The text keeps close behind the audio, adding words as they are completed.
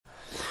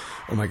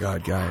Oh my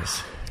God,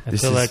 guys. I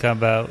feel like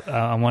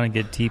I want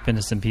to get deep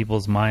into some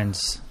people's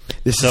minds.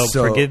 So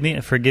forgive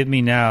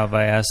me now if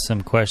I ask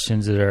some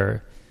questions that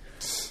are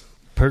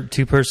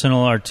too personal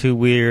or too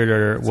weird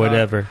or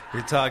whatever.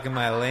 You're talking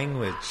my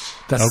language.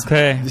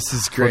 Okay. This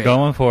is great. We're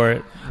going for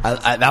it.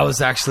 That was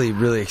actually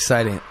really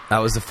exciting. That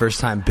was the first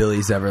time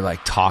Billy's ever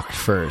like talked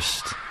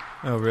first.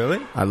 Oh, really?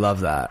 I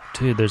love that.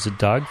 Dude, there's a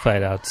dog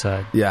fight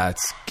outside. Yeah,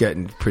 it's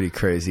getting pretty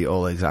crazy.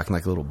 Oleg's acting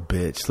like a little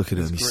bitch. Look at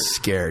him. He's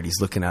scared.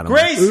 He's looking at him.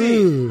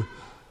 Crazy! Like,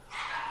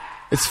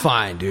 it's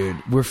fine, dude.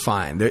 We're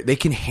fine. They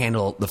can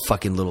handle the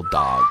fucking little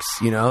dogs,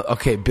 you know?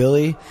 Okay,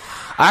 Billy,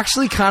 I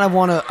actually kind of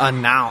want to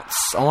announce.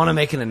 I want to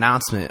make an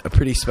announcement, a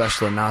pretty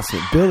special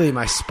announcement. Billy,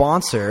 my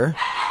sponsor,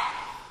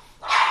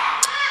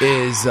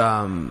 is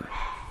going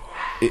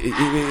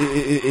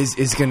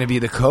to be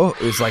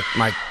is like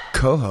my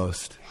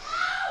co-host.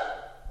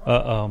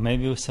 Uh-oh.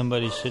 Maybe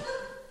somebody should...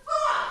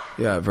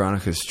 Yeah,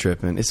 Veronica's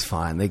tripping. It's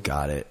fine. They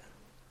got it.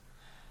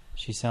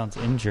 She sounds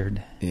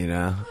injured. You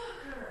know?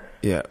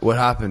 Yeah. What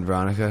happened,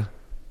 Veronica?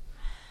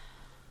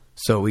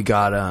 So we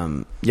got,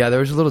 there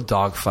was a little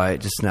dog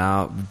fight just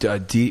now.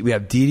 We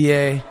have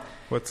Didier.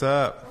 What's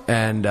up?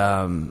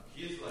 And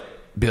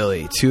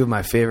Billy, two of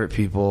my favorite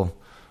people.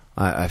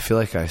 I feel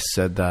like I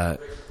said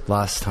that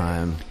last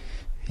time.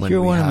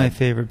 You're one of my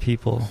favorite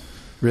people.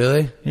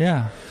 Really?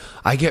 Yeah.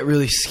 I get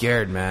really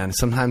scared, man.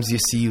 Sometimes you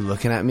see you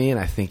looking at me and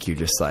I think you're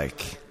just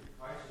like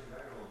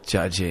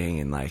judging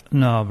and like...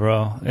 No,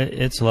 bro.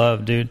 It's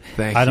love, dude.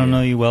 Thank I you. don't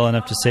know you well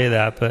enough to say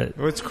that, but...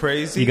 What's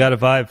crazy? You got a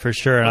vibe for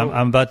sure, and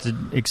I'm about to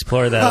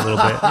explore that a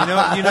little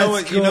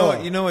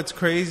bit. You know what's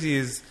crazy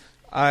is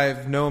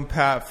I've known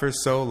Pat for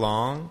so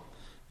long,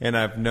 and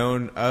I've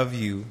known of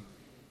you,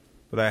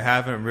 but I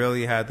haven't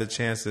really had the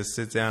chance to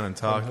sit down and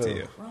talk to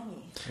you.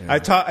 Yeah.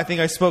 I think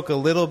I spoke a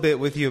little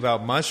bit with you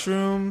about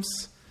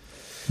mushrooms.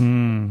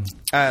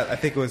 I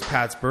think it was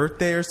Pat's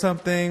birthday or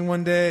something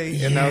one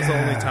day, and that was the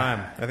only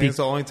time. I think it's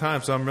the only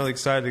time, so I'm really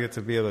excited to get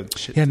to be able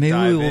to maybe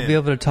dive we will be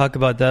able to talk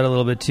about that a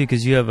little bit too,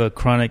 because you have a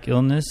chronic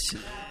illness.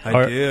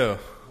 I do.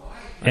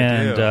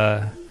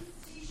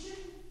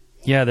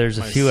 There's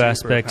a few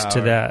aspects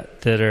to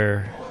that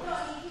are...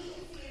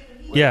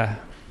 Yeah.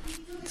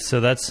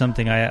 So that's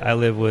something I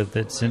live with.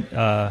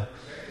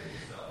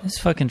 It's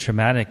fucking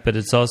traumatic, but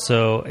it's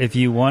also, if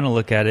you want to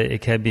look at it,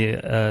 it can be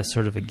a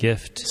sort of a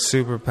gift.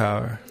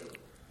 Superpower.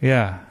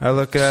 Yeah. I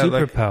look at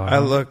superpower.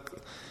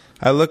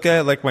 I look at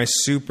it like my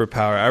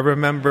superpower. I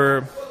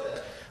remember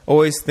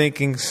always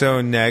thinking so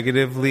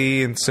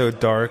negatively and so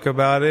dark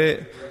about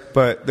it,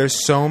 but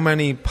there's so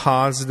many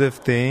positive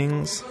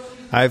things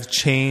I've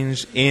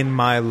changed in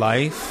my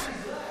life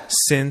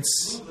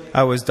since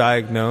I was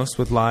diagnosed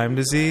with Lyme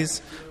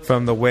disease.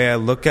 From the way I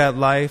look at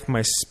life,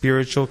 my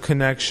spiritual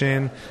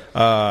connection,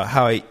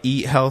 how I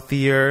eat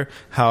healthier,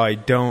 how I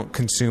don't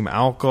consume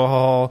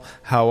alcohol,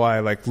 how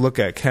I look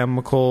at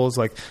chemicals.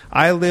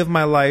 I live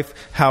my life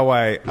how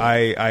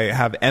I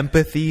have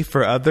empathy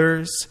for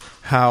others,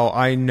 how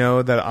I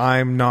know that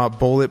I'm not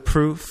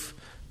bulletproof.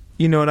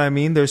 You know what I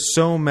mean? There's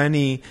so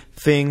many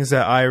things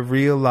that I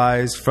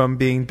realized from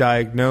being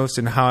diagnosed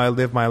and how I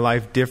live my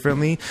life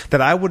differently that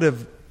I would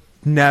have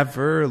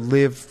never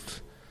lived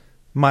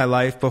my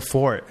life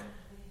before it.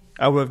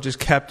 I would have just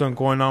kept on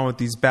going on with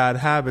these bad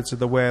habits of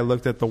the way I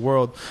looked at the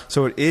world.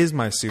 So it is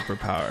my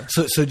superpower.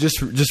 So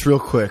just real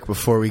quick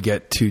before we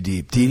get too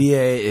deep,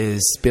 Didier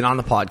has been on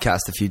the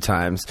podcast a few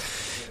times.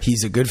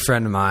 He's a good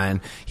friend of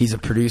mine. He's a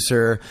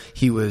producer.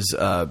 He was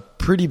a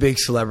pretty big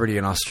celebrity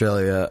in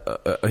Australia.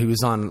 He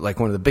was on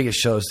one of the biggest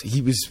shows.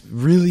 He was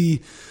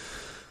really...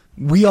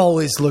 We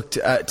always looked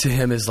to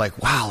him as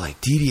wow,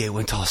 Didier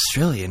went to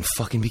Australia and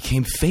fucking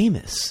became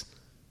famous.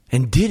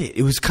 And did it.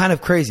 It was kind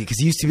of crazy because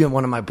he used to be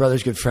one of my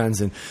brother's good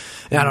friends. And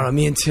I don't know,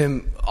 me and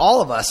Tim,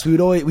 all of us,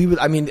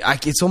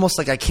 it's almost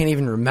like I can't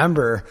even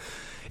remember.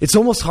 It's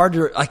almost hard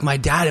to, my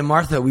dad and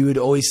Martha, we would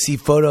always see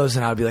photos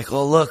and I would be like,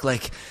 oh, look,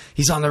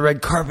 he's on the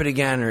red carpet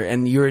again.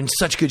 And you're in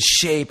such good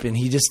shape. And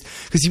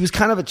because he was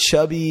kind of a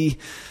chubby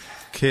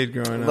kid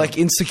growing up.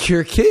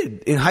 Insecure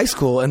kid in high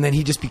school. And then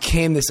he just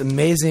became this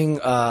amazing,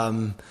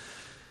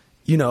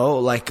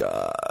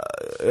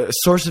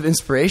 source of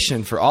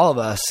inspiration for all of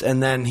us.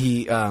 And then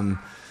he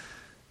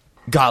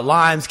got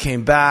Lyme's,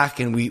 came back,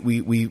 and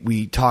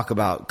we talk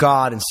about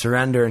God and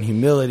surrender and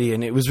humility,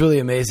 and it was really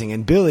amazing.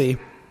 And Billy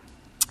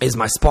is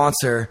my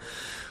sponsor,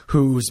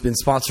 who's been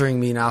sponsoring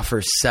me now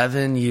for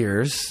 7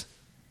 years.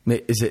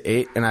 Is it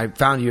 8? And I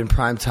found you in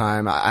prime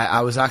time.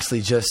 I was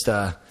actually just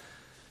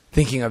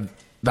thinking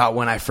about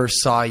when I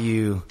first saw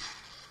you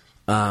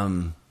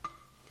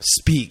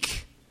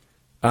speak.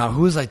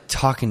 Who was I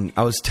talking?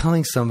 I was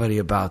telling somebody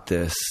about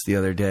this the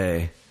other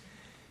day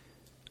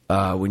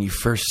when you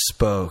first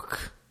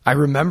spoke. I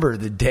remember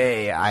the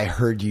day I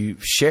heard you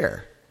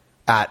share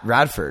at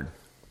Radford.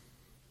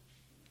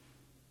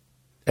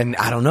 And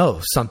I don't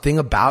know, something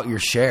about your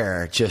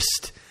share,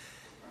 just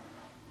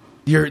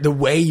the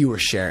way you were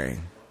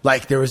sharing.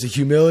 There was a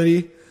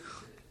humility,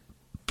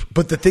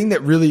 But the thing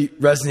that really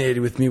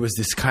resonated with me was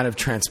this kind of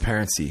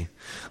transparency.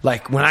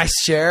 Like when I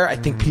share, I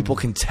think people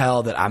can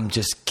tell that I'm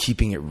just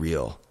keeping it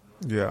real.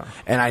 Yeah.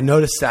 And I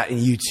noticed that in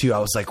you too. I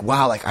was like,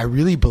 wow, like I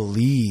really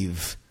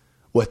believe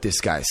what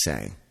this guy's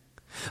saying.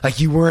 Like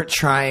you weren't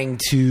trying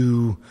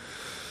to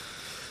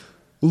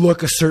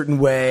look a certain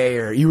way,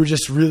 or you were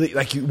just really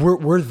like,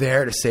 we're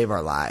there to save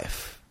our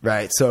life.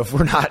 Right. So if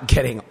we're not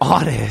getting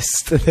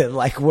honest, then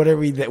like, what are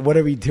we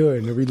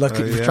doing? Are we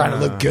trying to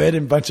look good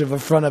in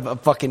front of a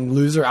fucking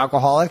loser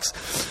alcoholics?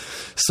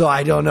 So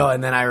I don't know.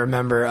 And then I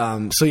remember,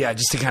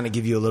 just to kind of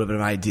give you a little bit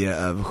of an idea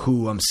of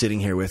who I'm sitting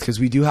here with, because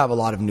we do have a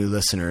lot of new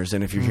listeners.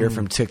 And if you're here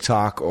from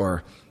TikTok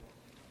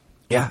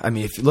if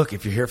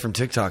you're here from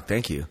TikTok,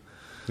 thank you.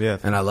 Yeah.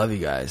 And I love you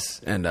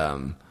guys.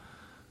 And,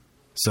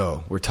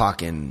 so we're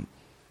talking,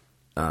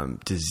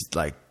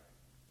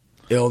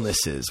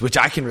 illnesses, which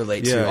I can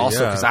relate to also,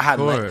 because I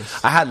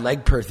had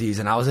leg perthes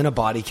and I was in a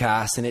body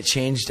cast, and it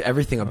changed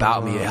everything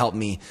about me. It helped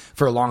me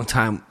for a long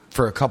time,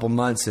 for a couple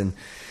months, and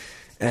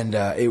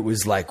it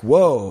was like,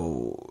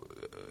 whoa,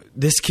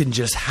 this can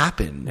just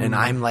happen, and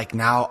I'm like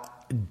now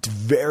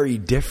very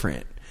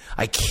different.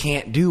 I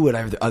can't do what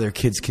other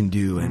kids can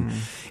do, and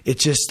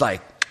it's just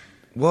like,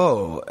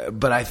 whoa.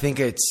 But I think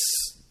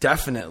it's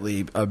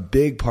definitely a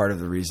big part of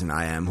the reason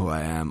I am who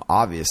I am,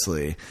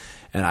 obviously.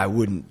 And I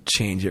wouldn't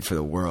change it for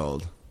the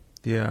world.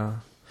 Yeah.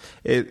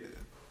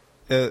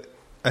 I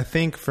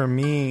think for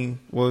me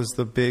was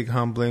the big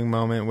humbling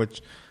moment,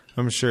 which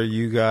I'm sure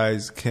you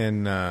guys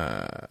can,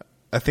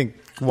 I think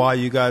why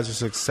you guys are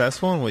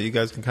successful and what you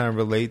guys can kind of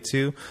relate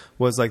to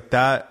was like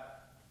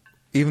that,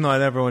 even though I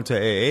never went to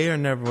AA or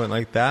never went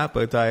like that,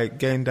 but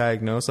getting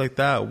diagnosed like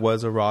that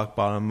was a rock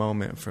bottom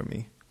moment for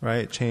me,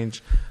 right? It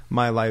changed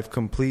my life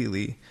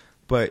completely.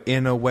 But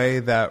in a way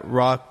that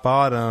rock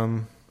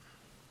bottom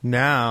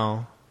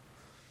now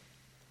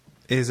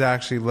is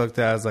actually looked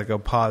at as like a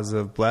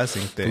positive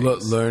blessing thing.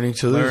 Learning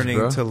to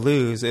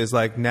lose is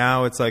like,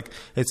 now it's like,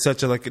 it's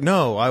such a like,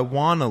 no, I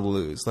want to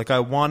lose. Like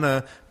I want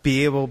to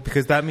be able,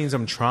 because that means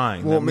I'm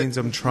trying. That means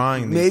I'm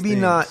trying these maybe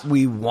things. Not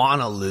we want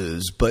to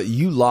lose, but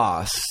you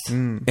lost.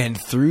 And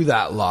through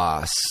that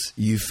loss,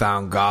 you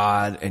found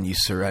God and you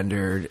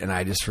surrendered. And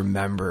I just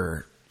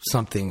remember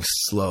something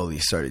slowly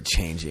started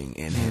changing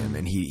in him,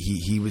 and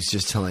he was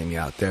just telling me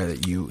out there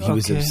that he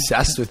was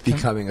obsessed with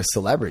becoming a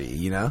celebrity,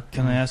 you know?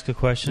 Can I ask a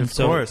question? Of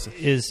course.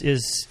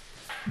 Is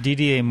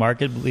DDA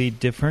markedly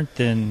different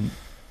than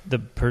the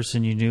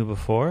person you knew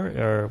before,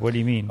 or what do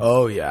you mean?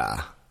 Oh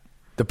yeah.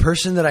 The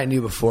person that I knew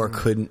before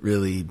couldn't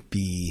really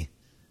be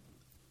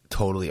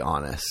totally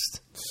honest.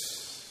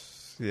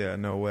 Yeah,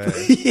 no way.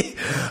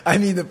 I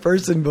mean, the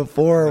person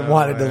before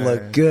wanted to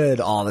look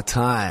good all the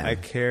time. I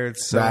cared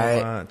so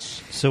much.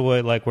 So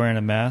what, like wearing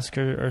a mask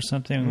or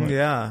something?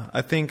 Yeah,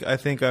 I think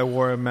I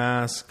wore a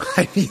mask.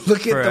 I mean,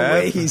 look at the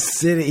way he's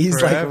sitting. He's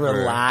like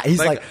relaxed. He's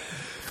like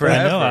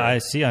forever. I know. I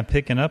see. I'm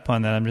picking up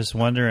on that. I'm just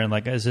wondering,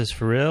 like, is this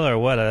for real or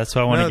what? That's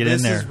why I want to get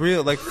in there. This is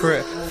real. Like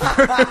forever.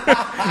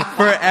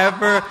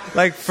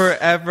 Like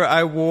forever.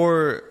 I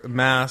wore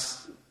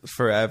masks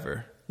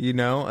forever. You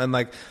know, and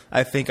like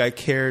I think I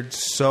cared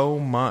so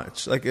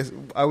much. Like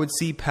I would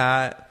see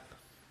Pat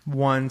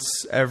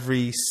once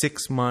every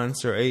 6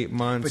 months or 8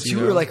 months. But you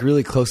were like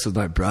really close with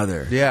my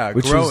brother. Yeah,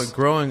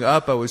 growing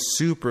up, I was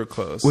super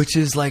close. Which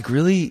is like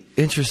really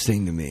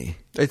interesting to me.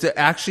 It's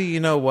actually, you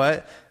know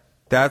what?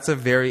 That's a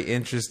very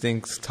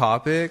interesting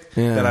topic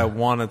that I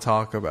want to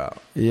talk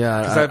about.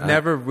 Yeah,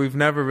 because we've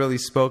never really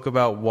spoke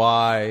about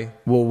why.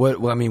 Well, what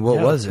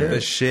was it?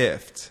 The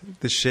shift.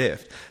 The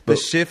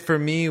shift for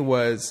me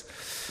was,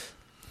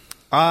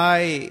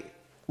 I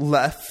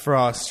left for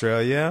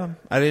Australia.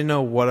 I didn't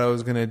know what I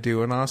was going to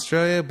do in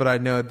Australia, but I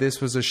know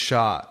this was a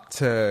shot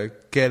to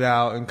get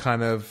out and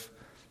kind of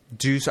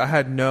do.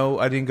 I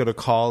didn't go to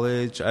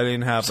college. I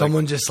didn't have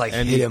someone just like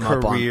any hit him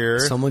career.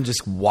 Up on. Someone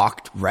just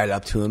walked right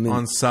up to him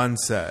on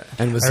Sunset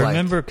and was I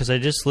remember because I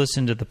just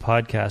listened to the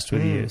podcast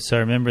with you, so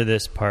I remember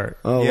this part.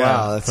 Oh yeah,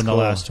 wow, that's from cool.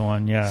 the last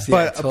one. Yeah,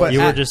 but you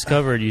were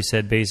discovered. You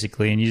said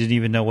basically, and you didn't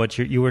even know what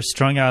you were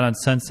strung out on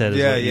Sunset.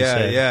 Is what you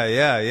said.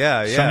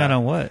 Yeah. Strung out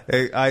on what?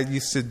 I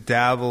used to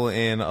dabble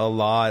in a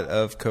lot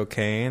of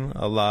cocaine,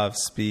 a lot of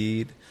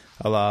speed,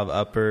 a lot of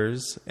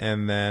uppers,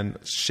 and then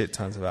shit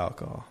tons of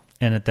alcohol.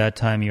 And at that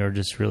time, you were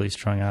just really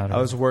strung out.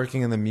 I was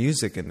working in the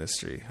music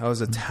industry. I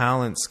was a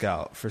talent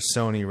scout for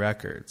Sony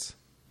Records,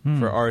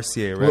 for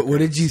RCA Records. What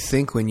did you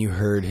think when you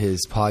heard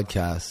his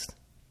podcast?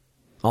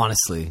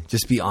 Honestly,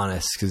 just be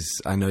honest, because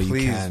I know you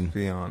can. Please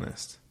be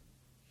honest.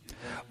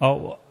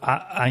 Oh,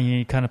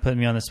 you kind of put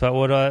me on the spot.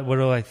 What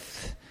do I?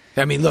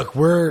 I mean, look,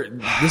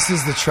 this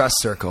is the trust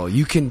circle.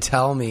 You can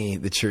tell me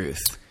the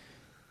truth.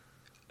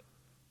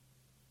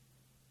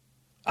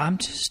 I'm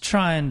just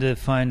trying to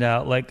find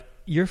out, like.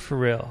 You're for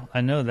real. I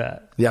know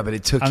that. Yeah, but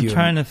it took I'm you...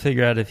 trying to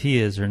figure out if he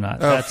is or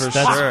not. That's sure. You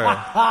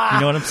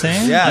know what I'm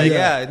saying?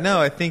 Yeah. No,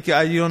 I think you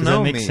don't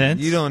know me. Does that make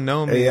sense? You don't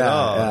know me at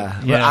all.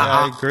 Yeah.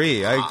 I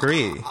agree.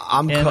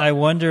 I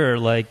wonder,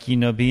 like,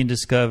 being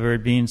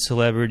discovered, being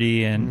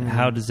celebrity, and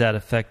how does that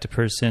affect a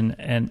person?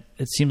 And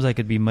it seems like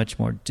it'd be much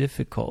more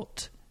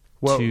difficult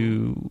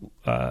to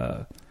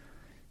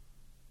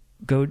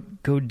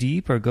go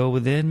deep or go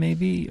within,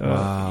 maybe.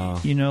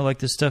 You know, like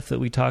the stuff that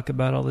we talk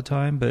about all the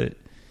time. But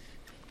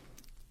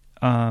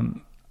I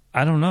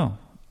don't know.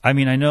 I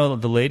mean, I know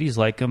the ladies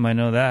like them. I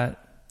know that.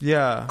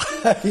 Yeah.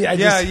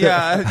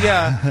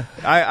 Yeah.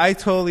 I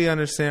totally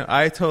understand.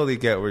 I totally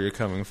get where you're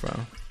coming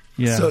from.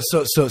 Yeah.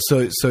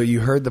 So you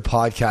heard the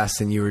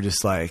podcast and you were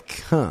just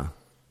like, huh.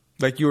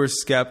 Like you were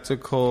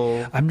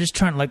skeptical. I'm just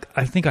trying, like,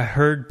 I think I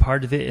heard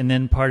part of it and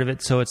then part of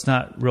it, so it's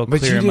not real clear in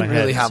my head. But you didn't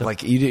really have,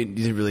 like, you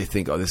didn't really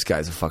think, oh, this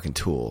guy's a fucking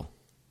tool.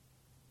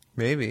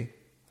 Maybe.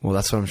 Well,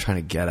 that's what I'm trying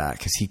to get at,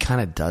 because he kind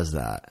of does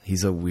that.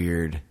 He's a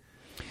weird...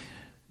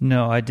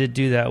 No, I did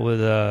do that with,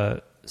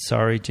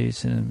 sorry,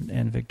 Jason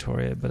and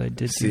Victoria, but I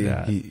did do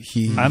that.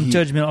 I'm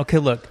judgmental. Okay,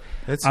 look,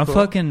 I'm cool.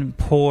 Fucking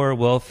poor,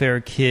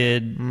 welfare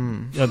kid,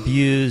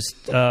 abused,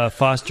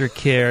 foster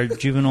care,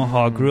 juvenile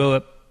hall, grew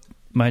up.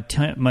 My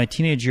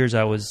teenage years,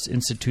 I was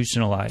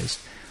institutionalized.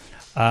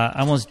 I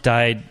almost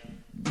died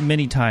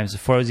many times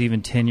before I was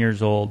even 10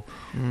 years old.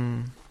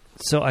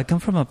 So I come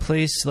from a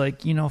place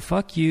like, you know,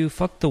 fuck you,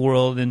 fuck the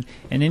world, and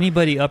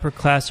anybody upper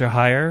class or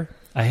higher,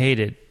 I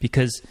hated,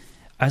 because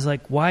I was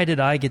like, why did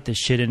I get the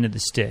shit into the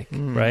stick,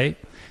 right?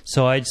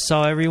 So I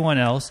saw everyone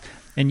else,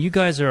 and you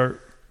guys are,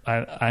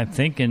 I'm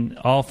thinking,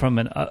 all from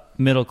an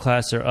middle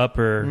class or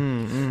upper.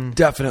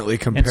 Definitely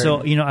compared. And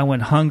so, you know, I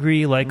went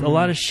hungry, like a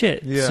lot of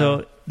shit. Yeah.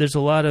 So there's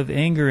a lot of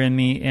anger in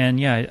me, and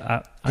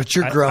but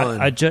you're growing.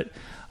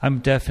 I'm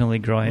definitely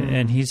growing,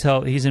 and he's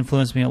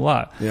influenced me a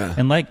lot. Yeah.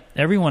 And like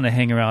everyone I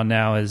hang around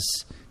now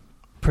is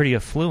pretty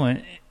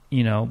affluent,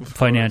 you know,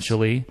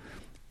 financially,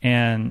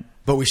 and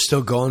but we're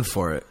still going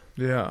for it.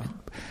 Yeah.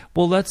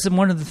 Well, that's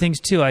one of the things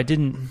too. I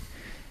didn't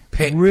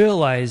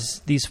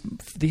realize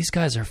these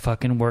guys are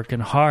fucking working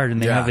hard,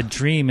 and they have a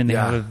dream, and they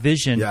have a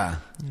vision. Yeah.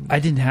 I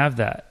didn't have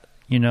that,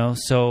 you know.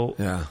 So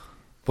yeah.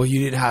 Well, you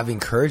didn't have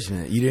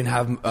encouragement. You didn't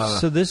have.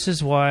 So this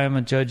is why I'm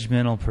a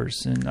judgmental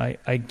person.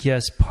 I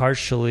guess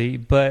partially,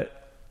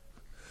 but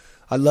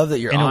I love that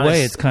you're. In honest. a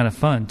way, it's kind of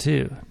fun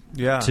too.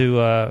 Yeah.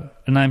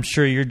 And I'm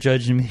sure you're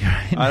judging me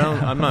right now.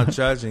 I'm not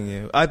judging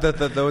you.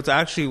 Though it's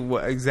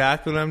actually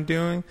exactly what I'm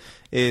doing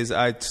is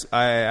I'm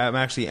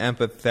actually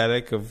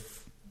empathetic of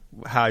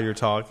how you're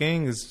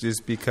talking. Is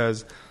just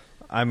because,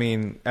 I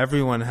mean,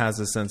 everyone has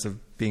a sense of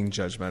being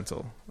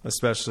judgmental,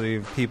 especially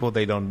people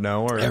they don't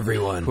know or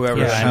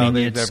whoever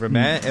they've ever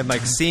met, and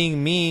like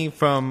seeing me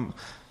from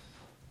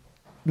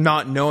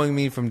not knowing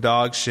me from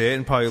dog shit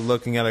and probably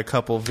looking at a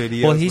couple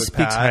videos. Well, he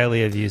speaks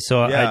highly of you,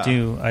 so I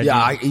do.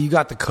 You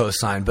got the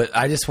cosign, but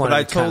I just want. But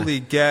I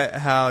totally get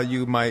how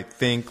you might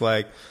think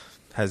like,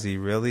 has he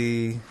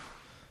really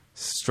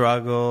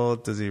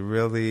struggled? Does he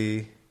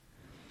really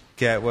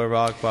get where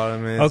rock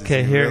bottom is?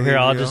 Okay, here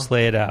I'll just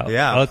lay it out.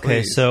 Yeah.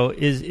 Okay, please. so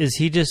is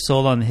he just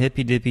sold on the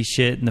hippy dippy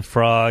shit and the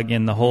frog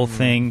and the whole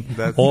thing,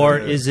 or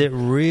is it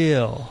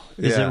real?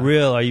 Is it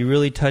real? Are you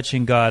really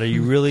touching God? Are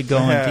you really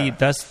going deep?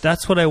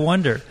 That's what I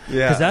wonder.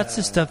 Yeah, because that's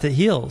the stuff that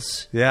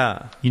heals.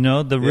 Yeah, you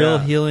know, the real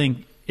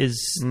healing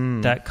is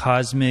that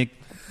cosmic,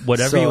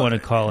 whatever you want to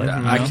call it.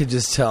 I could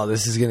just tell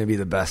this is going to be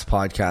the best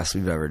podcast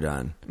we've ever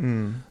done.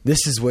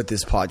 This is what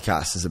this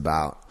podcast is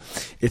about.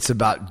 It's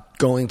about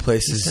going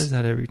places. He says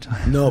that every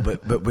time. No,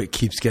 but it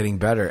keeps getting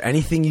better.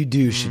 Anything you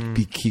do should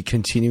be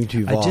continuing to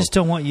evolve. I just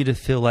don't want you to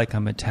feel like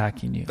I'm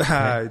attacking you. Okay?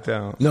 I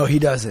don't. No, he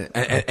doesn't.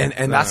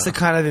 And that's the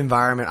kind of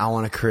environment I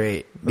want to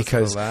create,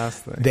 because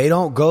they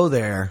don't go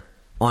there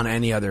on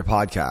any other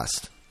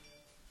podcast.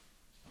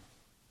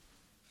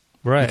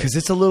 Right. Because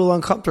it's a little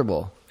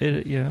uncomfortable.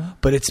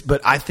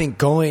 But I think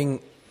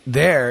going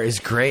there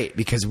is great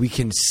because we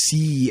can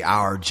see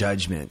our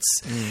judgments.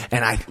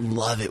 And I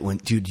love it when,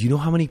 dude, you know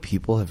how many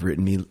people have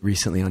written me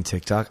recently on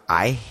TikTok?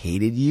 I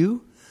hated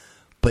you,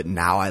 but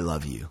now I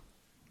love you.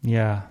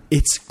 Yeah.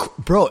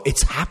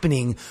 It's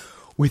happening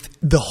with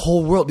the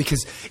whole world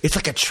because it's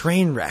like a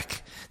train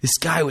wreck. This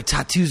guy with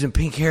tattoos and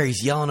pink hair,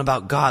 he's yelling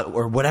about God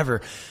or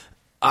whatever.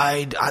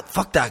 I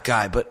fuck that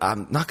guy, but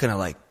I'm not going to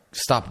like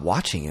stop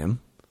watching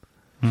him.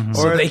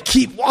 So they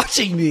keep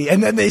watching me,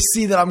 and then they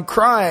see that I'm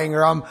crying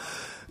or I'm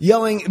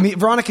yelling.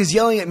 Veronica's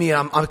yelling at me,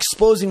 and I'm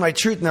exposing my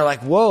truth, and they're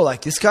like, "Whoa!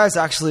 Like this guy's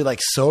actually like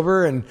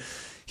sober, and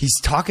he's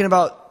talking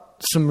about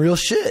some real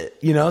shit."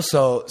 You know,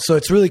 so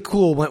it's really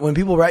cool when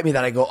people write me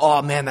that. I go,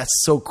 "Oh man,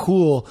 that's so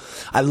cool."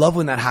 I love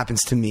when that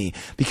happens to me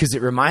because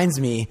it reminds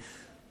me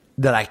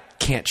that I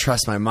can't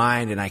trust my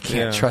mind and I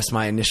can't trust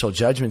my initial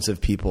judgments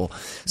of people.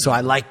 So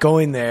I like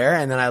going there,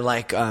 and then I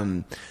like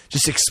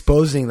just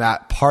exposing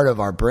that part of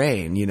our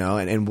brain, you know,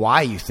 and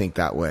why you think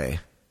that way.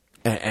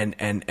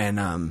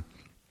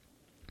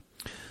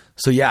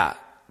 So yeah,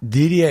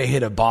 DDA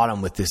hit a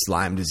bottom with this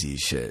Lyme disease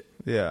shit.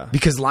 Yeah.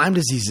 Because Lyme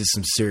disease is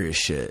some serious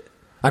shit.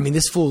 I mean,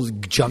 this fool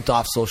jumped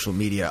off social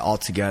media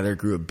altogether,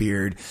 grew a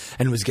beard,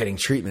 and was getting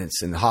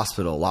treatments in the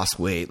hospital, lost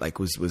weight, like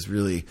was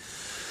really...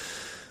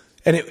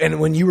 And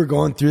when you were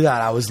going through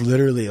that, I was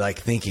literally like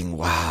thinking,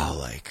 wow,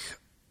 like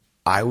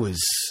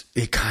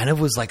it kind of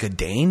was like a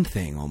Dane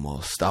thing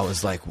almost. I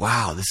was like,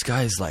 wow, this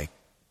guy's like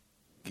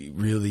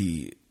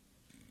really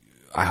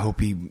I hope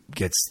he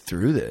gets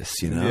through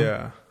this, you know?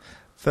 Yeah.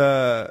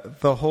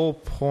 The whole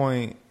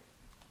point,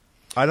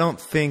 I don't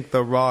think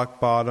the rock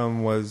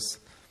bottom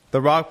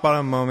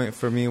moment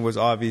for me was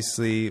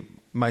obviously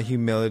my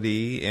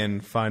humility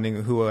and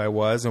finding who I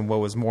was and what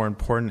was more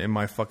important in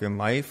my fucking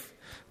life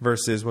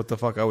versus what the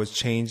fuck I was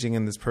changing,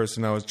 and this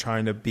person I was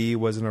trying to be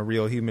wasn't a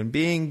real human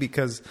being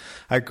because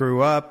I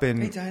grew up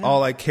and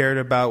all I cared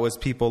about was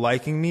people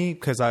liking me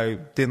because I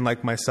didn't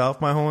like myself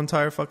my whole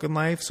entire fucking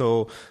life.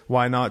 So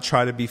why not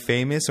try to be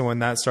famous? And when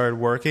that started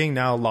working,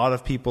 now a lot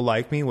of people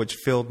like me, which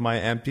filled my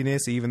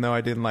emptiness even though I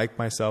didn't like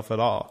myself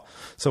at all.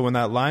 So when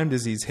that Lyme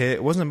disease hit,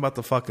 it wasn't about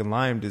the fucking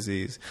Lyme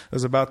disease. It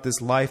was about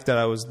this life that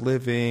I was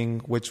living,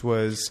 which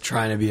was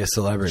trying to be a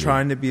celebrity.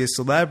 Trying to be a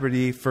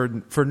celebrity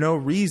for no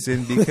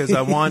reason, because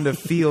I wanted to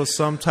feel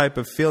some type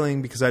of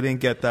feeling because I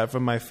didn't get that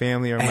from my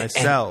family or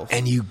myself.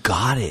 And you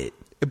got it.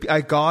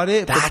 I got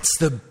it. That's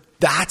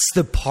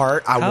the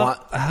part I want.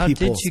 How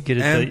did you get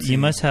it? You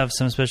must have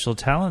some special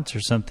talents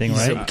or something,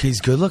 right?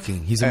 He's good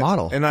looking. He's a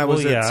model. And I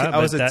was I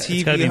was a TV.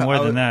 It's gotta be more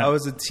than that. I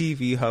was a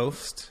TV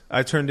host.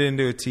 I turned it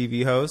into a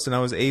TV host, and I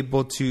was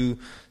able to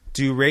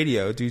do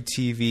radio, do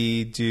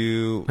TV,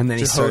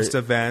 host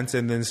events,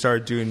 and then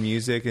start doing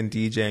music and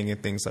DJing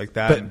and things like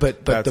that.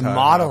 But the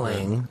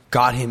modeling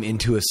got him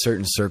into a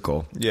certain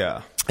circle.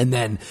 Yeah. And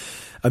then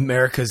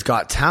America's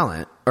Got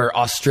Talent, or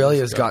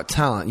Australia's Got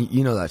Talent.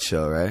 You know that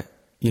show, right?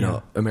 You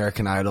know,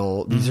 American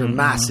Idol. These are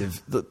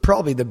massive,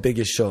 probably the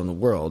biggest show in the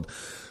world.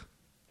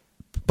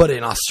 But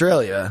in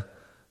Australia,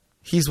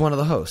 he's one of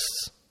the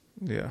hosts.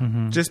 Yeah.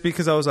 Mm-hmm. Just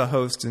because I was a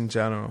host in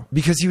general.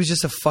 Because he was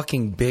just a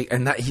fucking big...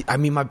 And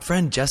my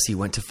friend Jesse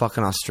went to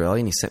fucking Australia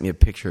and he sent me a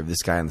picture of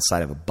this guy on the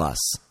side of a bus.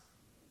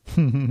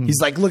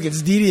 He's like, look,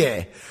 it's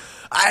DDA.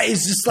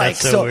 It's just like...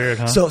 That's so weird,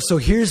 huh? So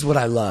here's what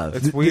I love.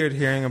 It's weird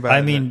hearing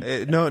about it.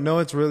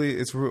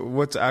 It's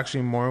what's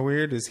actually more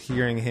weird is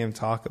hearing him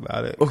talk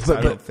about it.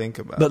 I don't think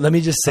about it. But let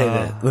me just say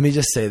that. Let me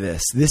just say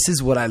this. This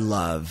is what I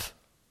love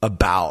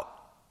about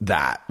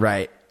that,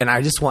 right? And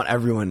I just want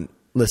everyone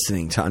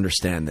listening to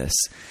understand this.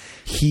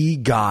 He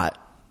got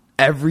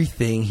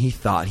everything he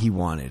thought he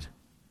wanted.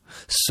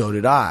 So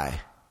did I.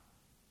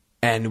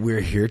 And we're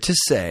here to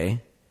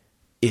say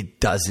it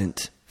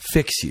doesn't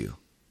fix you.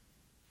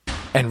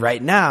 And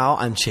right now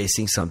I'm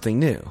chasing something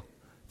new,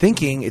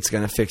 thinking it's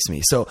going to fix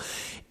me. So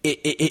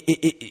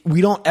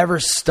we don't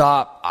ever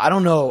stop. I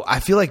don't know.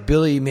 I feel like,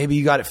 Billy, maybe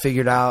you got it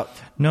figured out.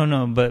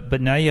 No,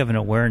 but now you have an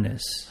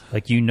awareness.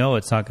 Like, you know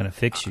it's not going to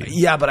fix you.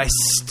 Yeah, but I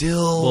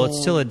still... Well,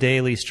 it's still a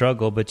daily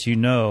struggle, but you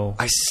know...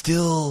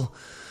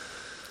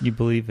 You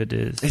believe it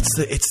is.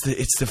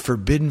 It's the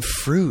forbidden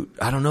fruit.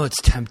 I don't know.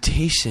 It's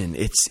temptation.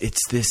 It's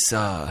this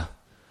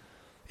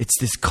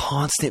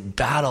constant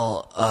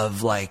battle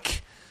of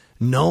like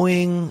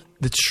knowing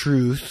the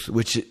truth,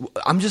 which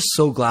I'm just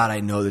so glad I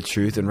know the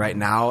truth. And right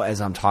now,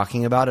 as I'm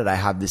talking about it, I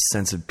have this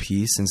sense of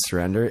peace and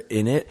surrender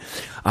in it.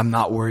 I'm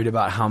not worried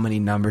about how many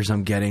numbers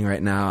I'm getting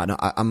right now.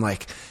 I'm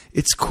like,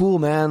 it's cool,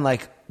 man.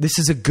 Like, this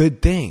is a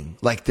good thing.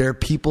 Like, there are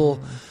people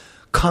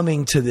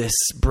coming to this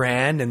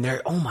brand and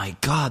oh my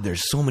God,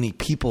 there's so many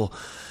people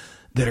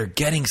that are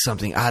getting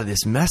something out of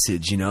this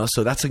message, you know?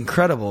 So that's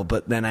incredible.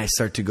 But then I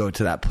start to go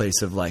to that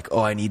place of like,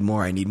 oh, I need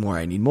more.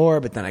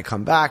 But then I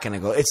come back and I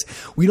go,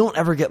 we don't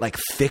ever get like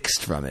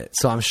fixed from it.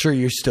 So I'm sure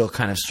you still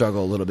kind of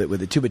struggle a little bit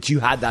with it too, but you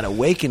had that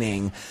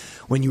awakening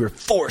when you were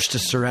forced to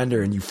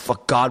surrender and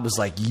God was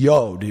like,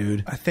 yo,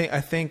 dude. I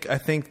think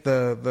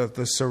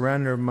the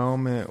surrender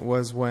moment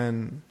was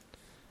when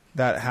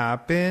that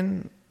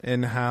happened,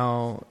 and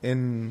how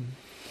in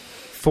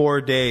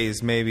 4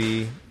 days,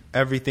 maybe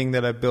everything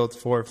that I built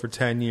for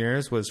 10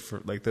 years was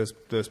for like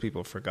those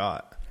people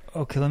forgot.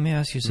 Okay, let me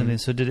ask you something.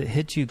 So did it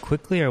hit you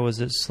quickly, or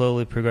was it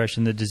slowly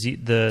progression? The disease,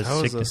 the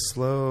sickness? Was a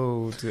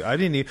slow. I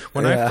didn't even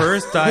when I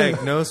first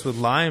diagnosed with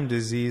Lyme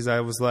disease, I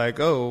was like,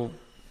 oh,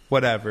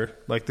 whatever.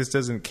 Like, this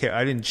doesn't care.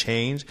 I didn't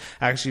change.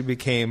 I actually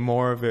became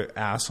more of an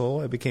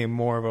asshole. I became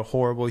more of a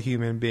horrible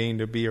human being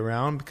to be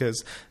around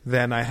because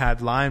then I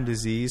had Lyme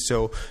disease.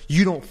 So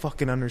you don't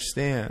fucking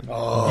understand.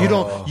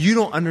 Oh. You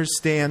don't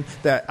understand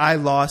that I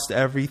lost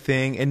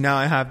everything and now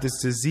I have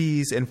this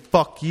disease, and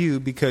fuck you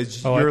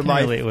because your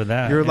life relate with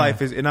that. Your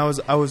life is, and I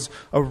was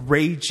a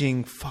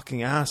raging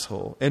fucking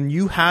asshole, and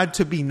you had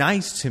to be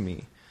nice to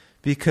me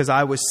because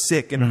I was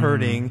sick and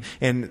hurting,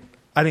 and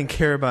I didn't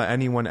care about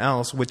anyone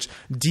else, which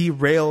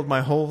derailed my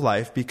whole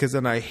life because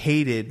then I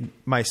hated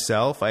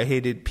myself. I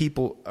hated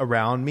people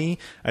around me.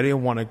 I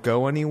didn't want to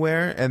go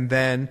anywhere. And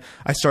then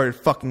I started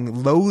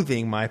fucking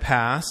loathing my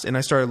past, and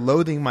I started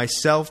loathing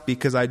myself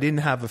because I didn't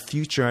have a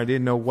future. I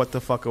didn't know what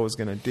the fuck I was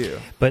going to do.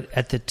 But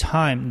at the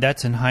time,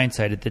 that's in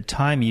hindsight. At the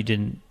time, you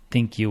didn't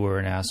think you were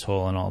an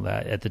asshole and all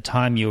that. At the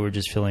time, you were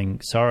just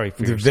feeling sorry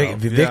for yourself.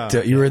 The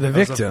victim. You were the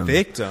victim. I was a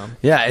victim.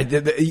 Yeah.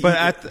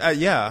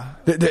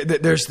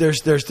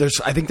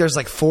 There's I think there's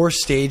like 4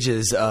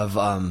 stages of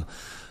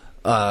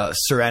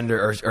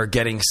surrender or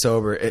getting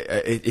sober.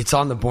 It's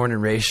on the Born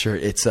and Raised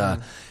shirt. It's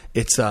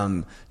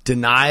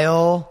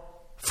denial,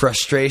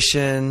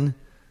 frustration,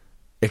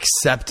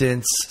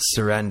 acceptance,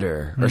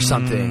 surrender, or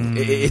something.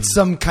 It's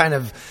some kind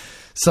of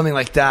something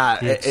like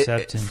that. The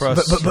acceptance,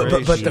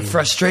 but the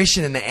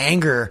frustration and the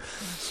anger,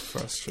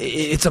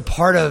 it's a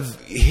part of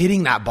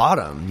hitting that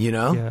bottom, you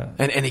know. Yeah.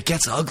 And it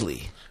gets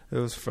ugly. It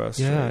was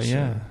frustration.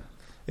 Yeah.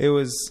 It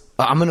was.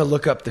 I'm gonna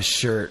look up the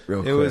shirt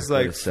real quick. It was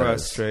like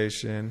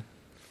frustration.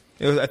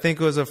 It was. I think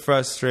it was a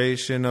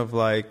frustration of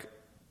like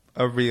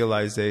a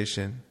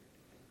realization.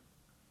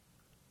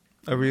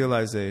 A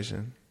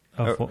realization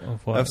Of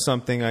what? Of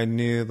something I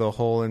knew the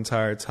whole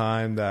entire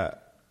time,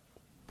 that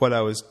what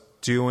I was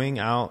doing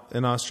out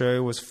in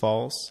Australia was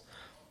false.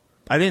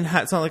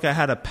 It's not like I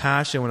had a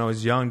passion when I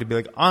was young to be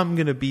like, I'm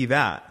going to be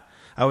that.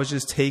 I was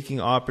just taking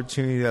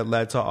opportunity that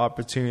led to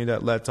opportunity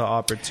that led to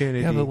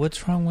opportunity. Yeah, but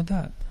what's wrong with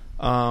that?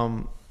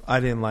 I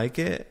didn't like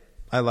it.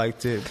 I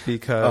liked it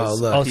because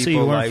so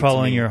you weren't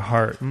following your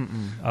heart.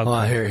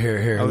 Okay.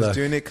 Here. I was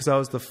doing it because I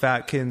was the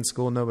fat kid in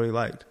school nobody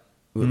liked.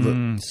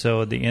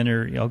 So the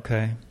inner,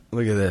 okay.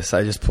 Look at this.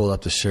 I just pulled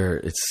up the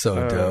shirt. It's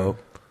so dope.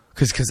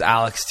 Because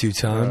Alex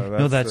Two-Tone.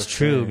 No, that's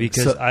true.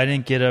 Because I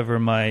didn't get over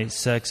my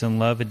sex and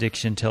love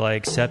addiction until I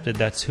accepted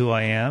that's who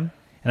I am.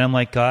 And I'm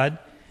like, God,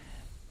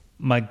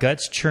 my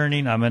gut's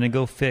churning. I'm going to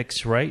go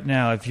fix right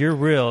now. If you're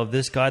real, if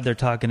this God they're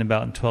talking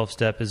about in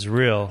 12-step is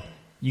real,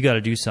 you got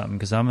to do something,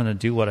 because I'm going to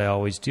do what I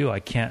always do.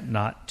 I can't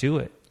not do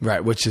it.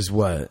 Right, which is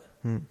what?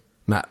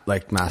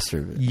 Like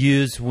masturbate.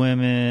 Use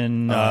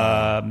women,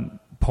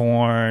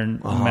 porn,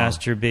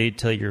 masturbate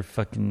till your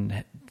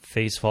fucking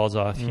face falls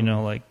off. You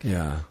know, like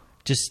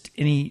just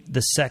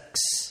the sex.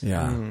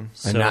 Yeah,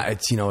 So and that,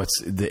 it's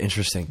it's the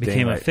interesting thing.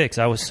 Became a fix.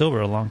 I was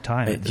sober a long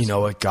time. You know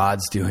what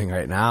God's doing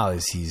right now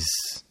is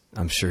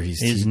I'm sure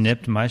he's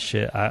nipped my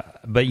shit.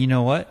 But you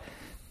know what?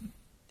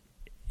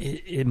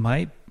 It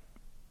might.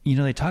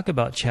 They talk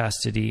about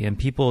chastity, and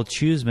people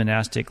choose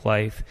monastic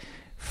life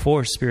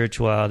for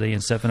spirituality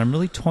and stuff, and I'm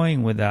really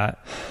toying with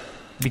that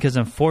because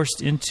I'm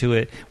forced into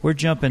it. We're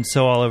jumping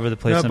so all over the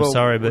place. I'm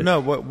sorry, but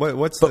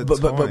what's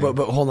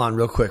but hold on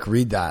real quick.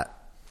 Read that.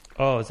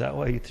 Oh, is that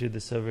why you threw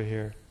this over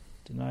here?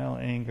 Denial,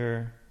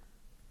 anger,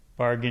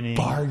 bargaining.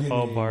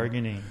 Oh,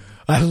 bargaining.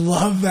 I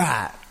love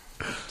that.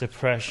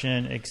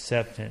 Depression,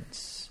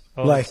 acceptance.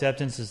 Oh,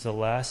 acceptance is the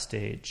last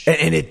stage,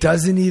 and it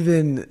doesn't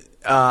even.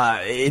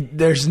 It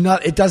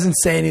doesn't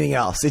say anything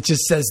else. It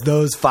just says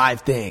those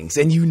 5 things,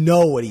 and you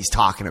know what he's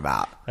talking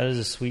about. That is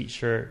a sweet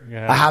shirt.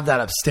 Yeah. I have that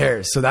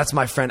upstairs. So that's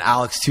my friend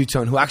Alex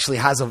Two-Tone, who actually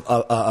has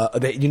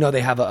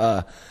they have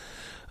a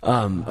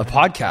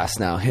podcast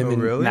now. Him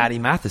and Maddie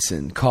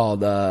Matheson called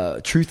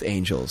Truth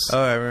Angels.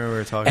 Oh, I remember we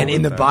were talking. And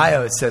in the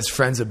bio it says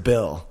friends of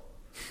Bill.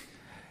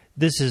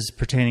 This is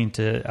pertaining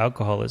to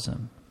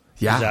alcoholism.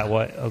 Yeah. Is that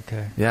what?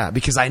 Okay. Yeah,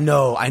 because I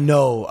know.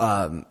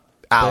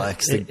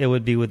 Alex. It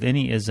would be with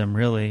any ism,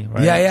 really,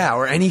 right? Yeah,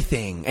 or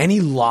anything,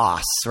 any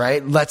loss,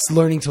 right? That's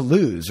learning to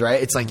lose,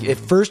 right? It's like at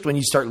first when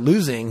you start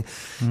losing,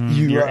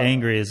 you're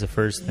angry is the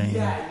first thing.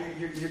 Yeah,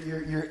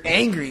 you're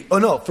angry. Oh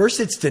no, first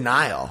it's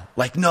denial.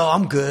 Like, no,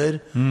 I'm good.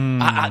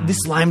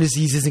 This Lyme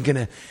disease isn't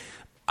gonna.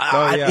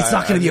 It's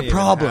not gonna be a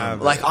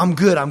problem. Like, I'm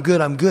good.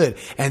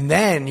 And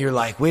then you're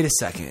like, wait a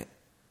second,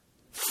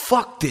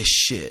 fuck this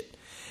shit.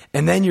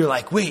 And then you're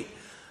like, wait,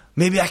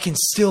 maybe I can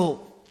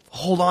still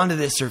hold on to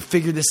this or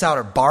figure this out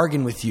or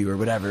bargain with you or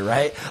whatever,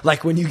 right?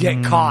 Like when you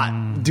get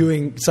caught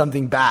doing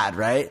something bad,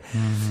 right?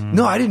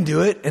 No, I didn't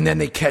do it. And then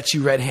they catch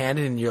you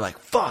red-handed and you're like,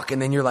 fuck.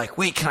 And then you're like,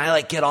 wait, can I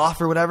like get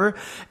off or whatever?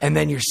 And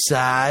then you're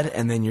sad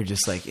and then you're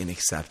just like in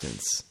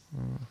acceptance.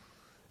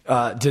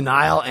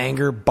 Denial,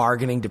 anger,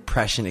 bargaining,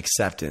 depression,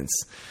 acceptance.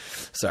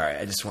 Sorry,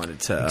 I just wanted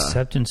to...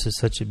 Acceptance is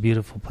such a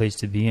beautiful place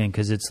to be in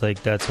because it's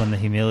like that's when the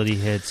humility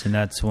hits and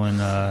that's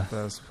when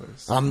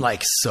I'm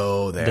like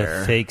so there.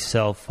 The fake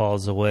self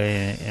falls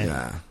away.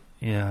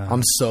 Yeah.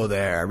 I'm so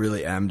there. I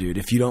really am, dude.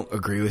 If you don't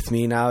agree with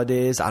me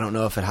nowadays, I don't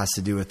know if it has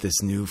to do with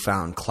this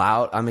newfound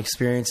clout I'm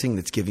experiencing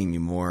that's giving me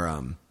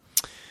more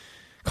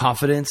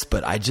confidence,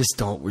 but I just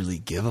don't really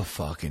give a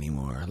fuck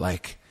anymore.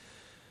 Like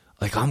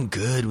I'm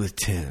good with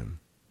Tim.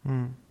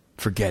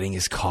 For getting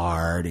his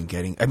card and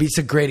it's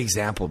a great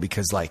example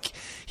because like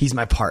he's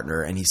my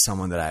partner and he's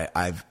someone that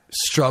I've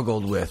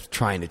struggled with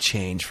trying to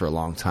change for a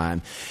long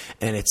time.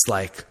 And it's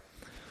like,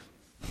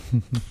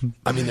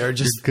 I mean, they're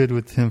just You're good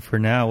with him for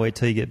now. Wait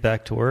till you get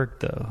back to work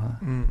though.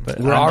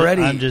 But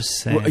I'm just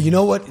saying, you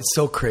know what? It's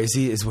so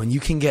crazy is when you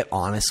can get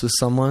honest with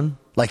someone.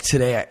 Like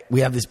today,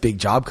 we have this big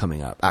job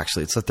coming up.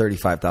 Actually, it's a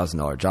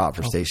 $35,000 job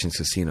for Stations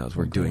Casinos.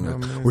 We're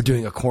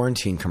doing a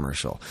quarantine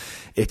commercial.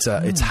 It's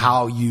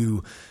how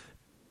you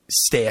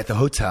stay at the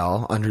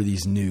hotel under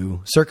these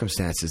new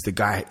circumstances. The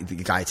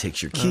guy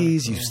takes your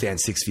keys. You stand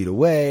 6 feet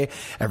away.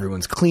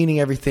 Everyone's cleaning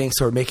everything.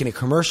 So we're making a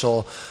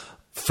commercial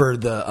for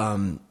the,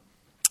 and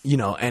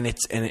I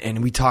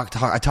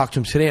talked to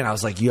him today and I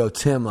was like, yo,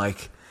 Tim,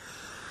 like,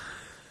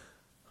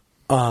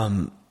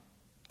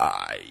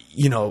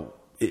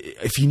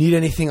 if you need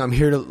anything, I'm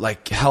here to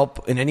like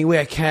help in any way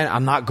I can.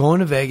 I'm not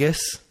going to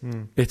Vegas.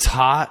 It's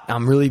hot.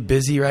 I'm really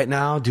busy right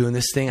now doing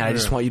this thing. And I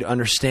just want you to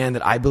understand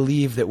that I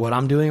believe that what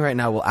I'm doing right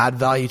now will add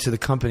value to the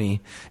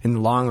company in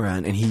the long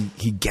run. And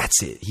he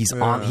gets it. He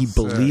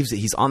believes it.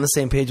 He's on the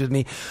same page with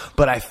me.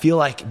 But I feel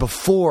like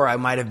before I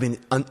might have been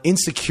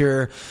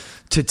insecure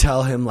to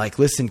tell him like,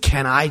 listen,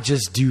 can I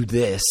just do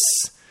this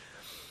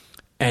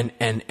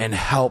and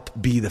help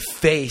be the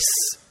face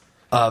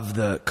of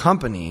the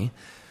company?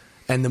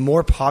 And the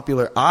more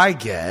popular I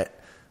get,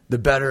 the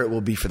better it will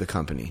be for the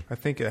company. I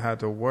think it had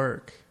to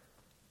work.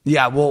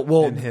 Yeah,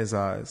 well, in his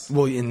eyes.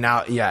 Well, and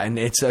now, yeah, and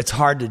it's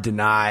hard to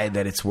deny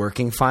that it's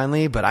working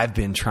finally. But I've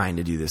been trying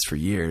to do this for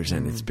years,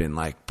 and it's been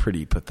like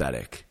pretty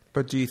pathetic.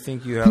 But do you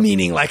think you have?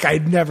 Meaning, like I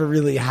never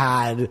really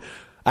had.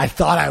 I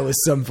thought I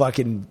was some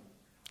fucking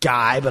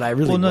guy, but I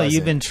really wasn't.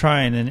 You've been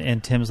trying,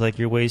 and Tim's like,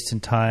 you're wasting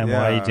time. Yeah.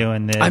 Why are you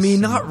doing this? I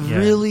mean, not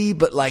really,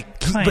 but like,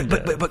 kind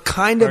of, but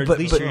kind of. Or at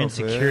least your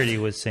insecurity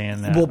was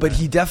saying that. Well, but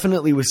he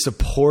definitely was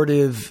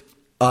supportive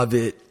of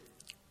it.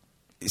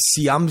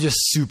 See, I'm just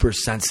super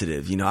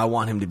sensitive. You know, I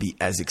want him to be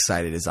as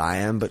excited as I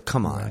am, but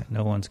come on. Right.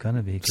 No one's going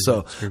to be.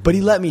 So, but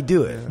he let me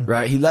do it,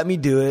 right? He let me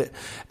do it.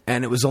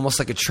 And it was almost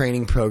like a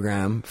training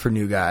program for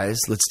new guys.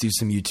 Let's do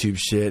some YouTube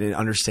shit and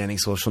understanding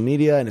social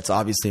media. And it's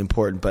obviously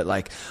important. But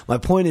like, my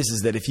point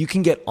is that if you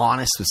can get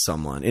honest with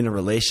someone in a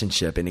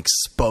relationship and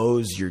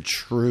expose your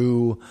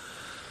true,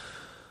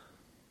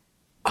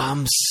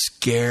 I'm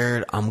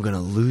scared I'm going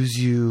to lose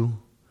you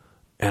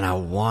and I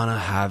want to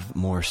have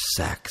more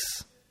sex.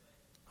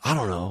 I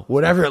don't know,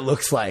 whatever it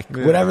looks like,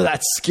 whatever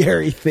that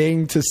scary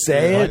thing to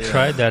say. I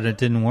tried that. It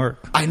didn't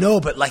work. I know,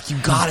 but like you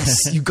got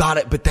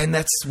it. But then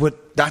that's what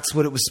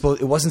it was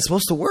supposed. It wasn't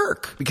supposed to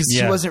work because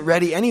she wasn't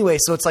ready anyway.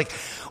 So it's like,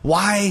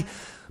 why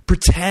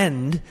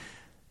pretend?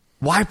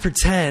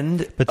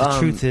 But the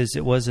truth is,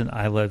 it wasn't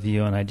I love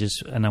you and I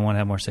want to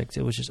have more sex.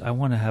 It was just I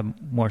want to have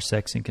more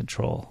sex and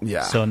control.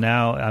 Yeah. So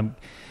now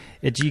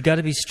you got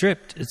to be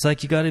stripped. It's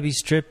like you got to be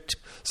stripped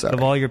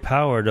of all your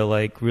power to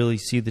like really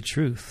see the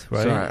truth,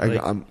 right? Sorry,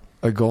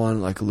 I go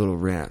on like a little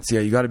rant. So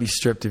yeah, you got to be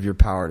stripped of your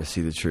power to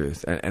see the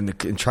truth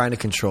and trying to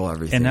control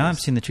everything. And now I'm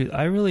seeing the truth.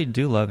 I really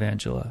do love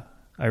Angela.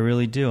 I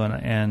really do,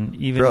 and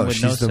even with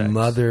she's no sex. the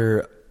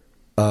mother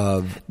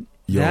of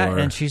your... That,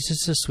 and she's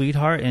just a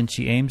sweetheart, and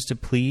she aims to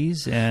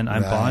please, and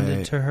I'm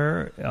bonded to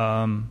her.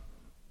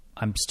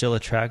 I'm still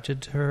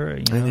attracted to her.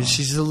 You know? And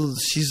she's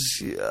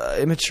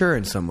immature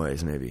in some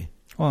ways, maybe.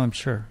 Well, I'm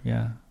sure,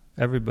 yeah.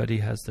 Everybody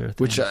has their thing.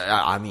 Which,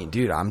 I mean,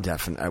 dude, I'm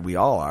definitely... We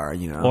all are,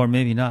 you know. Or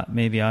maybe not.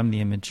 Maybe I'm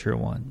the immature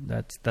one.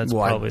 That's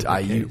probably the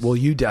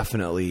case. You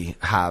definitely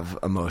have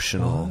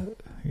emotional...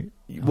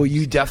 Well,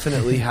 you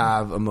definitely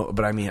have...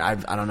 but I mean, I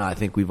don't know. I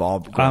think we've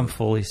all... I'm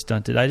fully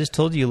stunted. I just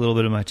told you a little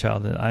bit of my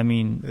childhood. I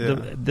mean,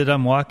 that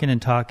I'm walking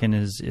and talking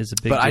is a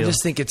big deal. But I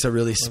just think it's a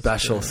really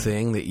special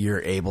thing that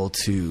you're able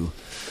to...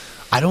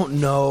 I don't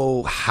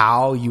know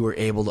how you were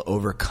able to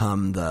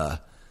overcome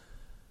the...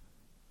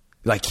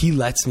 Like, he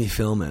lets me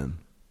film him.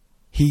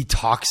 He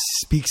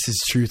speaks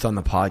his truth on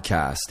the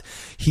podcast.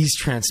 He's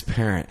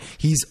transparent.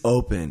 He's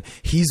open.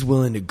 He's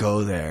willing to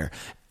go there.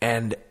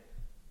 And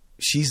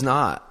she's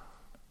not.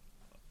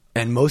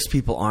 And most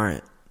people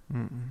aren't.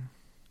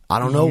 I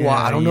don't know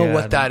why. I don't know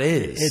what that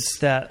is. It's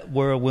that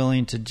we're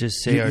willing to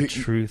just say our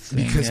truth.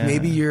 Because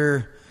maybe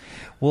you're...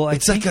 Well, I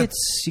think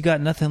you got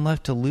nothing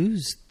left to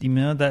lose. You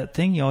know that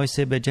thing you always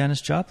say about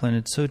Janis Joplin?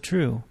 It's so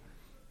true.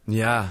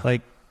 Yeah.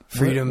 Like,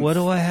 freedom. What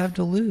do I have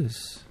to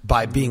lose?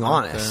 By being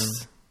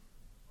honest.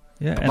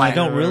 Yeah, and I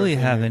don't really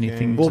have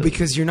anything. Well,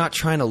 because you're not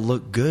trying to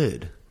look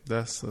good.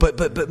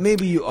 But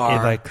maybe you are.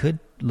 If I could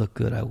look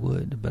good, I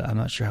would, but I'm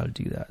not sure how to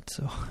do that.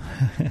 So.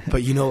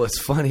 But you know what's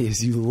funny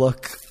is you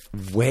look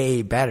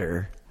way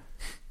better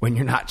when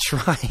you're not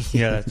trying.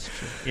 Yeah, that's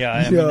true. Yeah,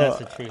 I mean that's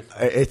the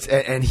truth.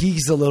 And he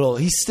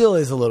still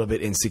is a little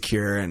bit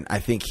insecure, and I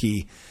think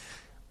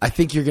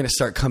you're going to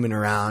start coming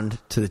around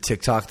to the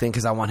TikTok thing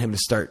because I want him to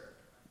start.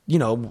 You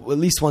know, at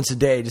least once a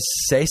day, just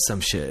say some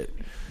shit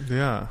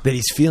that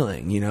he's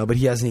feeling, you know, but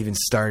he hasn't even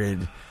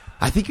started.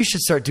 I think you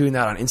should start doing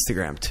that on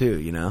Instagram too,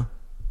 you know,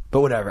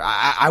 but whatever.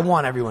 I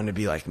want everyone to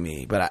be like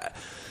me, but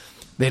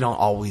they don't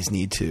always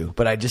need to,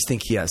 but I just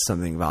think he has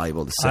something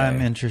valuable to say.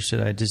 I'm interested.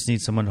 I just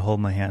need someone to hold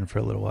my hand for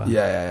a little while.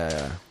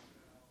 Yeah.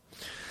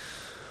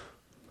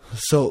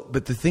 So,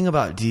 but the thing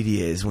about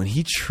DDA is when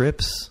he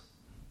trips,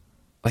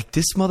 like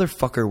this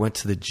motherfucker went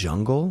to the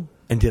jungle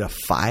and did a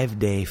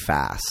 5-day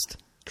fast.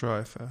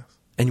 Dry fast.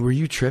 And were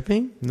you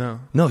tripping?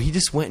 No, he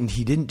just went and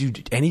he didn't do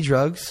any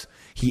drugs.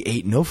 He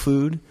ate no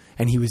food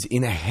and he was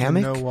in a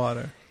hammock. No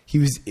water. He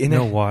was in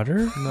no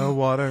water? No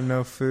water,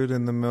 no food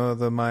in the middle of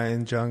the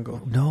Mayan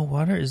jungle. No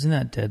water? Isn't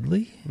that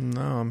deadly?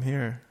 No, I'm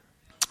here.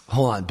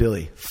 Hold on,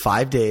 Billy.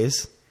 5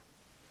 days.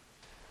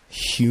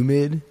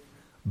 Humid.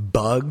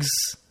 Bugs.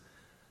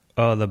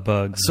 Oh, the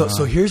bugs.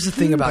 So here's the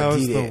thing about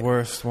DDA. That was the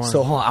worst one.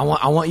 So hold on.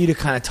 I want you to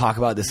kind of talk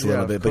about this a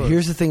little bit. But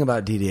here's the thing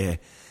about DDA.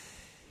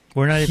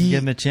 We're not even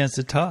giving him a chance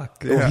to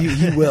talk. Yeah.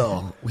 He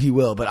will. He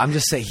will. But I'm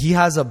just saying, he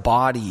has a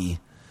body.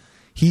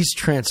 He's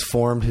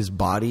transformed his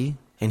body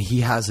and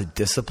he has a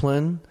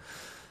discipline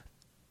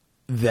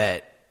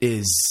that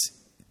is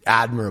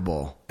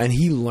admirable, and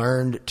he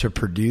learned to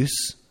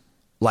produce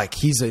like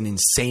he's an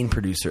insane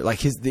producer. Like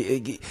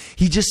he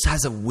just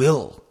has a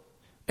will,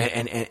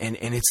 and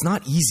it's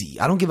not easy.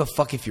 I don't give a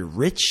fuck if you're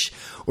rich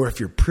or if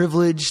you're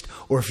privileged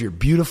or if you're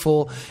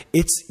beautiful.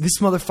 This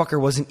motherfucker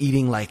wasn't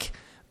eating like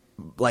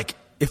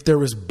if there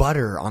was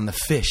butter on the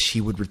fish, he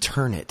would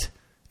return it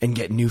and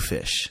get new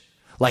fish.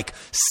 Like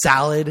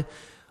salad,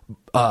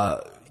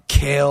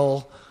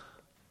 kale,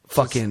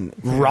 fucking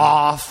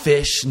raw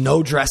fish,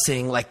 no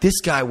dressing. Like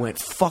this guy went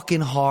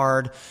fucking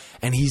hard,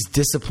 and he's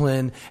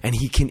disciplined, and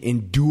he can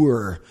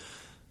endure.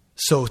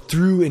 So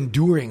through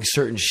enduring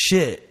certain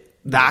shit,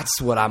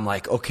 that's what I'm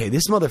like, okay,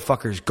 this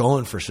motherfucker's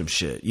going for some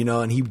shit, you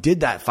know? And he did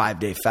that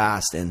 5-day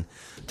fast. And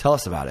tell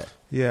us about it.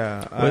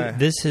 Yeah.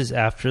 This is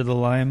after the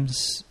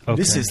limes? Okay.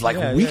 This is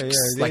like weeks,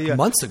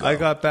 months ago. I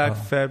got back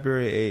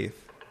February 8th.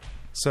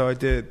 So I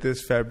did it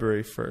this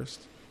February 1st.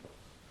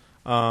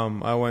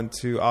 I went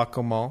to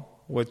Akumal,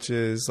 which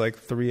is like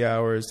 3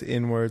 hours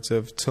inwards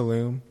of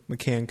Tulum,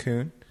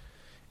 Cancun,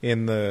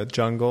 in the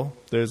jungle.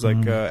 There's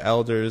like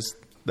elders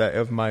that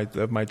of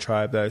my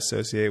tribe that I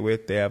associate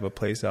with. They have a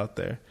place out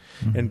there,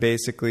 and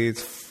basically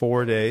it's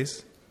 4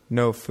 days,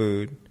 no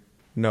food,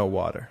 no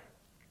water,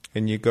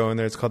 and you go in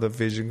there. It's called a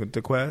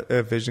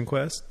Vision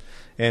Quest,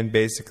 and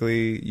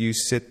basically you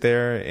sit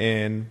there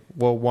and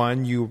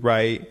you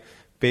write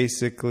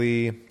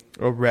basically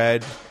a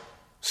red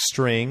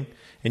string,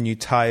 and you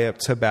tie up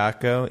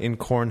tobacco in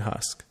corn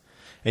husk,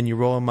 and you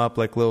roll them up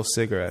like little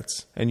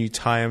cigarettes, and you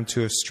tie them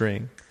to a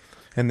string,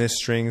 and this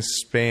string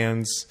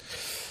spans.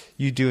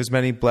 You do as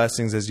many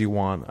blessings as you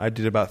want. I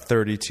did about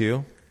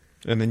 32,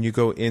 and then you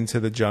go into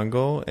the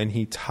jungle, and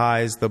he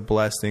ties the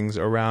blessings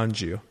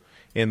around you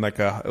in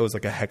it was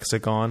like a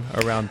hexagon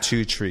around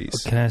 2 trees.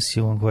 Can I ask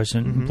you one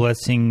question?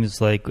 Blessings,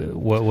 like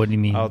what do you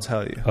mean? I'll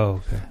tell you.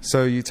 Oh, okay.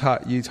 So you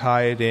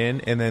tie it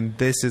in, and then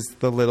this is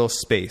the little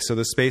space. So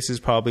the space is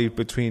probably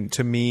between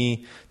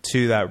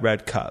to that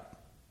red cup.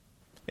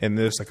 And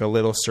there's like a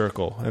little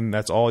circle, and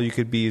that's all you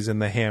could be is in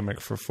the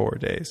hammock for 4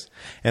 days.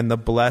 And the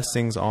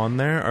blessings on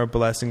there are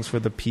blessings for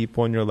the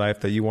people in your life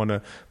that you want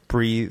to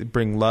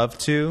bring love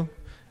to,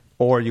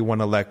 or you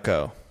want to let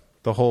go.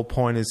 The whole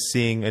point is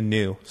seeing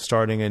anew,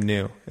 starting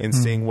anew, and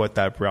seeing what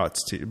that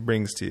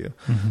brings to you.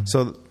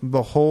 So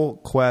the whole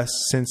quest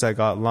since I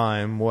got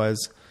Lyme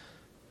was,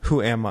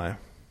 who am I?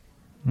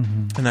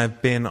 And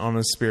I've been on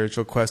a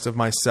spiritual quest of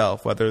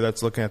myself, whether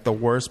that's looking at the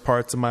worst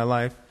parts of my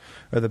life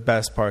or the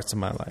best parts of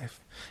my life.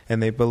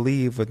 And they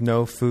believe with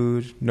no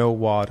food, no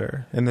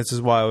water. And this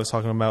is why I was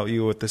talking about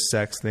you with the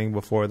sex thing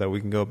before that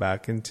we can go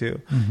back into,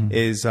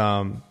 is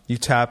you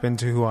tap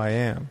into who I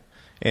am.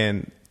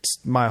 And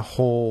my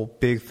whole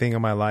big thing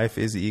in my life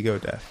is ego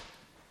death.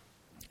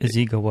 Is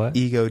ego what?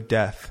 Ego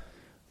death.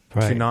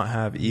 Right. To not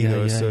have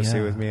ego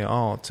associated with me at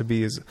all. To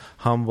be as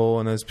humble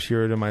and as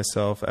pure to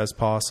myself as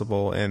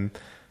possible. And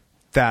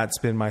that's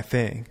been my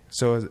thing.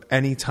 So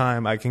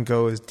anytime I can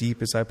go as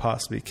deep as I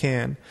possibly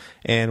can.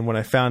 And when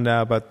I found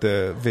out about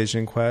the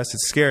Vision Quest, it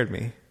scared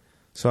me.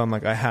 So I'm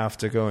like, I have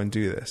to go and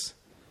do this.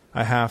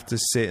 I have to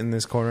sit in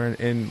this corner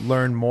and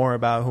learn more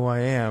about who I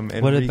am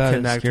and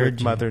reconnect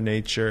with Mother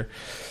Nature.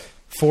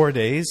 4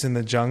 days in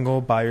the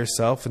jungle by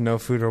yourself with no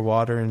food or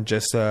water, and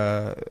just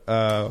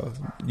all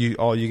you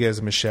get is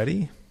a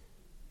machete.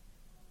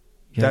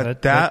 Yeah,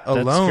 that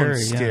alone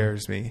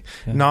scares me.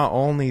 Yeah. Not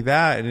only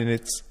that, and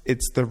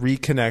it's the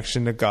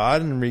reconnection to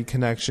God and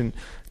reconnection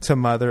to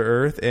Mother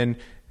Earth. And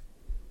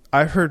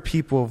I've heard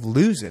people of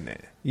losing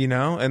it, you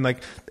know, and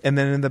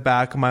then in the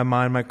back of my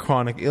mind, my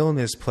chronic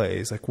illness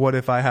plays. Like, what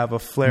if I have a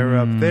flare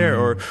up there,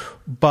 or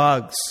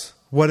bugs?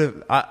 What if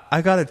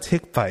I got a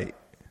tick bite?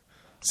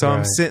 So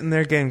I'm sitting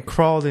there getting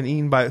crawled and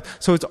eaten by.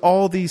 So it's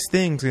all these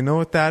things. You know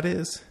what that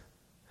is?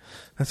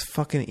 That's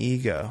fucking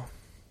ego.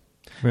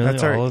 Really?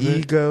 That's our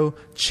ego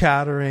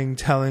chattering,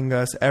 telling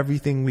us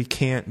everything we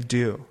can't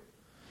do.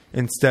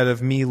 Instead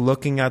of me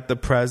looking at the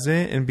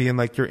present and being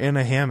like, you're in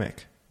a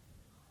hammock.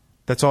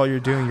 That's all you're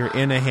doing. You're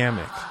in a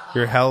hammock.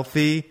 You're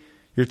healthy.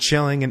 You're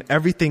chilling, and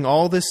everything,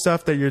 all this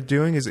stuff that you're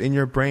doing is in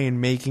your brain,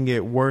 making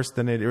it worse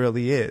than it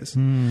really is.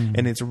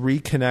 And it's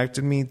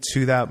reconnected me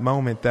to that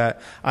moment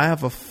that I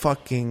have a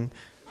fucking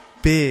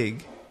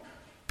big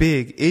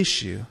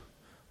issue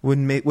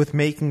with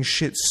making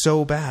shit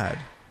so bad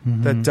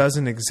that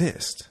doesn't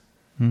exist.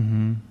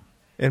 And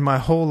my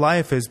whole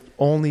life has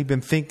only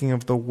been thinking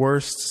of the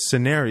worst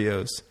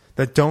scenarios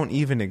that don't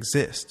even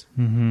exist,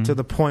 to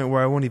the point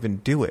where I won't even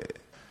do it.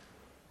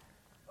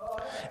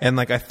 And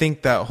I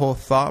think that whole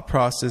thought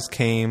process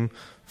came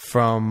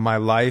from my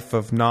life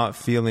of not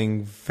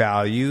feeling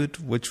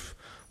valued, which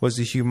was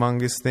a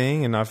humongous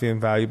thing, and not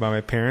feeling valued by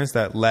my parents,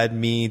 that led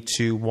me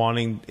to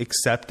wanting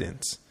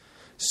acceptance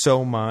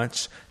so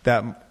much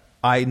that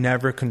I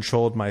never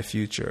controlled my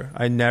future.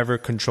 I never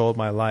controlled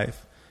my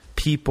life.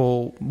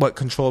 What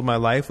controlled my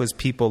life was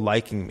people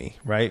liking me,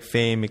 right?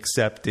 Fame,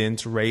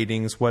 acceptance,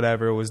 ratings,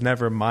 whatever. It was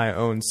never my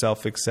own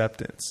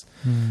self-acceptance.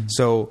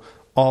 So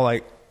all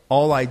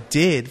I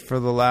did for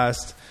the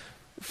last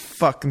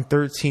fucking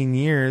 13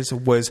 years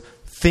was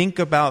think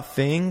about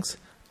things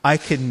I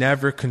could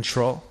never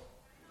control.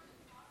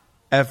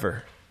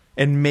 Ever.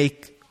 And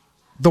make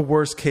the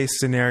worst case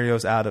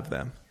scenarios out of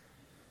them.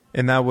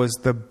 And that was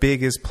the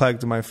biggest plague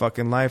to my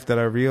fucking life, that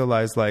I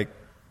realized, like,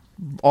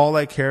 all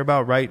I care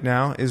about right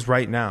now,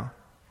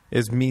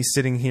 is me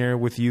sitting here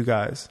with you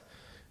guys.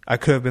 I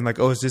could have been like,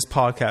 oh, is this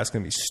podcast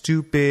going to be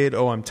stupid?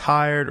 Oh, I'm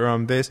tired, or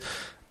I'm this.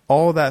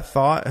 All that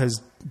thought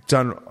has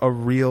done a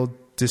real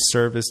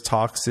disservice,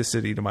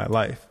 toxicity to my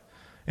life.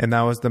 And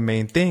that was the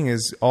main thing,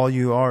 is all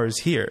you are is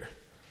here.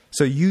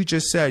 So you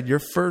just said your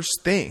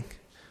first thing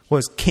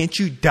was, can't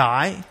you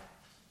die?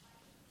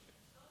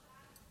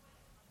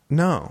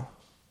 No.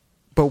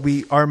 But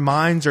our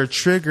minds are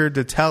triggered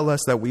to tell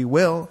us that we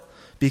will,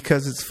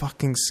 because it's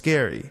fucking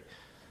scary.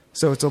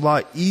 So it's a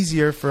lot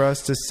easier for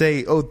us to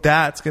say, oh,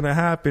 that's going to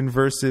happen,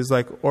 versus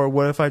like, or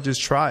what if I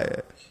just try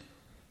it?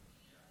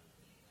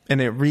 And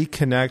it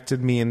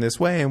reconnected me in this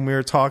way. And we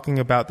were talking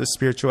about the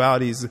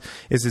spiritualities.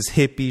 Is this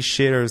hippie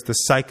shit, or is the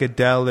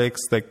psychedelics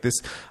like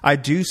this? I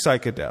do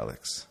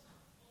psychedelics,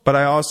 but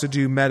I also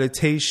do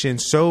meditation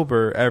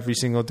sober every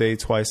single day,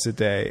 twice a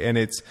day. And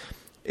it's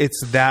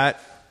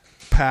that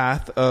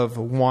path of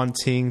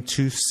wanting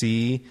to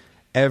see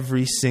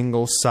every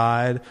single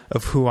side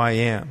of who I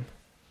am,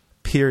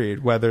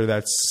 period. Whether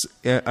that's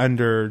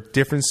under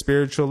different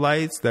spiritual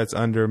lights, that's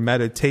under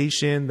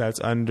meditation,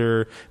 that's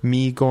under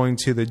me going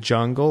to the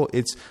jungle.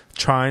 It's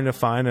trying to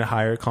find a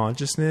higher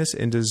consciousness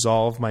and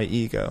dissolve my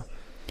ego.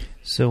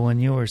 So when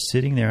you were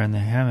sitting there in the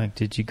hammock,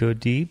 did you go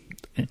deep?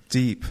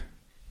 Deep.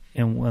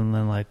 And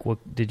then, like,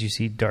 what did you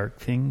see? Dark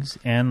things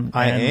and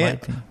I am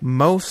light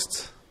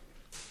things?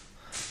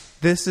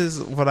 This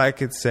is what I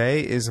could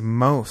say is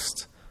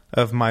most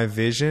of my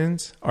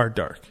visions are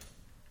dark.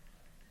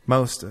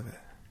 Most of it.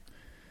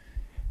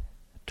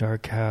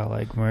 Dark how?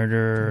 Like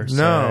murder?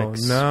 No,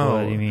 sex? no.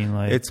 What do you mean?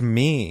 Like, it's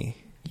me.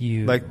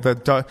 You. Like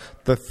the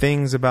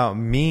things about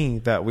me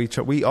that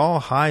we all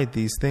hide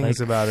these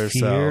things, like, about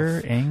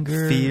ourselves.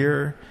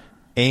 Fear,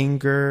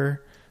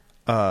 anger,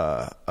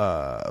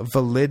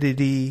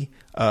 validity,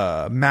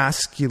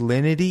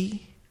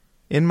 masculinity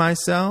in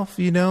myself,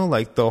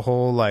 like the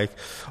whole, like,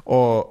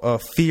 or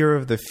fear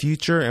of the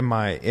future. Am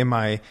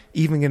I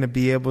even going to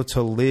be able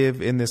to live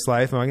in this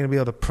life? Am I going to be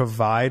able to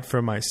provide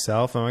for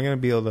myself? Am I going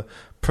to be able to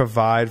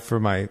provide for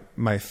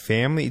my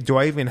family? Do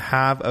I even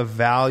have a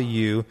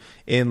value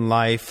in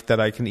life that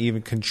I can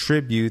even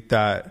contribute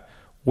that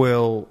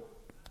will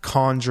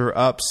conjure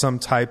up some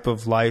type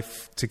of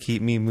life to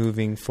keep me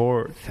moving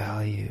forward?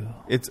 Value.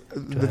 It's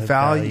the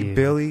value,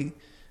 Billy.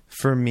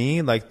 For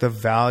me, like, the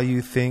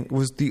value thing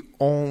was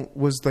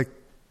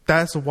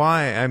that's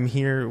why I'm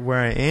here where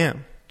I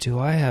am. Do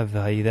I have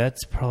value?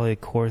 That's probably a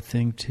core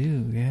thing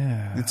too.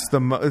 Yeah.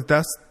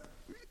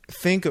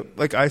 Think of,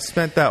 like, I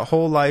spent that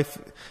whole life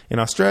in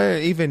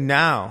Australia, even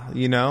now,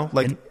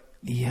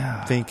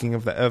 thinking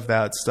of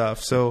that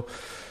stuff. So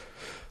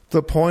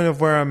the point of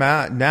where I'm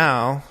at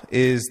now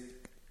is,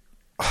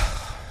 like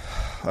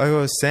I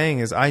was saying,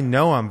 is I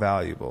know I'm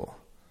valuable.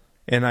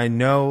 And I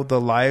know the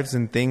lives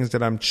and things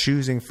that I'm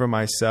choosing for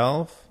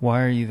myself.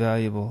 Why are you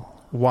valuable?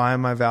 Why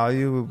am I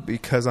valuable?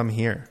 Because I'm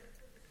here.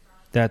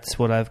 That's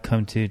what I've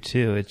come to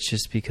too. It's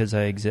just because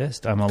I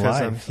exist. I'm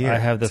alive. I'm here. I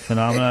have the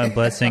phenomenon and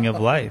blessing of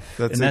life.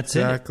 That's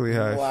exactly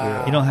how I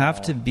feel. You don't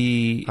have to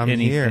be anything.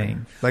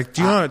 Here. Like,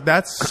 do you know,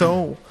 that's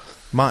so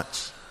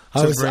much.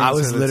 I was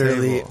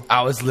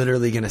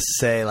literally gonna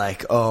say,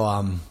 like, oh,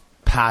 I'm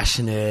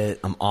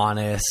passionate, I'm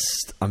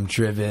honest, I'm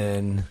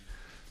driven.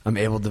 I'm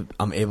able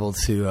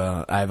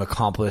to I've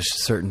accomplished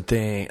certain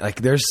things. Like,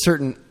 there's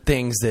certain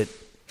things that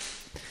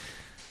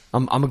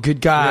I'm a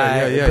good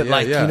guy, but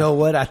like, you know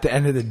what? At the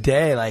end of the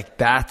day, like,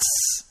 that's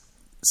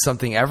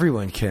something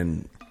everyone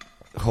can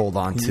hold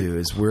on to.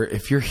 Is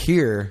if you're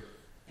here,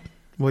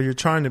 well, you're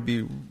trying to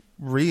be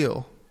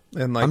real,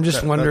 and like, I'm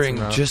just wondering,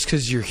 just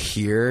because you're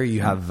here,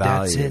 you have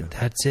value.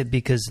 That's it.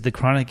 Because the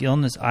chronic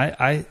illness,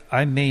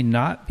 I may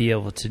not be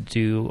able to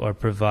do or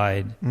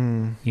provide.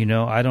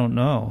 I don't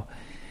know.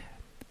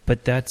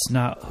 But that's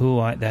not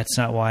that's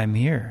not why I'm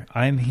here.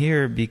 I'm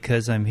here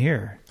because I'm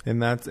here.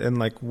 And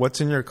like, what's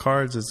in your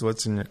cards is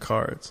what's in your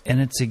cards. And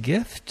it's a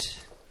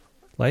gift.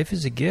 Life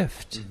is a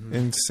gift. Mm-hmm.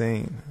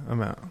 Insane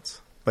amounts.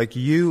 Like,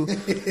 you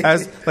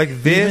as like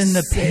this,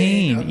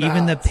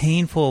 even the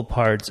painful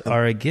parts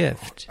are a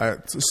gift.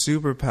 It's a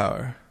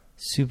superpower.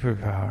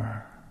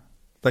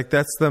 Like,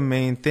 that's the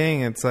main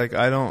thing. It's like,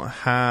 I don't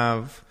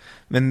have,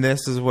 and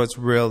this is what's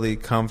really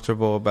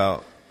comfortable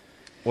about,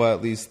 well,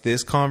 at least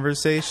this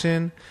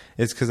conversation,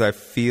 is because I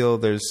feel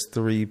there's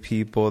 3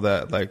 people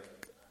that, like,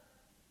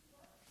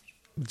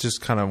 just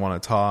kind of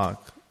want to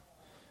talk.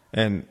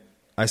 And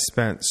I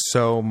spent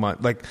so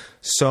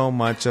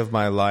much of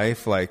my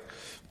life, like,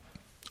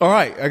 all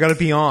right, I got to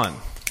be on.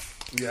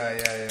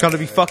 Yeah. Got to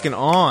be fucking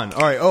on.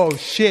 All right, oh,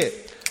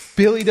 shit.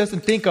 Billy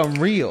doesn't think I'm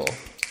real.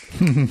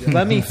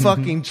 Let me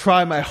fucking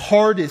try my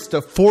hardest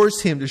to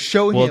force him to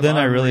show him. Well, then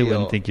I I'm really real.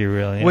 wouldn't think you're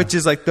real. Yeah. Which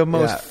is like the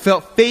most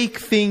fake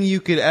thing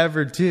you could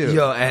ever do.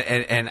 Yo,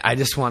 and I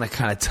just want to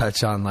kind of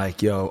touch on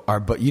like,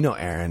 but you know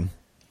Aaron.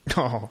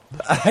 Oh.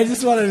 I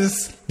just want to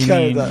just. You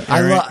mean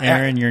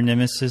Aaron, your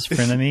nemesis,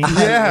 frenemy?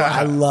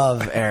 I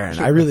love Aaron.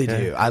 I really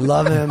do. I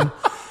love him.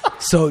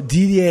 So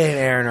DDA and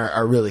Aaron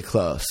are really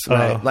close,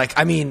 right? Oh. Like,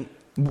 I mean,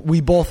 we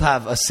both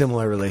have a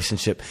similar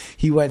relationship.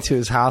 He went to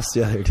his house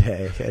the other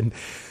day, and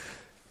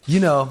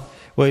well,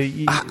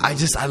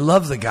 I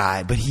love the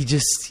guy, but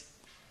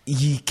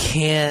he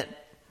can't.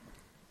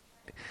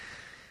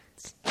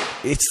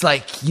 It's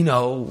like,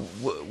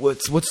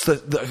 what's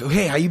the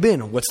hey, how you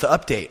been? What's the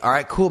update? All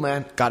right, cool,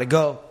 man. Got to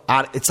go.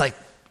 It's like,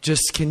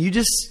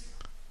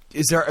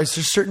 is there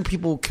certain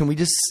people,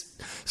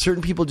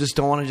 certain people just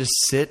don't want to just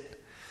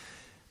sit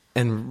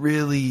and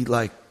really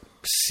like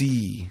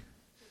see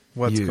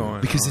what's going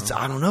on. Because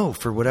I don't know,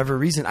 for whatever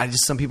reason,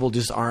 some people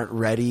just aren't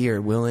ready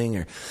or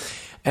willing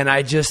and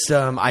I just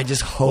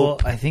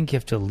hope. Well, I think you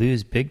have to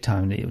lose big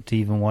time to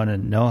even want to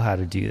know how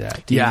to do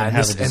that.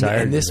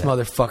 And this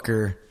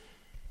motherfucker,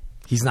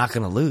 he's not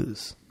going to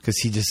lose because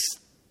he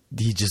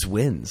just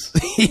wins.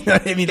 You know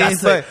what I mean?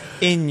 That's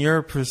in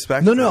your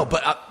perspective. No,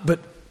 but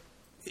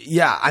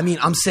yeah, I mean,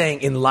 I'm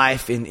saying in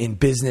life, in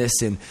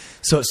business, and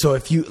so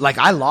if you like,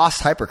 I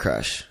lost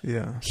Hypercrush.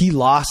 Yeah, he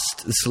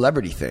lost the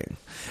celebrity thing,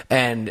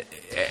 and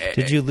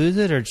did you lose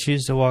it or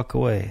choose to walk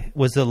away?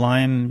 Was the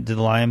Lime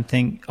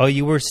thing? Oh,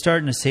 you were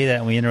starting to say that,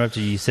 and we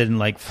interrupted you. You said in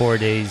like 4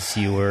 days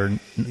you were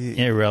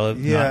not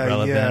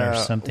relevant or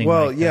something.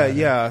 Well, like that.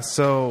 yeah.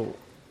 So.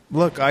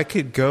 Look, I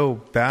could go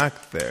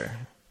back there,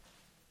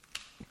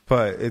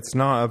 but it's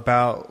not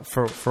about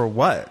for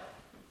what?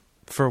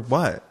 For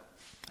what?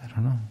 I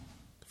don't know.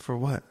 For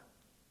what?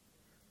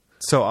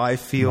 So I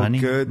feel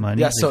good. Money.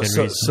 Yeah.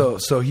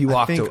 So he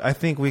walked. I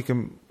think we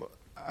can.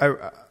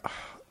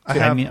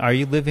 I mean, are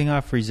you living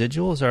off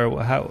residuals,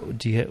 or how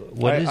do you?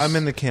 I'm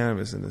in the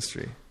cannabis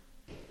industry,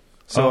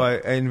 so I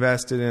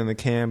invested in the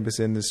cannabis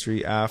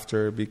industry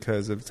after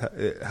because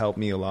it helped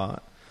me a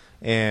lot.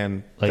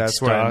 And like that's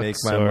where I make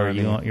my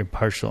money. You're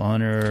partial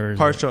owner.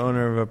 Partial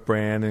owner of a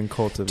brand and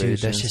cultivation. Dude,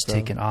 that's just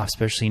taking off,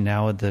 especially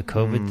now with the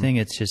COVID thing.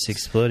 It's just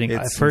exploding.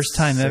 First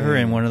time ever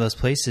in one of those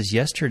places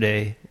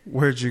yesterday.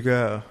 Where'd you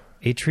go?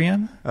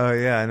 Atrium? Oh,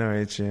 yeah, I know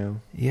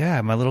Atrium.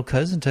 Yeah, my little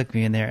cousin took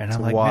me in there. And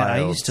I'm like, man,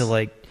 I used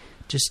to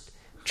just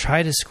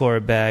try to score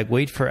a bag,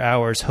 wait for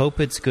hours,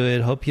 hope it's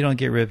good, hope you don't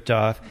get ripped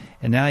off.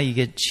 And now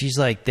she's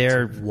like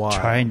there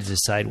trying to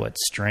decide what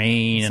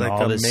strain and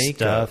all this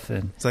stuff.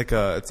 And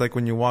it's like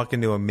when you walk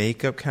into a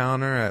makeup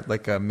counter at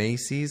like a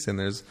Macy's and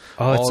there's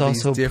all these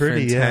also different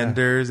pretty,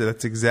 tenders. Yeah.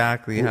 That's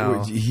exactly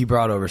how he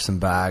brought over some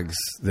bags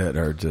that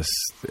are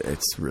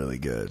it's really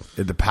good.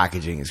 The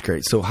packaging is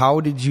great. So how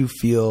did you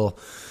feel?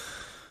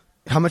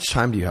 How much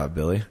time do you have,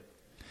 Billy?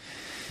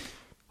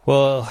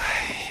 Well,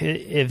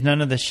 if none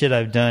of the shit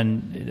I've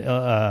done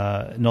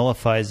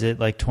nullifies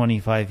it, like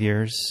 25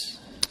 years.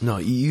 No,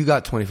 you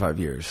got 25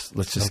 years.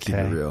 Let's just keep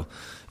it real.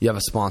 You have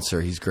a sponsor.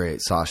 He's great.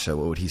 Sasha,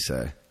 what would he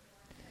say?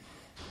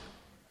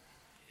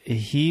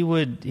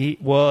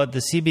 Well, at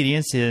the CBD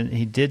incident,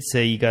 he did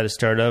say you got to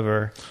start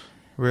over.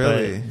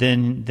 Really? But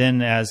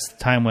then as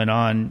time went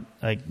on,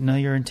 like, no,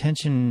 your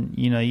intention,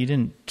 you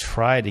didn't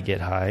try to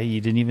get high.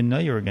 You didn't even know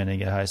you were going to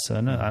get high. So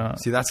no, I don't.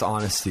 See, that's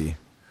honesty.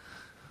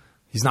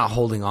 He's not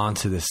holding on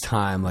to this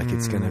time like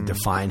it's going to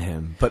define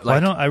him. But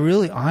I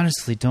really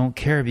honestly don't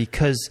care,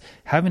 because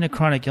having a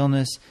chronic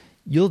illness,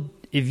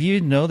 if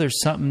you know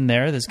there's something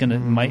there that's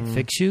might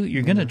fix you,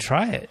 you're going to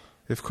try it.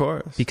 Of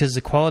course. Because the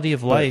quality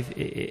of life,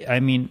 I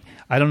mean,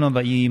 I don't know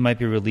about you might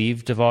be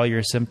relieved of all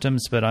your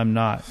symptoms, but I'm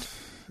not.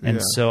 And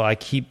so I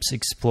keep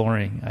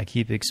exploring.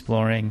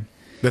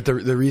 But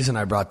the reason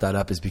I brought that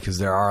up is because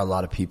there are a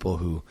lot of people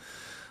who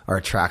are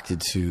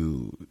attracted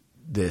to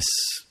this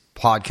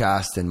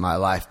podcast in my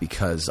life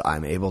because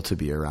I'm able to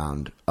be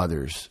around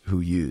others who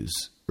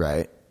use,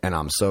 right? And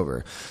I'm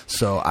sober.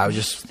 So I was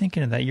just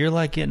thinking of that. You're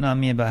like getting on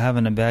me about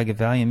having a bag of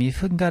Valium. You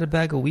fucking got a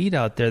bag of weed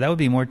out there. That would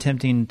be more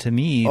tempting to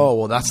me. Oh,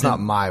 well, that's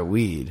not my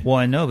weed. Well,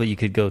 I know, but you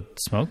could go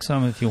smoke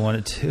some if you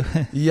wanted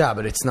to. Yeah,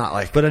 but it's not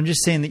like... But I'm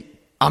just saying that...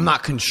 I'm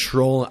not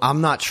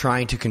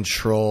trying to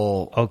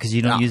control... Oh, because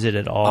you don't use it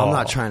at all. I'm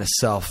not trying to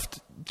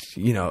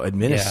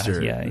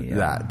administer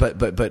that. But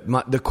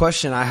the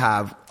question I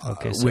have,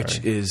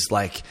 which is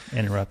like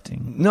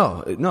interrupting.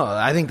 No,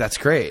 I think that's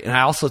great, and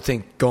I also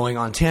think going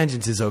on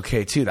tangents is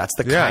okay too. That's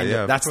the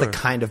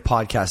kind of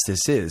podcast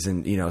this is,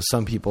 and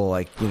some people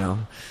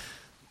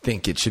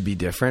think it should be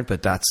different,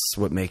 but that's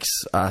what makes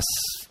us.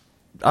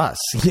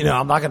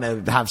 I'm not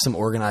going to have some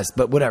organized,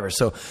 but whatever.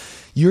 So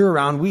you're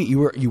around weed.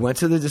 You went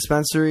to the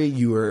dispensary.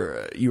 You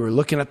were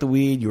looking at the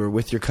weed. You were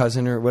with your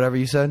cousin or whatever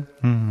you said.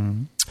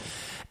 Mm-hmm.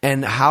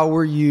 And how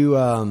were you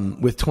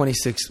with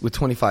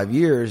 25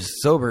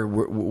 years sober?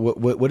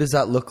 What does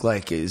that look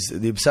like? Is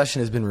the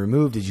obsession has been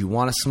removed? Did you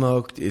want to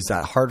smoke? Is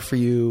that hard for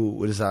you?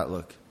 What does that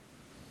look?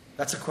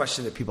 That's a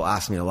question that people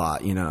ask me a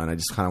lot, and I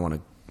just kind of want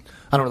to.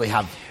 I don't really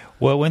have.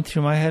 What went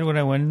through my head when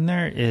I went in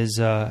there is,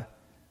 I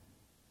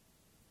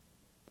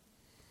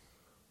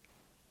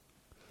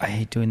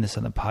hate doing this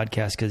on the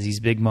podcast because these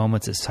big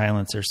moments of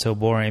silence are so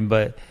boring,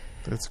 but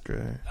that's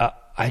great.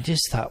 I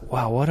just thought,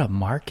 wow, what a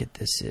market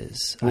this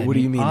is. Well, what do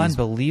you mean?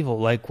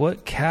 Unbelievable. Like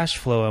what cash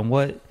flow and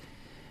what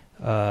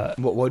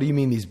do you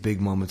mean these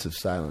big moments of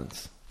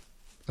silence?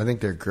 I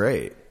think they're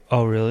great.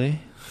 Oh, really?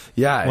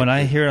 Yeah. When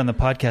I hear it on the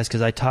podcast,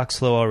 because I talk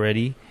slow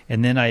already,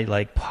 and then I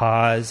like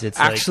pause. It's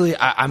actually,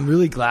 I'm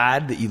really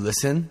glad that you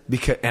listen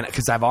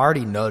because I've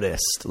already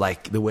noticed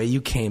like the way you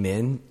came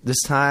in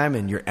this time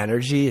and your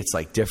energy. It's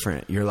like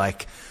different. You're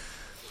like,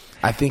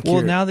 I think.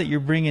 Well, now that you're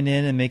bringing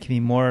in and making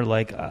me more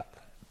like,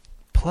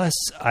 plus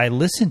I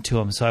listen to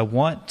them, so I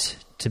want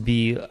to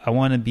be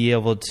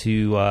able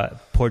to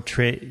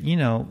portray,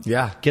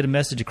 get a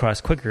message across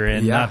quicker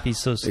and not be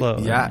so slow.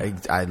 Yeah,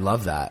 I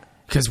love that.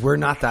 Because we're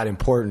not that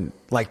important.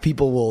 Like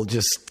people will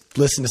just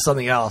listen to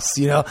something else,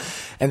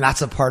 and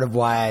that's a part of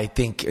why I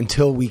think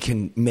until we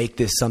can make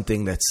this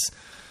something that's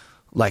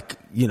like,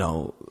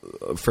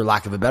 for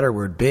lack of a better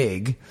word,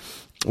 big,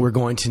 we're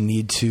going to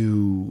need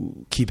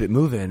to keep it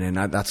moving. And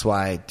that's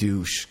why I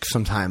do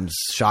sometimes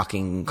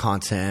shocking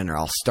content, or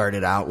I'll start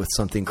it out with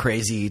something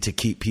crazy to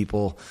keep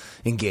people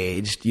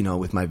engaged,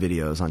 with my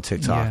videos on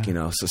TikTok,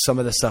 So some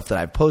of the stuff that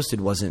I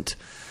posted wasn't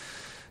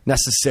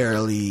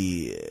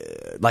necessarily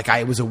like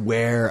I was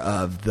aware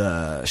of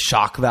the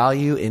shock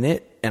value in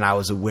it, and I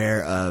was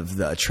aware of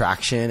the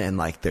attraction and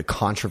like the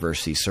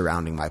controversy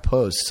surrounding my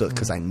post. So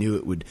because I knew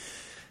it would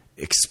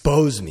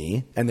expose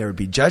me and there would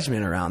be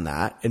judgment around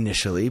that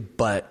initially,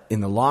 but in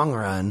the long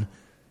run,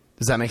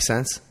 does that make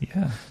sense?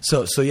 Yeah.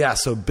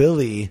 So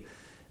Billy,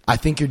 I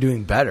think you're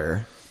doing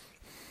better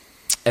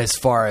as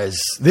far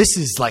as this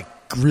is like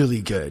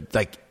really good.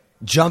 Like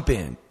jump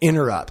in,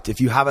 interrupt. If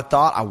you have a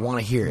thought, I want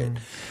to hear it.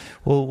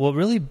 Well, what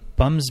really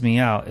bums me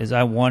out is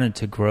I wanted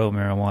to grow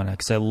marijuana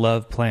because I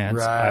love plants.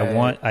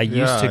 Right. I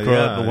used to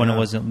grow it, but when it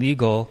wasn't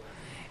legal,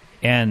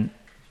 and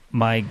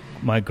my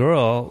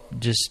girl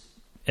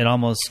it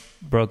almost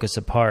broke us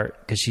apart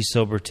because she's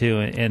sober too,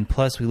 and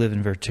plus we live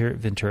in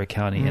Ventura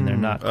County, and they're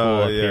not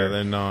cool up here.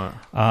 They're not.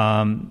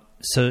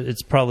 So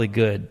it's probably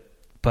good.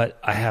 But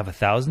I have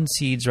 1,000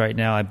 seeds right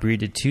now. I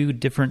breeded 2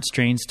 different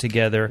strains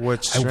together.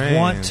 What strains? I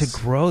want to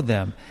grow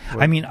them.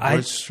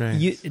 What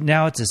strains?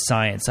 Now it's a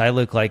science. I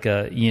look like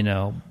but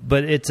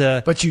it's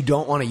a. But you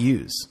don't want to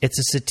use. It's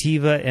a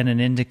sativa and an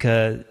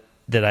indica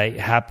that I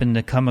happened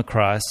to come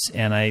across,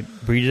 and I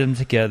breeded them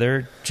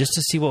together just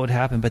to see what would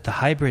happen. But the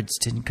hybrids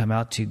didn't come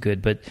out too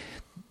good. But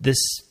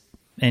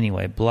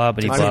anyway, blah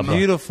blah blah. It's a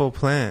beautiful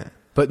plant.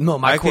 But no,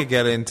 I could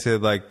get into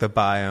like the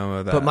biome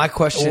of that. But my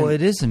question,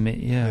 it is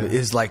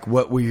is like,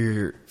 what were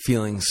your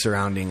feelings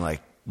surrounding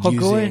like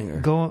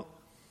using?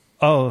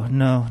 Oh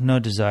no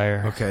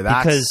desire. Okay,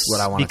 that's what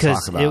I want to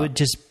talk about. It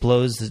just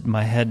blows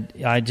my head.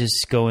 I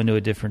just go into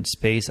a different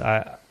space.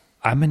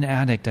 I'm an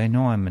addict. I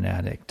know I'm an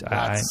addict.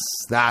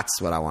 That's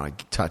what I want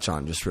to touch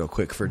on just real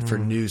quick for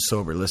new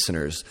sober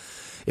listeners.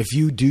 If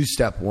you do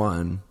step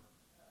 1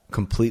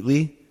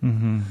 completely,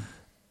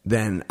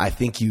 then I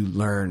think you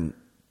learn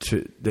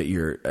that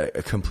you're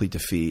a complete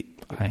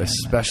defeat,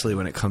 especially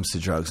when it comes to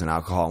drugs and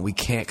alcohol, and we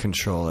can't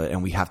control it,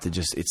 and we have to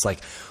it's like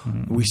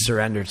we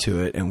surrender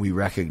to it and we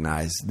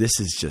recognize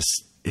it's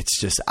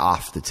just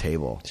off the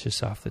table. It's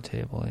just off the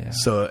table. Yeah.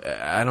 So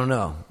I don't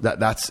know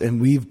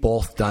and we've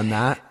both done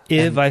that.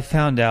 If I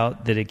found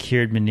out that it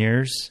cured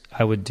Meniere's,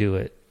 I would do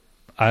it.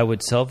 I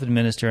would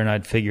self-administer and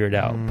I'd figure it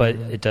out, but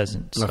it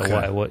doesn't. So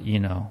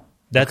okay.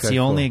 That's the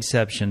only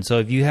exception. So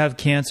if you have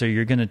cancer,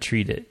 you're going to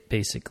treat it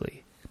basically.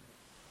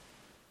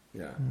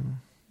 Yeah.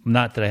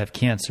 Not that I have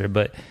cancer,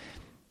 but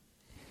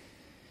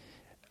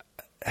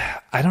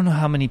I don't know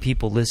how many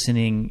people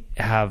listening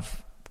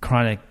have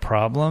chronic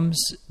problems,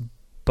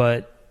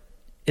 but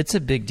it's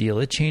a big deal.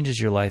 It changes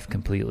your life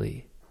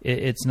completely.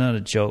 It's not a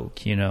joke,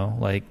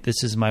 like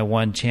this is my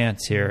one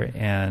chance here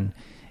and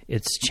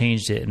it's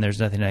changed it and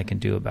there's nothing I can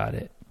do about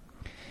it.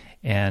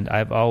 And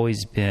I've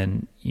always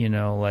been,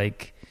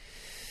 like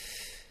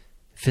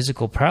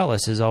physical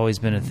paralysis has always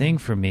been a thing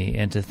for me.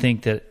 And to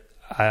think that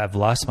I've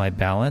lost my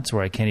balance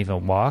where I can't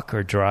even walk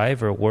or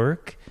drive or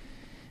work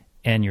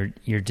and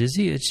you're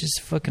dizzy, it's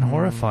just fucking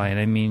horrifying.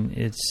 I mean,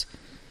 it's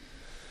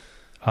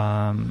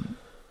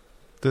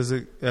does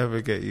it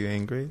ever get you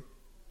angry?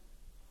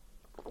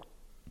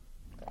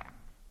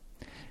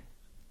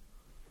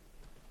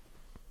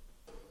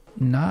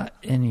 Not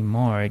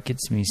anymore. It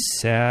gets me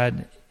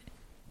sad.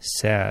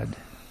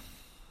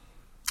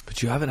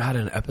 But you haven't had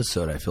an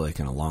episode, I feel like,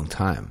 in a long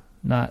time.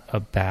 Not a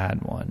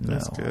bad one, no.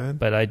 That's good.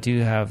 But I do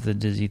have the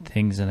dizzy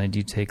things, and I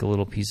do take a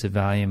little piece of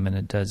Valium, and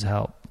it does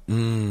help.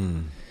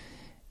 And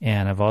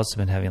I've also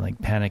been having like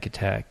panic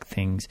attack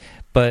things.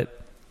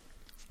 But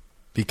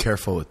be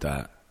careful with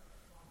that.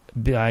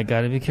 I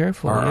got to be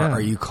careful.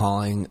 Are you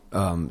calling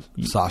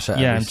Sasha?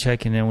 Yeah, I'm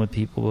checking in with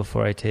people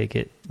before I take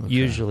it.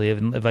 Usually,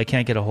 if I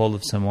can't get a hold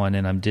of someone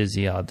and I'm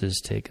dizzy, I'll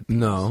just take a piece.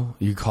 No,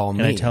 you call me.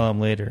 And I tell them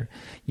later.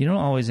 You don't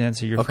always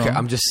answer your phone. Okay,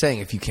 I'm just saying,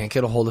 if you can't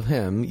get a hold of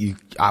him,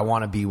 I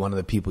want to be one of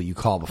the people you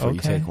call before you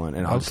take one.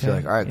 And I'll just be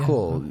like, all right,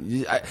 cool.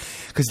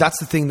 Because that's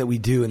the thing that we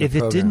do in the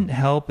program. If it didn't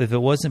help, if it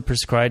wasn't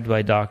prescribed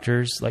by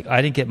doctors, like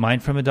I didn't get mine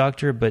from a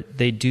doctor, but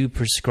they do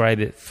prescribe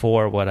it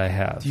for what I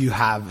have. Do you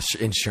have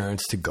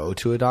insurance to go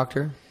to a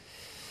doctor?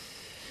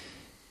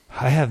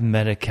 I have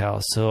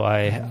Medi-Cal, so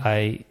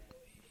I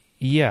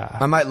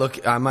might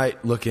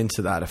look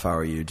into that if I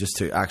were you, just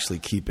to actually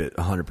keep it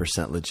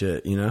 100%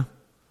 legit, you know?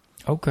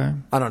 Okay.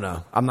 I don't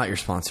know. I'm not your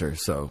sponsor,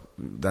 so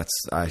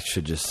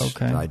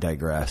I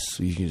digress.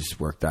 You can just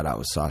work that out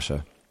with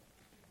Sasha.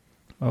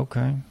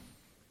 Okay.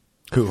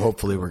 Who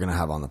hopefully we're going to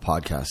have on the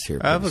podcast here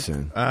pretty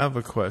soon. I have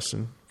a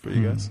question for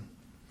you guys.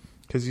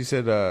 Because you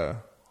said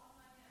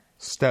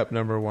step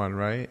number 1,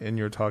 right? And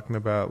you're talking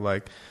about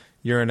like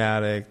you're an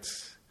addict,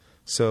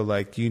 so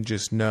like you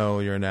just know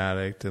you're an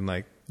addict and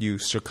like you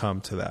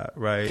succumb to that,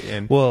 right?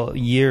 And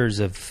years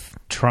of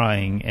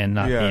trying and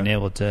not being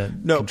able to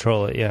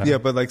control it. Yeah,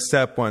 but like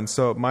step 1.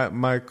 So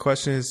my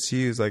question is to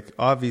you is like,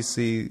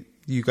 obviously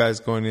you guys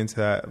going into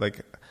that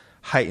like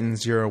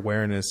heightens your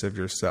awareness of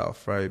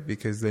yourself, right?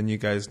 Because then you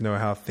guys know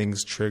how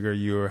things trigger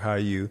you or how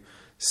you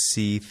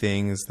see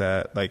things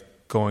that like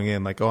going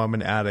in like, oh, I'm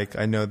an addict.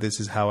 I know this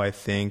is how I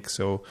think.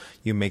 So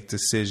you make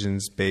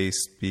decisions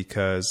based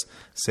because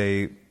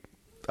say,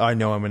 I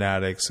know I'm an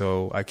addict,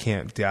 so I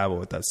can't dabble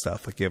with that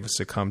stuff. Like you have to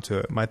succumb to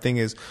it. My thing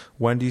is,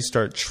 when do you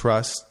start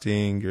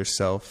trusting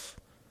yourself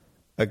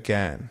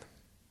again?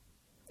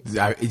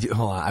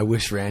 Hold on. I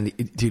wish Randy,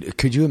 dude,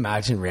 could you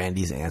imagine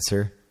Randy's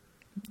answer?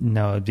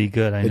 No, it'd be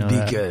good. It'd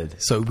be good.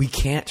 So we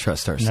can't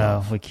trust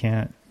ourselves. No, we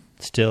can't.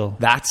 Still.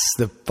 That's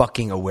the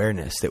fucking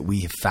awareness that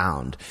we have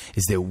found,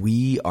 is that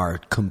we are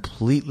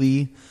complete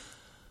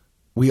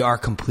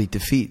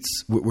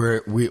defeats.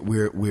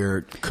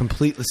 We're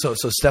completely. So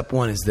step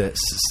 1 is this.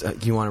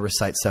 You want to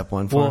recite step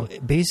 1 for me?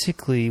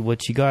 Basically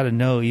what you got to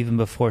know even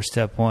before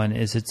step 1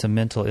 is it's a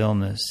mental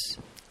illness.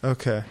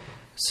 Okay.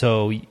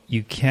 So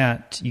you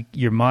can't,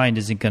 your mind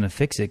isn't going to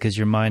fix it because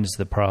your mind is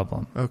the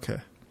problem. Okay.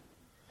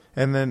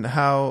 And then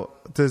how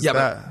does that...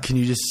 But can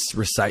you just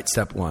recite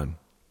step 1?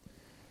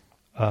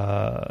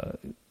 No,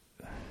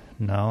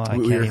 I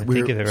can't even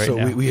think of it right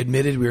now. So we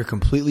admitted we were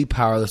completely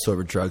powerless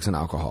over drugs and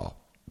alcohol,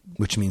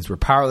 which means we're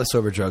powerless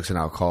over drugs and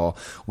alcohol.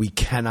 We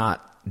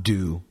cannot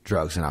do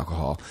drugs and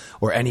alcohol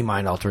or any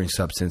mind-altering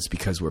substance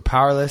because we're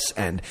powerless.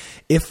 And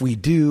if we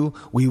do,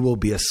 we will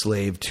be a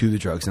slave to the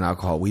drugs and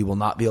alcohol. We will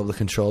not be able to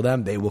control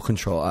them. They will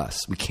control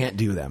us. We can't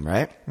do them,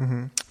 right?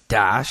 Mm-hmm.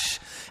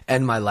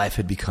 And my life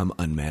had become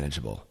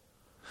unmanageable.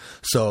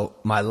 So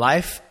my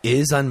life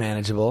is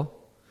unmanageable.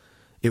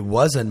 It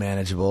was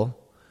unmanageable.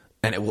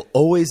 And it will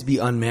always be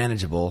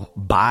unmanageable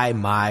by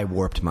my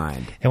warped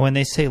mind. And when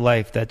they say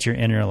life, that's your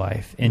inner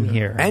life in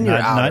here. And your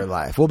outer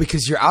life. Well,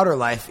 because your outer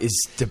life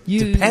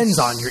depends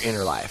on your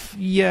inner life.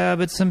 Yeah,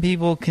 but some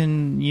people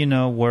can,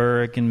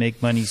 work and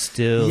make money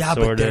still,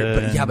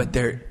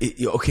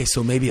 okay,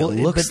 so maybe it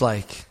looks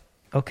like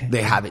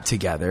they have it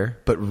together,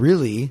 but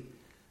really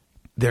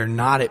they're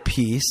not at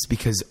peace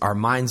because our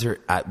minds are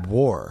at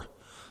war.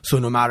 So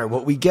no matter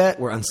what we get,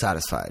 we're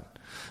unsatisfied.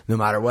 No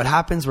matter what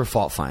happens, we're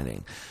fault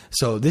finding.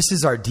 So this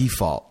is our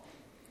default.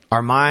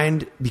 Our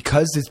mind,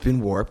 because it's been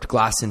warped,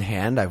 glass in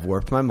hand, I've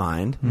warped my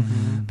mind.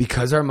 Mm-hmm.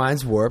 Because our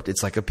mind's warped,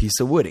 it's like a piece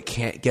of wood. It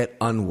can't get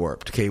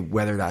unwarped. Okay,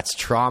 whether that's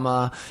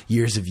trauma,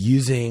 years of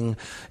using.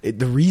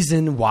 The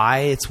reason why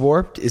it's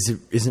warped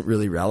isn't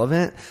really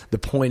relevant. The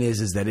point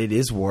is that it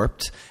is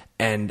warped,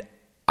 and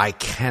I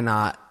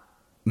cannot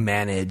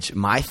manage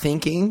my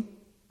thinking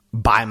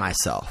by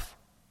myself.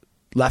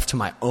 Left to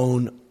my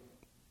own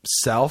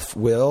self,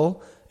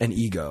 will, and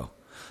ego.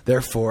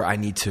 Therefore, I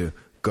need to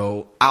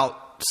go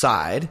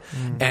outside.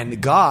 Mm-hmm.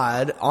 And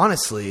God,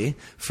 honestly,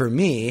 for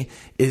me,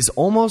 is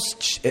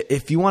almost,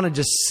 if you want to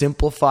just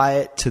simplify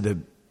it to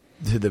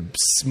the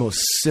most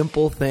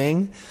simple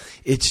thing,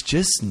 it's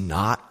just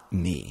not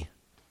me.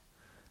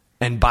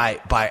 And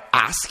by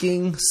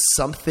asking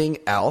something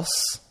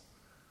else,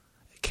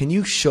 can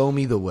you show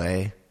me the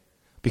way?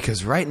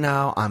 Because right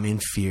now I'm in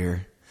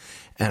fear.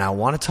 And I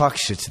want to talk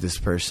shit to this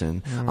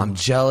person. I'm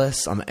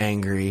jealous. I'm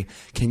angry.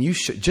 Can you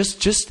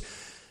just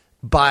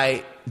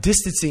by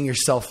distancing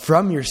yourself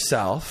from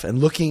yourself and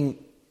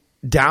looking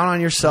down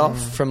on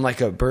yourself from like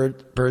a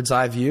bird's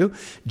eye view,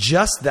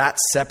 just that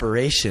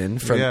separation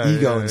from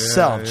ego and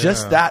self,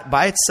 just that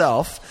by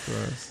itself,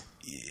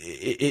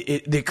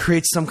 it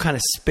creates some kind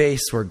of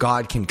space where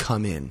God can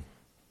come in.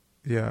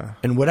 Yeah.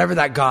 And whatever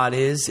that God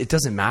is, it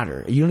doesn't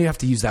matter. You don't even have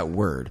to use that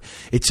word.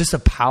 It's just a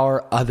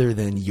power other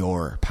than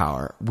your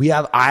power.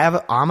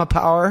 I'm a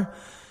power,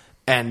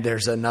 and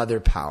there's another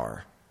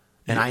power.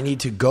 And I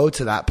need to go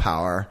to that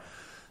power.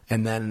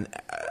 And then,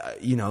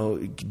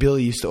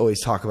 Billy used to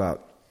always talk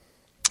about,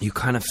 you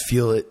kind of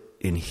feel it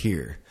in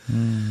here.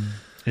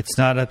 It's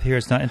not up here.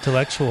 It's not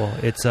intellectual.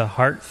 It's a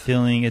heart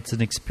feeling. It's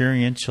an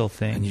experiential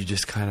thing. And you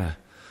just kind of...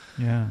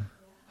 Yeah.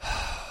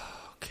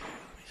 Okay,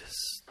 let me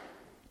just...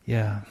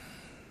 Yeah.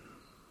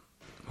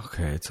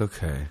 okay, it's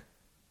okay.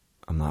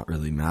 I'm not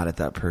really mad at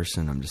that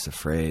person. I'm just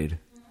afraid.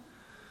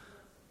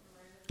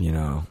 You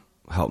know,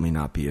 help me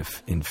not be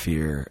in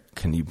fear.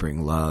 Can you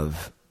bring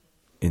love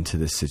into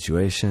this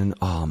situation?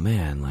 Oh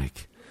man,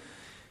 like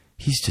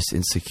he's just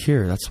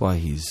insecure. That's why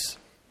he's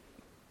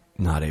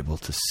not able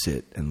to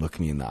sit and look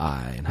me in the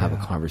eye and have a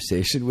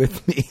conversation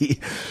with me.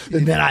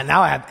 And then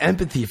now I have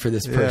empathy for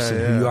this person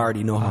who you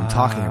already know who I'm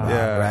talking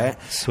about,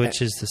 right?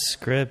 Switches the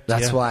script.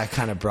 That's why I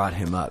kind of brought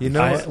him up. You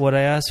know, what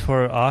I ask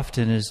for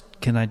often is,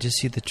 can I just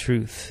see the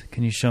truth?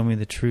 Can you show me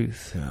the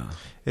truth? Yeah.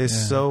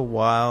 It's so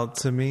wild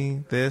to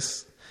me.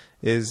 It's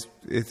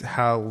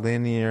how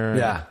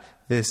linear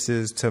this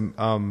is to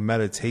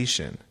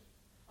meditation.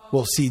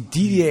 Well, see,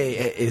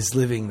 DDA is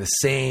living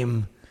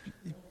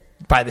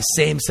by the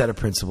same set of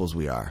principles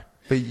we are.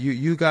 But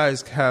you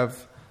guys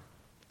have...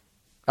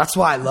 That's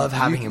why I love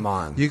having him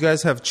on. You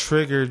guys have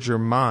triggered your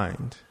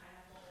mind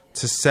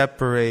to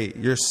separate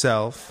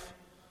yourself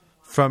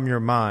from your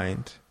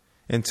mind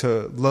and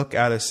to look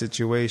at a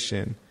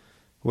situation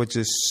which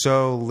is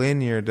so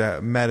linear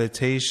that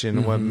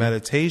meditation, what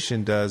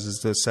meditation does is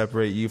to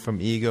separate you from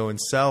ego and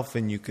self,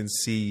 and you can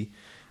see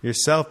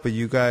yourself. But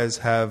you guys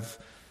have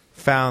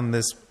found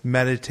this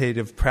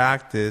meditative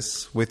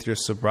practice with your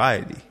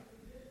sobriety.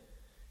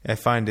 I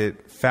find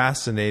it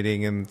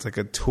fascinating, and it's like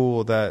a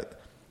tool that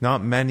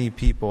not many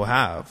people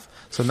have.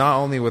 So not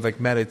only with like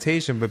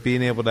meditation, but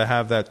being able to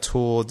have that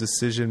tool,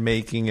 decision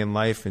making in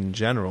life in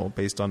general,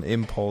 based on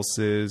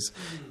impulses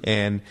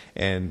and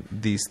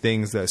these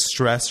things, that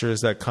stressors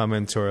that come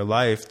into our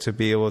life, to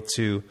be able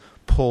to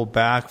pull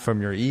back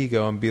from your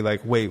ego and be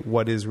like, wait,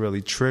 what is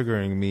really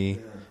triggering me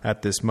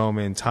at this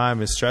moment in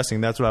time is stressing.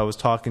 That's what I was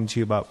talking to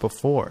you about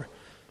before.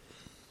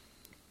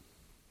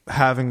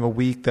 Having a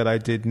week that I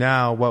did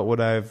now,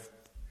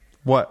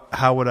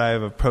 how would I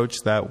have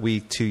approached that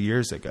week 2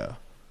 years ago?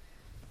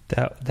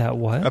 That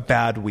what? A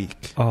bad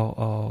week.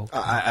 Oh.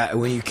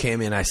 When you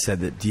came in, I said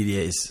that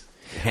DDA's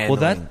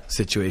handling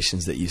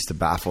situations that used to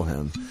baffle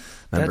him.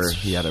 Remember,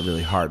 he had a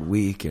really hard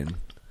week, and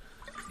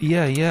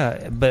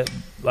yeah. But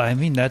I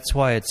mean, that's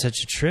why it's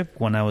such a trip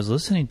when I was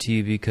listening to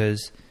you,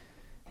 because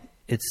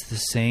it's the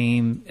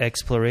same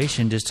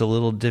exploration, just a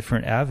little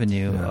different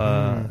avenue.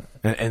 Yeah.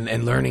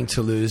 And learning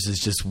to lose is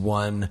just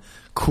one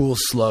cool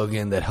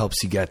slogan that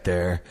helps you get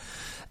there.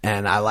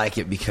 And I like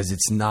it because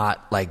it's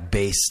not like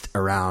based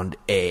around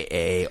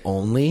AA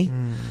only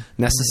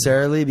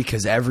necessarily,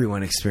 because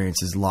everyone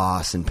experiences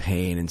loss and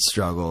pain and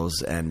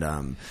struggles and,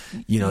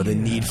 the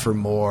need for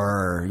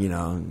more,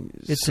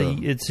 It's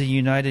a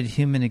united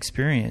human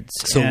experience.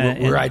 So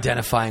we're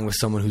identifying with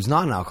someone who's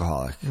not an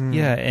alcoholic.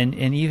 Yeah. And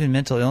even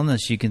mental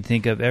illness, you can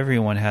think of,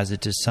 everyone has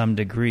it to some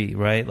degree,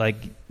 right? Like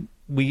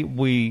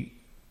we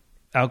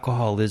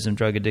alcoholism,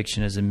 drug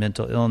addiction is a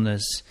mental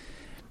illness.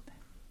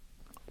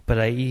 But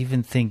I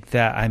even think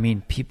that,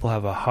 people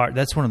have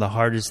that's one of the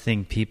hardest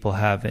things people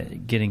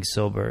have getting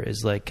sober,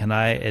 is like, can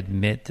I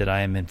admit that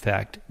I am in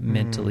fact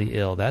mentally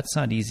ill? That's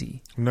not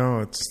easy. No,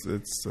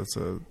 that's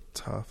a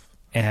tough.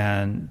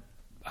 And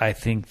I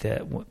think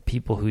that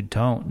people who they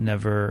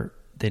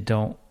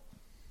don't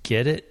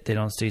get it, they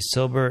don't stay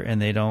sober,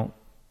 and they don't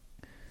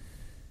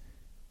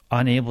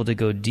unable to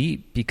go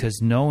deep,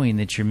 because knowing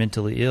that you're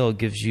mentally ill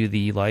gives you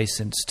the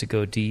license to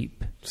go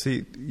deep.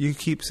 See, you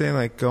keep saying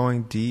like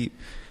going deep.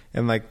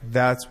 And like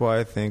that's why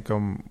I think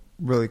I'm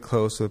really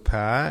close with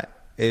Pat,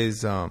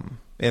 is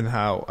in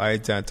how I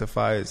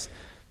identify, is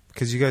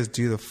because you guys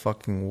do the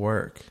fucking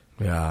work.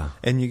 Yeah.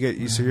 And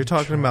so you're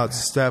talking about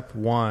step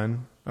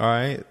one, all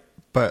right?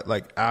 But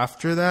like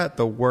after that,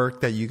 the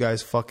work that you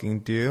guys fucking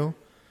do,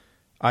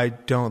 I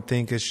don't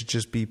think it should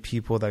just be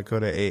people that go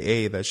to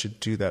AA that should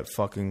do that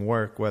fucking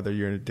work. Whether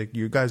you're an addict,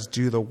 you guys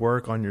do the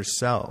work on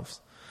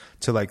yourselves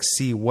to like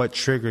see what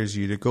triggers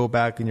you, to go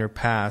back in your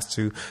past,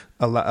 to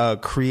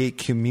create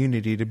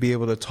community, to be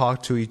able to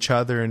talk to each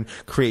other and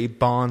create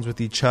bonds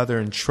with each other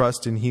and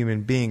trust in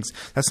human beings.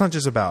 That's not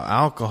just about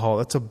alcohol.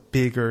 That's a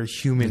bigger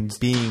human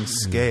being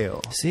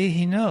scale. See,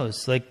 he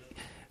knows. Like,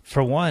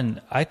 for one,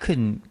 I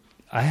couldn't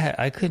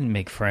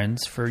make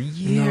friends for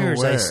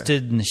years. I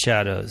stood in the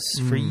shadows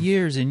for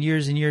years and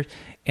years and years.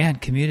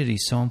 And community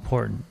is so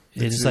important.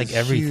 It's like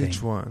everything.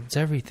 Huge one. It's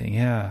everything.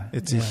 Yeah.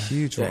 It's a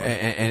huge one.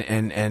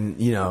 And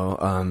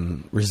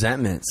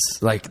resentments.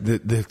 Like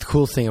the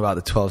cool thing about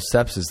the 12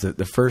 steps is that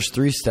the first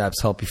 3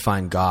 steps help you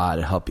find God,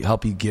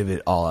 help you give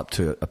it all up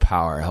to a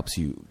power. It helps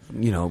you,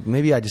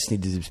 maybe I just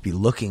need to just be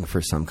looking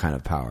for some kind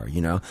of power,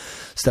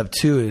 Step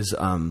 2 is,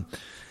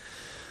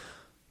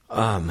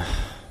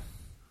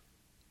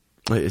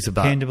 it's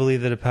about came to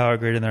believe that a power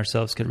greater than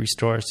ourselves could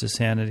restore us to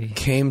sanity.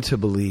 Came to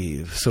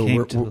believe. So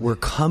we're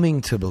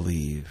coming to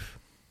believe.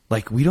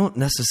 Like, we don't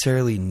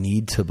necessarily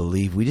need to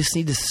believe. We just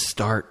need to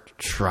start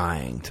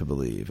trying to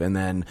believe. And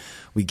then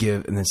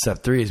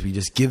step 3 is we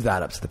just give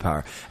that up to the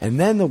power. And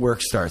then the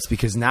work starts,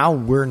 because now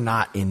we're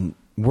not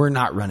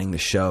running the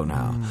show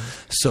now.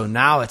 So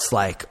now it's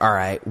like, all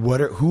right,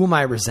 who am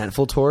I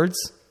resentful towards?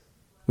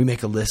 We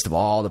make a list of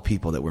all the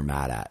people that we're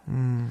mad at.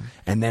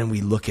 And then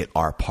we look at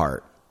our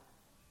part.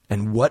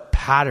 And what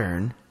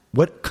pattern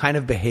What kind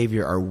of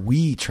behavior are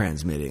we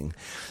transmitting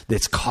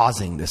that's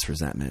causing this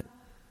resentment?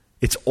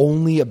 It's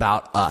only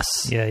about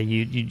us. Yeah,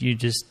 you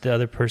just the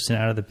other person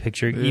out of the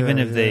picture, even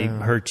if they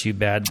hurt you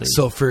badly.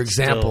 So for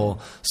example,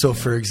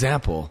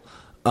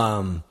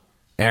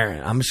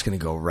 Aaron, I'm just going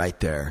to go right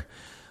there.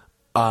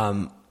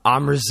 I'm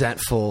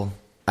resentful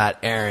at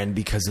Aaron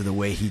because of the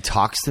way he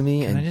talks to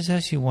me. Can I just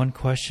ask you one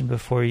question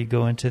before you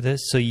go into this?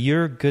 So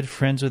you're good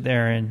friends with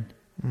Aaron.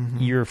 Mm-hmm.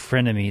 You're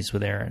frenemies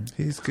with Aaron.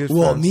 He's good.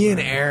 Well, me and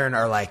Aaron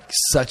are like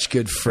such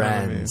good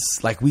friends.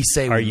 Like we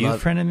say, are you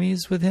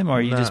frenemies with him, or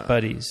are you just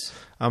buddies?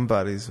 I'm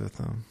buddies with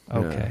him.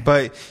 Okay, yeah.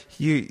 But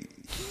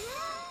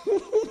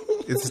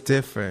it's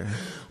different.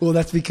 Well,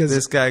 that's because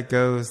this guy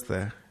goes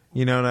there.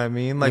 You know what I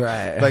mean? Like,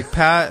 right. Like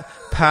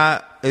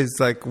Pat is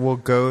like, we'll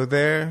go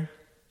there,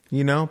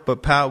 you know,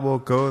 but Pat will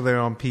go there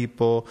on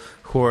people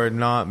who are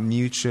not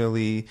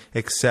mutually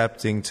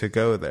accepting to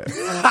go there.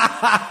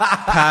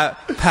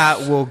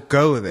 Pat will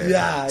go there.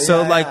 Yeah.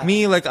 So like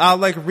me, like I'll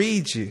like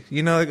read you,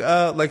 you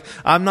know, like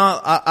I'm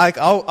not,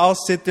 I'll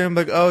sit there and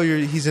be like, oh,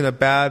 he's in a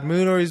bad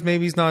mood, or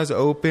maybe he's not as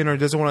open, or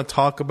doesn't want to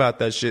talk about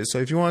that shit. So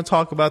if you want to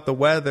talk about the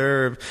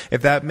weather,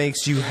 if that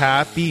makes you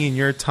happy in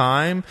your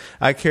time,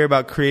 I care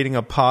about creating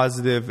a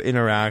positive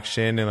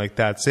interaction, and like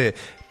that's it.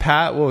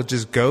 Pat will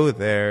just go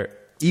there,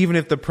 even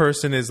if the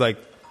person is like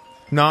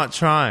not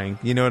trying,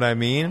 you know what I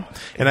mean?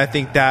 And I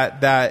think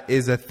that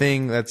is a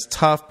thing that's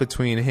tough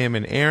between him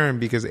and Aaron,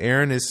 because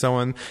Aaron is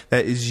someone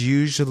that is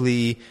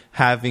usually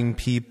having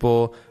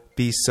people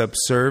be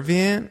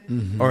subservient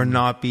or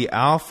not be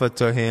alpha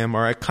to him,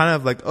 or kind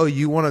of like, oh,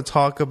 you want to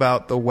talk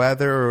about the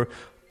weather, or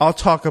I'll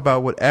talk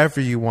about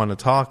whatever you want to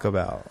talk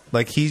about.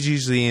 Like he's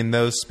usually in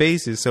those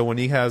spaces. So when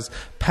he has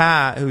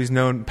Pat,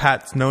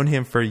 Pat's known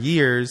him for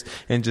years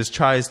and just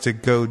tries to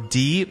go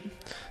deep,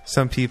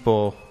 some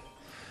people,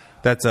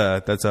 that's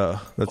a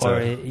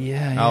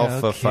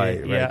alpha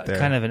fight right there.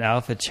 Kind of an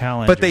alpha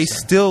challenge. But they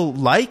still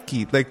like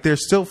you. Like they're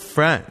still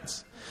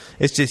friends.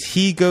 It's just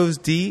he goes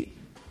deep.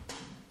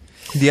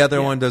 The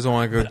other one doesn't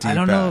want to go deep. I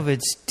don't know if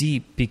it's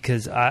deep,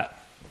 because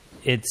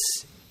it's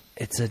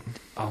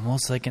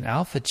almost like an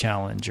alpha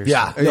challenge or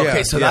something.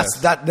 Okay, so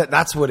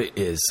that's what it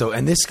is. So,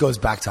 and this goes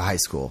back to high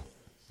school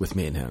with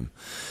me and him.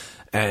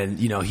 And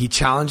you know, he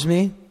challenged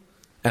me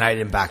and I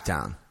didn't back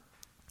down.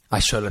 I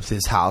showed up to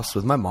his house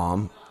with my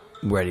mom,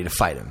 ready to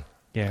fight him.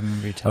 Yeah, I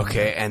remember you telling me.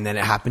 Okay, and then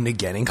it happened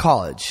again in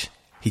college.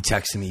 He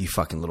texted me, "You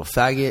fucking little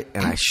faggot,"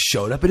 and I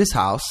showed up at his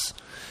house,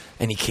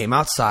 and he came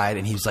outside,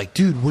 and he was like,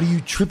 "Dude, what are you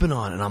tripping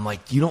on?" And I'm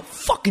like, "You don't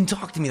fucking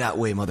talk to me that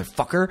way,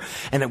 motherfucker."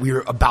 And we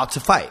were about to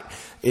fight.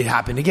 It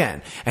happened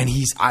again, and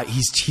he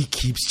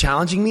keeps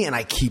challenging me, and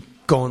I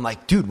keep going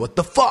like, "Dude, what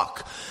the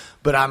fuck?"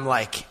 But I'm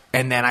like,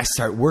 and then I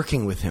start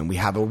working with him. We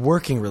have a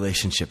working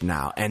relationship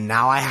now. And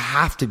now I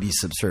have to be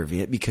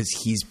subservient because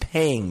he's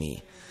paying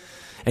me.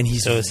 And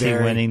he's So is he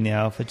winning the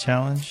alpha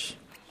challenge?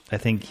 I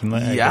think he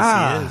might. Yeah.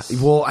 I guess he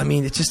is. Well, I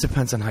mean, it just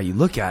depends on how you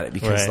look at it,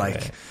 because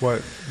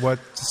what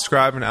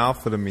describe an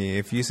alpha to me?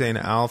 If you say an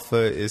alpha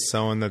is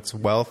someone that's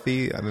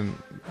wealthy, I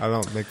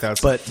don't think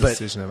that's the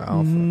decision of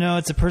alpha. No,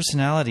 it's a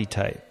personality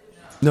type.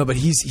 No, but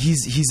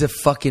he's a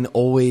fucking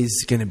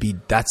always going to be,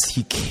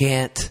 he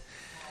can't.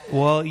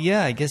 Well,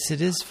 yeah, I guess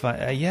it is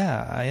fine.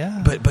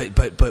 Yeah.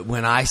 But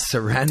when I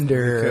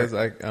surrender, because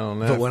I don't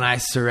know. But when I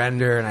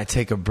surrender and I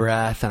take a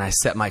breath and I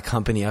set my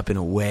company up in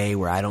a way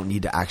where I don't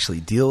need to actually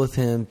deal with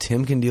him,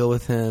 Tim can deal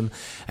with him,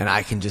 and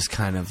I can just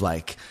kind of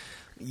like,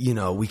 you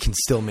know, we can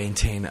still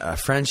maintain a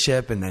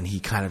friendship. And then he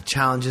kind of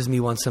challenges me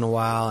once in a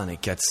while, and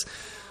it gets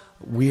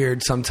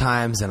weird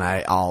sometimes, and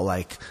I'll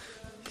like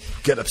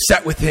get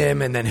upset with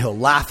him, and then he'll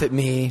laugh at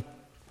me.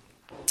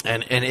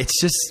 And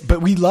it's just,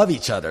 but we love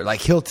each other.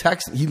 Like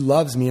he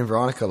loves me and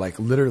Veronica, like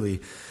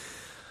literally.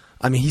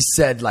 I mean, he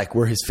said like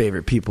we're his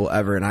favorite people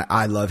ever, and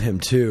I love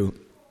him too.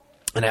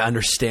 And I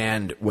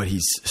understand what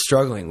he's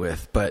struggling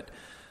with, but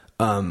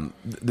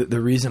the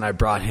reason I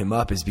brought him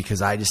up is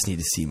because I just need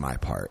to see my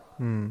part,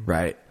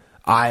 right?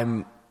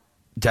 I'm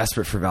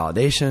desperate for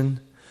validation.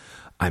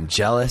 I'm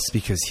jealous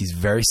because he's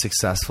very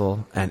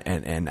successful,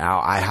 and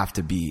now I have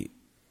to be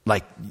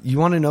like, you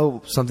want to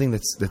know something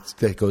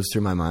that goes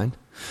through my mind?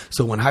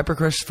 So when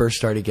Hypercrush first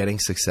started getting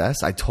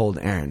success, I told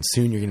Aaron,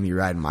 soon you're going to be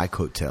riding my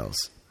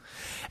coattails.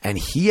 And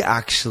he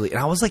actually, and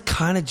I was like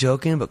kind of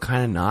joking, but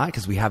kind of not,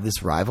 because we have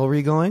this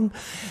rivalry going.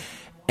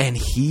 And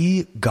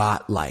he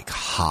got like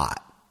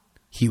hot.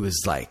 He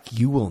was like,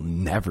 you will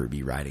never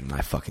be riding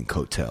my fucking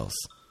coattails.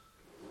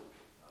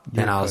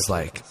 And I was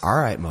like, all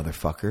right,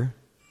 motherfucker.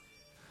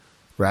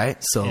 Right?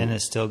 So, and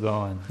it's still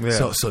going.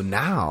 Yeah. So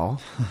now,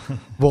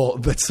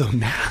 so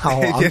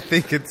now, you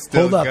think it's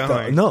still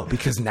going? No,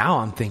 because now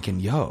I'm thinking,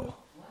 yo.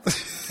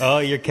 Oh,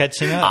 you're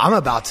catching up. I'm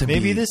about to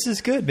Maybe this is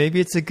good. Maybe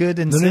it's a good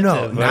incentive.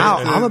 No. Now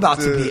I'm about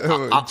to be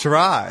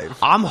drive.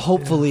 I'm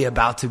hopefully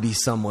about to be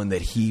someone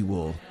that he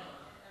will,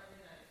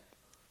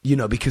 you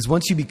know, because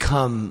once you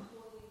become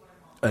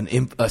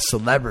a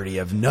celebrity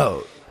of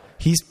note,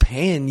 he's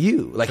paying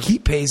you. Like he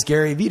pays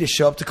Gary Vee to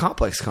show up to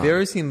ComplexCon. Have you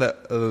ever seen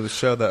the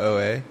show The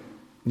OA?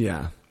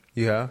 Yeah.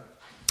 Yeah.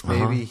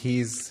 Maybe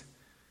he's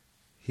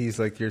he's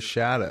like your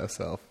shadow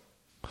self.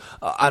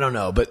 I don't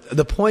know, but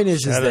the point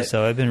is that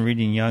self. I've been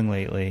reading Jung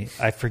lately.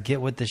 I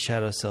forget what the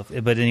shadow self.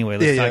 But anyway,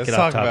 let's not get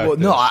off topic. Well,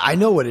 no, I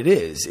know what it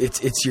is.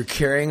 It's you're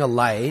carrying a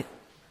light,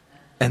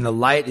 and the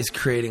light is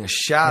creating a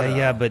shadow.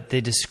 Yeah, but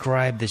they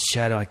describe the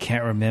shadow. I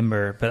can't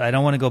remember, but I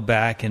don't want to go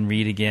back and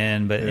read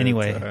again. But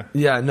anyway,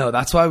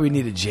 that's why we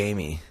needed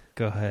Jamie.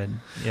 Go ahead.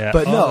 Yeah,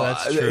 but no,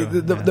 that's true.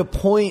 The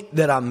point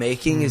that I'm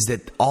making is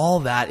that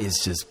all that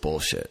is just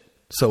bullshit.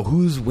 So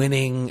who's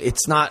winning?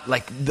 It's not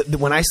like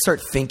when I start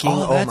thinking,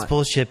 that's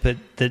bullshit. But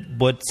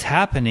what's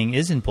happening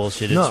isn't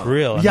bullshit. It's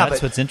real, and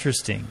that's what's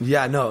interesting.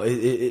 Yeah, no,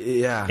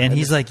 yeah. And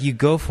he's like, you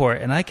go for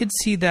it, and I could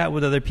see that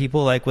with other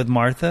people, like with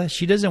Martha.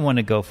 She doesn't want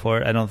to go for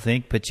it, I don't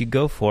think, but you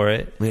go for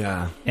it.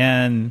 Yeah,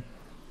 and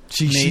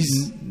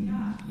she's,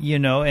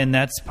 and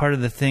that's part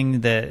of the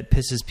thing that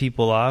pisses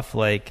people off.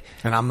 Like,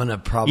 and I'm gonna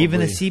probably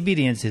even the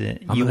CBD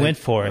incident, went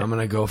for it. I'm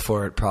gonna go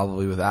for it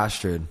probably with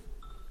Astrid.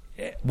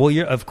 Well,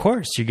 of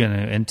course you're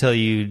gonna until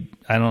you.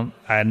 I don't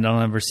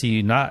ever see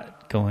you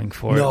not going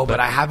for it. No,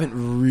 but I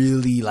haven't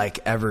really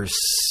ever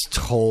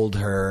told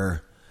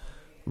her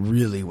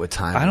really what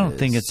time. I don't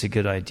think it's a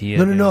good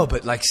idea. No.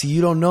 But see,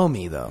 you don't know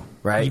me though,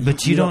 right?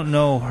 But you don't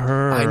know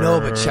her. I know,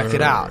 but check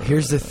it out.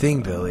 Here's the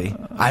thing, Billy.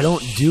 I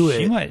don't do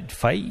it. She might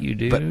fight you,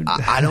 dude.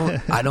 But I don't.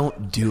 I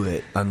don't do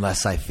it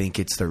unless I think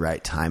it's the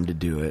right time to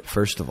do it.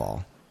 First of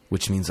all,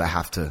 which means I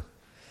have to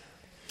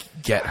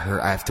get her.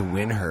 I have to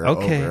win her.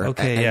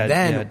 Okay,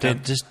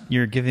 and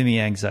you're giving me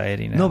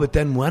anxiety now. No, but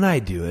then when I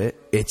do it,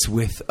 it's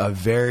with a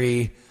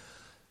very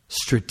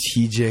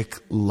strategic,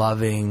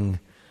 loving.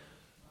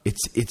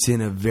 It's in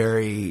a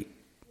very.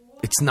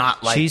 It's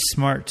not like she's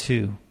smart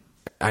too.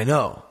 I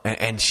know,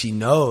 and she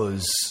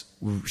knows.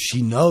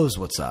 She knows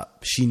what's up.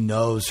 She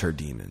knows her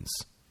demons.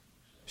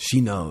 She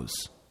knows.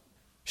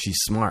 She's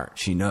smart.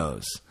 She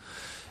knows,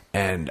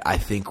 and I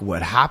think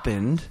what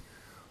happened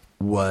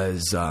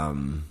was.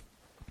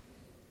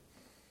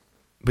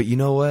 But you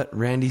know what?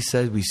 Randy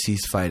said we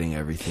cease fighting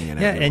everything and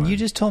everyone. And you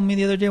just told me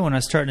the other day when I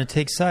was starting to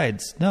take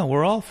sides. No,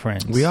 we're all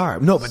friends. We are.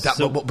 No,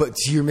 but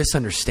you're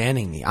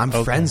misunderstanding me. I'm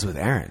friends with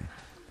Aaron.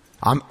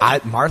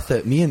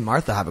 Me and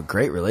Martha have a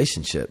great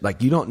relationship.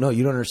 Like you don't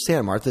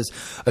understand. Martha's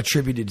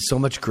attributed so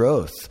much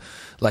growth.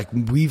 Like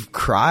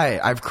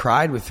I've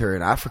cried with her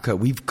in Africa.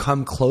 We've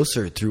come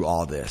closer through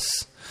all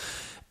this.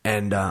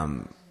 And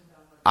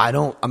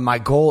my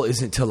goal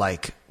isn't to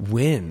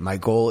win. My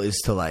goal is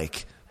to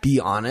be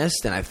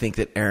honest, and I think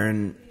that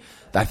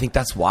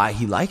that's why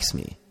he likes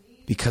me,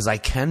 because I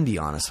can be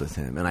honest with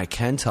him and I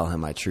can tell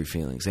him my true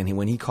feelings. And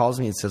when he calls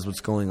me and says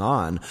what's going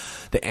on,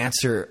 the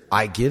answer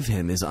I give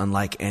him is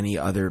unlike any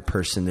other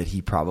person that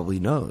he probably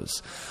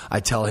knows.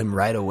 I tell him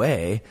right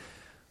away,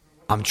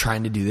 I'm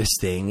trying to do this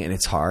thing and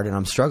it's hard and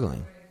I'm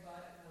struggling.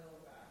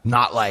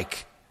 Not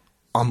like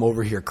I'm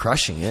over here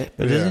crushing it.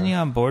 But isn't he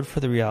on board for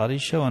the reality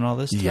show and all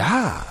this stuff?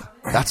 Yeah.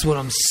 That's what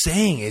I'm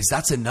saying.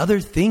 That's another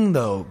thing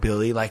though,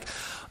 Billy.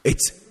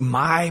 It's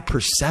my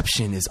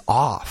perception is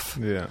off.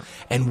 Yeah.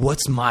 And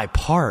what's my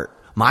part?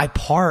 My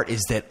part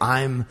is that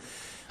I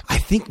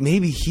think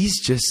maybe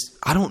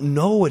I don't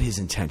know what his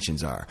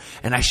intentions are.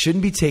 And I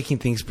shouldn't be taking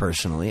things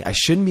personally. I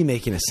shouldn't be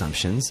making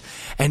assumptions.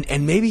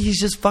 And maybe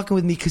he's just fucking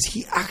with me because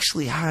he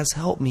actually has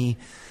helped me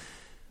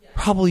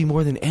probably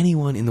more than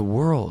anyone in the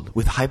world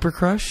with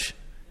Hypercrush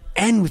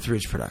and with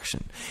Ridge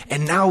Production.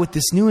 And now with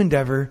this new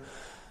endeavor.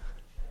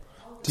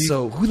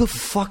 So who the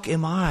fuck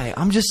am I?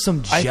 I'm just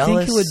some jealous. I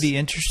think it would be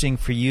interesting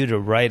for you to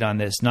write on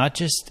this, not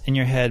just in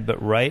your head,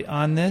 but write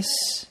on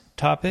this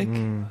topic.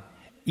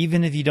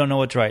 Even if you don't know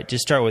what to write,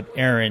 just start with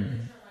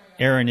Aaron.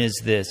 Aaron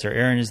is this or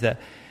Aaron is that.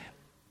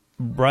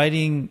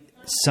 Writing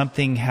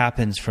something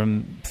happens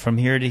from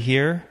here to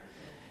here,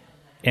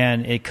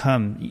 and it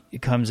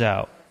comes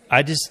out.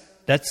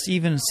 That's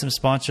even some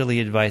sponsorly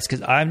advice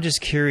because I'm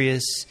just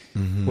curious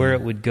where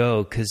it would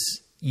go because.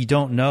 You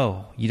don't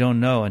know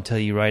until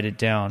you write it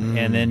down.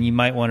 And then you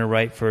might want to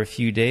write for a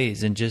few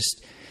days and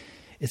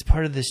it's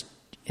part of this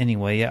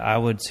anyway. Yeah, I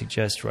would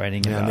suggest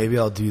writing about maybe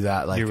I'll do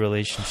that your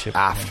relationship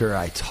after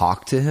I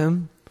talk to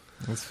him.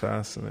 That's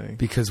fascinating.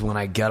 Because when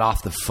I get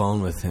off the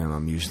phone with him,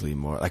 I'm usually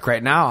more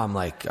right now. I'm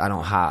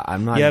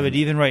I'm not. Yeah, but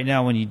even right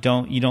now when you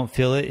don't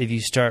feel it, if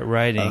you start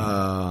writing,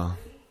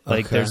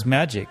 there's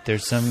magic.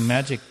 There's some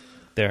magic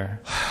there.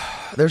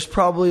 There's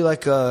probably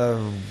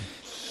a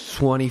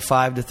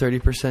 25 to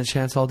 30%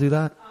 chance I'll do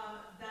that.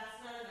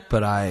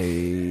 But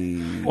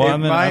I'm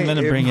going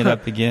to bring it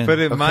up again. But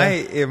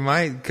it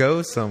might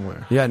go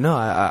somewhere. Yeah, no,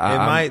 it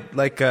might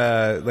like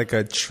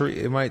a tree.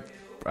 It might,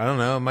 I don't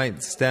know. It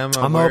might stem.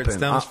 I'm where open. It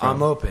stems from.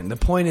 I'm open. The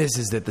point is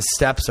that the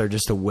steps are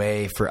just a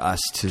way for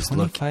us to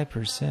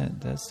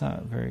 25%. That's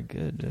not very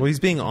good. Well, he's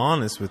being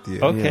honest with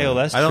you. Okay, well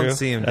that's true. I don't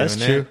see him that's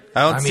doing true. it.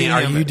 I mean,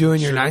 are you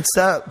doing your 9th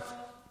step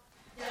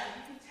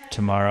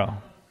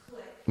tomorrow?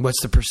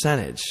 What's the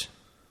percentage?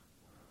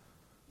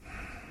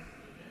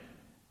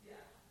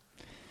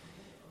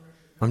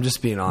 I'm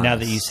just being honest. Now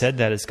that you said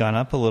that, it's gone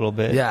up a little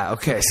bit. Yeah,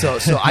 okay. So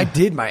I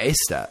did my 8th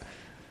step.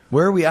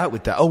 Where are we at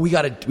with that? Oh, we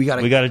gotta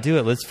do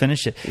it. Let's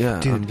finish it. Yeah,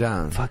 dude, I'm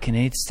down. Fucking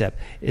 8th step.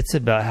 It's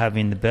about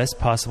having the best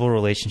possible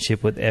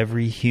relationship with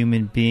every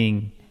human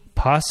being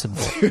possible.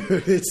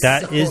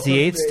 That so is the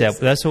 8th step.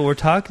 That's what we're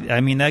talking. I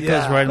mean, that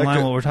goes right in line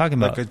with what we're talking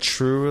about. Like a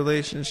true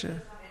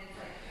relationship.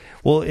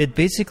 Well, it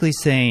basically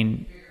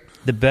saying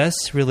the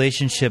best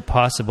relationship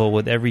possible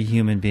with every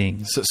human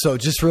being. So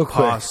just real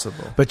quick,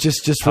 but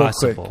just real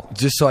quick,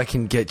 just so I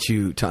can get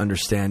you to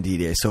understand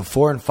DDA. So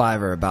 4 and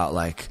 5 are about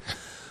like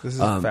this is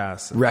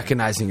fast.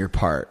 Recognizing your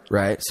part,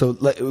 right? So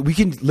we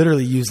can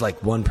literally use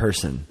like one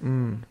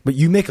person, but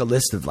you make a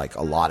list of like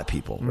a lot of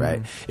people,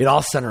 right? It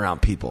all centered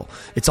around people.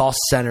 It's all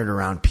centered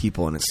around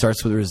people, and it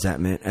starts with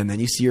resentment, and then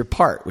you see your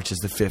part, which is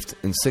the 5th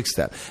and 6th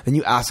step, and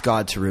you ask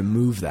God to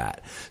remove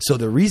that. So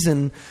the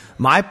reason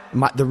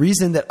the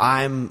reason that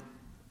I'm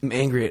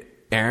angry at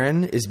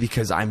Aaron is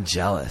because I'm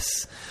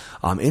jealous,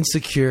 I'm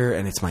insecure,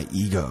 and it's my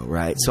ego,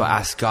 right? So I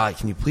ask God,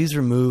 can you please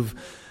remove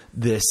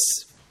this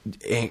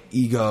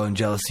ego and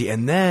jealousy?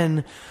 And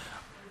then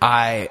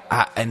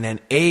and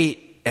then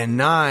 8 and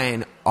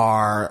 9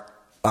 are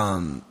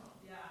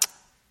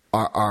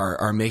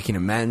making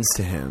amends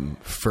to him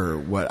for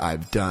what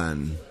I've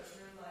done.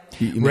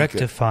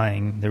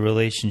 Rectifying the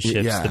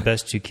relationships the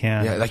best you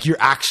can. Yeah, like you're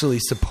actually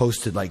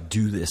supposed to like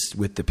do this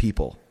with the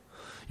people.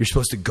 You're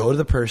supposed to go to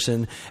the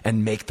person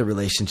and make the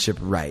relationship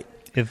right.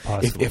 If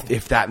possible.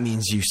 If that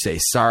means you say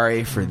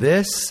sorry for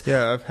this.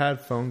 Yeah, I've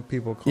had phone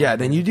people call. Yeah,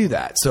 then you do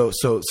that. So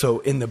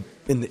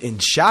in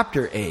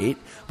chapter 8,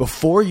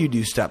 before you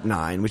do step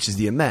 9, which is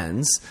the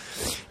amends,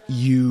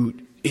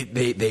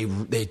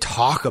 they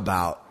talk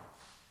about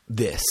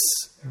this,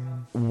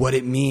 what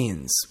it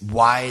means,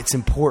 why it's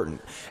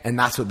important. And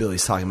that's what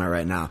Billy's talking about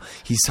right now.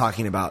 He's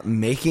talking about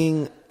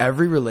making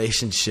every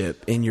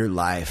relationship in your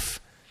life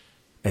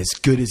as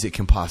good as it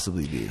can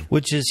possibly be.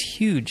 Which is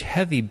huge,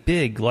 heavy,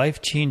 big,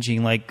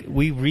 life-changing. Like,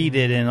 we read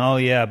it and,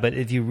 but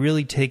if you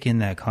really take in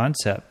that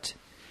concept,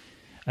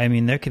 I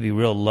mean, there could be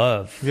real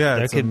love. Yeah,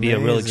 there could be a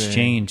real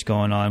exchange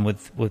going on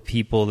with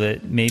people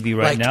that maybe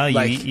now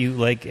you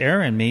like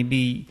Aaron,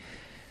 maybe...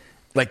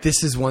 Like,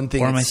 this is one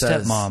thing or my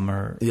stepmom,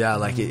 or... Yeah,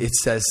 like it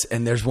says...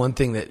 And there's one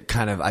thing that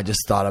kind of I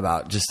just thought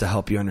about just to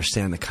help you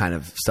understand the kind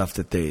of stuff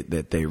that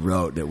they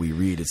wrote, that we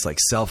read. It's like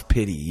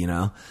self-pity, you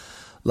know?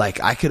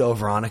 Like, I could owe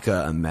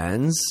Veronica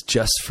amends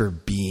just for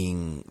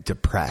being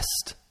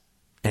depressed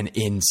and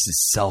in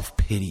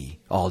self-pity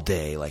all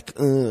day. Like,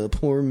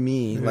 poor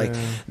me. Yeah.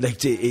 Like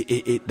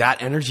that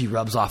energy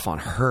rubs off on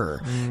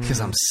her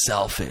because I'm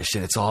selfish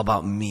and it's all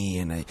about me.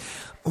 And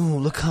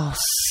look how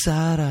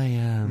sad I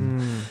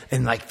am.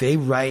 And like, they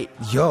write,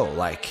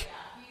 like,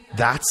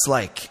 that's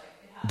like,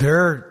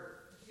 there are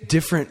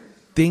different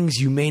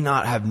things you may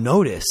not have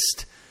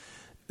noticed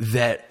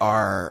that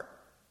are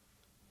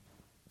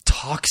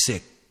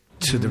toxic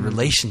to the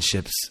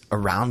relationships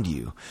around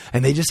you,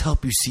 and they just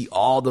help you see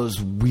all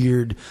those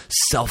weird,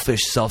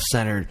 selfish,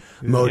 self-centered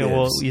motives. Yeah,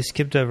 well, you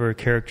skipped over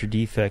character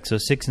defects. So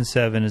 6 and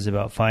 7 is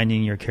about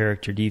finding your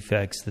character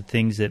defects, the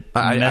things that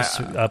mess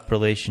up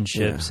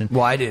relationships. Yeah. And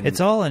I didn't.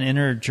 It's all an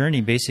inner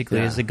journey, basically,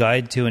 as a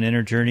guide to an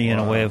inner journey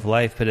and a way of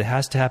life. But it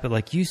has to happen,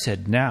 like you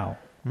said, now.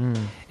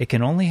 It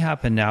can only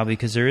happen now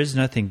because there is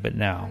nothing but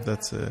now.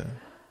 That's it.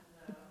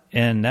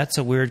 And that's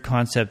a weird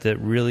concept that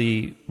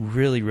really,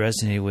 really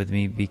resonated with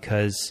me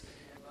because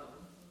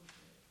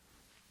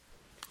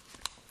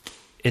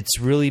it's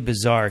really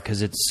bizarre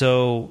because it's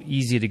so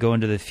easy to go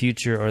into the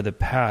future or the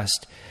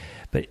past.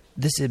 But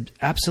this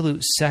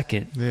absolute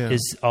second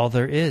is all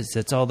there is.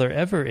 That's all there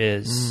ever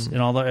is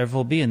and all there ever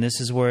will be. And this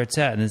is where it's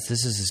at. And this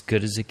is as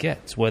good as it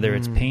gets, whether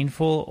it's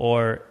painful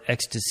or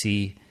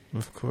ecstasy.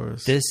 Of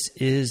course. This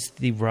is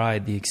the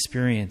ride, the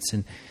experience.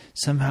 And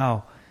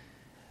somehow...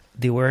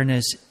 the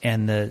awareness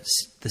and the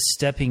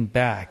stepping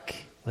back,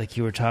 like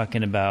you were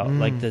talking about,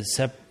 like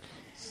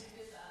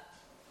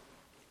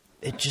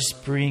it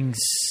just brings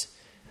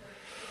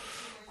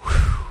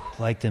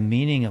like the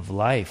meaning of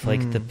life,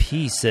 like the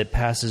peace that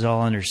passes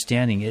all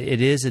understanding.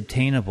 It is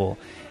obtainable.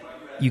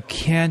 You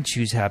can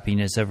choose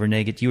happiness over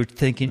negative. You were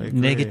thinking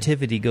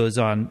negativity goes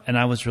on, and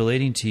I was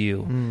relating to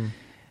you.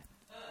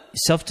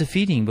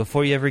 Self-defeating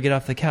before you ever get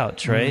off the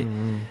couch, right?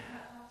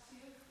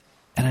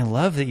 And I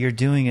love that you're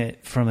doing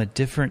it from a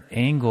different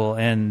angle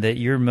and that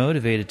you're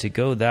motivated to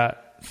go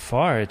that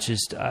far. It's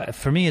just,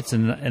 for me, it's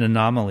an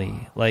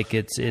anomaly. Like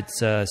it's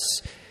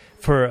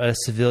for a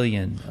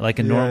civilian, like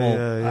a normal,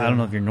 I don't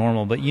know if you're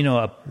normal, but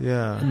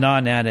a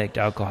non-addict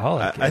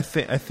alcoholic. I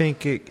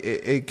think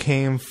it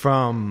came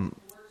from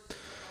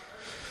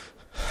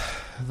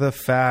the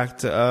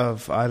fact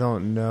of, I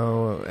don't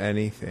know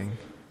anything.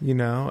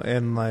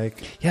 And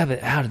like... Yeah, but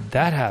how did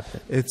that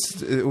happen?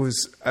 It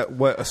was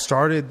what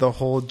started the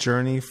whole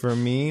journey for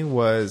me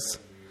was...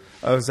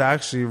 I was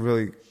actually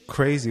really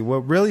crazy.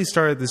 What really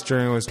started this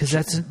journey was... Because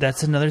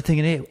that's another thing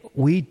in it.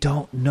 We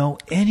don't know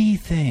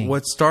anything.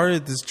 What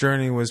started this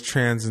journey was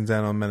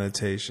transcendental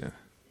meditation.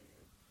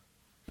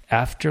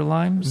 After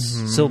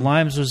Limes? So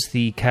Limes was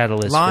the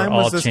catalyst Lime for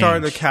all was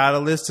change. The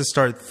catalyst to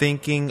start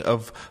thinking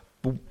of...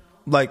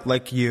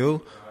 Like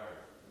you...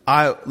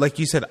 like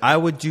you said, I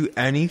would do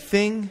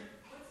anything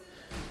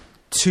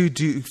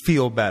to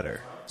feel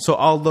better. So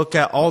I'll look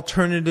at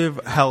alternative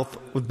health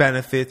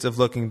benefits of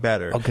looking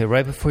better. Okay,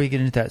 right before you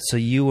get into that, so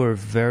you were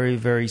very,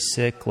 very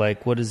sick.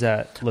 Like, what does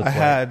that look like?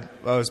 I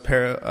was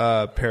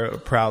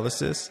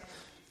paralysis.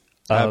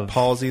 I had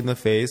palsy in the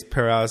face,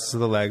 paralysis of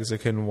the legs. I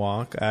couldn't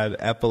walk. I had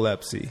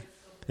epilepsy,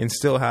 and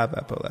still have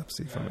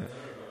epilepsy from it.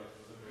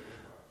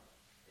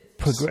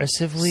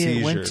 Progressively,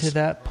 Seizures. It went to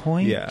that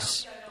point? Yeah.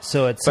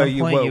 So at some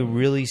point, you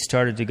really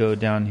started to go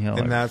downhill.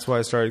 And that's why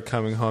I started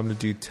coming home to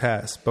do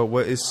tests. But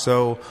what is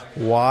so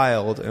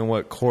wild and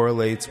what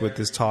correlates with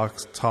this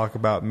talk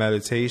about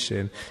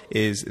meditation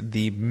is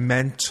the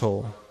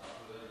mental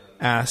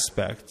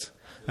aspect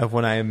of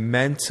when I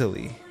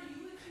mentally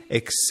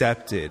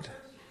accepted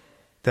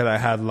that I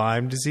had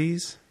Lyme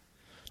disease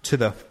to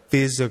the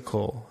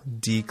physical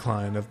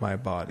decline of my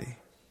body.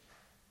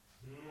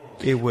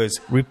 It was.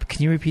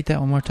 Can you repeat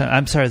that one more time?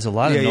 I'm sorry, there's a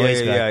lot of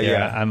noise back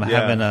there. I'm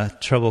having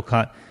trouble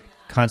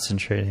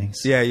concentrating.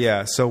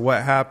 Yeah. So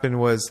what happened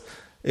was,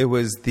 it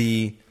was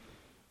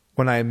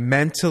when I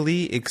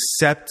mentally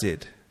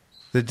accepted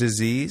the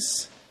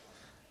disease,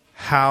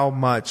 how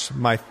much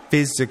my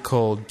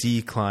physical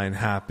decline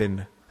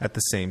happened at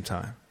the same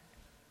time.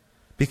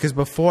 Because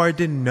before I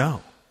didn't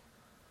know.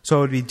 So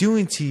I would be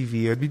doing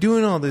TV, I'd be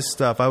doing all this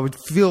stuff. I would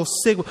feel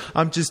sick.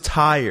 I'm just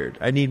tired.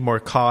 I need more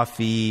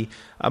coffee.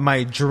 My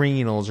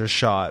adrenals are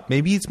shot.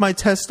 Maybe it's my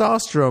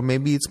testosterone.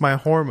 Maybe it's my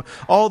hormone.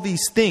 All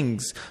these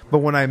things. But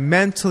when I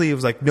mentally, it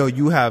was like, no,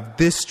 you have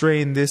this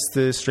strain, this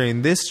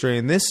strain, this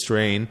strain, this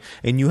strain,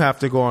 and you have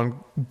to go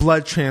on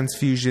blood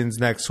transfusions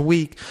next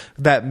week.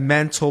 That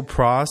mental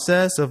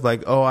process of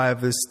like, oh, I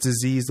have this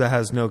disease that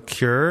has no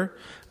cure.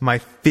 My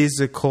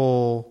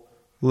physical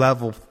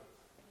level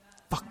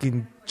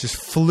fucking just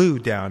flew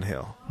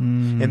downhill.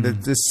 And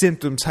the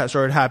symptoms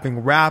started happening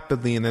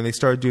rapidly, and then they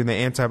started doing the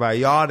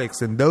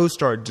antibiotics, and those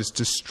started just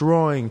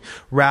destroying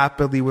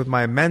rapidly with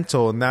my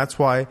mental. And that's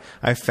why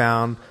I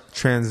found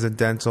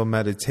transcendental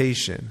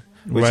meditation,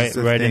 which is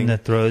the right thing, in the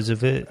throes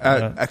of it,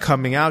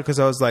 coming out, because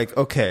I was like,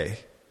 okay,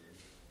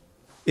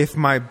 if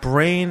my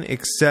brain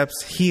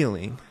accepts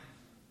healing,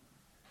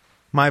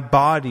 my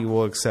body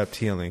will accept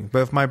healing. But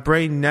if my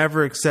brain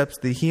never accepts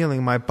the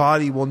healing, my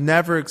body will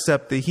never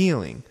accept the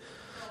healing.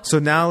 So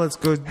now let's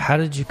go. How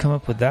did you come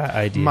up with that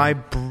idea? My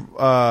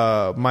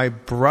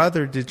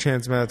brother did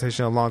trance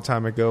meditation a long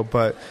time ago,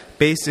 but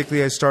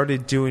basically I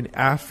started doing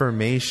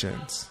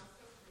affirmations,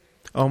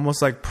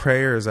 almost like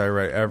prayers I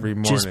write every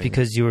morning. Just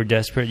because you were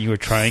desperate, you were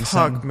trying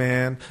something? Fuck,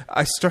 man.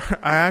 I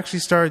actually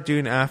started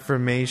doing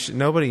affirmation.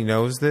 Nobody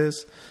knows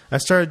this. I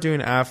started doing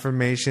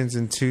affirmations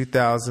in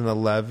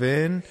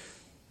 2011,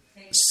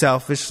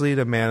 selfishly,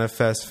 to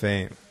manifest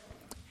fame.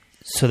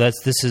 So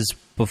this is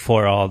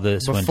before all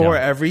this went down. Before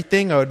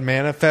everything, I would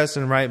manifest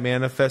and write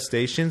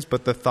manifestations,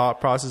 but the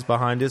thought process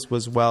behind this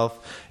was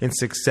wealth and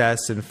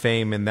success and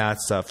fame and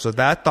that stuff. So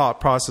that thought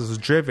process was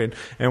driven,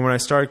 and when I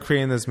started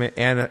creating those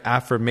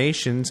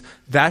affirmations,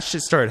 that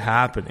shit started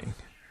happening.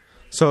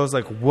 So I was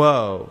like,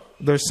 whoa,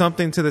 there's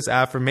something to this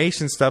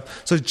affirmation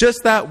stuff. So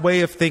just that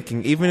way of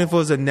thinking, even if it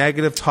was a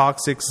negative,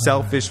 toxic,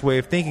 selfish way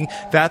of thinking,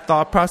 that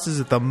thought process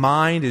that the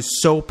mind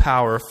is so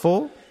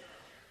powerful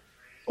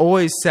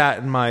always sat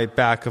in my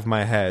back of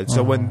my head.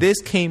 So when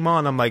this came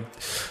on, I'm like,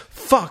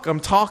 fuck,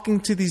 I'm talking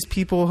to these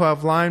people who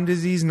have Lyme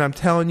disease, and I'm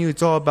telling you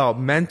it's all about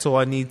mental.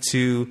 I need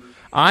to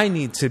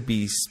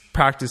be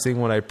practicing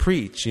what I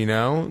preach, you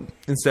know?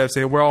 Instead of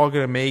saying we're all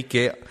going to make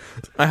it,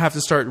 I have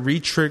to start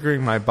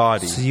re-triggering my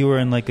body. So you were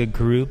in like a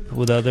group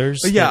with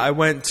others? Yeah, I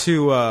went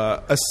to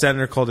a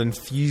center called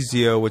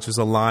Infusio, which was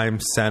a Lyme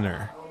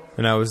center.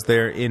 And I was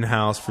there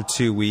in-house for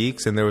 2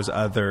 weeks, and there was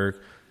other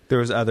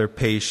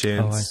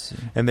patients,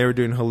 and they were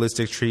doing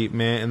holistic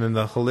treatment. And then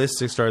the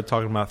holistic started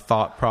talking about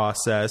thought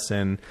process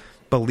and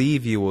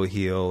believe you will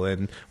heal.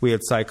 And we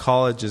had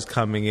psychologists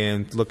coming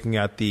in looking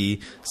at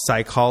the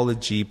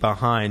psychology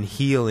behind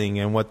healing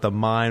and what the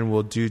mind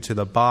will do to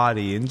the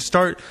body, and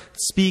start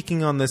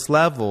speaking on this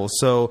level.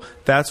 So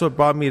that's what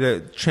brought me to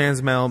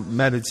transcendental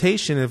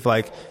meditation.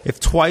 If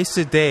twice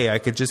a day I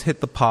could just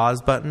hit the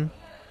pause button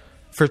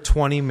for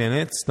 20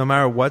 minutes, no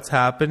matter what's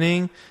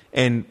happening,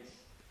 and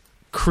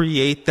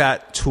create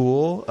that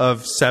tool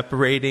of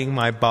separating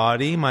my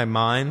body, my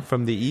mind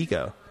from the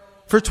ego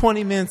for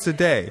 20 minutes a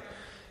day.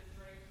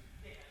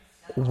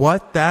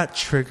 What that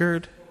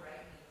triggered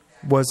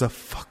was a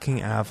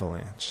fucking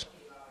avalanche.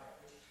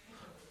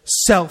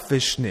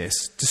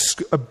 Selfishness,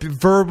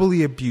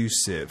 verbally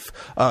abusive,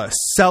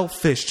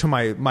 selfish to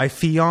my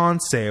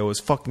fiance. I was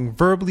fucking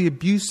verbally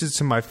abusive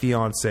to my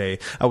fiance.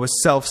 I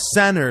was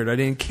self-centered. I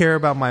didn't care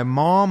about my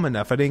mom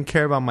enough. I didn't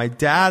care about my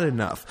dad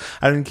enough.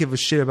 I didn't give a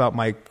shit about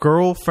my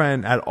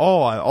girlfriend at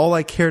all. All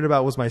I cared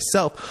about was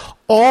myself.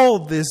 All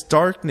this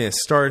darkness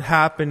started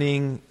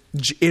happening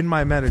in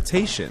my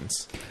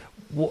meditations.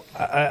 Well,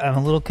 I'm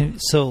a little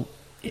so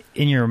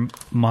in your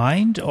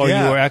mind, or you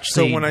were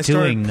actually so when I doing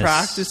started this?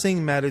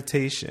 Practicing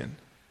meditation,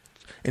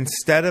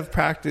 instead of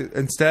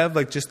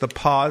like just the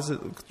pause.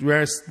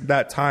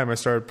 That time I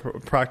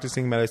started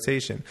practicing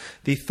meditation.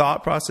 The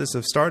thought process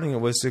of starting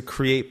it was to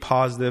create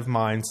positive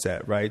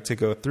mindset, right? To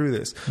go through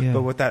this. Yeah.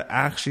 But what that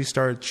actually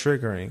started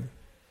triggering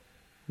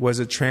was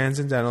a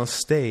transcendental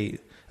state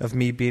of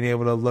me being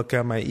able to look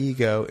at my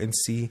ego and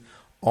see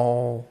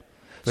all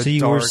the so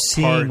you were dark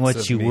seeing parts what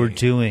of you me were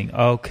doing.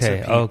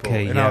 Okay.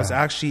 Okay. and yeah. I was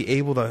actually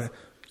able to,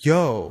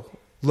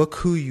 look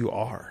who you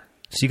are.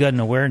 So you got an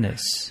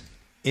awareness.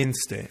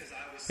 Instant.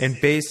 And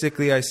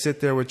basically I sit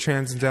there with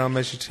transcendental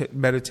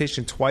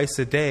meditation twice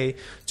a day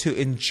to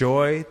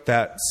enjoy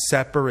that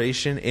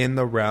separation in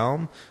the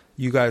realm.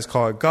 You guys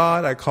call it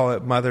God, I call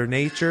it Mother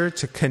Nature,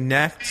 to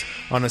connect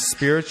on a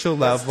spiritual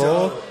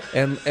level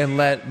and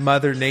let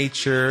Mother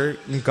Nature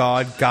and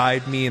God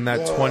guide me in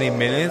that 20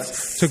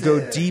 minutes to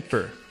go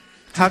deeper.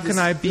 How can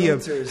I be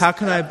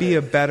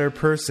a better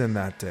person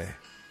that day?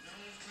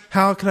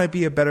 How can I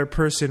be a better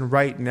person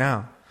right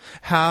now?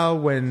 How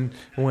when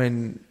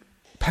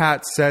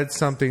Pat said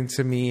something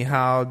to me,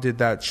 how did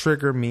that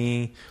trigger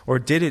me, or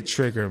did it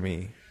trigger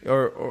me?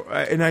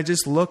 And I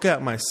just look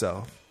at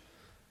myself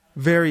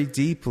very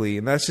deeply,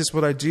 and that's just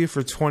what I do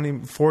for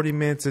 40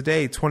 minutes a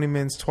day, 20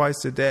 minutes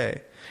twice a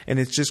day. And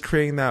it's just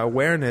creating that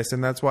awareness,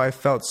 and that's why I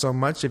felt so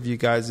much of you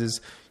guys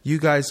is you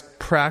guys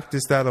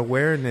practice that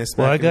awareness.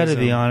 Well, I got to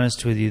be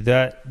honest with you.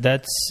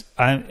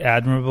 I'm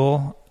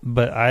admirable,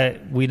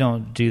 but we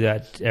don't do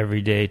that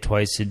every day,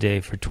 twice a day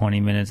for 20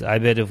 minutes. I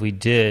bet if we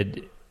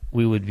did,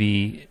 we would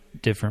be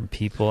different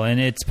people, and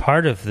it's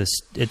part of this.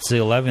 It's the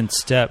 11th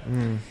step. I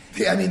mean,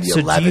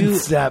 the 11th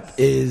step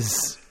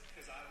is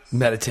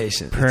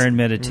meditation. Prayer and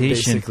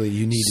meditation. Basically,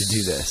 you need to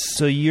do this.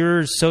 So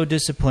you're so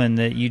disciplined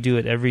that you do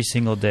it every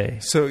single day.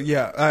 So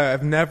yeah,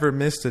 I've never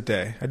missed a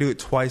day. I do it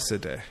twice a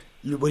day.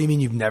 What do you mean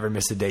you've never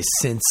missed a day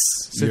since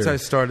I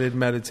started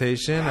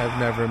meditation? I've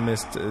never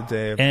missed a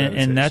day of meditation.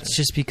 And that's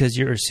just because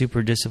you're a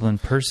super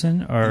disciplined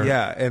person, or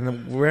yeah.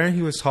 And where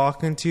he was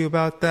talking to you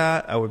about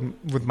that,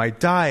 with my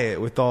diet,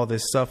 with all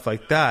this stuff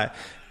like that.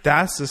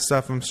 That's the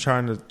stuff I'm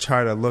trying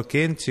to look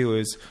into.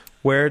 Is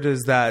where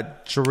does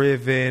that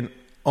driven,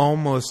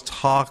 almost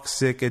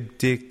toxic,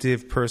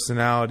 addictive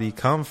personality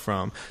come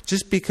from?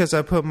 Just because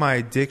I put my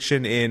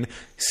addiction in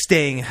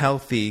staying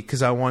healthy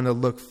because I want to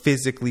look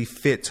physically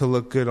fit to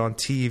look good on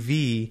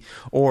TV,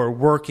 or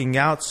working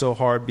out so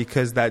hard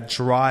because that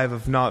drive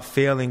of not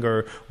failing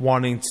or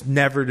wanting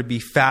never to be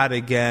fat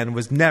again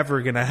was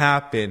never going to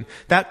happen.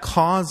 That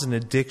caused an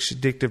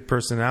addictive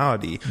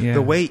personality. Yeah.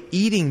 The way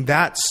eating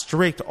that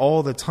strict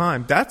all the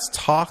time, that's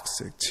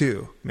toxic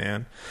too,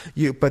 man.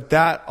 But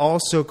that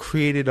also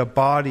created a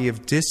body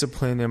of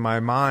discipline in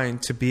my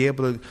mind to be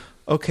able to,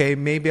 okay,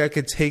 maybe I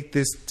could take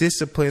this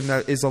discipline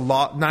that is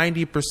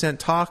 90%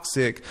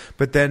 toxic,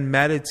 but then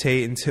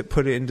meditate and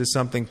put it into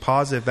something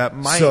positive that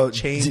might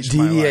change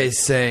my life. DDA is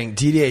saying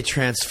DDA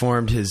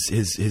transformed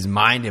his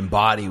mind and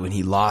body when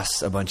he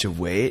lost a bunch of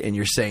weight, and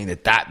you're saying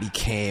that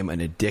became an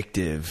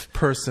addictive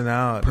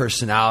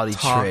personality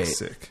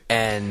trait,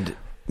 and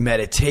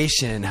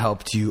meditation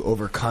helped you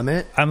overcome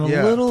it. I'm a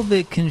little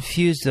bit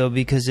confused though,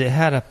 because it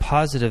had a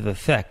positive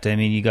effect. I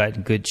mean, you got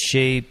in good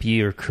shape,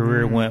 your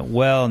career went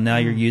well, now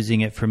you're using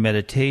it for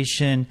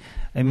meditation.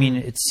 I mean,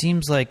 it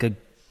seems like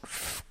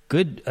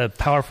a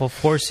powerful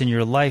force in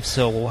your life.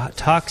 So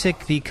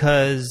toxic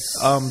because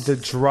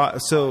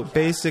so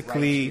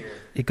basically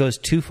it goes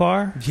too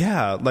far?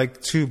 Yeah,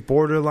 like to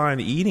borderline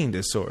eating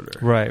disorder.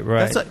 Right.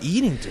 That's an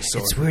eating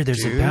disorder. It's weird.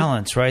 There's a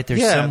balance, right?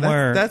 There's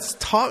somewhere. That's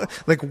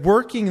like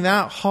working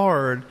that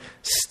hard,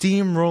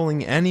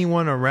 steamrolling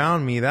anyone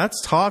around me.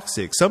 That's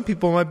toxic. Some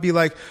people might be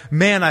like,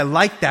 "Man, I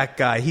like that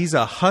guy. He's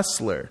a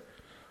hustler."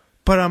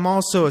 But I'm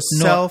also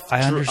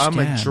I'm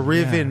a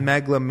driven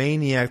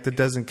megalomaniac that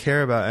doesn't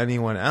care about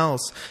anyone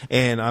else,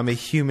 and I'm a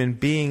human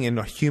being, and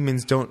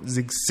humans don't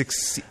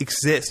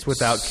exist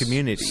without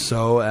community.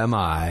 So am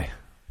I.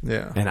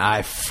 Yeah. And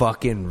I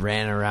fucking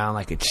ran around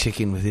like a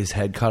chicken with his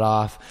head cut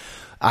off.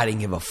 I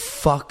didn't give a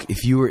fuck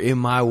if you were in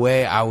my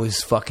way. I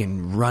was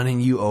fucking running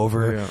you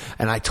over. Yeah.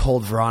 And I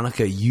told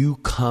Veronica, you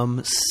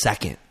come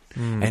second.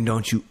 And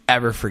don't you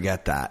ever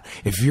forget that.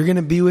 If you're going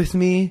to be with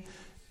me,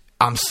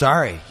 I'm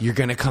sorry, you're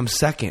going to come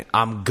second.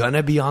 I'm going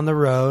to be on the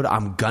road.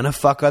 I'm going to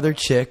fuck other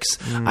chicks.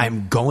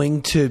 I'm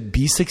going to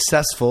be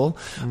successful.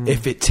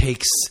 If it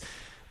takes,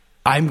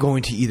 I'm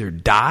going to either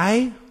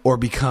die or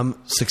become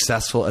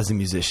successful as a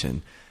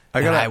musician.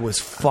 I was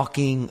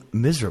fucking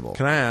miserable.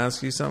 Can I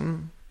ask you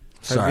something?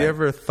 Sorry. Have you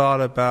ever thought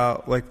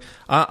about, like,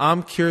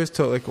 I'm curious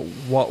to, like,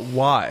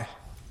 why?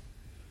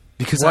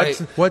 Because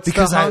what's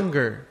the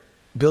hunger?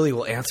 Billy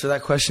will answer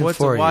that question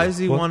for you. Why does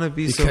he want to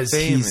be so famous?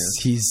 Because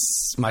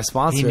he's my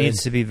sponsor. He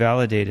needs to be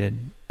validated.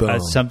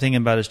 Something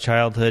about his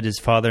childhood, his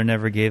father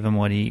never gave him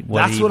what he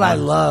That's what I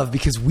love,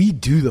 because we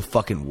do the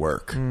fucking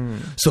work.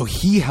 So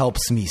he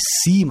helps me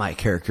see my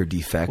character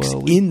defects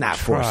in that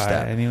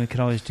 4-step. I mean, we can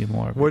always do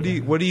more. What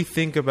do you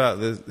think about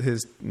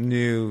his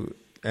new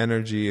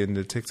energy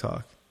into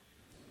TikTok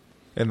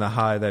and the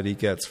high that he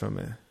gets from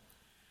it?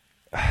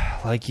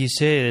 like you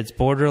say, it's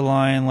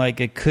borderline. Like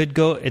it could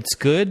go, it's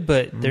good,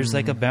 but there's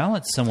like a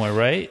balance somewhere,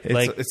 right?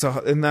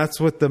 And that's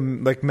what the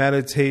like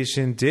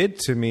meditation did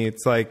to me.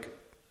 It's like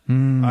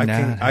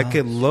I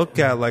could look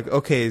at like,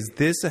 okay, is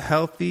this a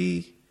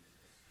healthy?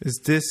 Is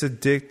this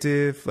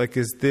addictive? Like,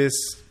 is this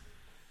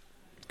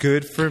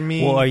good for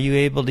me? Well, are you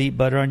able to eat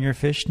butter on your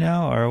fish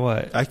now, or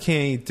what? I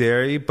can't eat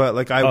dairy, but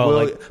like I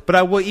will. But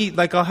I will eat.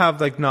 Like I'll have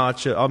like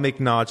nachos. I'll make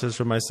nachos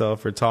for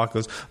myself or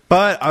tacos.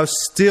 But I was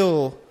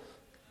still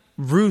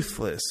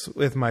ruthless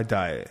with my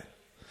diet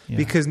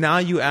because now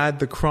you add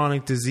the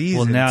chronic disease.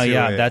 Well, now,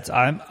 into it. that's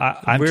I'm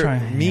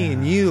trying. Me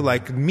and you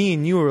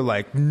were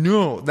like,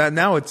 no, that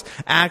now it's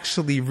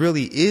actually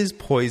really is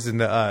poison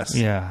to us.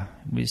 Yeah,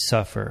 we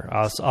suffer.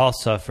 I'll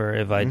suffer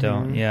if I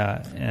don't.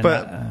 Yeah, and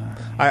but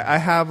I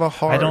have a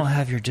heart. I don't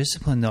have your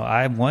discipline though.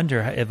 I wonder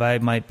if I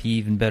might be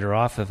even better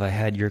off if I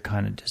had your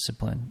kind of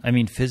discipline. I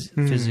mean,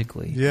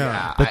 physically.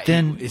 Yeah, but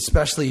then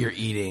especially your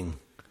eating.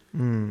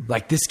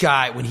 Like this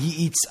guy, when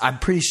he eats, I'm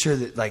pretty sure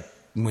that like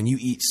when you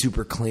eat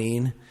super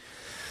clean.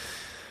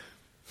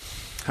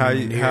 How are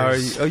you?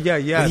 Oh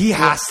yeah. But he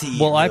has to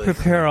eat. Well, really I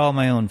prepare clean. all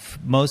my own,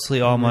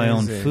 mostly all my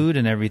own food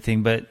and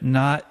everything, but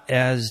not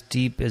as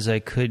deep as I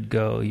could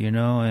go, you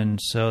know. And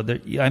so,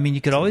 I mean,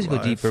 you could always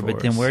go deeper, but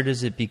then where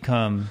does it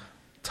become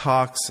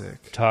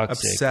toxic?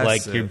 Obsessive.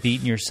 Like you're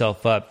beating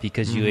yourself up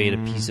because you ate a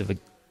piece of a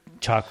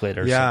chocolate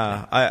or something.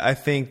 Yeah, I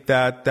think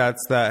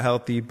that's that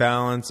healthy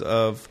balance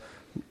of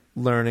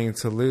learning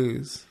to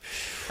lose.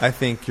 I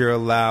think you're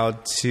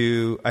allowed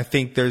to. I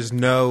think there's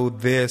no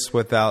this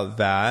without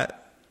that.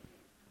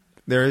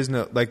 There is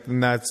no like,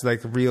 and that's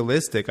like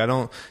realistic. I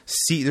don't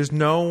see. There's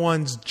no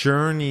one's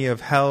journey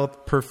of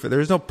health perfect.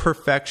 There's no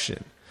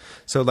perfection.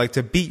 So like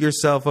to beat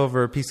yourself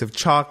over a piece of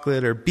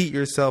chocolate or beat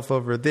yourself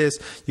over this,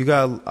 you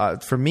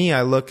got. For me,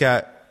 I look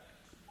at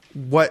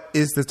what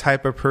is the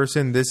type of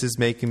person this is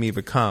making me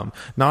become.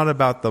 Not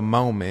about the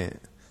moment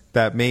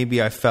that maybe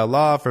I fell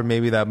off or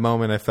maybe that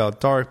moment I felt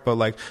dark, but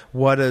like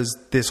what is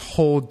this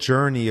whole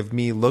journey of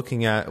me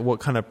looking at what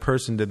kind of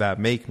person did that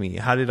make me?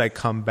 How did I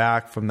come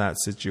back from that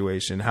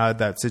situation? How did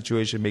that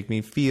situation make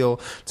me feel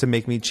to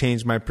make me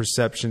change my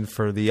perception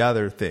for the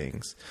other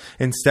things?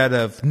 Instead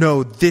of,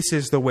 no, this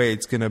is the way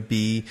it's going to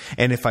be.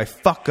 And if I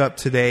fuck up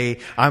today,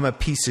 I'm a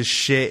piece of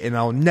shit and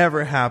I'll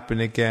never happen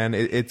again.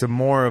 It's a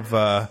more of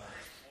a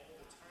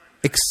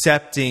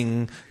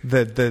accepting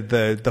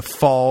the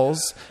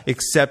falls,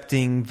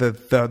 accepting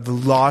the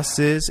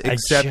losses,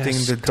 accepting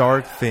the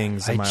dark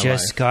things in my life. I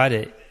just got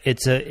it.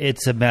 It's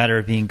a matter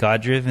of being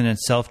God-driven and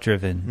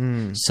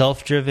self-driven.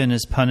 Self-driven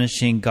is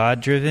punishing.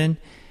 God-driven,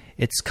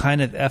 it's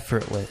kind of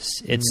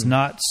effortless. It's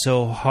not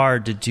so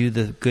hard to do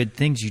the good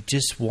things. You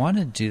just want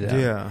to do them.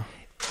 Yeah.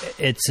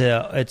 It's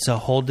a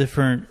whole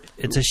different.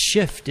 It's a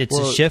shift. It's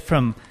a shift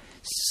from.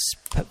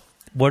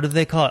 What do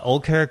they call it?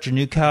 Old character,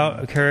 new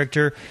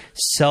character,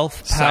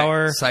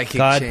 self-power,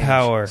 God change.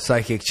 Power.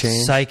 Psychic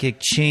change. Psychic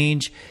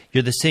change.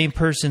 You're the same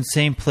person,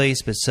 same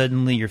place, but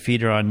suddenly your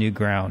feet are on new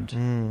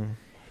ground.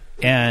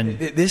 And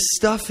this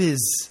stuff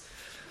is...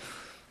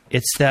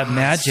 It's that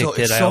magic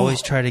I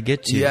always try to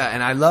get to. Yeah,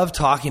 and I love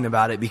talking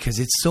about it because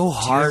it's so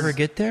hard. Do you ever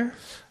get there?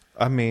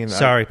 I mean...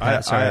 Sorry,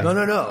 Pat. Sorry.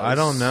 No. I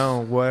don't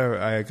know where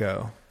I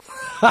go.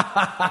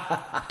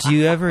 Do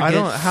you ever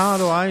how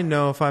do I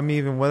know if I'm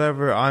even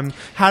whatever I'm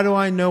how do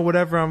I know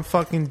whatever I'm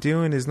fucking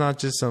doing is not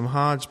just some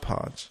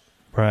hodgepodge?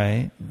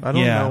 Right. I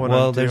don't know what I'm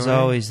doing. There's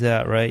always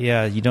that, right?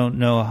 Yeah, you don't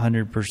know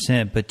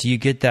 100%, but do you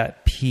get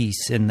that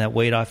peace and that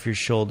weight off your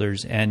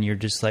shoulders and you're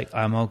just like,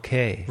 I'm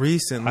okay?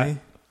 Recently.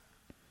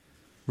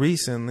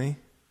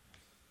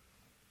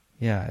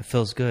 Yeah, it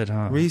feels good,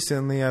 huh?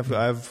 Recently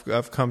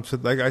I've come to,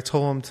 like I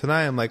told him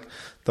tonight, I'm like,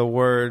 the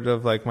word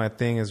of like my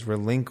thing is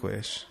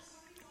relinquish.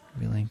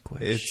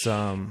 It's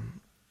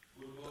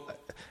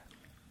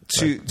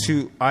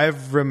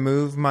I've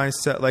removed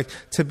myself, like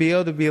to be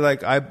able to be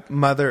like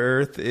Mother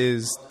Earth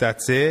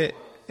that's it,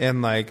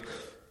 and like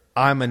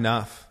I'm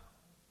enough,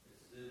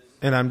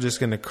 and I'm just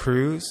gonna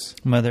cruise.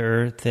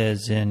 Mother Earth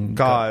as in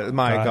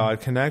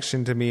God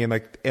connection to me,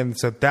 and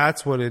so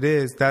that's what it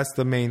is. That's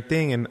the main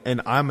thing,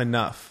 and I'm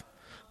enough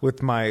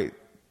with my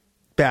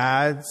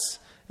bads.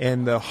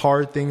 And the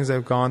hard things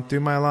I've gone through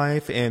my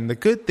life and the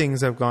good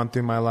things I've gone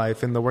through my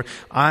life and the work,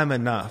 I'm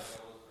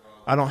enough.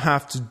 I don't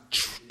have to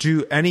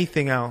do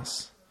anything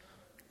else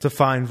to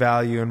find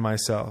value in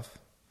myself.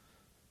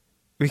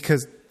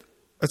 Because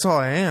that's all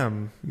I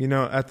am, you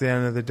know, at the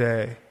end of the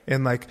day.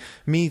 And like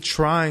me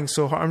trying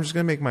so hard, I'm just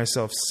going to make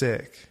myself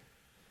sick.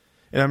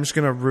 And I'm just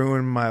going to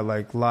ruin my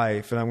like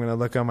life. And I'm going to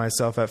look at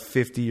myself at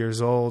 50 years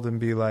old and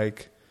be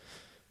like,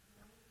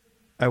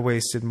 I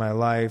wasted my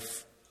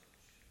life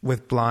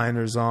with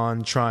blinders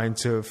on, trying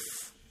to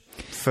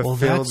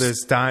fulfill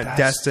this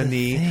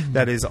destiny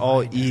that is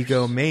all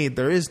ego made.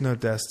 There is no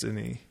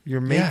destiny. You're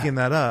making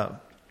that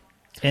up.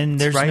 And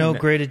there's no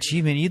great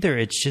achievement either.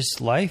 It's just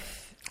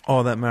life.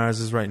 All that matters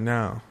is right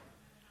now.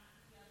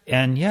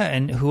 And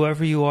and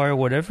whoever you are,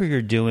 whatever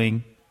you're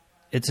doing,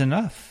 it's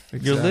enough.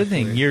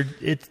 Exactly. You're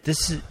living.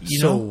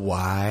 So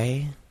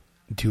why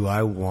do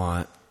I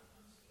want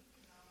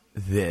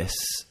this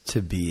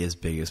to be as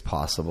big as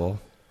possible?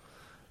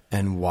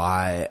 And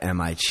why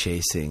am I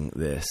chasing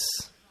this?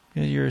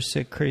 You're a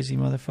sick, crazy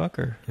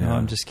motherfucker. Yeah. No,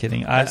 I'm just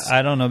kidding.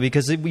 I don't know,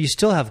 because you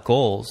still have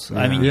goals.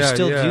 I mean, you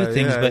still do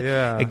things,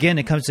 but again,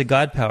 it comes to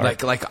God power.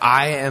 Like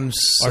I am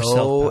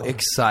so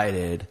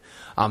excited.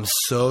 I'm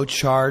so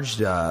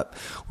charged up.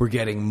 We're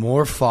getting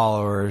more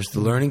followers.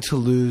 The Learning to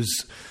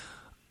Lose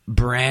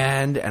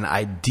brand and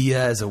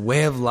idea as a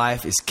way of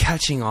life is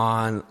catching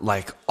on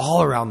like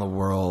all around the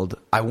world.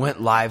 I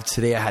went live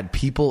today. I had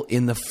people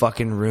in the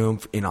fucking room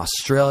in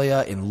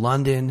Australia, in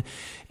London.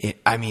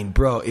 I mean,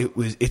 bro,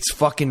 it's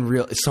fucking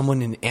real. It's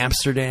someone in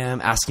Amsterdam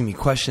asking me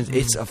questions. Mm-hmm.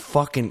 It's a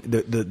fucking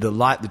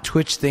the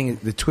Twitch thing,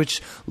 the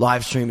Twitch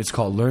live stream. It's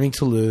called Learning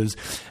to Lose,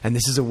 and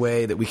this is a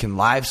way that we can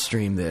live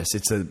stream this.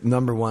 It's a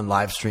 #1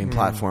 live stream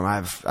platform. I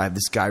have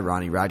this guy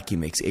Ronnie Radke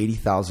makes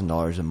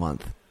 $80,000 a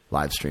month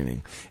live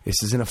streaming.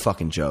 This isn't a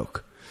fucking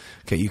joke.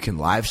 Okay, you can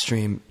live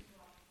stream.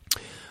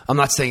 I'm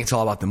not saying it's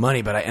all about the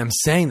money, but I am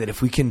saying that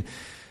if we can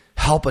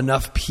help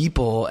enough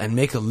people and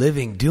make a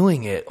living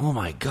doing it, oh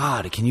my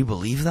God, can you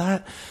believe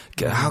that?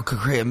 How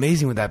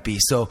amazing would that be?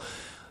 So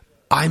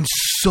I'm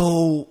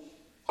so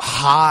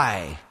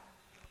high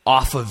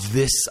off of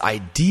this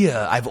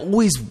idea. I've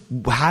always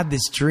had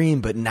this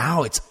dream, but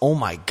now it's, oh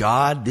my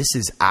God, this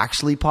is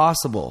actually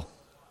possible.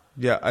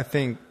 Yeah, I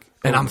think.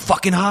 And I'm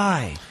fucking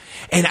high.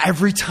 And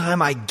every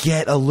time I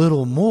get a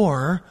little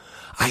more,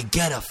 I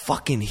get a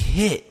fucking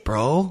hit,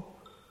 bro.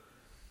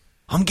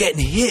 I'm getting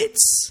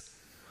hits.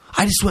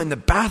 I just went in the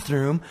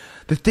bathroom.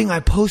 The thing I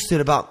posted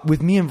about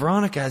with me and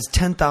Veronica has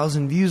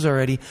 10,000 views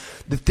already.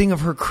 The thing of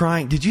her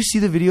crying. Did you see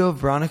the video of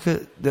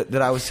Veronica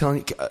that I was telling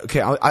you?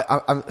 Okay,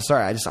 I'm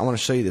sorry. I want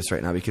to show you this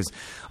right now because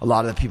a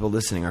lot of the people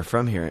listening are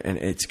from here, and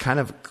it's kind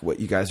of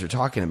what you guys are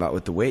talking about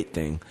with the weight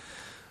thing.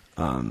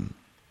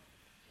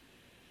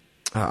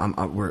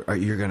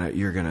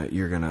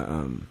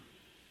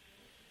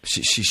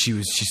 She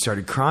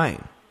started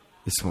crying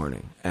this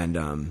morning,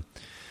 and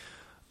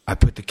I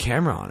put the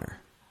camera on her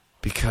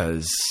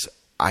because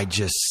I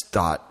just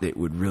thought it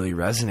would really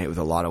resonate with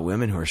a lot of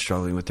women who are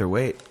struggling with their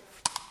weight.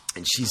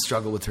 And she's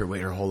struggled with her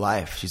weight her whole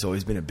life. She's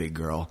always been a big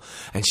girl,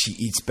 and she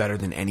eats better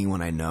than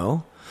anyone I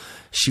know.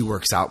 She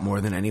works out more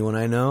than anyone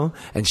I know,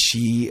 and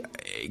she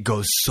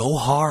goes so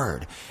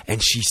hard,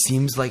 and she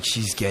seems like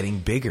she's getting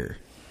bigger.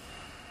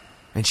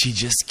 And she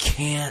just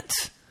can't.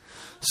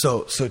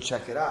 So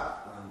check it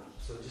out.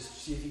 So just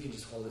see if you can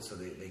just hold it so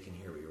they can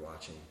hear what you're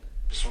watching.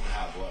 Just want to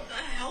have what?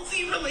 A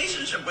healthy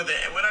relationship with it.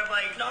 And when I'm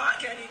like not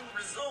getting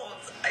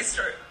results, I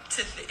start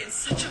to it's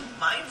such a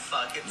mind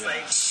fuck. It's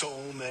like so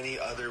many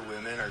other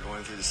women are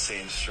going through the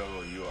same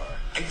struggle you are.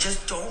 I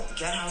just don't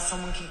get how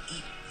someone can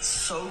eat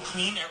so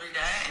clean every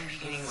day and be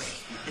gaining weight.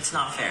 It's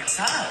not fair. It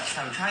sucks.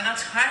 I'm trying not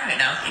to cry right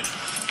now.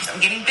 I'm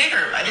getting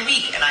bigger by the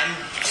week, and I'm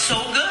so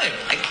good.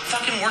 I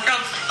fucking work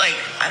out like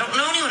I don't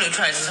know anyone who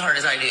tries as hard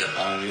as I do.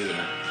 I don't either.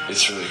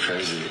 It's really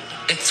crazy.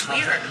 It's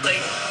weird.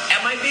 Like,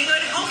 am I being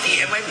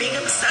unhealthy? Am I being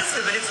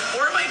obsessive?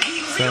 Or am I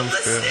being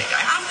realistic?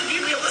 I have to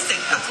be realistic.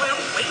 That's why I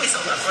don't weigh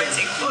myself. That's why I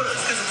take photos,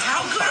 because it's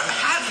how good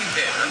have you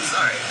been? I'm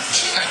sorry.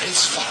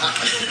 It's fine.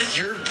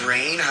 Your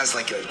brain has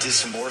like a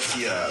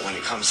dysmorphia when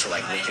it comes to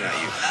like looking at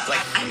you.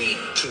 Like, I mean,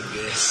 to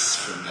this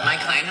from that.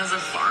 My client has a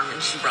farm,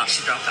 and she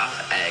dropped off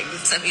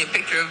eggs. Sent me a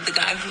picture of the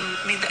guy who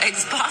made the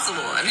eggs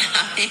possible. And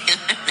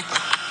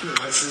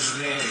what's his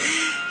name?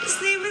 His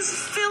name is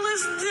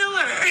Phyllis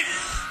Diller.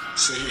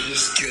 So you're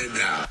just good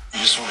now. You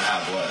just want to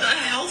have what? A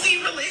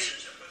healthy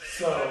relationship with it.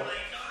 So,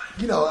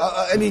 you know,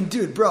 I mean,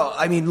 dude, bro,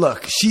 I mean,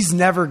 look, she's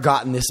never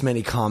gotten this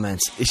many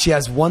comments. She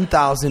has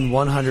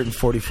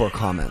 1,144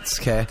 comments,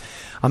 okay?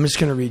 I'm just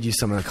going to read you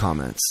some of the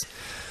comments.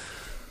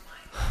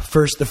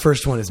 The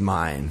first one is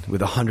mine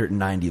with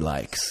 190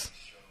 likes.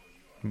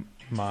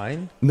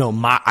 Mine? No,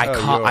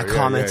 I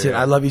commented.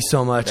 Yeah. I love you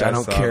so much. Yeah, I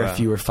don't care if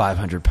you were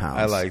 500 pounds.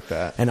 I like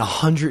that. And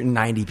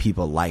 190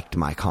 people liked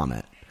my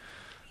comment.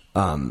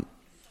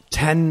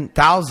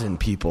 10,000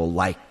 people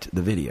liked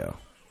the video.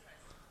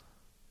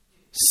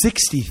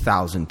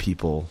 60,000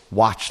 people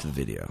watched the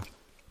video.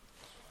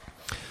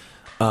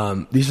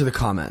 These are the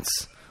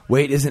comments.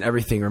 Weight isn't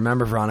everything.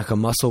 Remember, Veronica,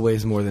 muscle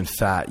weighs more than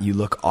fat. You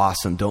look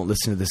awesome. Don't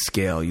listen to the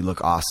scale. You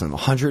look awesome.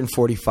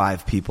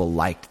 145 people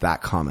liked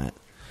that comment.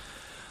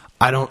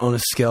 I don't own a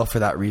scale for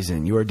that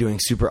reason. You are doing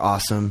super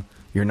awesome.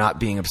 You're not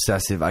being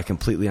obsessive. I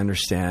completely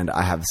understand.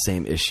 I have the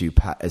same issue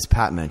as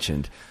Pat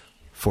mentioned.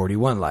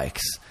 41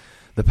 likes.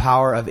 The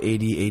power of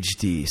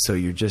ADHD. So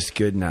you're just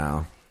good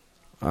now.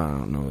 I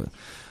don't know.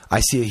 I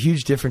see a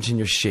huge difference in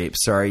your shape.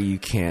 Sorry you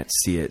can't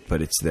see it,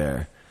 but it's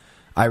there.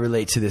 I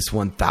relate to this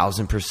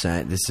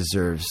 1,000%. This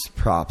deserves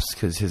props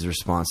because his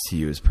response to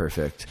you is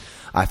perfect.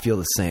 I feel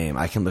the same.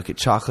 I can look at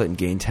chocolate and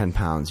gain 10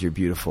 pounds. You're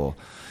beautiful.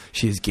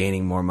 She's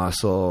gaining more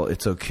muscle.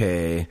 It's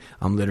okay.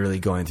 I'm literally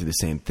going through the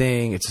same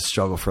thing. It's a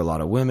struggle for a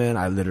lot of women.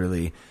 I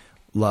literally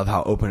love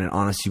how open and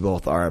honest you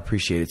both are. I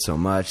appreciate it so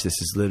much.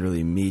 This is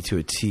literally me to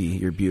a T.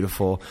 You're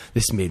beautiful.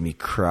 This made me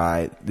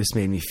cry. This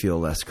made me feel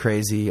less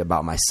crazy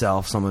about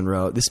myself. Someone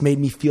wrote, this made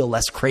me feel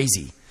less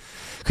crazy.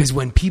 Because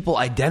when people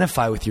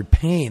identify with your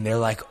pain, they're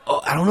like,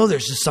 oh, I don't know,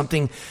 there's just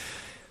something.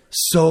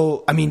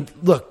 So, I mean,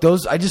 look,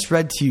 those, I just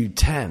read to you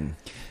 10.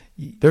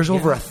 There's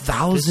over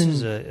 1,000. This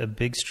is a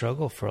big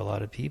struggle for a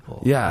lot of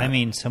people. Yeah. I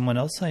mean, someone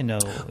else I know.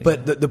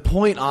 But the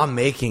point I'm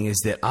making is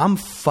that I'm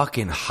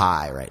fucking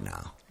high right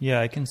now.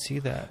 Yeah, I can see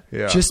that.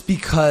 Yeah. Just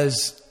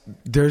because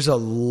there's a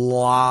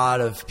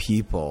lot of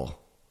people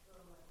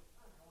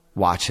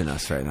watching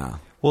us right now.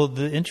 Well,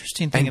 the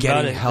interesting thing And about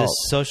getting it, help.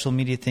 this social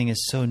media thing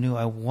is so new.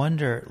 I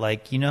wonder,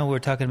 like, we're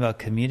talking about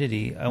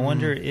community. I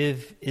wonder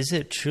is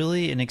it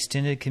truly an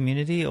extended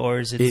community, or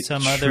is it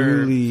some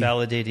other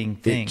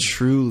validating thing? It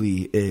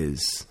truly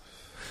is.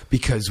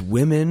 Because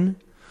women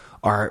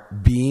are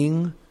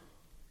being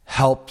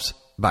helped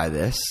by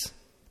this.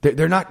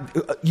 They're not,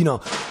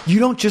 you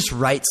don't just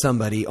write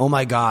somebody, oh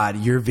my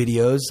God, your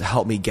videos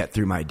help me get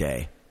through my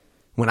day.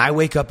 When I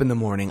wake up in the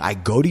morning, I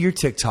go to your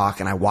TikTok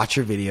and I watch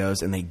your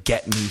videos and they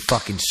get me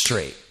fucking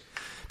straight.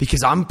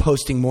 Because I'm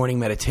posting morning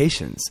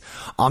meditations.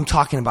 I'm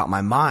talking about my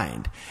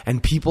mind.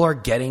 And people are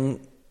getting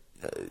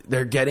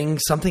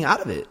something out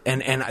of it.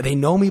 And they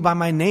know me by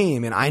my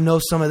name. And I know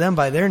some of them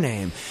by their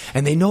name.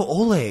 And they know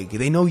Oleg.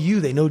 They know you.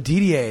 They know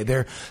DDA.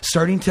 They're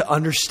starting to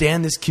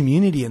understand this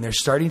community. And they're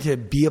starting to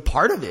be a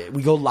part of it.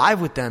 We go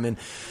live with them. And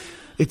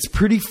it's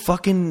pretty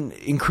fucking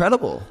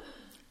incredible.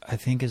 I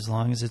think as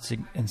long as it's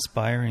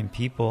inspiring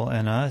people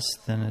and us,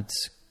 then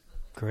it's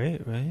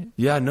great, right?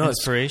 Yeah, no,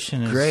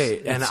 inspiration it's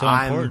great, and so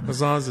I'm important.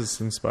 as long as it's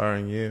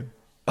inspiring you.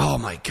 Oh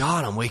my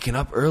God, I'm waking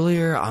up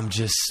earlier.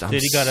 Dude,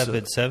 he got up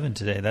at 7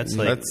 today. That's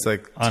like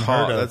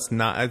unheard of. That's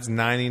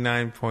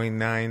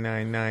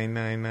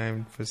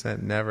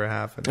 99.99999% never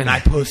happened. And I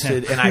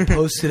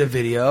posted a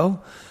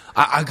video.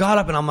 I got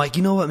up and I'm like,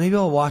 you know what? Maybe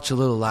I'll watch a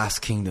little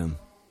Last Kingdom.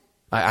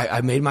 I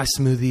made my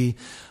smoothie.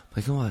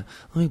 Like, come on,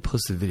 let me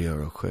post a video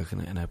real quick.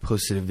 And I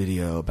posted a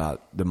video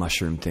about the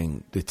mushroom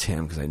thing to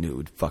Tim because I knew it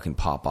would fucking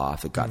pop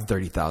off. It got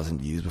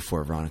 30,000 views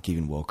before Veronica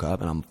even woke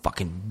up. And I'm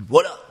fucking,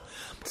 what up?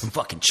 I'm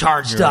fucking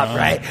charged up,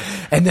 right?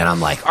 And then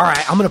I'm like, all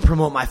right, I'm going to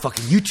promote my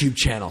fucking YouTube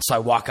channel. So I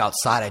walk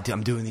outside.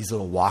 I'm doing these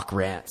little walk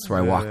rants where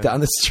I walk down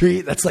the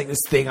street. That's like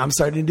this thing I'm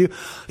starting to do.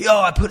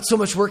 Yo, I put so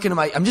much work into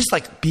I'm just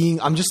like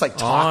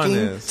talking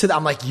honest to them.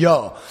 I'm like,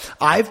 yo,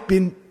 I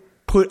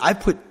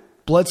put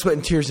blood, sweat,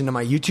 and tears into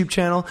my YouTube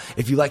channel.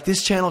 If you like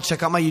this channel,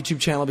 check out my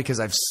YouTube channel because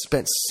I've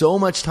spent so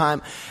much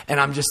time and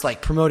I'm just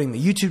like promoting the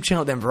YouTube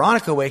channel. Then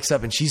Veronica wakes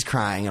up and she's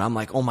crying and I'm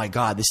like, oh my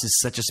God, this is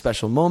such a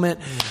special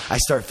moment. I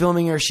start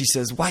filming her. She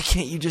says, why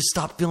can't you just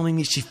stop filming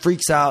me? She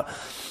freaks out.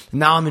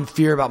 Now I'm in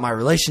fear about my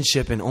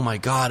relationship and oh my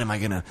God, am I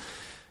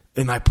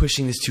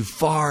pushing this too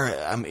far?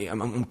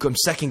 I'm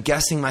second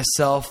guessing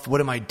myself.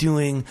 What am I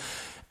doing?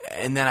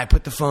 And then I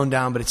put the phone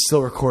down, but it's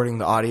still recording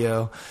the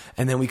audio.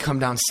 And then we come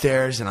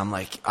downstairs and I'm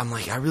like,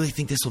 I really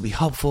think this will be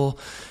helpful.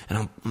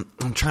 And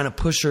I'm trying to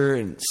push her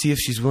and see if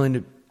she's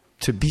willing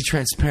to be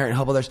transparent and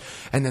help others.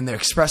 And then the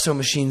espresso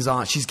machine's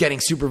on. She's getting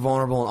super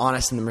vulnerable and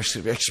honest. And the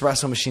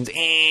espresso machine's,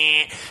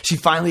 she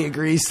finally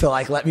agrees to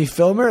like let me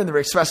film her. And the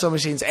espresso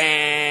machine's,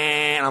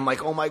 and I'm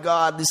like, oh my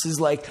God, this is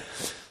like,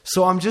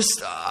 so I'm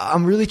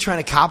really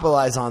trying to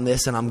capitalize on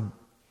this. And I'm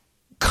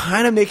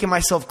kind of making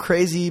myself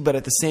crazy, but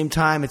at the same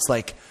time, it's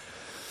like,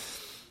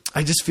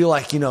 I just feel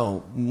like,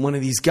 one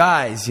of these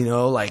guys,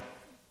 like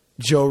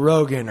Joe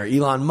Rogan or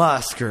Elon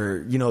Musk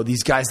or,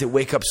 these guys that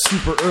wake up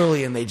super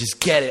early and they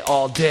just get it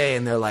all day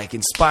and they're like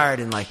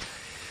inspired and like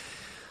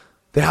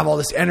they have all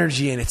this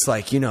energy and it's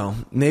like,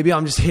 maybe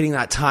I'm just hitting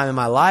that time in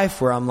my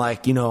life where I'm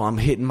like, I'm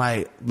hitting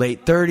my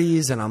late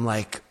 30s and I'm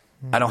like,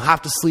 I don't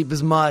have to sleep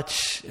as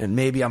much and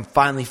maybe I'm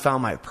finally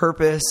found my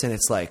purpose and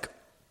it's like,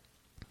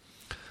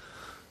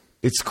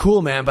 it's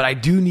cool, man, but I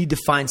do need to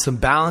find some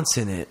balance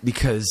in it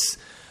because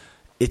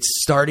it's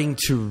starting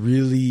to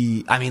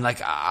really,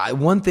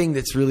 one thing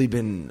that's really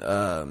been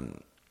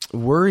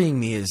worrying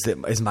me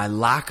is my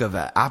lack of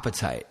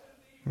appetite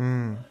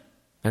and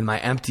my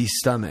empty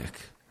stomach.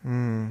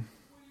 I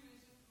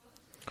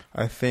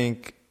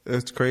think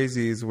it's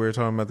crazy as we were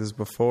talking about this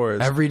before.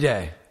 Every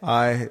day.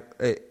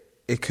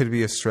 It could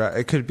be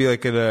it could be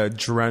like an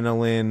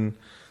adrenaline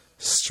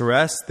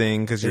stress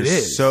thing because you're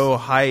so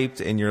hyped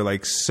and you're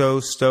like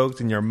so stoked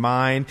and your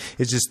mind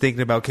is just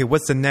thinking about, okay,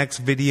 what's the next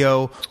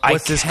video?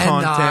 What's this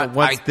content?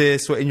 What's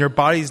this? And your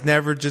body's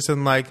never just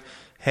in like,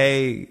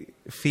 hey,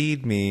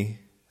 feed me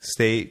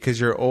state because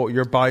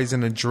your body's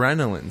in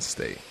adrenaline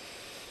state.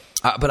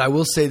 But I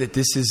will say that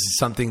this is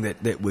something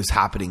that was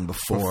happening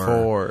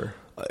before.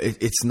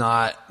 It's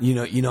not,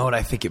 you know what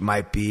I think it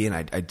might be,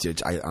 and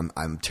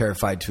I'm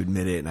terrified to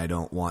admit it, and I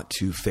don't want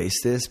to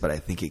face this, but I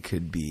think it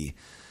could be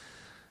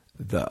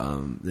the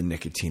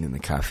nicotine and the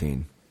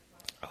caffeine.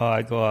 Oh,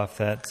 I go off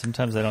that.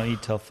 Sometimes I don't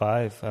eat till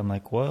 5. I'm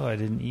like, whoa, I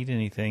didn't eat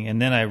anything. And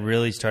then I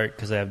really start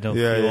because I have no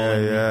fuel.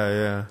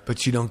 Yeah.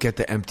 But you don't get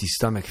the empty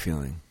stomach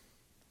feeling.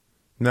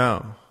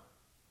 No.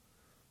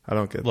 I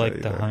don't get like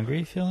that the either.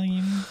 hungry feeling,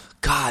 you mean?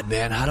 God,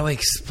 man, how do I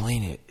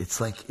explain it? It's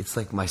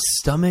like my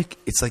stomach,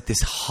 it's like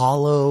this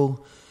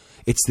hollowness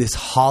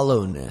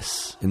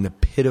in the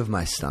pit of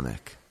my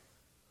stomach.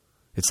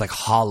 It's like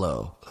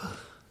hollow.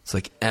 It's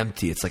like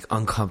empty. It's like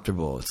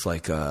uncomfortable. It's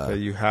like That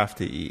you have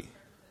to eat.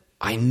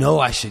 I know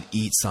I should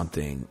eat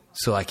something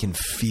so I can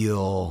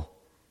feel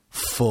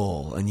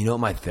full. And you know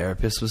what my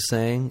therapist was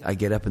saying? I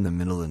get up in the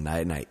middle of the night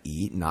and I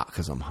eat, not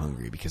because I'm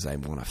hungry, because I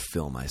want to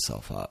fill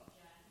myself up.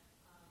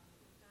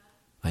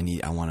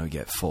 I want to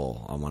get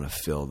full. I want to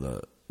fill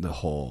the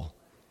hole.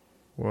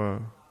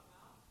 Wow.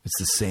 It's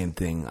the same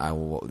thing.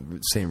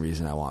 Same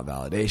reason I want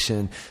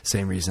validation.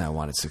 Same reason I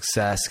wanted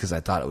success, because I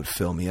thought it would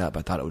fill me up.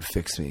 I thought it would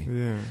fix me.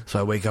 Yeah. So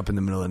I wake up in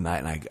the middle of the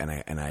night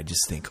and I just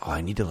think, oh,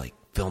 I need to like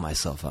fill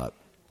myself up,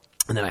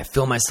 and then I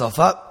fill myself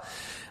up,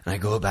 and I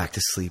go back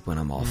to sleep when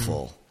I'm all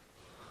full.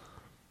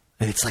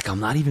 And it's like I'm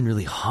not even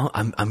really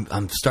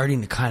I'm starting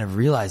to kind of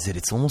realize that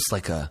it's almost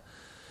like a.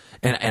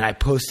 And I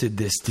posted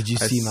this. Did you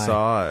see I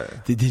saw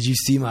it. Did you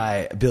see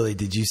my Billy?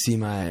 Did you see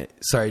my?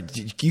 Sorry,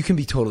 you can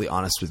be totally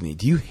honest with me.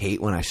 Do you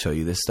hate when I show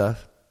you this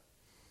stuff?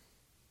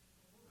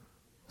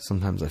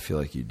 Sometimes I feel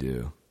like you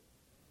do.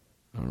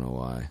 I don't know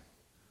why.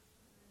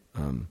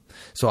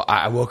 So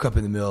I woke up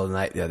in the middle of the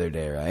night the other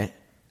day, right?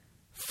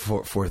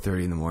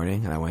 4:30 in the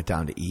morning, and I went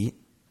down to eat.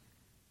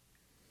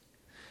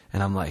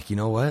 And I'm like, you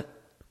know what?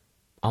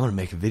 I'm gonna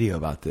make a video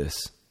about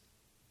this.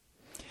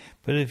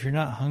 But if you're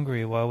not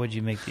hungry, why would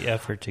you make the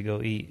effort to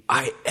go eat?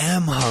 I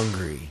am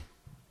hungry.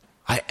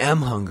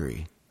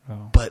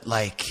 Oh. But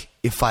like,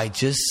 if I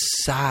just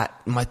sat,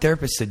 my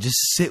therapist said, just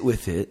sit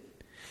with it.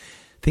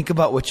 Think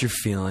about what you're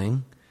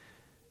feeling.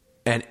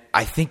 And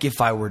I think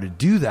if I were to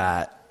do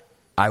that,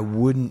 I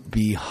wouldn't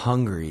be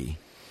hungry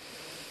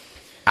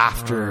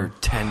after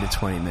 10 to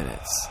 20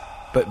 minutes.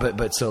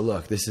 But so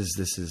look, this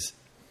is.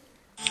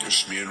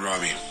 It's me and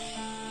Robbie.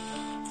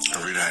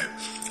 Every night.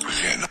 We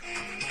can't not.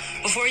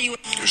 Before you.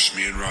 It's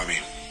me and Robbie.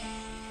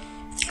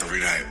 Every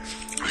night.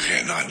 We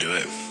can't not do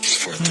it. It's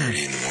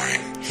 4:30 in the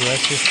morning. So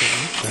that's just to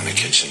eat. And the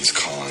kitchen's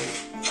calling.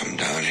 I'm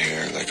down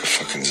here like a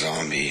fucking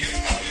zombie.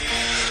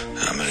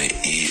 I'm gonna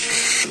eat.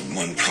 The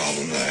one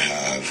problem that I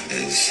have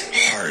is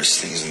hardest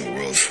things in the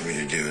world for me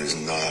to do is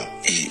not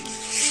eat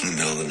in the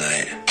middle of the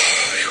night.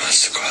 He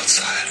wants to go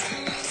outside.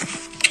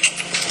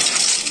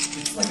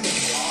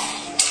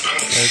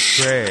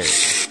 That's great.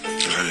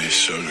 Honey's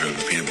so good.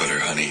 Peanut butter,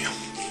 honey.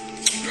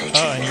 Protein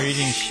Oh, and bar. you're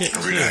eating shit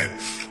Every too. night.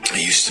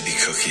 It used to be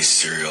cookies,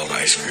 cereal, and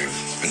ice cream.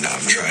 But now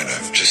I'm trying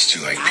to just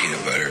do like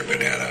peanut butter,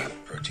 banana,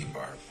 protein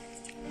bar,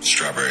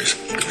 strawberries,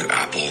 an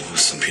apple with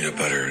some peanut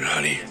butter and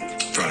honey.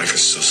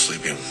 Veronica's still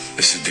sleeping.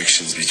 This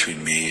addiction's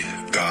between me,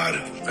 God,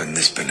 and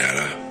this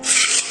banana.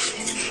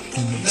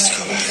 Let's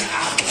go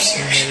back You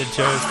upstairs. made a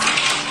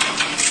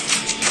joke.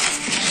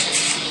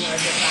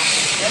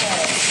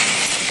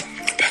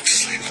 Back to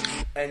sleep.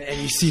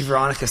 And you see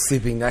Veronica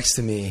sleeping next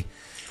to me,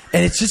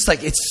 and it's just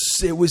like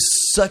it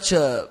was such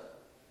a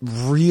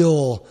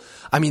real.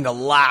 I mean, the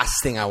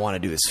last thing I want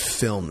to do is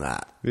film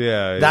that.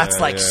 Yeah, That's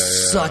yeah, like yeah,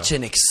 yeah. such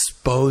an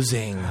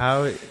exposing.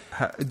 How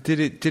did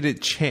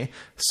it change?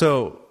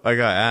 So I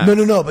got asked.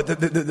 No. But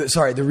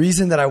the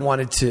reason that I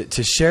wanted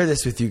to share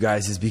this with you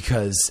guys is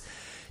because,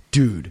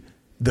 dude,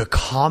 the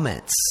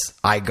comments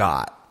I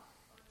got,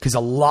 because a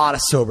lot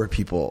of sober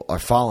people are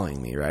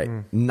following me, right?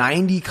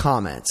 90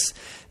 comments.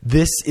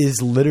 This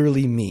is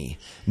literally me.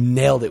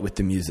 Nailed it with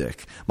the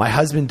music. My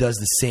husband does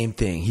the same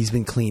thing. He's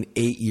been clean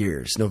 8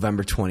 years,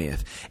 November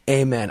 20th.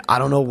 Amen. I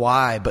don't know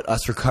why, but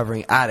us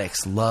recovering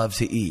addicts love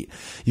to eat.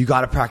 You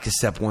got to practice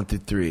step 1 through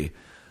 3.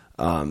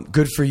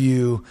 Good for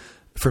you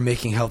for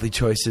making healthy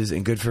choices,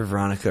 and good for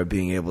Veronica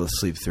being able to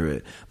sleep through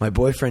it. My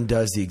boyfriend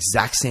does the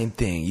exact same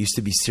thing. It used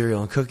to be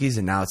cereal and cookies,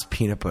 and now it's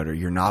peanut butter.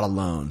 You're not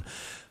alone.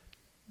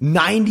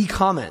 90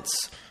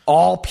 comments,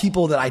 all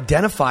people that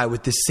identify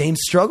with this same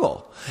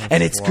struggle.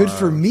 And it's good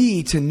for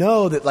me to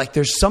know that like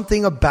there's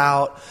something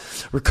about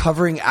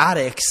recovering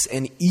addicts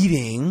and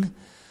eating.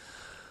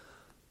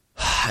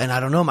 And I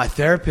don't know, my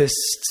therapist,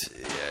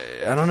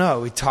 I don't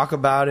know, we talk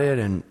about it,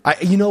 and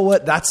you know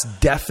what? That's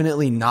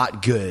definitely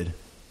not good.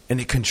 And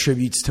it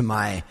contributes to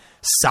my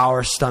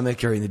sour stomach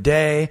during the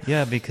day.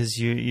 Yeah, because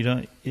you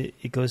don't.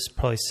 It goes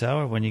probably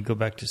sour when you go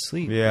back to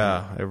sleep.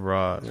 Yeah, it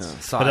rots.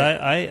 So But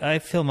I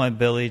fill my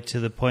belly to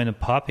the point of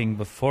popping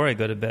before I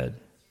go to bed.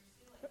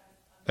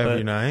 Every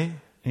But- night.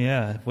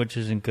 Yeah, which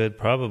isn't good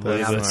probably.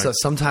 yeah, But but so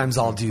sometimes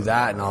I'll do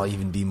that and I'll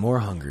even be more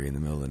hungry in the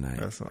middle of the night.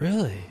 That's not.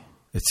 really,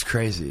 It's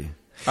crazy.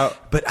 Oh.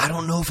 But I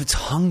don't know if it's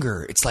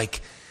hunger. It's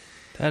like,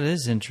 that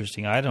is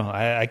interesting.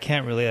 I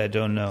can't relate. I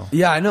don't know.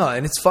 yeah, I know,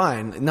 and it's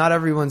fine. Not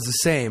everyone's the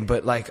same,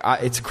 but like,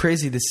 it's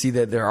crazy to see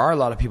that there are a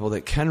lot of people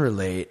that can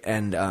relate.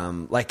 And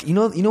like, you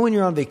know, when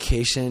you're on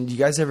vacation, do you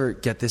guys ever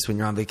get this when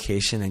you're on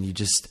vacation and you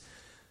just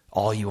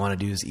all you want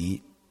to do is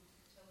eat?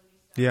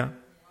 Yeah.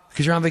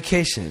 Because you're on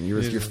vacation,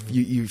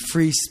 you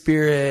free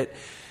spirit.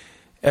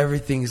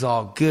 Everything's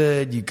all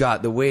good. You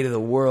got the weight of the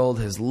world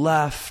has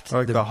left.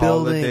 Like the building,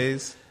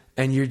 holidays.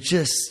 and you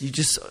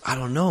just I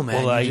don't know, man.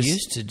 Well, You I just-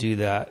 used to do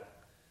that,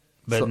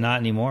 but So- not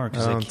anymore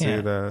because I I don't do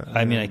can't. that.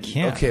 I mean, I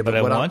can't. Okay, but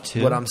I what want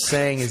to. What I'm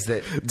saying is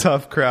that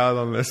Tough crowd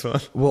on this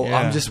one. well,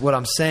 Yeah. what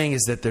I'm saying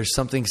is that there's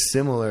something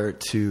similar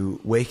to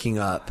waking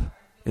up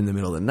in the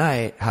middle of the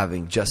night,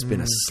 having just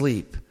been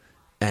asleep,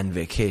 and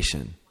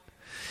vacation.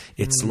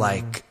 It's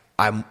like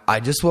I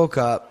just woke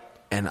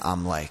up and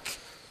I'm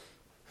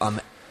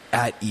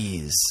at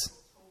ease.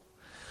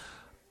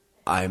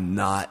 I'm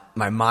not,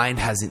 my mind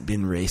hasn't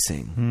been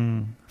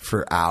racing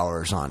for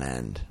hours on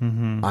end.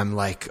 I'm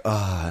like,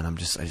 and I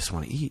just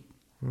want to eat.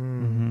 I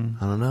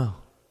don't know.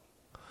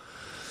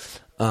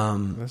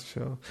 That's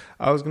chill.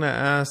 I was going to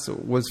ask,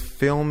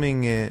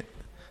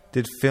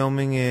 did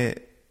filming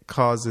it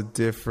cause a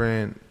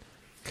different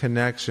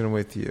connection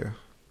with you?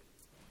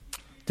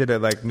 Did it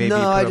like maybe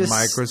put a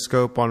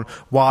microscope on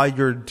while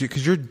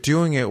because you're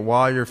doing it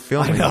while you're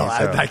filming?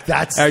 I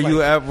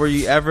know. Were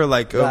you ever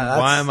like,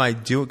 why am I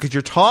doing? Because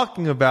you're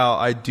talking about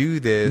I do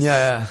this.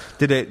 Yeah.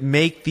 Did it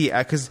make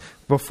because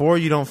before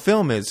you don't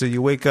film it, so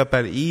you wake up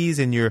at ease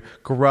and you're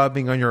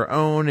grubbing on your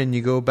own and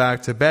you go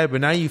back to bed,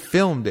 but now you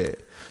filmed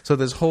it. So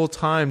this whole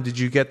time, did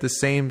you get the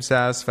same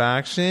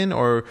satisfaction,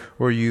 or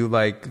were you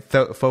like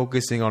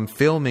focusing on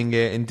filming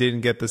it and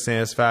didn't get the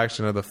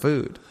satisfaction of the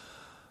food?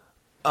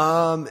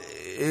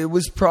 It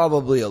was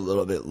probably a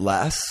little bit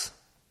less.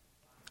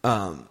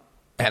 And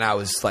I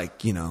was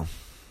like,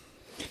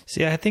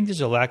 See, I think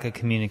there's a lack of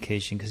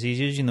communication because he's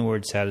using the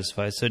word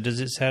satisfy. So does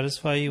it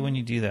satisfy you when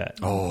you do that?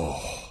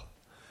 Oh,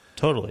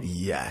 totally.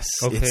 Yes.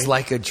 Okay. It's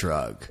like a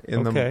drug.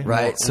 Okay.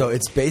 Right? So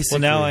it's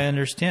basically... Well, now I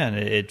understand.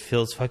 It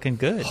feels fucking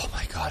good. Oh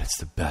my God, it's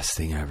the best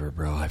thing ever,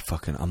 bro.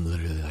 I'm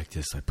literally like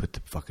this. I put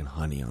the fucking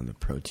honey on the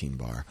protein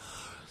bar.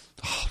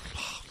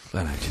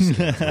 And I just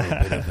get a little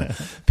bit of the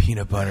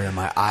peanut butter, and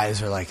my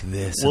eyes are like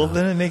this. Well,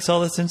 then it makes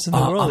all the sense in the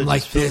world. I'm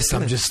like this.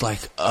 I'm just like,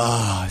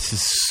 this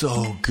is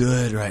so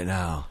good right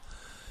now.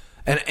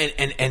 And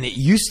it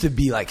used to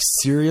be like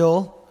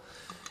cereal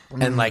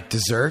and like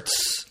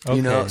desserts,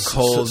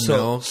 cold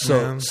milk.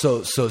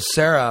 So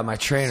Sarah, my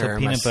trainer, so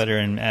peanut butter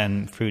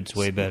and fruit's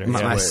way better.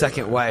 My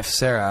second wife,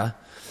 Sarah,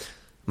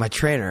 my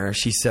trainer,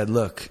 she said,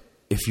 "Look,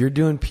 if you're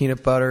doing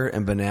peanut butter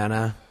and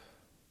banana,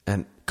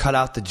 and cut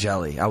out the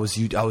jelly." I was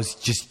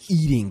just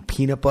eating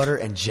peanut butter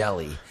and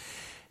jelly,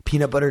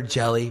 peanut butter,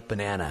 jelly,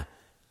 banana,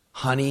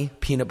 honey,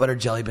 peanut butter,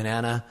 jelly,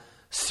 banana,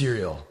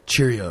 cereal,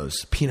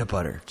 Cheerios, peanut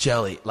butter,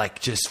 jelly, like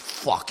just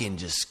fucking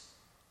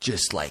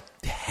just like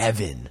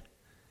heaven.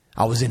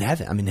 I was in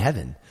heaven. I'm in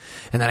heaven.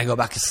 And then I go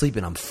back to sleep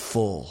and I'm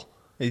full.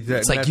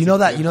 It's like,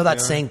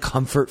 that saying,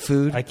 comfort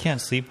food? I can't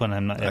sleep when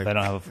I'm not, if I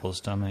don't have a full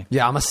stomach.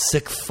 Yeah, I'm a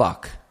sick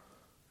fuck.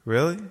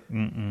 Really?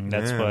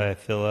 That's why I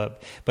fill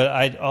up. But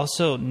I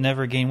also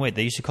never gain weight.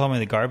 They used to call me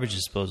the garbage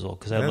disposal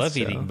because I love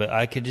eating. But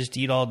I could just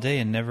eat all day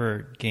and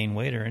never gain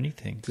weight or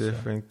anything.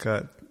 Different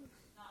cut.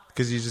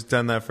 Because you've just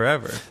done that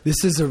forever.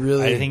 This is a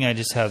really... I think I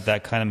just have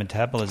that kind of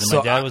metabolism. So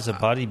my dad was a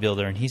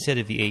bodybuilder, and he said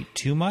if he ate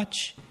too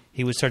much,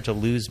 he would start to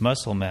lose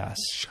muscle mass.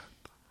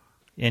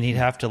 And he'd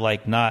have to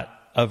not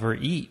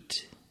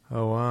overeat.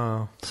 Oh,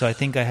 wow. So I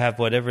think I have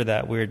whatever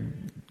that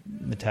weird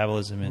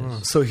metabolism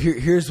is. So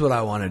here's what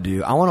I want to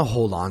do. I want to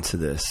hold on to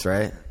this,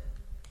 right?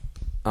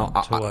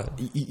 What?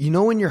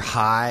 When you're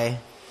high...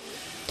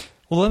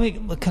 Well,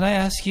 can I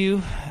ask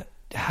you,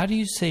 how do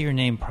you say your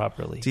name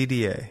properly?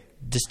 DDA.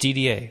 Just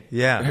DDA?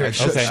 Yeah. Here,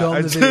 show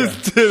him the video.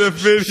 Just did a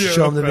video.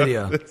 Show him the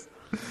video.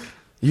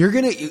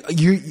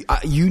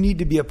 You need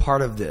to be a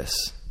part of this.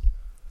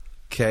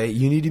 Okay,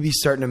 you need to be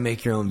starting to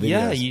make your own videos.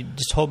 Yeah, you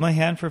just hold my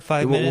hand for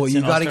 5 minutes. Well,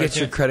 you got to get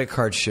your credit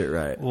card shit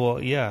right.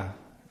 Well, yeah.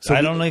 So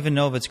I don't even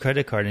know if it's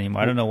credit card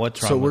anymore. I don't know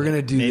what's wrong. So we're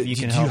gonna do. Maybe you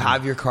can do help you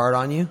have your card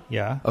on you?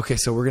 Yeah. Okay,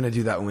 so we're gonna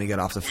do that when we get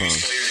off the phone.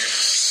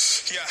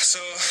 Yeah. So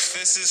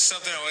this is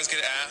something I always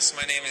get asked.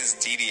 My name is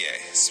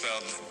DDA,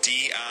 spelled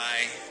D-I-D-I-E-R.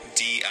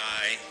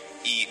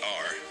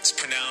 It's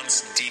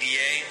pronounced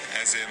DDA,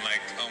 as in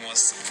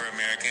almost for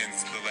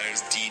Americans the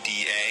letters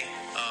DDA.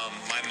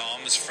 My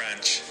mom is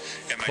French,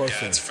 and my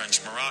dad's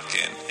French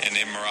Moroccan, and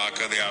in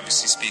Morocco they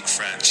obviously speak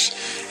French,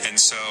 and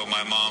so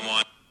my mom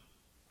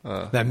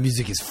wanted. That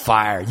music is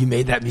fire. You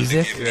made that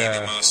music?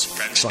 Yeah. The most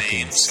French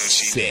name, so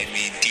she named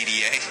me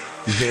DDA.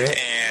 You hear it?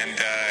 And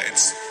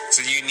it's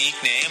a unique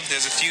name.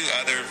 There's a few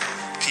other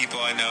people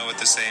I know with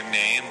the same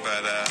name,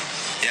 but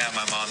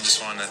my mom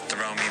just wanted to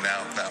throw me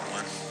that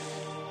one.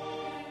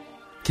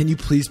 Can you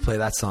please play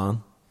that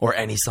song? Or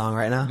any song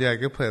right now? Yeah, I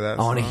could play that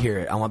I want to hear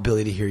it. I want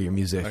Billy to hear your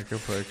music. I could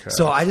play Cat.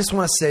 So I just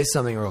want to say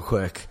something real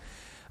quick.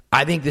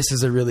 I think this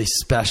is a really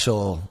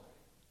special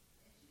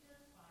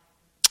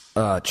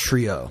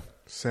trio.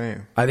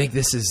 Same. I think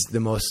this is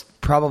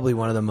probably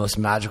one of the most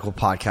magical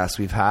podcasts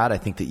we've had. I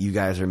think that you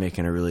guys are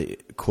making a really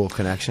cool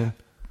connection.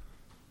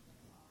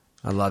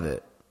 I love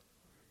it.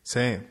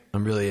 Same.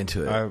 I'm really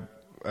into it.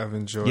 I've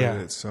enjoyed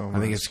it so much.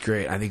 I think it's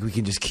great. I think we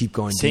can just keep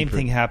going Same deeper.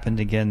 thing happened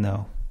again,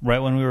 though. Right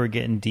when we were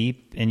getting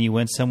deep and you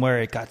went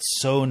somewhere, it got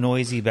so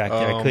noisy back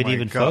there. I couldn't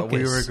even focus.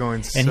 We were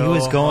going and he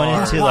was going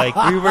hard. into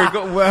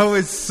it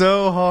was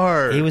so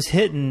hard. He was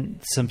hitting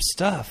some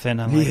stuff,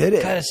 and I'm hit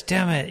it. God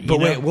damn it! But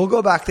wait, we'll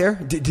go back there.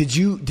 Did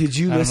you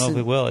listen? I don't know if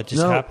we will. It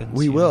just happens.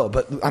 We will.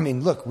 But I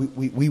mean, look,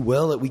 we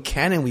will. We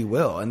can and we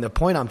will. And the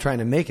point I'm trying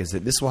to make is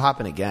that this will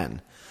happen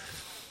again.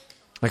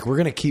 Like, we're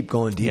going to keep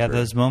going deeper. Yeah,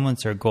 those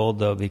moments are gold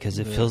though, because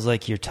it feels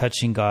like you're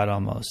touching God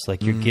almost.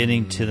 Like you're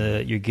getting to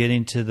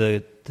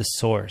the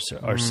source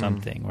or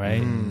something,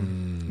 right?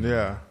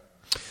 Yeah.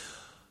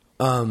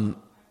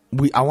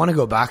 I want to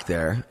go back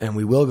there, and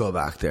we will go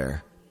back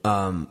there.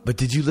 But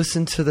did you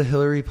listen to the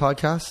Hillary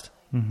podcast?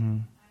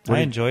 Mm-hmm. I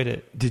enjoyed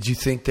it. Did you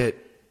think that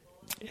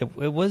it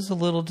was a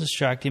little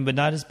distracting, but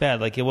not as bad?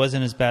 Like it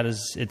wasn't as bad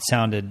as it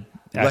sounded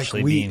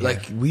actually being.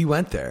 We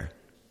went there.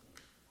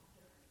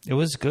 It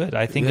was good.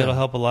 I think it'll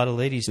help a lot of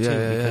ladies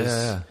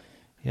too.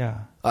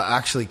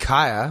 Actually,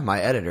 Kaya,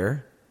 my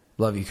editor,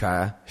 love you,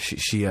 Kaya.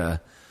 She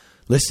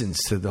listens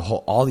to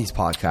all these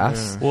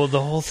podcasts. Well,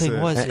 the whole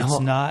thing was it's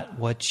not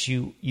what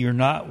you're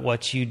not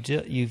what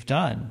you've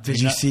done.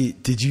 Did you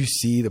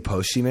see the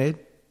post she made?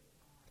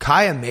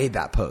 Kaya made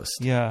that post.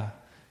 Yeah.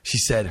 She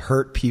said,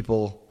 "Hurt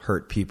people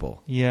hurt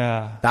people."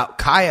 Yeah. That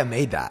Kaya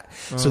made that.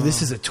 So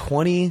this is a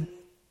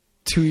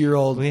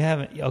 22-year-old. We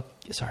haven't. Oh,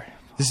 sorry.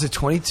 This is a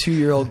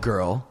 22-year-old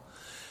girl.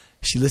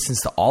 She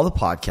listens to all the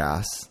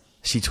podcasts.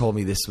 She told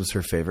me this was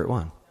her favorite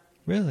one.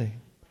 Really?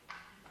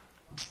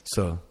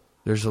 So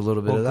there's a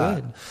little bit of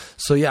that. Good.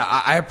 So yeah,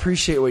 I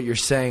appreciate what you're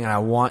saying, and I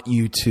want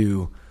you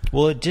to.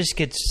 Well, it just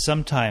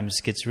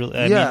sometimes gets really.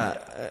 I mean,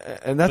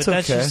 and that's okay.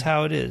 That's just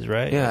how it is,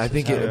 right? Yeah, I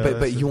think.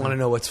 But you want to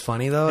know what's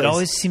funny though? It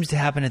always seems to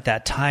happen at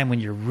that time when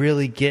you're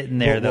really getting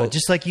there, though.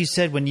 Just like you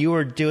said when you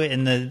were doing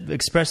in the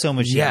espresso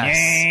machine. Yes.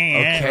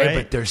 Okay, right?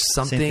 but there's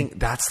something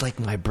that's like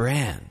my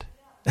brand.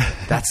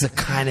 That's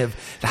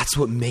that's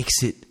what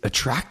makes it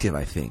attractive,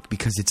 I think,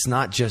 because it's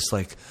not just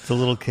like the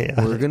little chaos.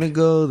 We're gonna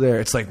go there.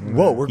 It's like,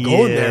 whoa, we're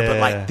going there,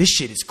 but like this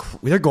shit is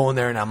they're going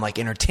there, and I'm like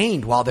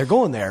entertained while they're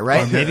going there,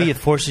 right? Or maybe it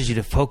forces you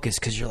to focus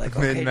because you're like,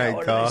 okay,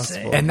 Midnight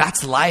Gospel, and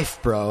that's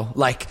life, bro.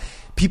 Like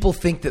people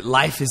think that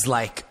life is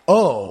like,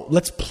 oh,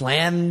 let's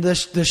plan the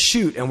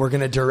shoot, and we're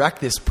gonna direct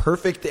this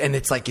perfect, and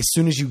it's like as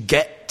soon as you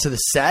get to the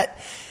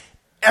set.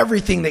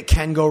 Everything that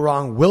can go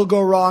wrong will go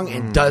wrong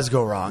and does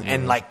go wrong.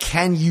 And like,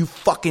 can you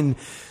fucking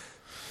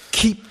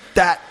keep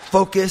that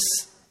focus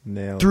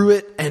through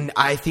it? And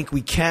I think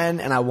we can.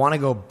 And I want to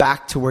go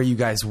back to where you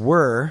guys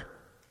were.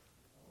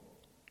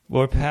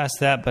 We're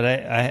past that,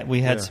 but we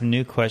had some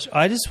new questions.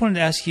 I just wanted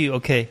to ask you,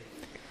 okay,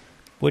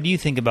 what do you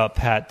think about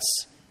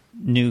Pat's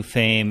new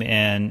fame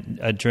and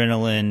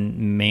adrenaline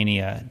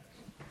mania?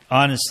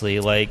 Honestly,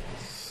 like,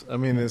 I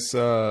mean, it's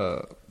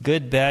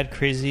good, bad,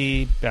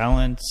 crazy,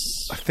 balance.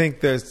 I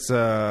think it's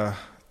a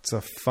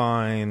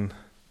fine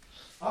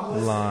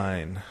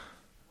line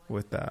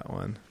with that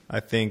one. I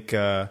think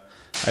the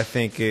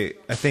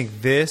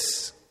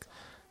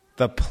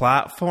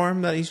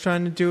platform that he's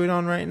trying to do it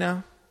on right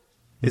now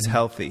is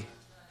healthy.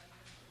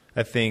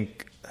 I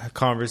think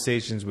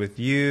conversations with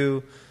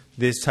you,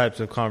 these types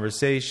of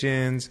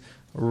conversations,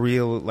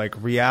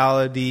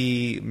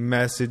 reality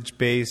message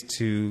based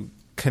to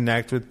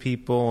connect with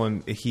people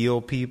and heal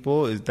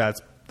people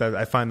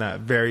I find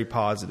that very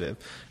positive.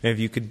 And if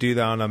you could do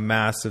that on a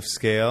massive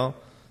scale,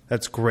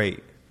 that's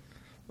great.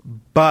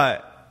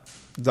 But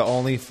the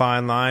only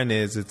fine line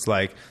is it's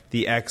like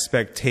the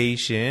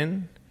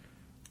expectation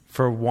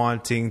for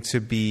wanting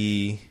to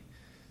be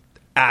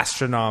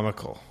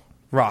astronomical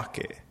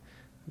rocket,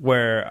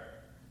 where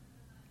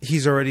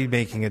he's already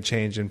making a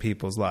change in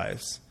people's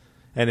lives.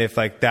 And if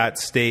like that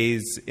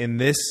stays in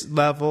this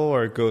level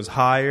or it goes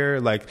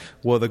higher, like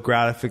will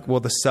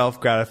the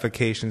self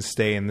gratification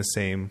stay in the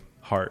same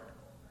heart?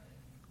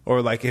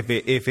 Or like if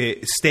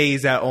it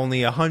stays at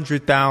only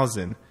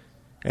 100,000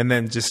 and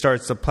then just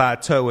starts to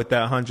plateau with that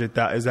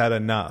 100,000, is that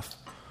enough?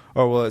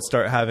 Or will it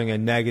start having a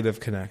negative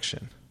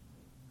connection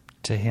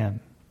to him?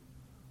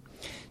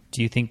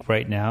 Do you think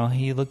right now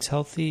he looks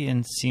healthy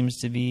and seems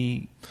to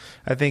be?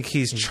 I think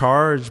he's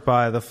charged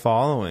by the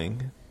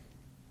following.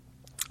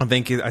 I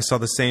think I saw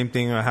the same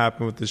thing that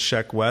happened with the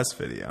Sheck West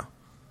video.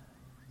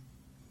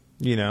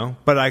 You know,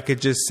 but I could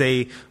just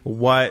say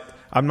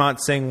I'm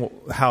not saying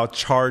how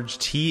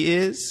charged he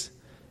is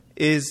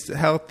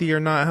healthy or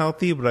not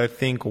healthy, but I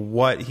think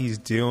what he's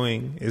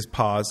doing is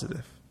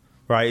positive,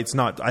 right? It's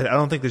not. I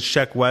don't think the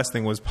Sheck West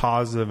thing was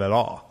positive at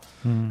all.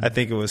 I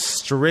think it was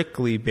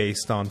strictly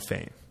based on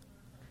fame.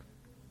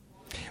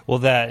 Well,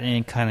 that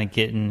and kind of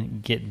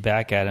getting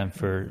back at him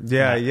for But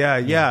the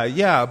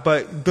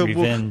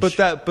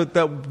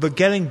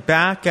getting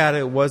back at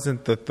it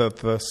wasn't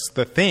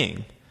the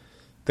thing.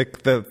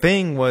 The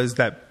thing was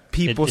that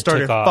people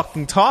started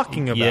fucking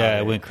talking about it. Yeah,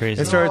 it went crazy.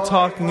 They started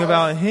talking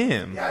about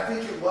him. Yeah, I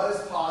think it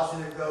was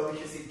positive though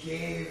because it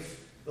gave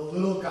the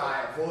little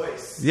guy a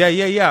voice.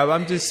 Yeah.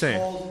 I'm just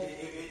saying.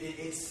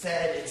 It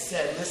said,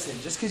 listen,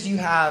 just because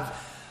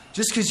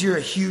you're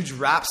a huge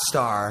rap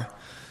star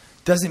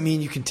doesn't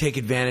mean you can take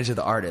advantage of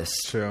the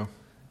artist. True.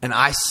 And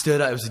I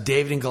stood up. It was a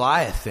David and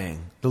Goliath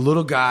thing. The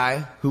little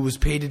guy who was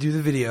paid to do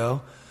the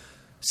video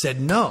said,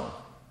 no,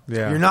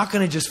 you're not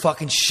going to just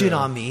fucking shit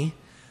on me.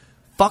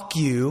 Fuck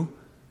you.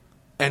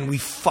 And we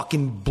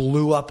fucking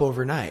blew up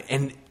overnight.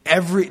 And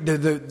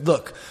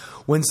look,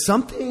 when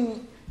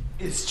something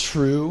is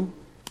true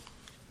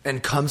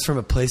and comes from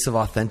a place of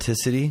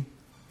authenticity,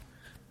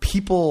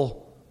 people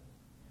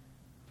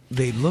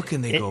they look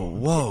and they go,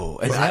 whoa.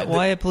 And is that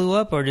why it blew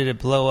up, or did it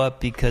blow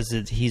up because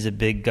he's a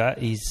big guy?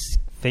 He's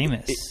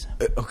famous.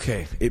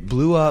 It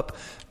blew up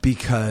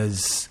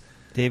because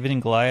David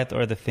and Goliath,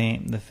 or the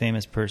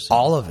famous person.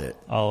 All of it.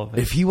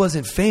 If he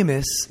wasn't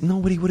famous,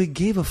 nobody would have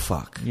gave a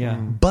fuck. Yeah.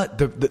 But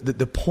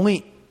the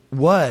point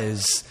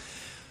was,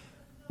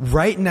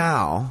 right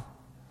now,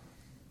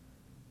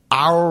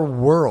 our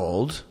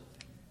world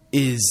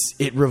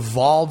it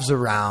revolves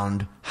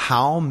around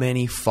how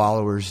many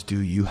followers do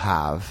you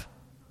have,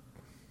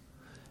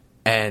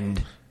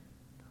 and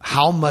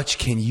how much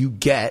can you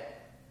get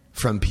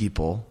from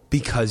people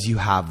because you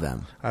have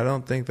them. I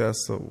don't think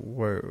that's the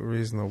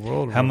reason the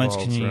world. How much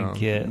can you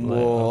get?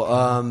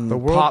 Well, the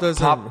world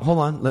doesn't. Hold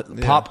on.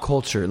 Pop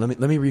culture. Let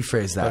me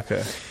rephrase that.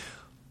 Okay.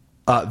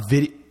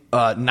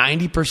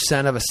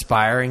 90% of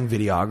aspiring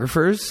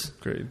videographers.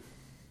 Agreed.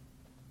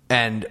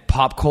 And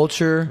pop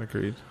culture.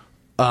 Agreed.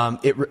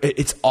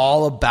 It's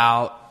all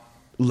about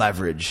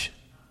leverage,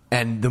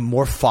 and the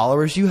more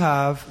followers you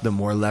have, the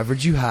more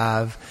leverage you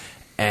have,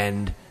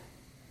 and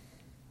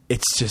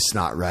it's just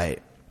not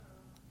right.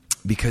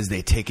 Because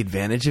they take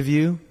advantage of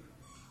you,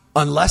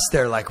 unless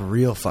they're like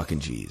real fucking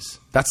G's.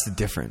 That's the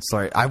difference.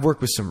 Like, I've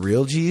worked with some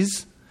real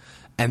G's,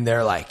 and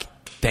they're like,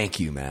 "Thank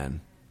you,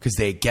 man," because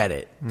they get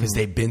it, because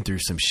they've been through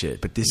some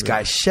shit. But this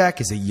guy Sheck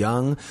is a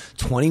young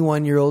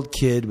 21-year-old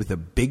kid with a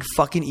big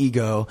fucking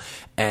ego,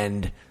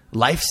 and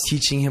life's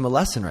teaching him a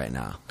lesson right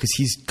now because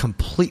he's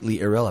completely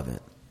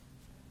irrelevant.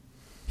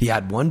 He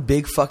had one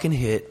big fucking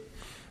hit,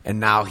 and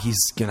now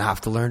he's gonna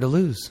have to learn to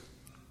lose.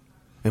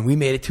 And we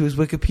made it to his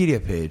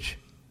Wikipedia page.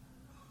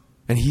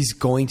 And he's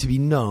going to be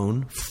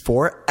known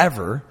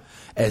forever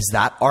as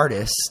that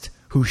artist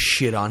who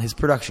shit on his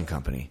production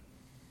company.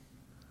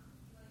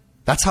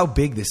 That's how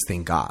big this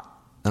thing got.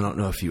 I don't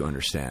know if you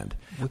understand.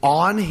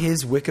 On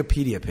his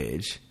Wikipedia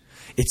page,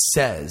 it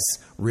says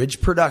Ridge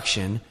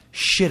Production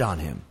shit on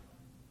him.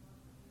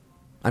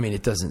 I mean,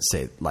 it doesn't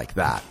say like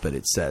that, but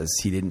it says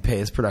he didn't pay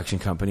his production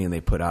company and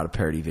they put out a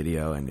parody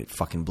video and it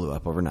fucking blew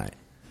up overnight.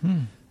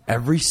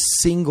 Every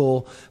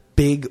single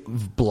big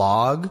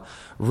blog,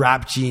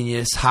 Rap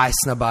Genius, High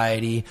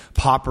Snobiety,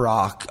 Pop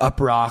Rock,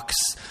 Up Rocks,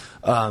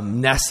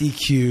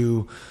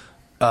 NessEQ,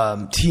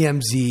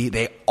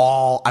 TMZ,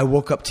 I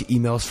woke up to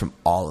emails from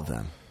all of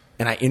them.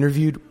 And I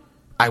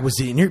was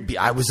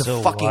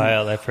so fucking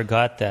wild. I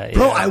forgot that.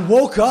 Bro, I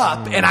woke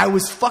up and I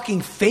was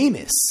fucking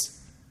famous.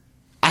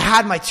 I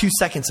had my 2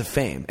 seconds of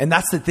fame. And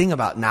that's the thing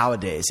about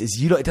nowadays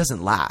is it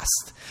doesn't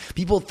last.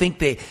 People think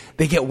they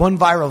get one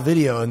viral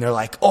video and they're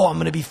like, "Oh, I'm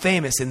going to be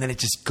famous." And then it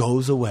just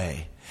goes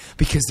away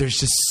because there's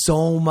just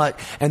so much.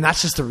 And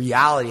that's just the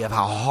reality of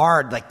how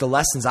hard, like the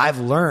lessons I've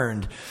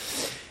learned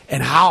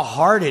and how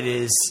hard it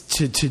is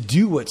to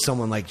do what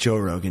someone like Joe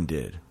Rogan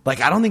did.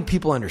 Like, I don't think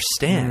people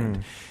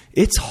understand.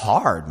 It's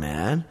hard,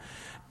 man.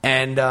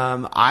 And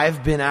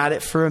I've been at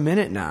it for a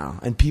minute now.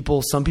 And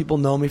some people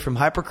know me from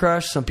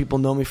Hypercrush. Some people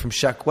know me from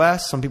Sheck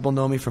West. Some people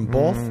know me from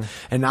both.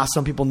 And now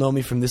some people know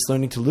me from this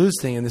Learning to Lose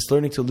thing. And this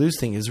Learning to Lose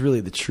thing is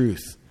really the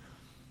truth.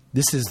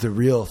 This is the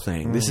real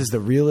thing. This is the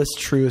realest,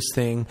 truest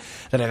thing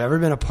that I've ever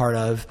been a part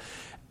of.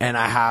 And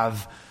I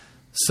have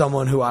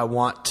someone who I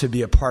want to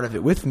be a part of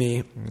it with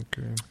me.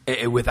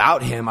 Okay.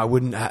 Without him, I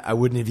wouldn't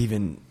have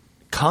even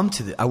come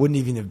to I wouldn't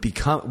even have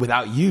become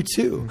without you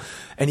too.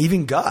 And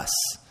even Gus.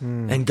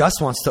 And Gus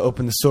wants to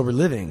open the Sober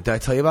Living. Did I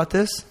tell you about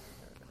this?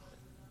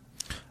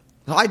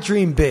 I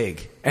dream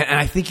big. And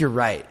I think you're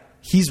right.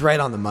 He's right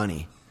on the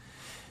money.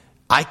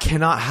 I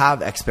cannot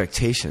have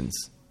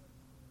expectations.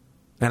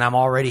 And I'm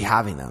already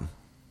having them.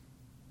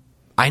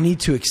 I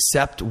need to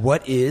accept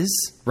what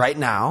is right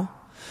now,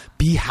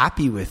 be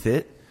happy with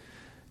it,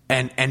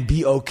 and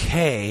be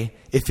okay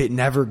if it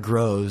never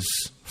grows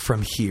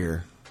from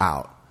here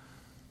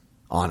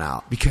on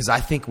out, because I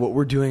think what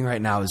we're doing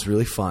right now is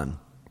really fun.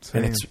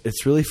 Same. And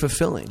it's really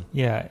fulfilling.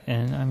 Yeah,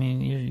 and I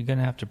mean, you're going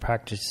to have to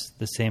practice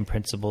the same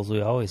principles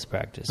we always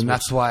practice. And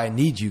that's why I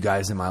need you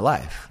guys in my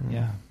life.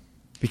 Yeah.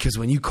 Because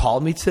when you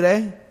called me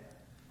today,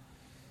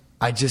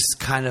 I just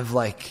kind of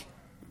like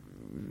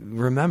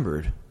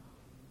remembered.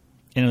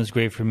 And it was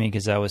great for me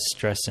because I was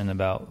stressing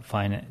about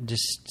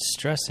just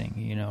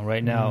stressing,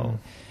 right now.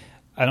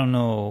 I don't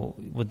know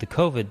with the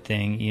COVID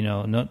thing,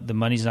 the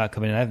money's not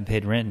coming in. I haven't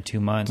paid rent in 2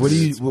 months. What do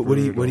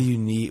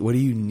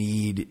you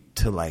need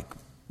to like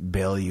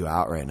bail you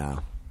out right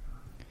now?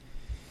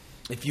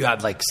 If you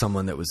had like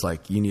someone that was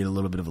like, you need a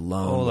little bit of a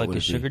loan. Oh, like a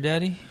sugar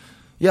daddy?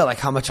 Yeah, like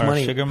how much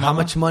money? Sugar mama? How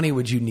much money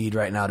would you need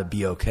right now to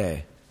be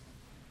okay?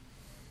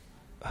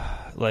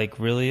 Like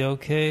really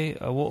okay?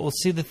 We'll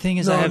see. The thing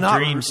is, I have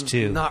dreams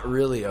too. Not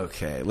really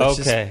okay. Let's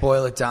just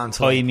boil it down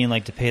to. Oh, you mean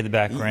like to pay the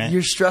back rent?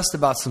 You're stressed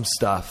about some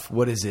stuff.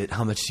 What is it?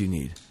 How much do you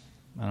need?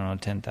 I don't know,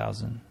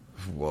 10,000.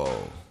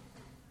 Whoa.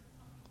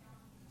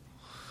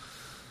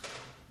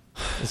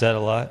 Is that a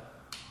lot?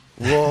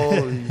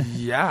 Well,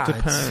 yeah,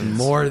 Depends. It's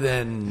more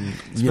than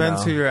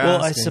depends who you're asking.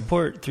 Well, I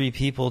support 3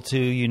 people too,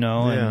 Yeah.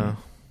 And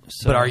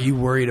so, but are you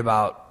worried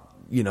about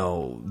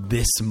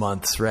this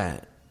month's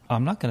rent?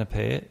 I'm not going to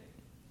pay it.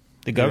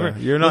 The government.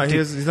 You're not. Look,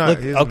 He's not. Look,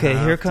 he doesn't okay,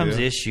 have here comes to.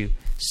 the issue.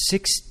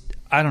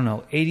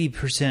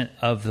 80%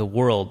 of the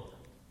world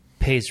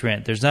pays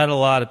rent. There's not a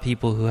lot of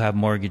people who have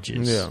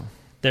mortgages. Yeah.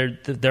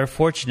 They're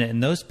fortunate,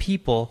 and those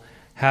people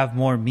have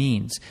more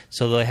means.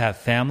 So they have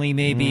family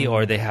maybe,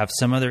 or they have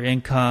some other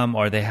income,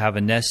 or they have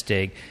a nest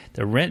egg.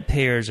 The rent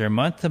payers are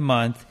month to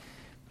month.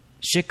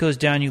 Shit goes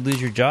down, you lose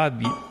your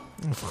job.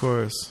 Of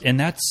course. And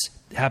that's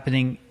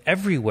happening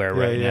everywhere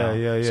now.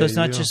 Yeah. So it's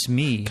not just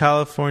me.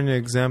 California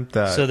exempt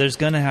that. So there's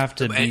going to have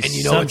to be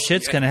some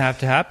shit's going to have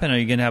to happen, or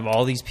you're going to have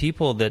all these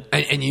people that...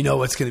 And you know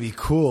what's going to be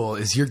cool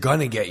is you're going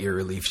to get your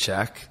relief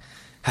check.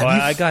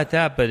 I got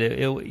that, but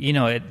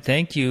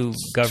thank you,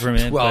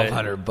 government.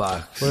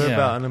 $1,200. What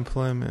about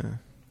unemployment?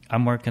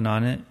 I'm working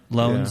on it.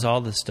 Loans,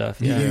 all this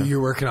stuff. Yeah.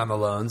 You're working on the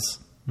loans?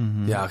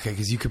 Mm-hmm. Yeah, okay,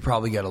 because you could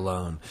probably get a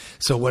loan.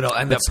 So what'll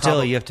end but up?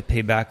 Still, you have to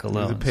pay back a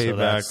loan. You have to pay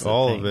back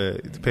all of it.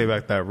 You have to pay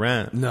back that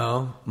rent.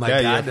 No, my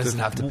dad doesn't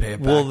have to pay it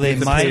back. Well, they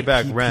might pay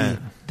back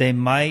rent. They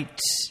might.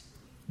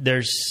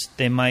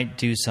 They might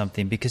do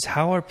something, because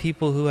how are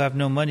people who have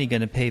no money going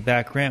to pay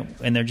back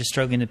rent, and they're just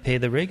struggling to pay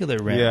the regular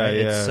rent? Yeah, right?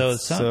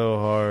 It's so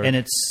hard, and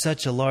it's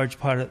such a large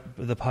part of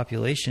the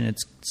population.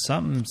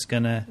 Something's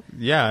going to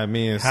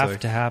it's have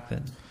to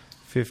happen.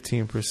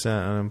 15%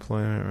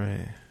 unemployment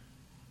rate.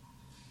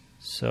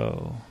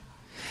 So,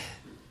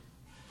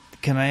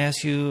 can I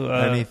ask you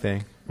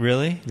anything?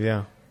 Really?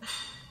 Yeah.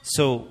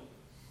 So,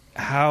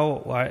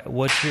 are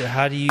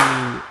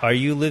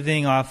you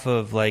living off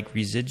of like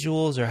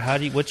residuals, or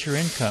what's your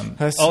income?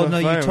 That's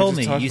you told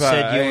me. You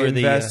said you were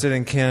invested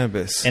in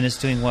cannabis, and it's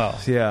doing well.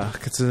 Yeah,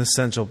 it's an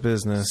essential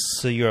business.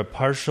 So you're a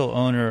partial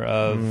owner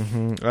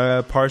of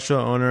a partial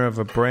owner of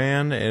a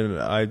brand and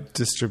a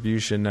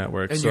distribution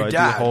network. And so your I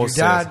dad,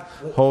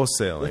 do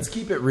wholesaling. Let's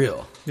keep it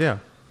real. Yeah.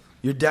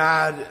 Your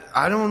dad,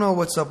 I don't know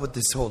what's up with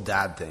this whole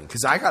dad thing,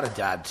 because I got a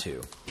dad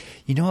too.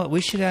 You know what? We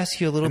should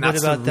ask you a little bit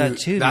about that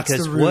too,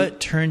 because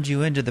what turned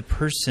you into the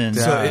person?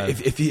 Dad.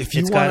 So if you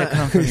it's got to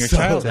come from your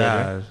childhood.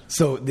 Dad.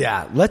 So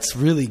yeah, let's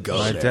really go.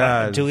 My there.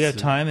 dad. Do we have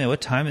time?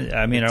 What time?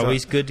 Are we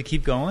good to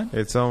keep going?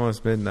 It's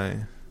almost midnight.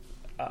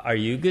 Are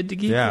you good to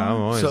keep going? Yeah,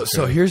 I'm always.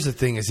 So here's the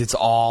thing: it's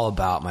all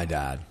about my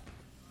dad.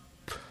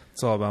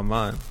 It's all about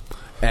mine.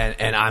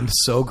 And I'm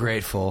so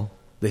grateful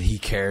that he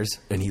cares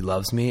and he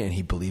loves me and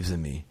he believes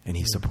in me and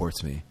he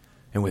supports me.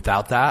 And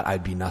without that,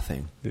 I'd be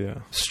nothing. Yeah.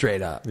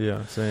 Straight up.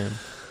 Yeah, same.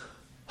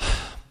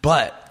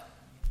 But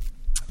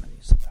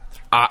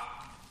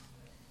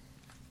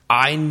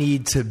I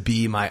need to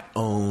be my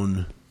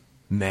own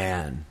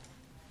man.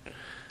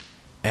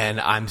 And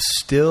I'm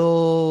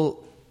still...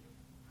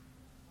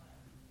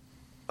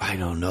 I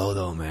don't know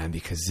though, man,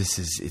 because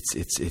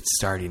it's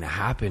starting to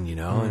happen, you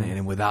know,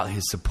 and without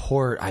his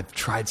support, I've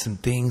tried some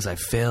things, I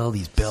failed,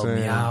 he's bailed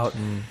me out,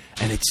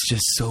 and it's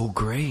just so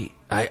great.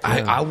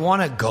 I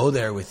want to go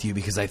there with you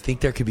because I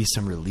think there could be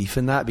some relief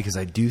in that, because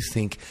I do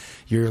think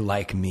you're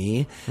like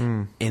me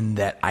in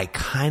that I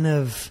kind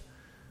of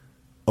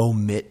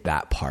omit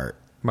that part.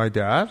 My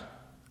dad?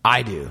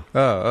 I do.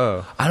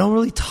 Oh. I don't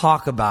really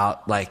talk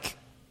about like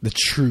the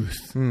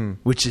truth,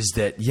 which is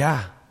that,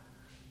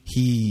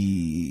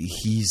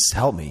 He's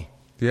helped me.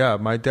 Yeah,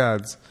 my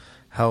dad's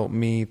helped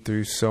me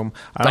through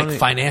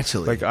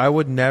financially. Like I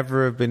would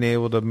never have been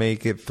able to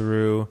make it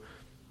through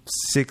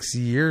 6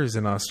 years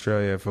in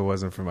Australia if it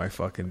wasn't for my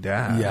fucking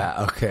dad.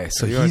 Yeah, okay.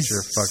 So he's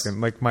your fucking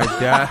like my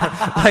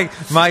dad. Like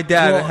my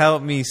dad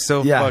helped me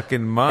so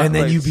fucking much. And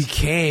then you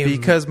became,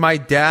 because my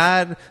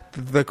dad.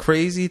 The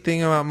crazy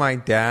thing about my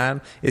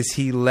dad is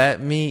he let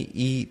me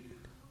eat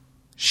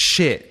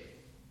shit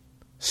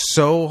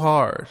so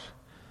hard.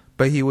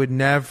 But he would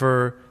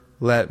never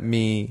let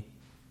me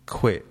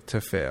quit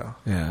to fail.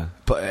 Yeah,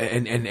 but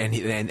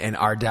and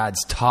our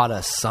dads taught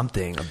us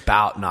something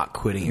about not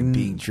quitting and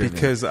being driven.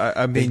 Because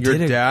I mean,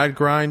 your dad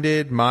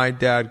grinded, my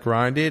dad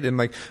grinded, and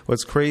like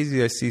what's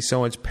crazy, I see so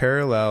much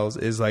parallels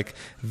is like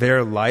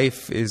their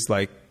life is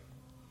like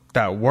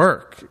that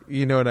work.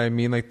 You know what I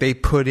mean? Like they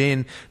put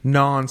in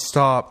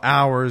nonstop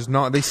hours.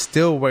 My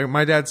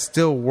dad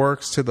still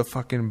works to the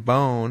fucking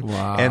bone.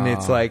 Wow. And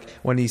it's like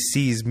when he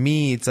sees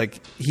me, it's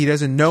like he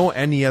doesn't know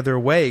any other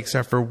way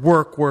except for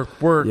work. Yeah.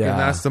 And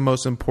that's the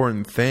most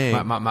important thing.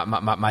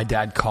 My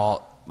dad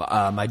called.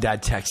 My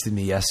dad texted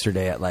me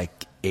yesterday at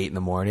like 8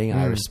 a.m. and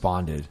I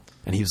responded.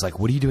 And he was like,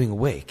 "What are you doing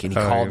awake?" And he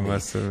called me.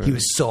 He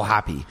was so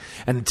happy.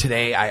 And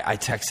today I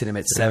texted him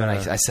at 7.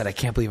 I said, "I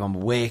can't believe I'm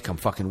awake. I'm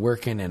fucking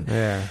working." And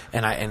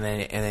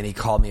then he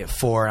called me at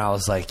 4, and I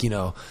was like,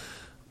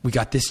 we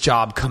got this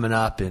job coming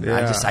up, and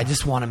I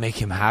just want to make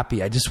him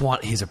happy. I just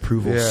want his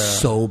approval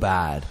so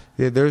bad.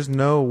 Yeah, there's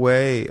no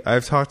way.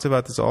 I've talked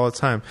about this all the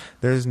time.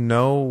 There's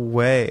no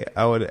way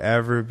I would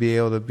ever be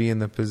able to be in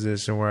the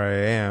position where I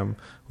am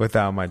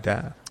without my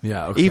dad.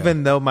 Yeah, okay.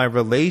 Even though my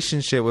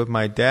relationship with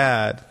my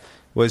dad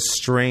was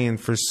strained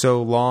for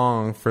so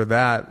long for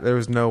that, there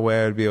was no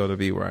way I'd be able to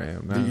be where I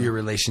am now. Your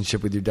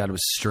relationship with your dad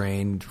was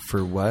strained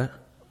for what?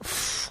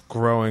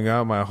 Growing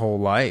up my whole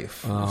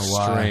life.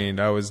 Strained.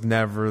 I was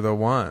never the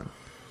one.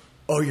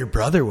 Oh, your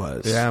brother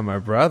was? Yeah, my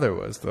brother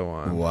was the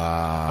one.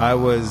 Wow. I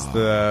was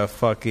the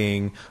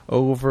fucking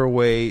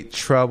overweight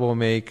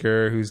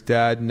troublemaker whose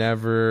dad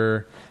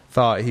never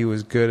thought he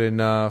was good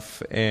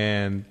enough,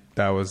 and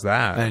that was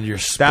that. And you're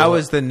that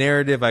was the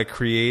narrative I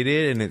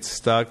created, and it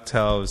stuck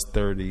till I was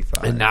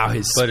 35. And now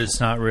But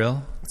it's not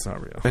real? It's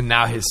not real. And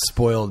now his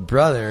spoiled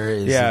brother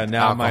is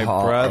now my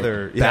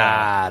brother,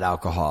 bad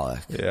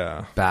alcoholic.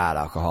 Yeah. Bad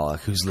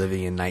alcoholic who's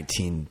living in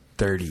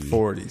 1930.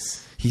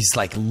 40s. He's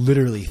like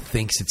literally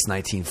thinks it's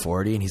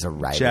 1940 and he's a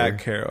writer.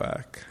 Jack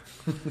Kerouac.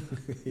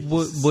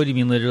 What do you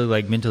mean literally?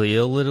 Like mentally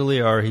ill literally?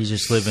 Or he's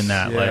just living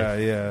that life?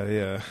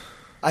 Yeah.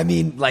 I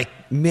mean, like,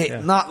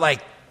 not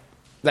like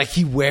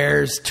he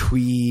wears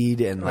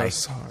tweed and like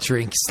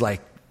drinks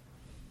like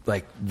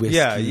whiskey.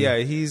 Yeah.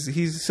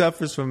 He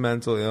suffers from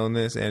mental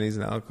illness and he's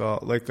an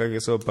alcoholic. Like I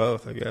guess so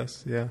both. I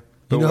guess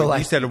But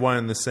you said one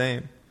and the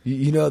same.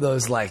 You know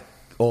those like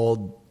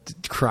old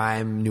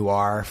crime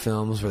noir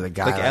films where the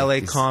guy like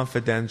L.A.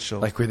 Confidential,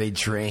 like where they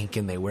drink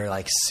and they wear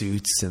like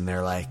suits and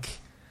they're like.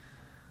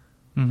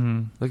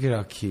 Look at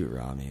how cute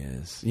Rami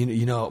is.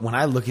 You know, when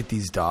I look at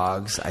these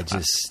dogs, I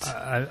just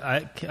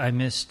I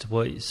missed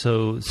what.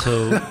 So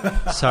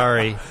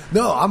sorry.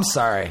 No, I'm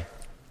sorry.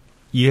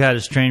 You had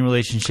a strained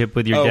relationship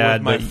with your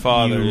dad, with my but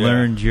father, you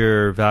learned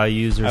your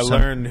values or something. I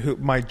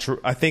learned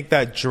I think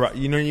that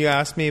you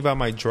asked me about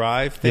my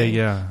drive thing.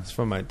 Yeah. It's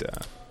from my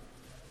dad.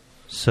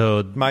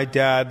 So my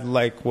dad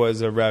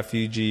was a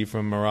refugee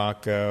from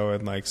Morocco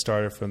and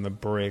started from the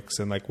bricks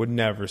and would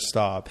never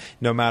stop,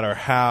 no matter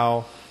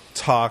how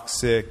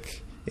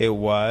toxic it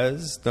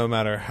was, no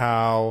matter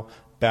how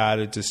bad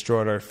it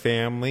destroyed our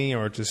family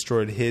or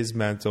destroyed his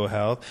mental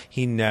health.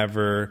 He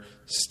never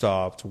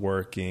stopped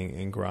working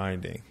and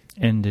grinding.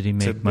 And did he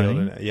make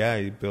money?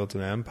 He built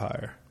an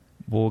empire.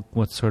 Well,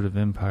 what sort of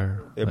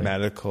empire?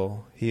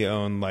 Medical. He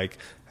owned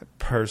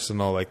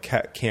personal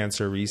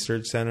cancer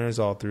research centers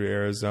all through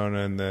Arizona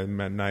and the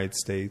United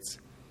States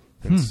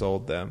and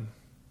sold them.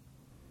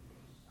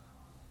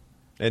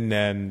 And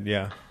then,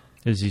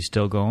 Is he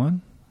still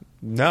going?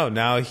 No,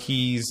 now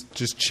he's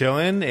just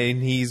chilling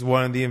and he's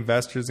one of the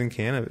investors in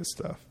cannabis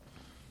stuff.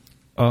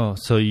 Oh,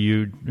 so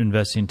you're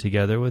investing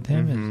together with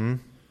him?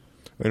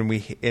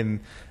 Mm-hmm. And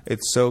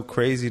it's so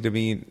crazy to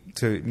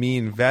me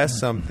invest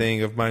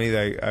something of money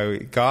that I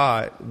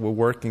got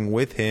working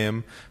with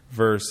him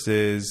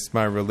versus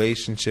my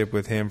relationship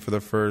with him for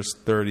the first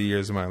 30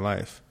 years of my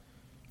life.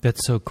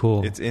 That's so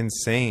cool. It's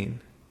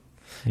insane.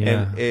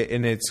 Yeah.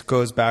 And it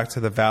goes back to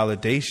the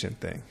validation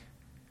thing.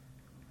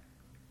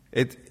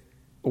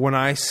 When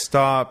I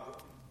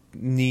stopped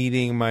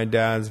needing my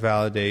dad's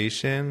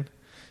validation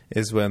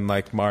is when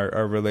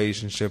our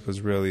relationship was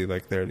really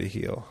there to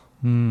heal.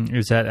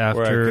 Is that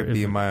after? Where I could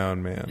be my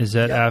own man. Is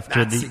that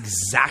after that's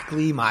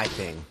exactly my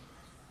thing.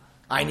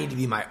 I need to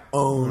be my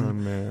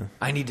own man.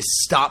 I need to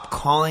stop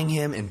calling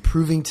him and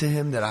proving to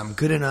him that I'm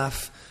good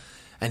enough,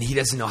 and he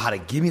doesn't know how to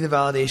give me the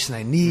validation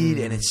I need,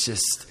 and it's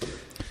just.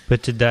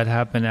 But did that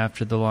happen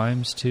after the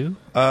Limes too?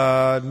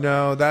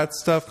 No, that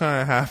stuff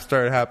kind of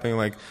started happening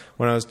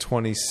when I was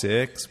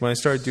 26, when I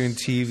started doing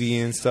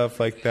TV and stuff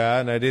like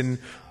that, and I didn't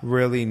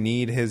really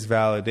need his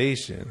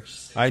validation.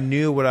 I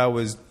knew what I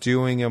was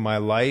doing in my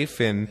life,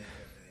 and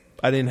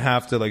I didn't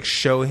have to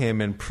show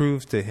him and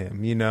prove to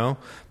him,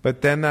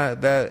 But then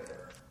that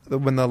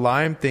when the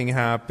Lime thing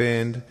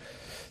happened,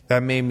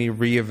 that made me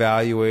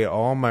reevaluate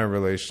all my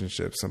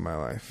relationships in my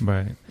life.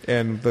 Right.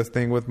 And the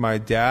thing with my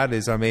dad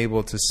is I'm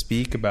able to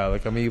speak about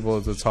it. I'm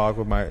able to talk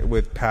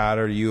with Pat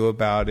or you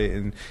about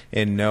it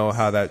and know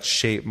how that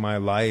shaped my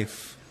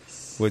life,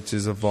 which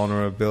is a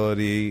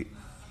vulnerability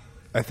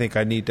I think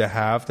I need to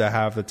have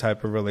the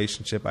type of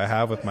relationship I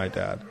have with my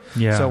dad.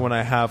 Yeah. So when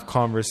I have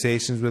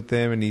conversations with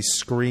him and he's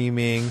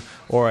screaming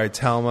or I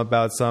tell him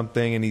about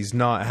something and he's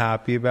not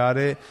happy about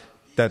it,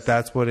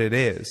 that's what it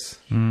is.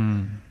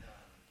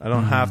 I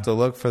don't have to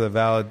look for the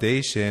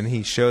validation.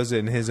 He shows it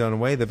in his own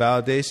way. The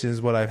validation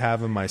is what I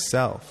have in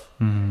myself.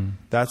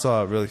 That's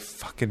all that really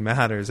fucking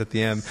matters at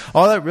the end.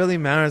 All that really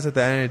matters at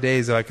the end of the day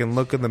is that I can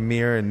look in the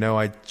mirror and know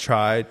I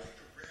tried.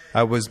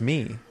 I was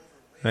me.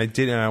 And I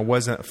didn't. I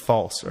wasn't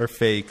false or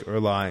fake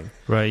or lying.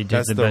 Right. You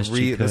did the best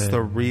you could. That's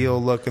the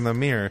real look in the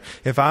mirror.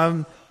 If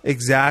I'm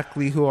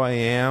exactly who I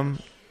am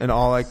and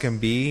all I can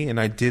be, and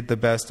I did the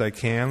best I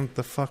can, what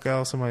the fuck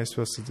else am I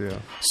supposed to do?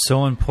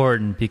 So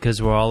important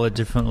because we're all at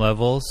different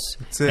levels.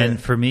 That's it.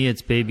 And for me,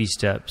 it's baby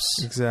steps.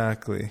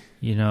 Exactly.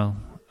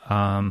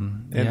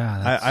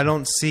 I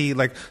don't see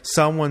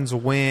someone's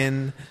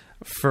win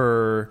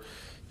for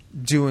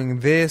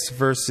doing this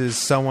versus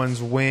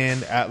someone's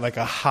win at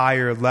a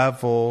higher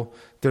level.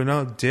 They're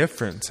no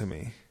different to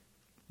me.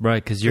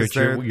 Right, because you're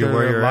where their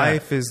you're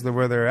life at. is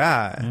where they're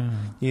at,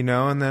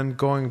 and then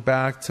going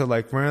back to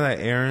remember that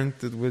Aaron,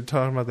 we're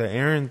talking about the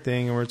Aaron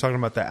thing, and we're talking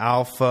about the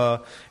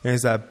alpha, and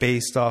is that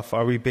based off,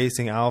 are we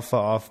basing alpha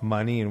off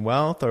money and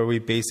wealth, or are we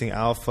basing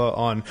alpha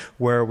on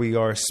where we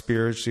are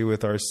spiritually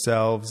with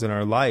ourselves and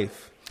our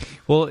life?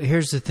 Well,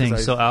 here's the thing.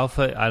 So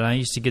alpha, and I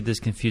used to get this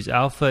confused,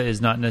 alpha is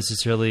not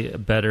necessarily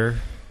better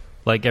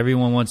Like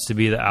everyone wants to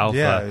be the alpha.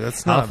 Yeah,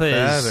 that's not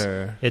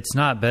better. It's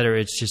not better.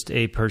 It's just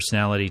a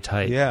personality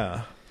type.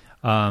 Yeah.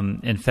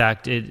 In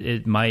fact,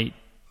 it might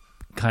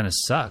kind of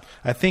suck.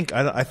 I think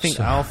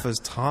alpha's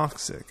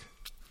toxic.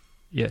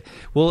 Yeah.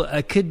 Well,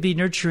 it could be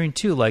nurturing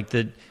too. Like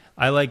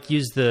I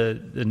use the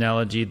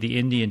analogy, the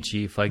Indian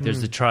chief. Like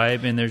there's the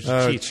tribe and there's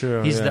the chief.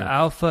 True, He's the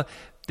alpha.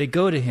 They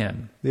go to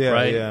him. Yeah,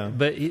 right. Yeah.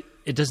 But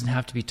it doesn't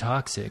have to be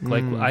toxic.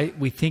 Like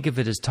we think of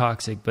it as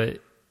toxic,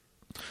 but.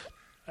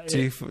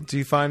 Do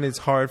you find it's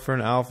hard for an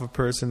alpha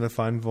person to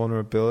find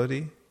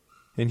vulnerability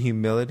and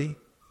humility?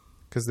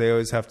 Because they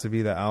always have to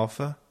be the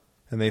alpha,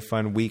 and they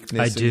find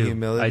weakness and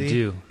humility. I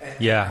do.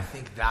 Yeah. I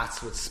think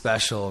that's what's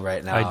special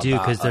right now. I do,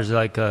 because there's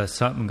like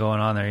something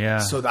going on there. Yeah.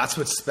 So that's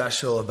what's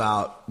special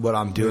about what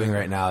I'm doing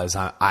right now is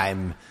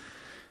I'm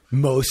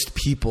most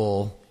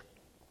people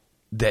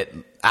that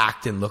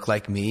act and look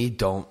like me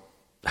don't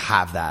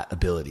have that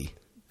ability.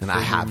 And I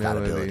have that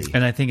ability.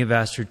 And I think of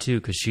Astrid too,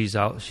 because she's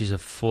a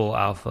full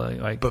alpha.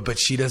 Like, but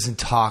she doesn't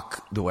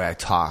talk the way I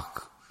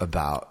talk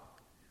about.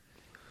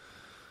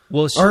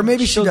 Well, or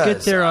maybe she'll she does.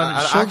 get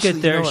there. She'll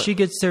get there. She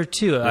gets there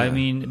too. Yeah. I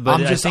mean,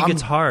 but I think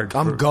it's hard.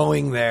 I'm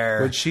going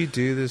there. Would she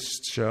do this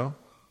show?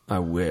 I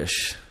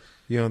wish.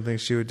 You don't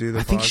think she would do the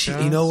podcast? I think she.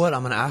 You know what?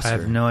 I'm going to ask her. I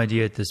have no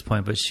idea at this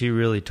point, but she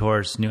really tore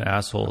us new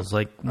assholes.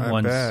 Like I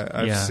once. Bet.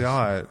 I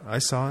saw it. I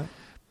saw it.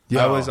 Yo,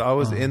 I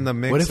was in the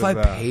mix. What if of I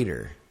that. paid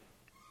her?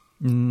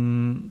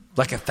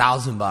 Like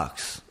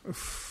 $1,000.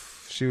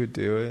 She would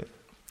do it.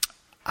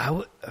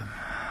 I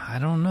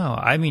don't know.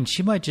 I mean,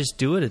 she might just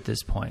do it at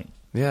this point.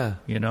 Yeah.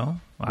 You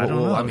know? I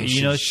don't know. I mean,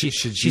 she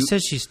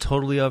says she's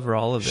totally over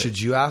all of it. Should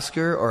you ask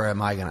her, or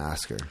am I going to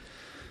ask her?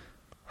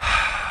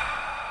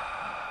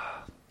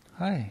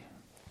 Hi.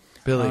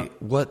 Billy,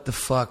 what the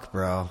fuck,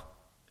 bro?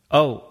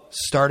 Oh.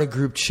 Start a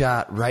group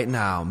chat right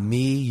now.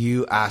 Me,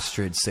 you,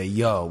 Astrid. Say,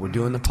 yo, we're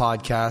doing the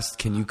podcast.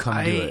 Can you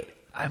come do it?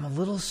 I'm a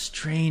little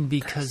strained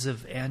because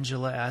of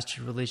Angela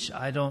Astrid relation.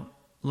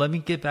 Let me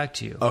get back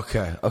to you.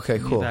 Okay,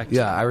 cool.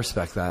 Yeah, I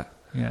respect that.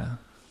 Yeah.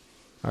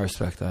 I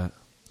respect that.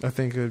 I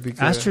think it would be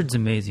good. Astrid's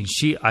amazing.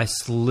 I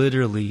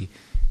literally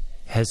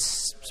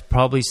has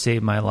probably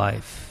saved my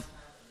life.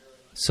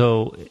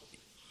 So,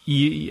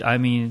 I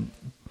mean...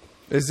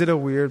 Is it a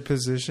weird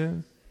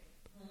position?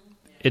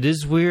 It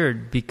is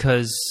weird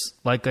because,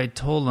 like I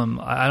told him,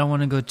 I don't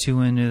want to go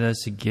too into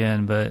this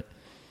again, but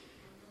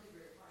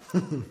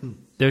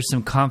there's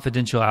some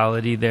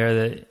confidentiality there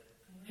that,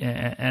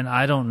 and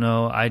I don't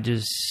know. I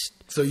just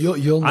so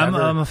you'll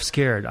never. I'm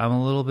scared.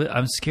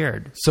 I'm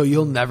scared. So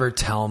you'll never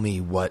tell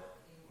me what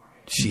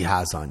she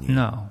has on you.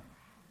 No.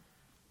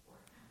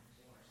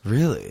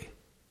 Really?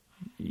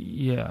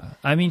 Yeah.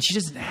 I mean, she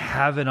doesn't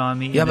have it on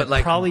me. Yeah, but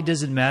it probably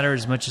doesn't matter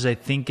as much as I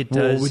think it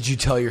does. Well, would you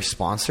tell your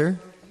sponsor?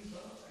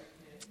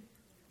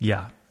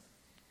 Yeah.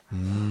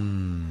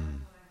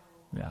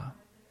 Yeah.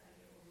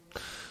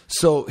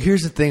 So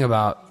here's the thing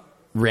about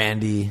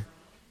Randy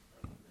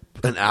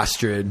and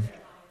Astrid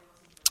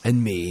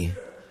and me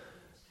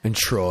and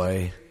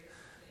Troy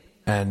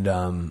and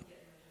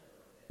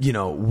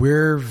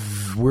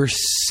we're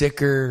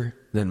sicker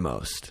than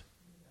most.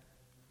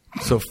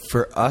 So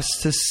for us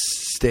to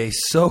stay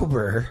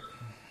sober,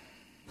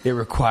 it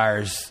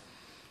requires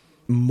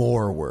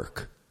more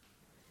work.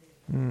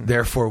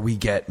 Therefore, we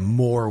get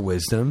more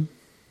wisdom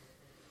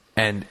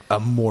and a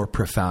more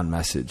profound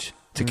message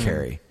to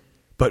carry.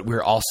 But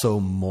we're also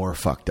more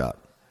fucked up.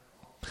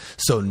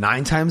 So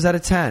 9 times out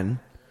of 10,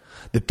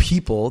 the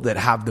people that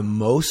have the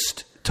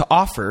most to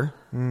offer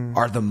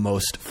are the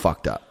most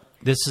fucked up.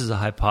 This is a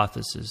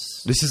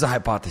hypothesis.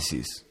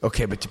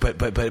 Okay,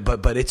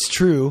 but it's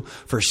true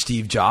for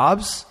Steve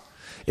Jobs.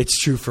 It's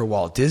true for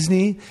Walt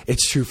Disney.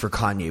 It's true for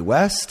Kanye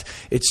West.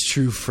 It's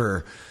true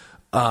for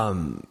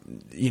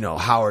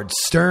Howard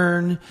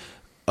Stern.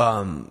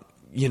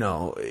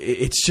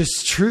 It's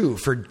just true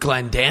for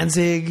Glenn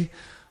Danzig.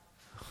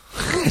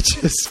 I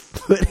just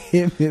put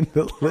him in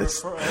the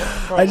list.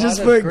 I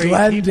just put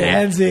Glenn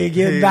Danzig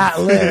in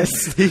that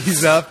list.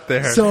 He's up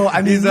there. So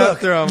I mean, he's up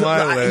there on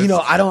my list.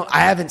 I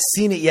haven't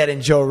seen it yet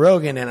in Joe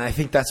Rogan, and I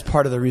think that's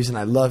part of the reason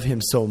I love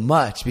him so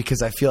much,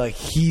 because I feel like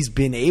he's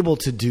been able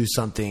to do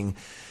something,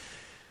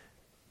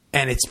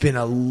 and it's been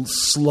a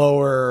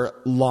slower,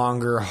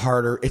 longer,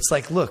 harder. It's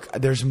like, look,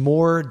 there's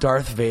more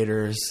Darth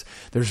Vaders,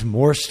 there's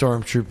more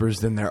Stormtroopers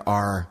than there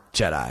are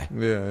Jedi.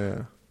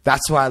 Yeah.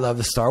 That's why I love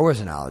the Star Wars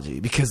analogy,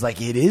 because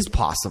like it is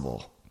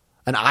possible.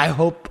 And I'm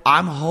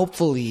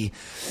hopefully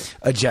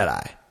a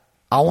Jedi.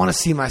 I want to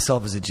see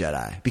myself as a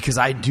Jedi because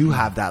I do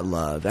have that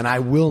love, and I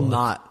will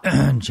not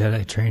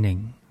Jedi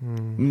training.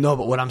 No,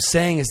 but what I'm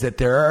saying is that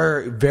there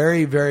are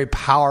very, very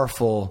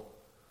powerful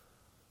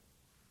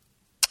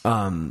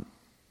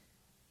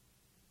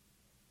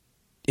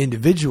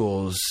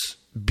individuals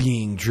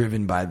being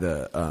driven by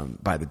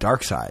the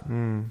dark side.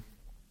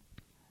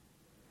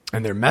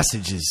 And their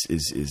message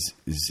is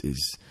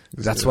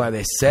that's why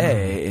they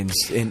say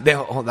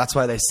that's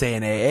why they say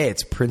in AA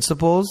it's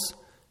principles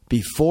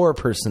before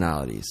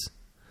personalities.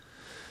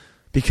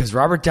 because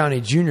Robert Downey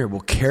Jr.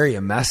 will carry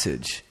a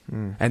message,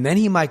 and then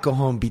he might go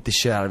home and beat the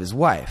shit out of his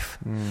wife,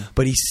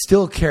 but he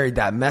still carried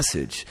that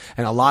message,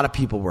 and a lot of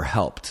people were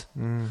helped.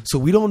 So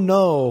we don't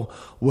know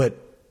what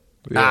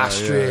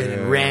Astrid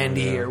and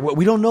Randy or what,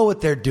 we don't know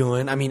what they're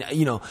doing. I mean,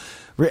 you know,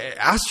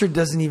 Astrid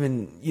doesn't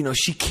even, you know,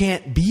 she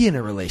can't be in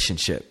a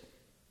relationship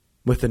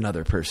with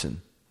another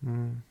person.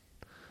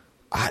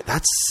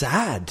 That's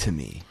sad to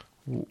me.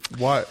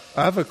 What?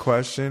 I have a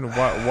question.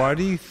 Why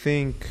do you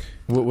think?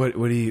 What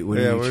do you?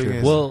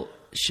 Well,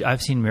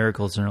 I've seen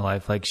miracles in her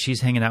life. Like,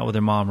 she's hanging out with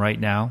her mom right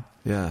now.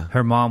 Yeah.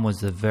 Her mom was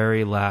the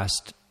very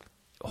last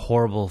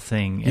horrible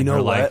thing in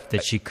her life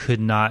that she could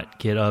not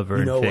get over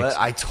and fix. What?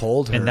 I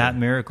told her. And that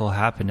miracle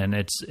happened, and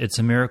it's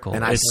a miracle.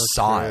 And I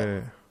saw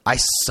it. I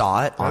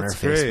saw it on her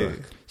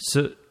Facebook.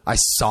 So I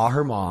saw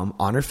her mom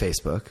on her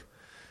Facebook,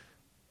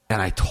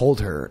 and I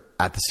told her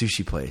at the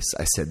sushi place,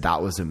 I said,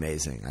 that was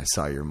amazing. I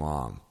saw your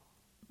mom.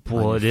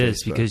 Well, it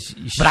is because...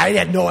 But I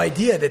had no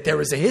idea that there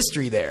was a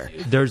history there.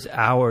 There's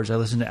hours. I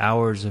listened to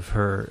hours of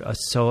her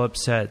so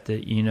upset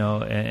that, you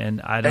know, and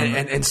I don't...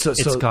 And so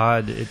it's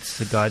God. It's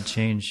the God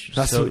change.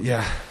 That's so, what,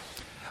 yeah.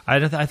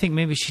 I think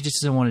maybe she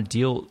just doesn't want to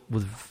deal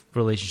with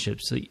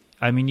relationships. So,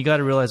 I mean, you got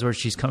to realize where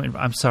she's coming from.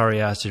 I'm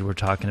sorry, Astrid, we're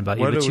talking about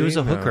you, but she was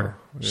a hooker.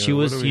 Yeah, she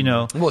was, you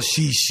know... Well,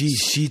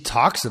 she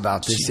talks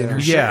about this in her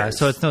shares. Yeah,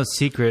 so it's no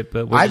secret,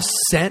 but... I've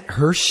sent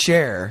her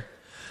share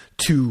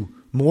to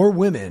more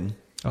women...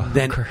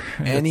 than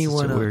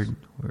anyone else. Weird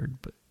word,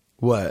 but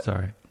what?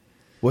 Sorry,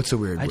 what's a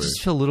weird word? I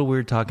just feel a little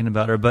weird talking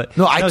about her, but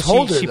I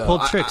told her she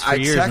pulled tricks for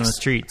years on the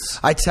streets.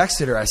 I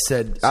texted her. I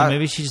said, so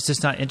maybe she's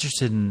just not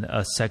interested in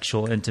a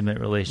sexual, intimate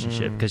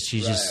relationship because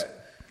she's just.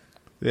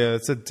 Yeah,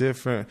 it's a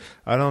different.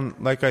 I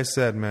don't, like I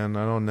said, man.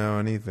 I don't know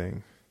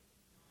anything.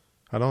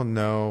 I don't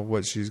know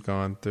what she's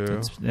gone through.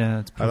 It's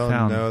profound. I don't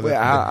know.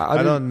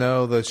 I don't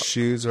know the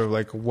shoes or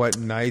like what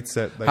nights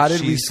that like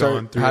she's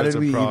gone through. How did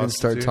we even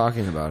start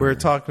talking about it? We were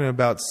talking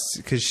about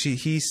because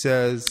he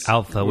says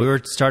alpha. We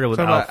were started with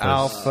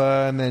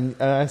alpha, and then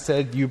I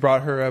said you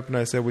brought her up, and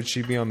I said would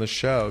she be on the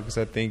show because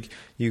I think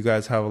you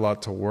guys have a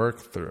lot to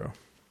work through.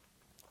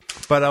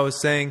 But I was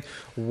saying,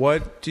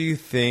 what do you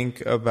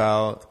think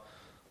about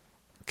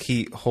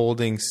keep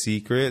holding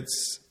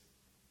secrets?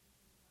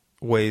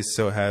 Weighs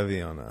so heavy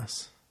on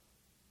us.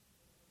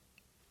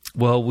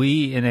 Well,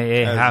 we in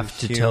AA have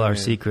to tell our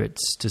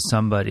secrets to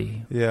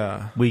somebody.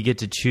 Yeah. We get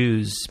to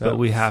choose, but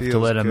we have to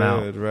let them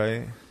out.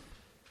 Right?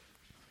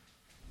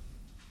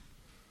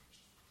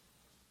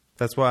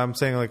 That's why I'm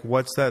saying, like,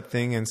 what's that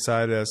thing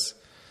inside us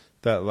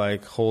that,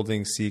 like,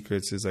 holding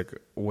secrets is, like,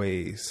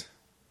 weighs?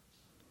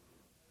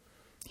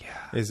 Yeah.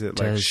 Is it,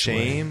 like,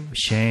 shame?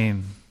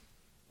 Shame.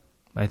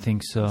 I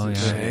think so, yeah.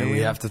 Shame?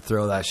 We have to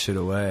throw that shit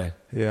away.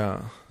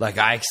 Yeah. Like,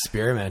 I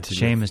experimented.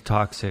 Shame is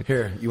toxic.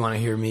 Here, you want to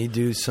hear me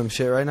do some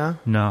shit right now?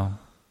 No.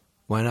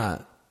 Why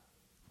not?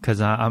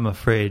 Because I'm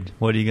afraid.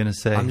 What are you going to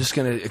say? I'm just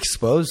going to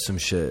expose some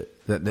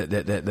shit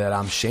that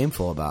I'm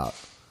shameful about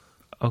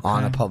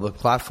on a public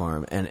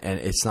platform. And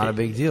it's not a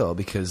big deal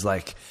because,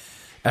 like,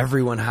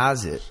 everyone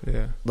has it.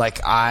 Yeah.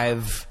 Like,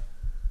 I've,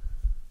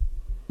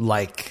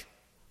 like...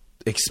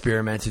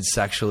 experimented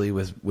sexually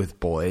with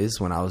boys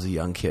when I was a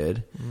young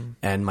kid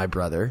and my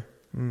brother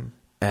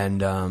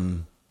and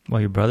well,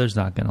 your brother's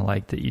not gonna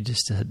like that you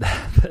just said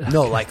that.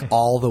 No, like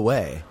all the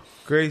way.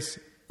 Grace,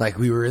 like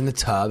we were in the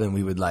tub and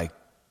we would like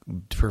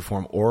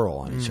perform oral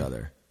on each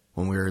other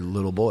when we were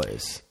little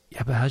boys.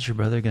 Yeah, but how's your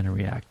brother gonna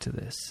react to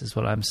this is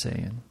what I'm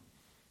saying.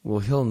 Well,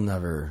 he'll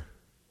never.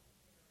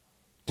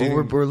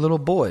 Well, we're little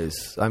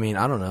boys. I mean,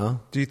 I don't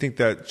know. Do you think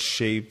that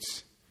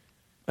shaped?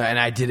 And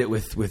I did it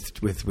with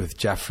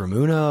Jeff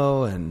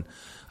Ramuno, and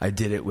I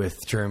did it with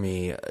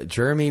Jeremy.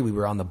 We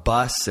were on the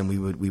bus, and we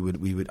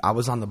would. I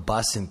was on the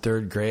bus in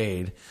 3rd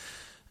grade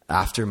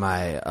after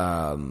my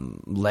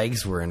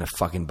legs were in a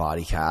fucking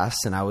body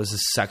cast, and I was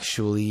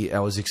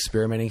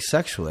experimenting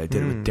sexually. I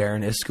did it with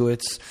Darren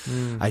Iskowitz.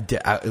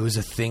 It was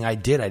a thing I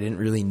did. I didn't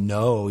really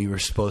know you were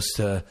supposed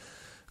to.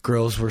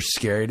 Girls were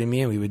scary to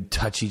me, and we would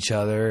touch each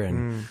other,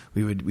 and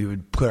we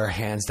would put our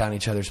hands down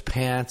each other's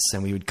pants,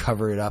 and we would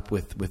cover it up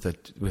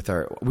with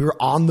our. We were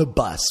on the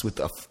bus with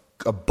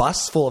a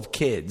bus full of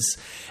kids,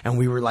 and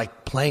we were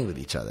like playing with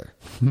each other.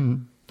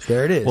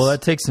 There it is. Well,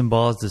 that takes some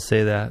balls to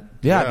say that.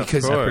 Yeah,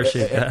 because I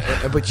appreciate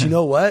that. But you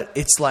know what?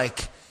 It's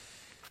like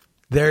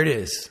there it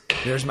is.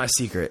 There's my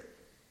secret.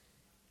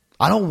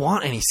 I don't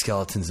want any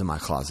skeletons in my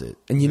closet,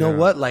 and you know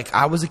what? Like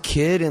I was a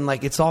kid, and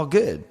like it's all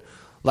good.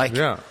 Like.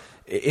 Yeah.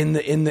 In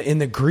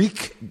the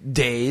Greek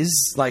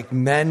days, like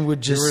men would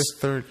just.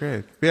 You were 3rd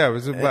grade. Yeah, it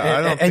was. I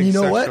don't think you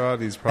know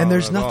sexuality is and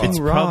there's nothing it's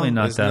wrong. Probably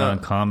not that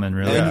uncommon,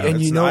 really. And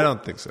you know, I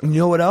don't think so. You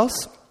know what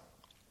else?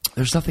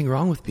 There's nothing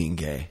wrong with being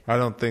gay. I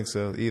don't think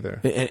so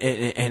either.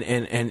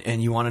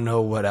 And you want to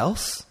know what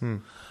else?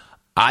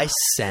 I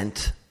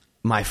sent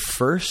my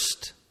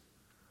first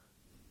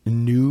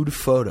nude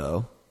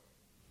photo.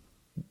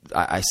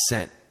 I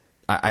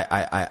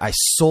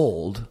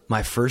sold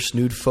my first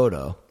nude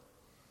photo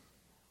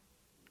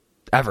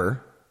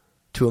ever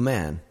to a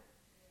man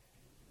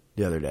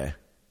the other day.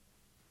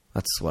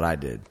 That's what I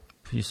did.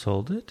 You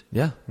sold it?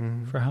 Yeah.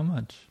 For how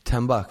much?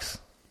 $10.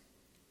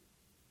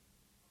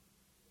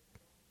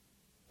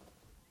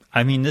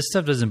 I mean, this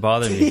stuff doesn't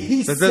bother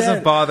me. That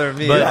doesn't bother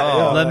me But at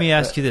all. let me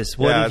ask you this.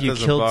 What Yeah, if it you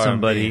doesn't killed bother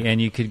somebody me.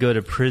 and you could go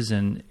to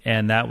prison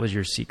and that was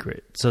your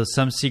secret? So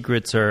some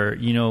secrets are,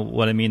 you know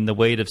what I mean? The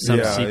weight of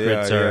some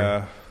secrets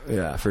are...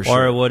 Yeah, for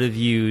sure. Or what if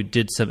you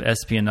did some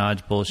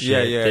espionage bullshit?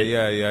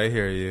 Yeah, I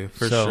hear you.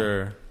 For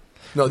sure.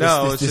 No,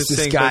 It's just this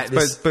saying, guy...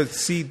 but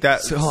see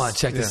that. So hold on,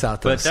 check this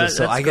out though. But So that's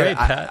I great, get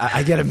Pat.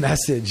 I get a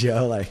message,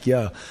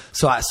 yo.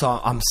 So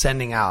I'm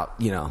sending out,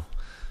 you know,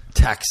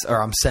 text,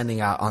 or I'm sending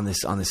out on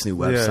this new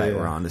website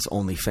or on this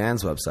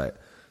OnlyFans website.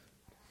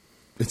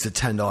 It's a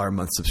 $10 a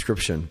month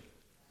subscription.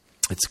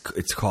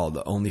 It's called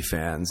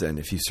OnlyFans, and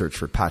if you search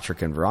for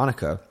Patrick and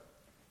Veronica,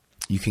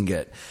 you can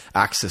get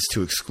access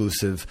to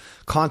exclusive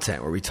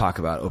content where we talk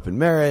about open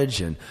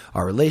marriage and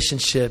our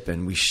relationship,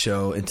 and we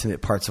show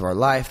intimate parts of our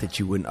life that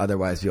you wouldn't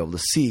otherwise be able to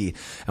see.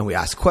 And we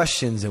ask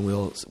questions, and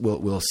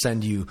we'll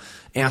send you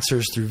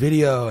answers through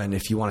video. And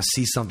if you want to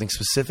see something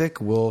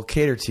specific, we'll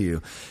cater to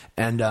you.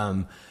 And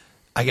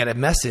I got a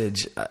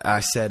message.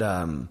 I said,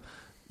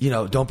 you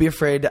know, don't be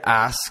afraid to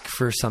ask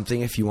for something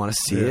if you want to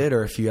see it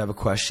or if you have a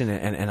question.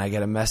 And I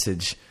get a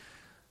message.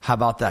 How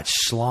about that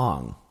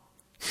schlong?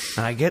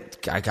 And I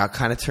got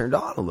kind of turned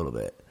on a little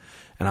bit,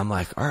 and I'm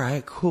like, all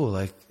right, cool.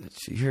 Like,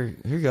 here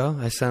you go.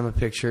 I sent him a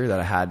picture that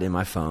I had in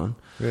my phone.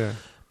 Yeah.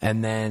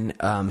 And then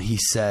he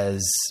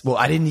says, well,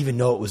 I didn't even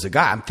know it was a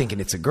guy. I'm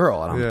thinking it's a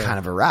girl, and I'm kind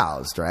of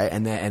aroused, right?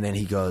 And then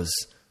he goes,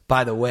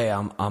 by the way,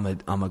 I'm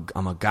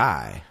a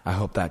guy. I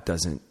hope that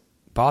doesn't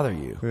bother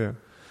you. Yeah.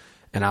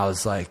 And I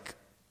was like,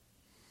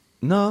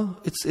 no,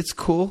 it's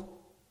cool.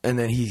 And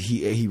then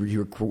he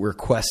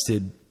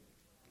requested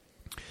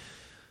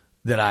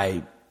that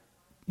I,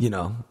 you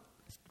know,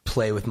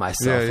 play with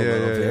myself a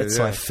little bit.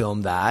 So I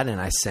filmed that and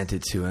I sent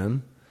it to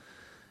him.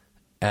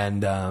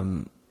 And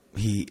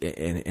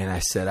I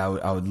said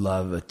I would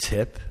love a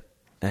tip,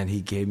 and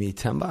he gave me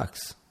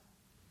 $10.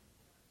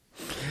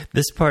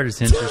 This part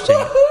is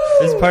interesting.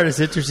 This part is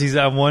interesting.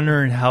 I'm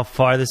wondering how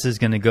far this is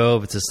going to go.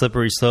 If it's a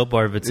slippery slope,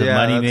 or if it's a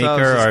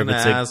moneymaker, or if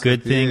it's a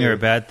good thing or a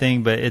bad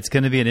thing. But it's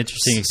going to be an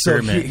interesting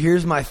experiment. So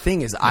here's my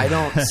thing: is I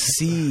don't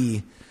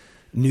see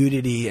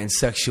nudity and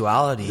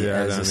sexuality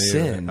as a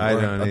sin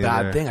or a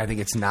bad thing. I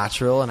think it's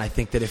natural, and I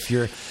think that if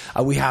you're,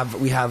 we have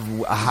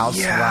a house.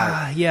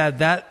 I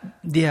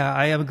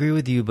agree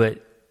with you.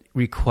 But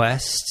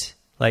request,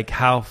 like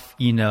how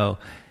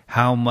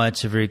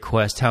much of a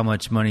request, how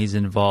much money is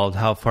involved,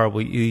 how far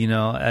will you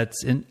know?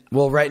 That's in.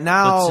 Well, right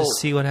now, let's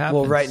just see what happens.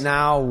 Well, right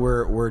now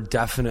we're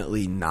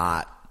definitely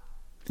not.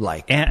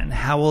 Like, and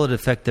how will it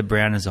affect the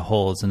brand as a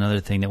whole is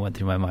another thing that went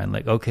through my mind.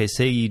 Like, okay,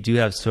 say you do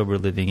have sober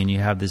living and you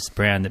have this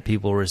brand that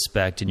people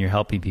respect and you're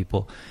helping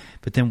people,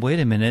 but then wait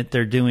a minute,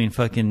 they're doing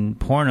fucking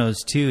pornos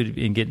too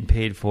and getting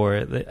paid for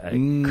it.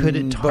 Could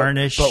it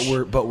tarnish?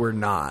 But we're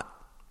not.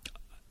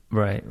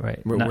 Right.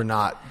 We're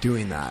not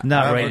doing that.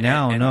 Not right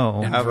now,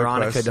 no. And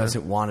Veronica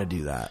doesn't want to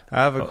do that.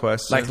 I have a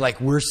question.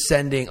 Like we're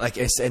sending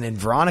and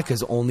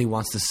Veronica's only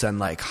wants to send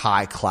like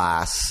high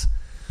class,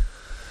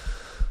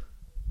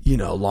 you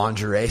know,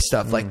 lingerie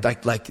stuff. Like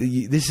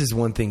this is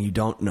one thing you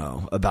don't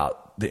know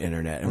about the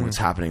internet and what's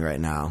happening right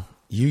now.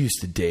 You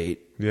used to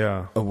date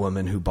a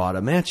woman who bought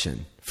a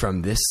mansion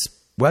from this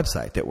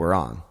website that we're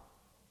on,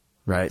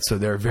 right? So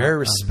they're very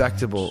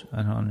respectable.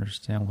 I don't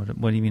understand.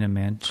 What do you mean a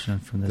mansion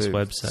from this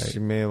website? She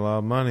made a lot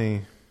of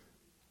money.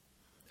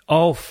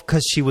 Oh,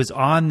 because she was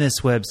on this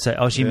website.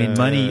 Oh, she made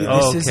money.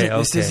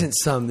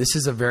 This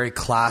is a very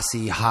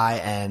classy,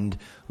 high-end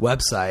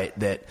website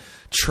that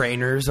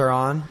trainers are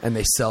on, and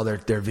they sell their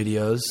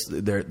videos.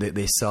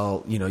 They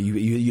sell, you know,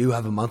 you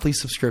have a monthly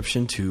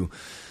subscription to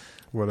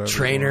whatever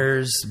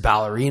trainers,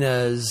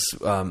 ballerinas,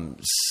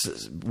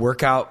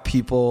 workout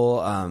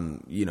people,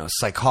 you know,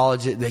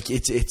 psychologists. Like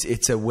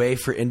it's a way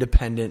for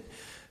independent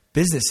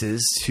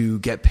businesses to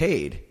get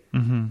paid.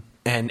 Mm-hmm.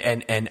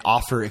 And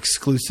offer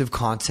exclusive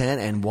content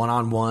and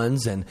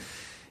one-on-ones, and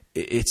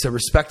it's a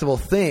respectable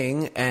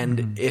thing.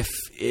 And if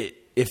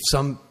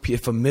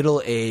a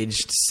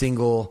middle-aged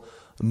single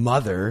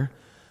mother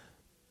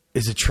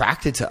is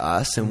attracted to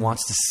us and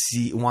wants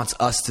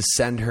us to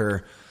send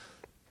her,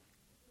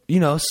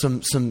 you know,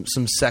 some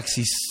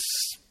sexy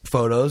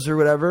photos or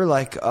whatever,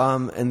 like,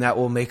 and that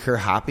will make her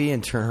happy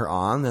and turn her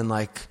on, then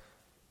like,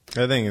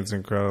 I think it's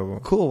incredible.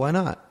 Cool, why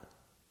not?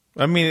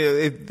 I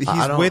mean,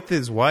 he's with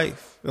his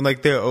wife, and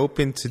like they're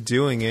open to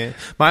doing it.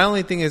 My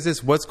only thing is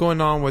this: what's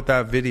going on with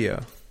that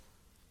video?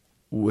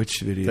 Which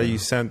video that you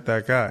sent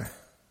that guy?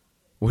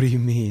 What do you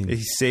mean?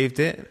 He saved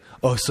it.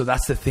 Oh, so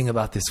that's the thing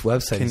about this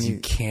website is you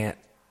can't.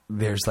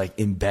 There's like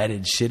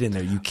embedded shit in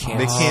there. You can't.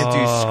 They can't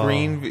do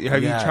screen.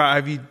 Have you tried?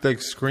 Have you like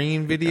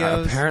screen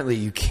videos? Apparently,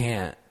 you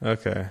can't.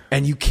 Okay.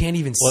 And you can't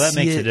even. Well, that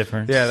see makes it. a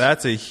difference. Yeah,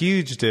 that's a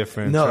huge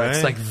difference. No, right?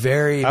 it's like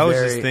very. I was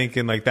just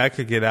thinking like that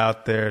could get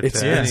out there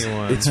to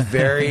anyone. It's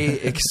very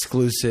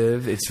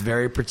exclusive. It's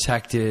very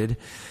protected,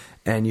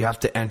 and you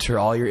have to enter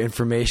all your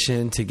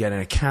information to get an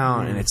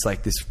account. And it's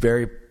like this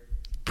very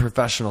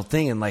professional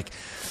thing. And like,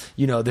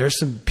 you know, there's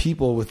some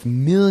people with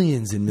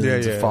millions and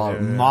millions of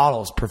followers,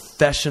 models,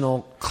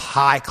 professional,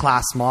 high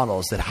class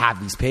models that have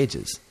these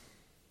pages.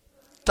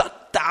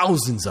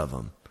 Thousands of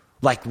them.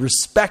 Like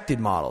respected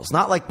models,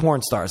 not like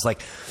porn stars,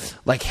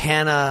 like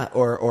Hannah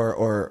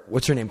or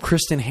what's her name,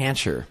 Kristen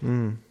Hancher.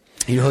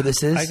 You know who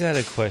this is? I got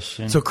a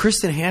question. So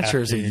Kristen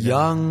Hancher is a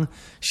young.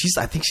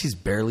 I think she's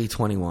barely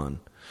 21,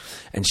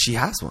 and she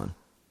has one,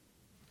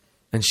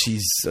 and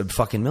she's a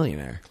fucking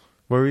millionaire.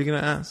 What were you gonna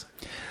ask?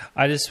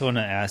 I just want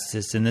to ask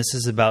this, and this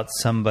is about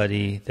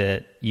somebody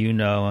that you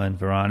know and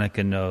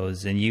Veronica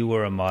knows, and you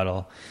were a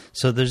model.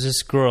 So there's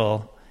this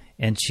girl,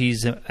 and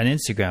she's an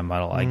Instagram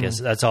model. I guess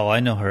that's all I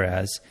know her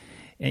as.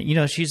 And, you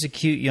know, she's a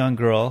cute young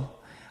girl,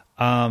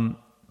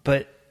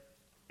 but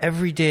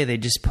every day they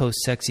just post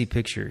sexy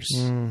pictures,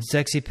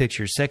 sexy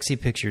pictures, sexy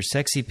pictures,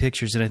 sexy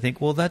pictures. And I think,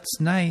 well, that's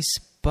nice,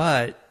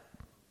 but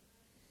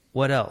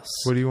what else?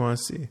 What do you want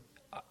to see?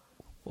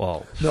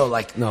 Well,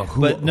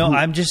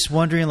 I'm just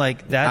wondering,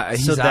 like that.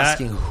 He's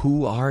asking,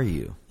 who are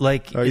you?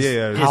 Like,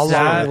 how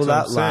long will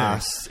that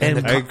last?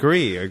 And I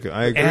agree. I agree.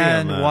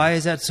 And on that. why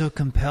is that so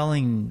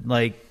compelling?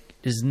 Like,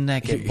 doesn't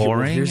that get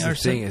boring? Here's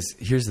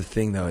the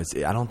thing, though.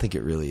 I don't think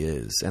it really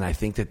is, and I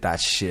think that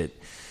shit.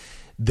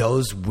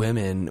 Those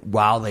women,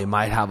 while they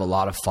might have a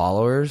lot of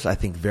followers, I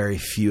think very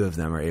few of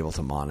them are able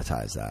to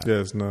monetize that.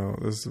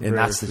 And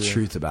that's the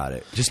truth about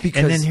it. Just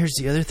because. And then here's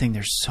the other thing: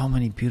 there's so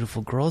many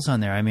beautiful girls on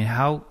there. I mean,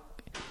 how?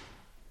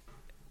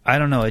 I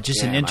don't know. It's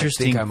just an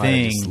interesting I think I thing.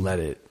 might have just let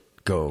it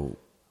go.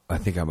 I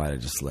think I might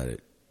have just let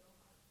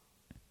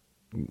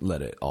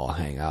it all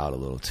hang out a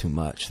little too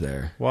much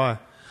there. Why?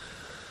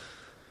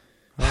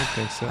 I don't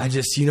think so. I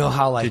just, you know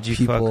how like Did you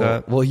people, fuck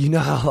up? well, you know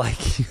how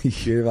like you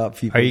hear about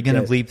people. Are you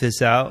going to bleep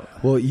this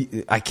out? Well,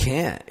 I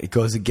can't. It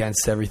goes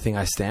against everything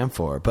I stand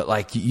for. But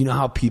like, you know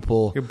how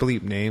people. You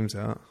bleep names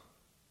out.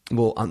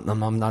 Well,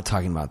 I'm not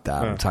talking about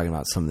that. I'm talking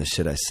about some of the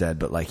shit I said.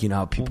 But like, you know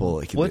how people.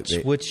 Like,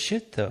 Which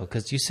shit though?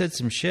 Because you said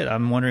some shit.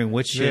 I'm wondering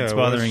which shit's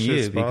bothering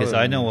you, because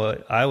I know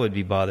what I would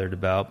be bothered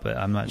about, but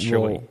I'm not sure.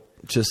 Well,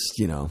 just,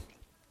 you know,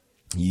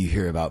 you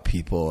hear about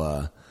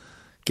people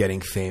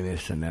getting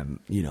famous and then,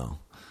 you know,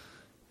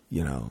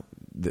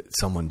 that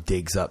someone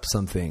digs up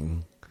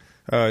something.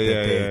 Oh yeah,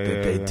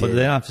 Well, they don't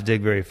have to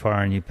dig very far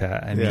on you,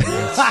 Pat. I mean,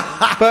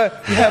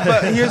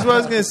 but here's what I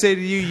was gonna say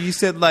to you. You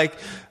said like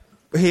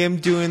him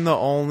doing the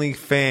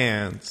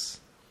OnlyFans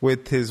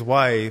with his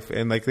wife,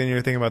 and like then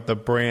you're thinking about the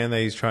brand that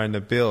he's trying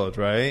to build,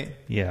 right?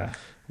 Yeah,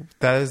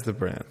 that is the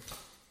brand.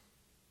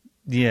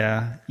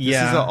 Yeah, This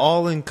is an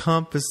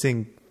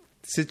all-encompassing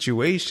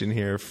situation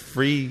here.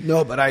 Free.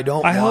 No, but I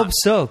don't. I hope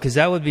so, because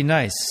that would be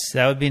nice.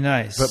 That would be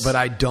nice. But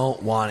I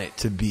don't want it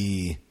to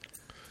be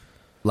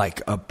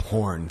like a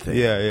porn thing.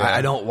 Yeah.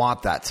 I don't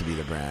want that to be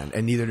the brand,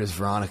 and neither does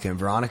Veronica. And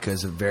Veronica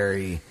is a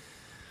very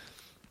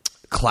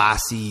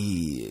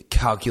classy,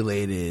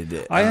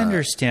 calculated. I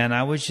understand.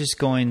 I was just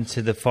going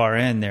to the far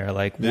end there.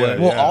 Like, what?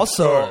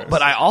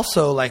 But I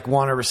also like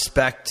want to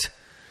respect.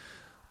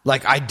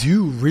 Like, I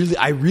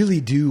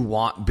really do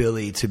want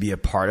Billy to be a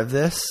part of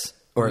this,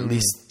 or at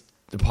least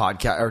the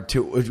podcast, or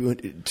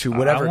to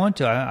whatever. I want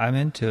to. I'm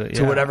into it.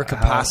 To whatever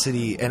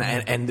capacity,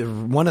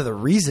 and one of the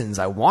reasons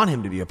I want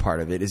him to be a part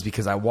of it is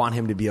because I want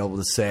him to be able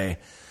to say,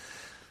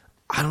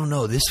 I don't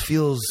know, this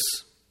feels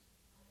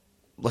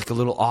like a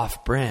little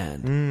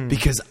off-brand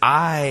because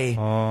I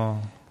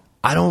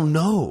don't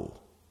know,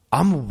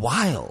 I'm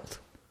wild,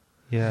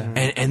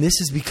 and this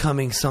is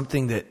becoming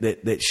something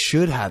that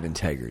should have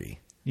integrity.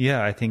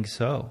 Yeah, I think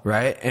so.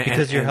 Right,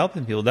 because you're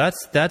helping people.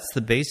 That's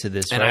the base of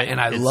this, right?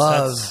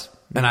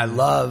 I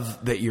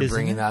love that you're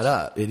bringing that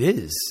up. It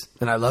is.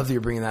 And I love that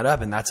you're bringing that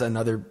up. And that's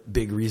another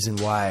big reason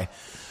why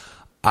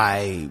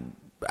I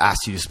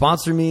asked you to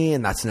sponsor me.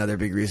 And that's another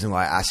big reason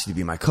why I asked you to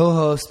be my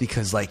co-host,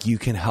 because like you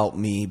can help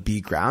me be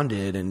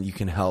grounded and you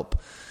can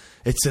help.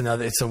 It's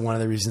one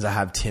of the reasons I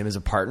have Tim as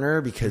a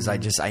partner, because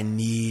I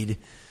need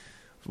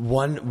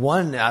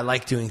one, I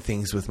like doing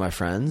things with my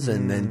friends.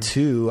 And then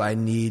two,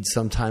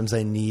 sometimes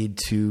I need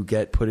to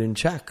get put in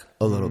check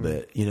a little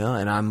bit, you know,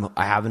 and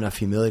I have enough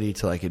humility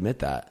to like admit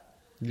that.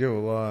 You have a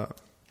lot.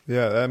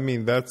 Yeah, I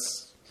mean,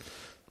 that's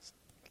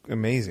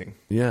amazing.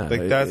 Yeah.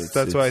 Like that's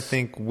what I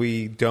think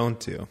we don't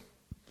do.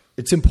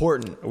 It's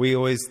important. We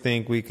always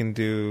think we can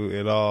do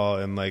it all,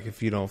 and like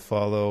if you don't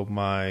follow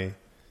my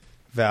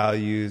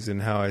values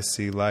and how I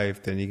see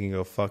life, then you can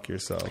go fuck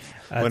yourself.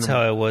 That's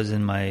how I was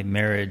in my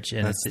marriage,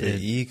 and that's the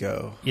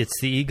ego. It's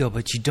the ego,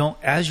 but you don't.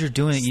 As you're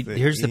doing it,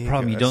 here's the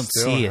problem: you don't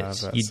see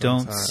it. You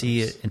don't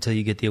see it until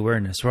you get the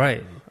awareness,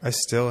 right? I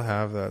still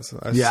have that.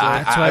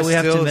 That's why we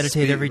have to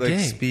meditate every day.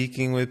 Like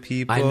speaking with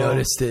people. I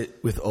noticed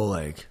it with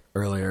Oleg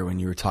earlier when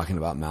you were talking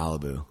about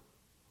Malibu.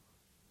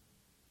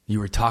 You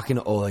were talking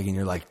to Oleg, and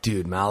you're like,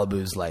 "Dude,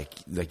 Malibu's like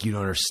you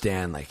don't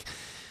understand. Like,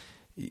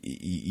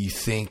 you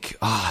think,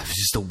 it's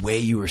just the way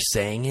you were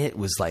saying it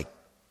was like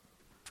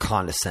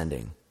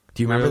condescending."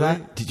 Do you remember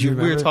that? Did you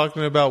remember? We were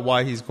talking about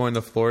why he's going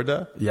to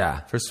Florida. Yeah,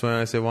 for swimming.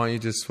 I said, "Why don't you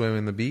just swim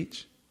in the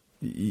beach?"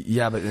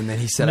 Yeah, but and then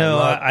he said, "No,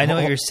 I know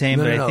what you're saying,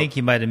 but I think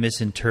you might have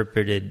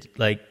misinterpreted.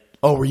 Like,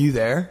 Oh, were you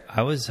there?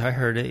 I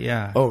heard it,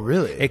 yeah. Oh,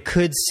 really? It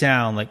could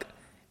sound like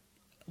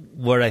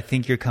what I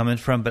think you're coming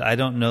from, but I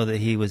don't know that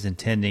he was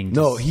intending to.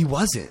 No, he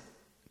wasn't.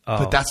 Oh.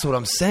 But that's what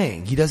I'm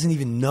saying. He doesn't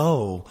even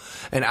know.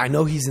 And I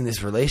know he's in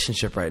this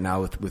relationship right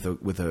now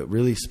with a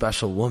really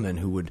special woman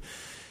who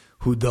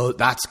though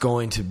that's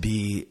going to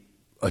be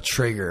a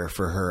trigger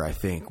for her, I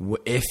think.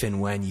 If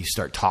and when you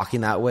start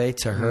talking that way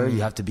to her,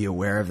 you have to be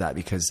aware of that,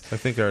 because I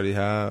think I already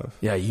have.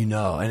 Yeah, you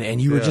know. And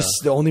you were just,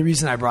 the only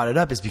reason I brought it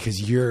up is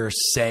because you're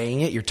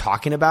saying it, you're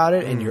talking about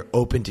it, and you're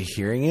open to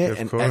hearing it. Of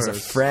and as a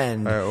course.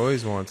 friend, I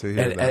always want to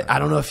hear that. I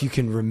don't know if you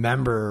can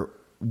remember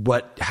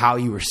how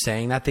you were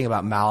saying that thing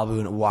about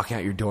Malibu and walking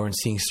out your door and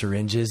seeing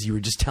syringes. You were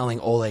just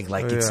telling Oleg,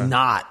 like, it's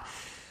not.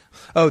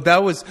 Oh,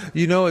 that was,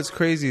 what's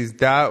crazy is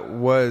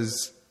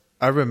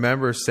I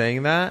remember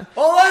saying that.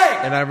 Oleg!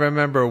 And I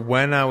remember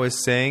when I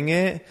was saying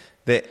it,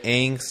 the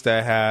angst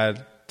I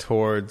had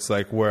towards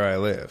like where I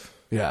live.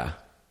 Yeah.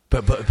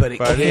 But it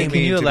Can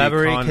you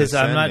elaborate? Because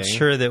I'm not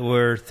sure that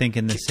we're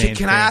thinking the same thing.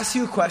 Can I ask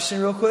you a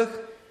question real quick?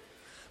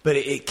 But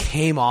it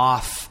came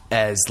off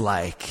as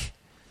like,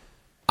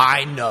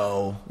 I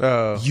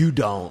know, you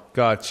don't.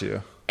 Got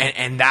you.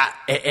 And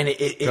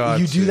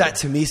you do that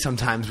to me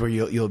sometimes, where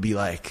you'll be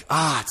like,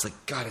 it's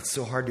like, God, it's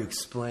so hard to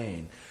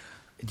explain.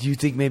 Do you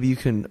think maybe you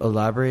can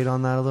elaborate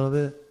on that a little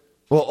bit?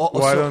 Well,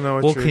 I don't know.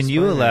 Well, can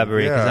you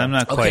elaborate? Because I'm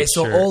not quite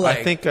sure. Oleg,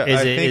 I think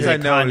is I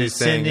it know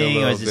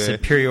condescending, or is it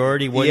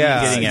superiority? What are you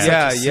getting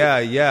at?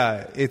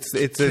 Yeah. It's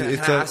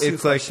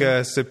like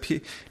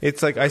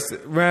it's like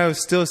when I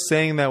was still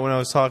saying that when I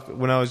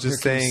was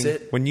just saying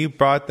when you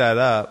brought that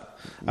up,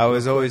 I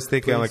was always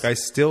thinking like I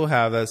still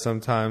have that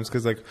sometimes,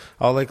 because like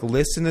I'll like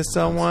listen to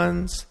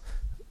someone's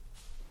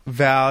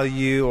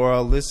value, or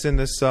I'll listen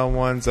to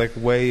someone's like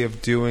way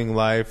of doing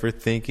life or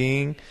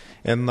thinking,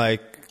 and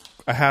like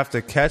I have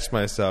to catch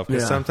myself,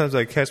 because sometimes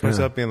I catch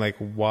myself being like,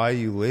 why are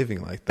you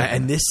living like that?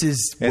 And this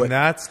is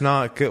that's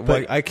not good.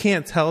 Like, I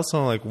can't tell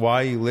someone like,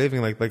 why are you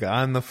living like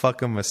I'm the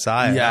fucking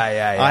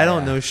Messiah. I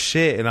don't know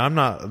shit, and I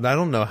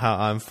don't know how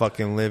I'm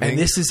fucking living. And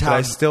this is how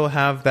I still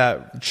have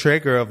that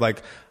trigger of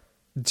like,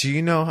 do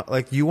you know,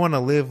 like, you want to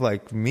live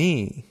like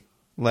me?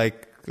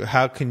 Like,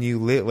 how can you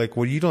live? Like,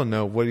 well, you don't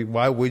know.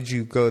 Why would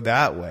you go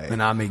that way?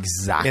 And I'm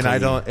exactly.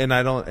 And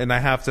I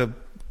have to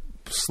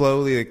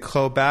slowly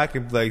go back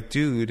and be like,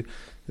 dude,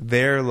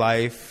 their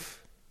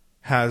life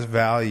has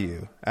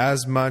value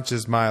as much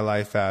as my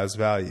life has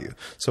value.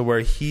 So where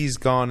he's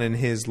gone in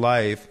his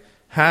life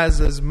has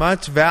as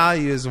much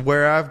value as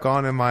where I've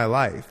gone in my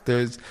life.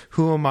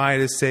 Who am I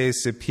to say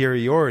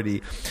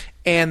superiority?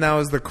 And that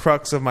was the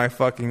crux of my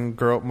fucking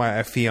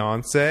my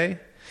fiance.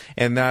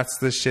 And that's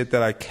the shit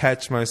that I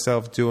catch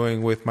myself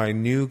doing with my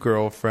new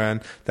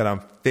girlfriend that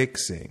I'm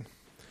fixing.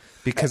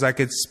 Because I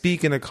could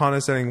speak in a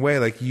condescending way,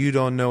 like, you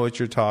don't know what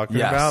you're talking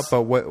about,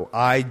 but what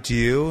I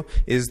do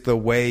is the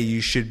way you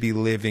should be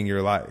living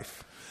your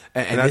life.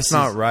 And that's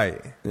not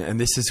right. And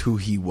this is who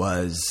he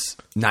was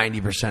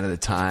 90% of the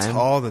time. It's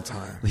all the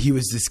time. He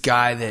was this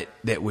guy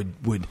that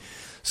would.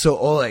 So,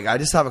 Oleg, I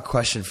just have a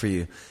question for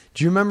you.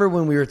 Do you remember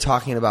when we were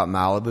talking about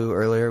Malibu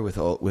earlier with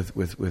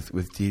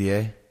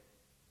DDA?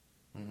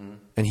 Mm-hmm.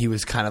 And he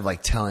was kind of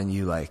like telling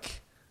you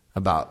like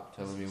about.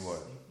 Telling me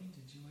what?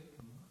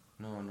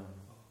 No.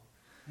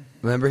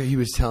 Remember he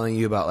was telling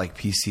you about like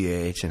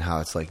PCH and how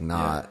it's like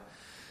not. Yeah.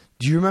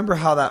 Do you remember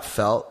how that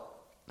felt?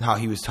 How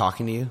he was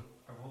talking to you?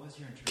 What was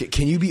your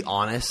can you be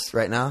honest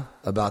right now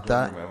about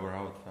that? I don't remember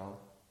how it felt.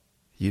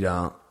 You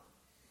don't.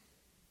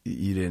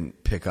 You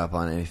didn't pick up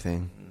on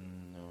anything.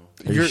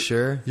 No. Are you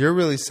sure? You're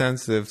really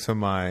sensitive to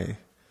my.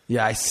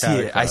 Yeah, I see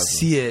it. I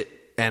see it,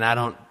 and I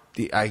don't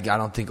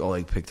think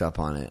Oleg picked up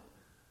on it.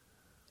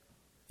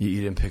 You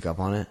didn't pick up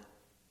on it?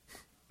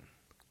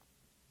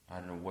 I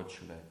don't know. What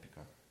should I pick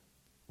up?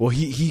 Well,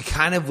 he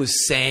kind of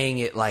was saying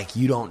it like,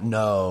 you don't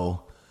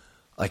know.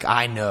 Like,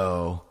 I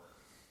know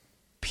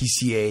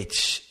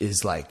PCH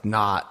is like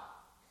not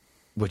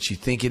what you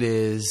think it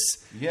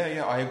is.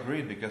 Yeah, I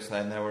agree, because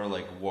I never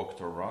like walked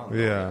around.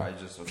 Yeah. I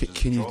just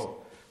drove.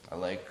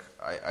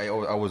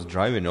 I was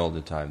driving all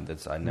the time.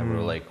 I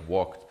never like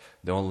walked.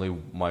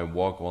 My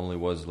walk only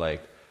was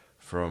like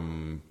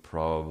from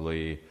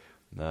probably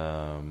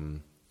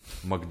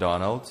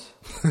McDonald's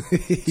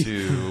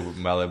to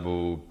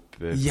Malibu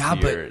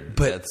Pier.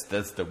 but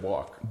that's the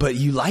walk. But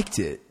you liked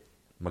it.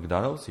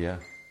 McDonald's, yeah.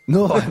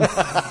 No,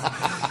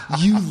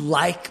 you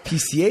like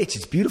PCH.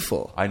 It's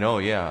beautiful. I know,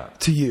 yeah.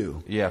 To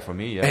you, yeah, for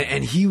me, yeah.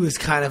 And he was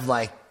kind of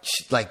like,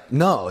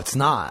 no, it's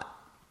not.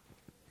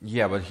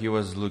 Yeah, but he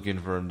was looking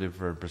from a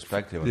different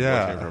perspective.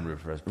 Yeah, from a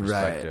different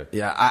perspective. Right.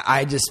 Yeah,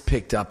 I just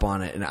picked up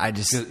on it, and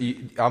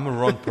I'm a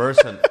wrong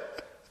person.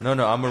 No,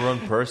 I'm a wrong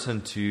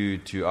person to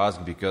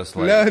ask, because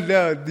like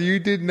no, you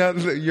did not.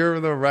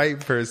 You're the right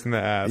person to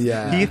ask.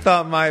 Yeah, he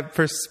thought my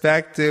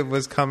perspective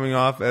was coming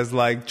off as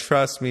like,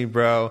 trust me,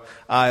 bro,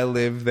 I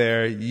live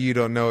there. You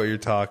don't know what you're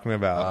talking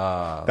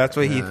about. That's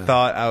what he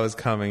thought I was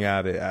coming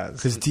at it as.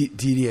 Because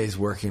DDA is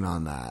working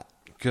on that.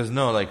 Because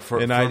no, like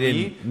for I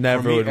me,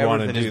 never would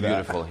want to everything do is that.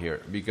 beautiful here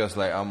because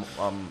like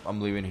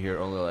I'm living here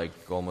only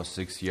like almost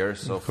 6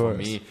 years. So for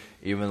me,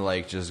 even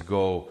like just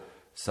go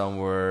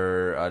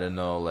somewhere, I don't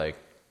know, like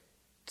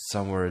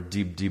somewhere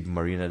deep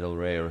Marina del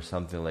Rey or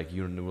something, like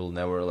you will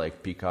never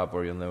like pick up,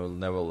 or you'll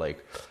never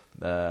like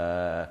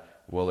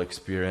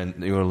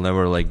you will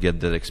never like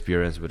get that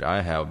experience that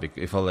I have.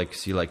 If I like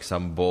see like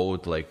some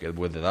boat like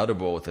with another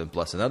boat and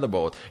plus another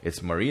boat,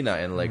 it's marina,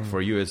 and like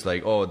for you it's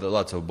like, oh, there are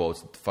lots of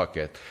boats, fuck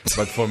it.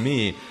 But for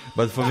me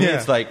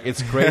it's like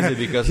it's crazy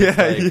because it's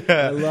like,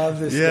 I love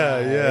this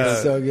guy.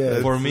 It's so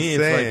good. for me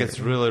it's like it's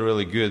really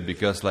really good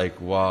because like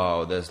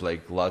wow, there's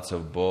like lots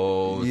of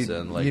boats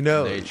and like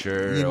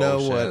nature. You know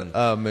ocean.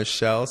 what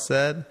Michelle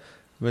said?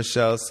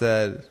 Michelle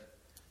said,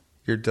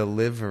 your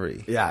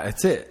delivery. Yeah,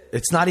 it's it.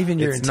 It's not even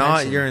your intention.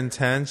 It's not your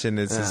intention.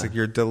 It's just like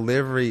your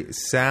delivery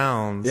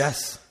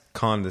sounds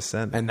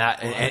condescending. And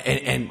that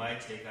and my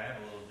take, I have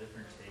a little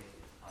different take.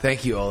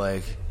 Thank you,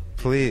 Oleg.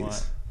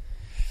 Please,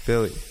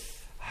 Billy.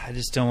 I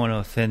just don't want to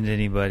offend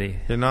anybody.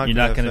 You're not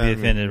going to be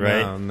offended, me.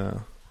 right?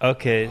 No.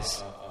 Okay.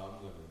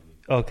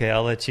 Okay,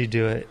 I'll let you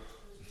do it.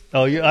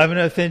 Oh, I'm going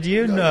to offend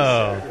you?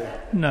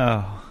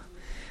 No.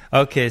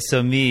 Okay,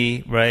 so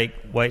me, right,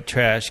 white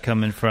trash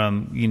coming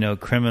from,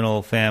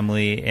 criminal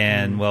family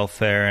and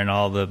welfare and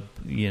all the,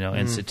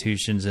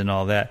 institutions and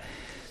all that.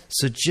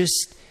 So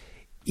just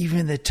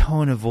even the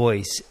tone of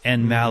voice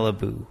and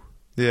Malibu.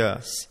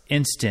 Yeah.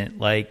 Instant,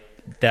 like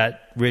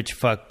that rich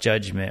fuck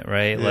judgment,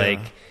 right? Yeah. Like,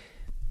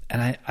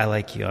 and I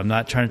like you. I'm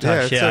not trying to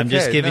talk shit. Okay. I'm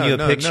just giving you a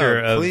picture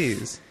of...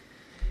 Please.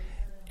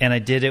 And I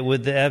did it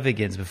with the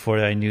Evigans before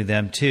I knew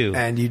them too.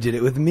 And you did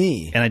it with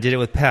me. And I did it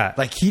with Pat.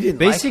 Like he didn't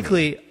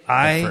Basically, like me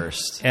at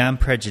first. am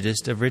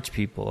prejudiced of rich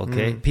people,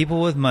 okay?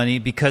 People with money,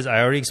 because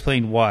I already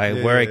explained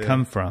where I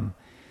come from.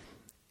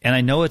 And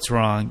I know it's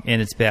wrong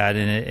and it's bad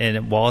and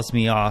it walls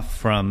me off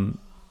from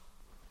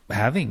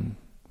having,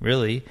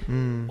 really.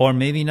 Or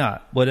maybe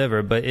not,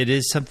 whatever. But it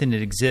is something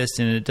that exists,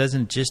 and it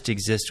doesn't just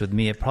exist with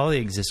me. It probably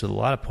exists with a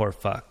lot of poor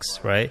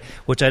fucks, right?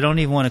 Which I don't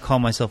even want to call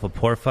myself a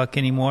poor fuck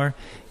anymore,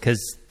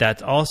 because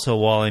that's also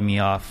walling me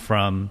off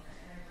from...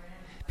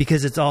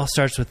 Because it all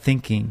starts with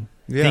thinking.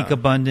 Yeah. Think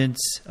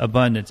abundance.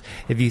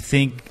 If you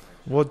think...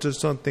 Well,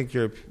 just don't think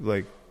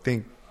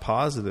think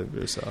positive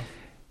yourself.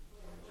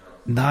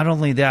 Not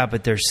only that,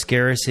 but there's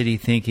scarcity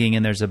thinking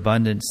and there's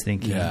abundance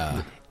thinking.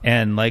 Yeah.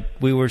 And like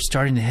we were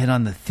starting to hit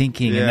on the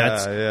thinking, and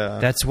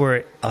that's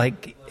where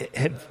like,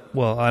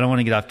 well, I don't want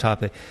to get off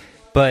topic,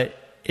 but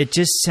it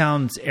just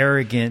sounds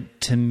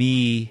arrogant to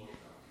me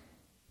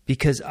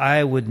because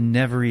I would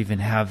never even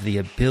have the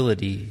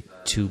ability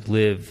to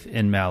live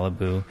in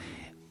Malibu.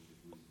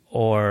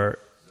 Or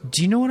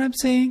do you know what I'm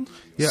saying?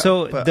 Yeah.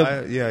 So but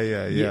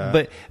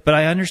but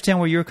I understand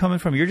where you're coming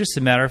from. You're just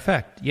a matter of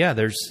fact. Yeah,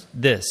 there's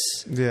this.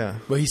 Yeah.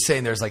 Well, he's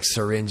saying there's like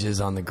syringes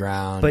on the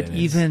ground. But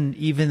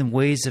even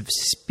ways of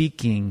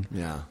speaking,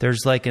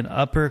 there's like an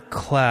upper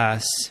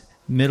class,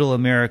 middle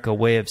America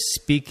way of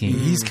speaking.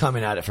 He's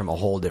coming at it from a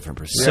whole different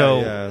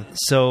perspective.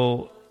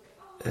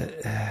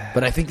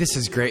 But I think this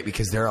is great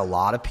because there are a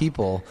lot of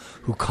people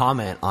who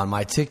comment on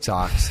my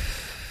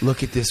TikToks.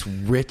 Look at this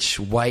rich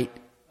white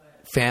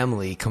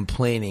family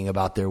complaining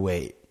about their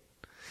weight.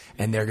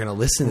 And they're going to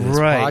listen to this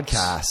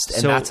podcast.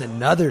 And that's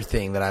another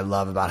thing that I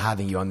love about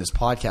having you on this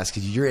podcast,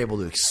 because you're able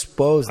to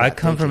expose that I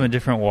come from a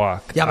different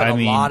walk. Yeah, but a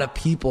lot of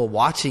people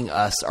watching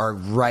us are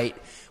right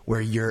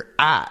where you're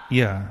at.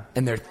 Yeah.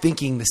 And they're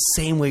thinking the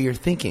same way you're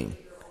thinking.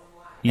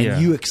 Yeah.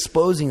 And you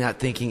exposing that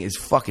thinking is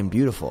fucking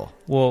beautiful.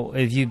 Well,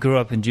 if you grew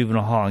up in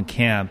juvenile hall and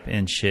camp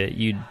and shit,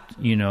 you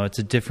know, it's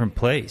a different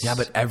place. Yeah,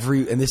 but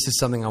and this is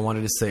something I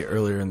wanted to say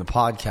earlier in the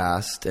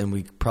podcast, and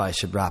we probably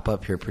should wrap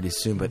up here pretty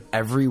soon, but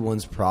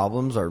everyone's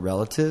problems are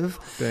relative.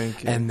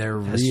 Thank you. And they're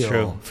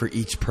real for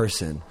each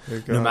person.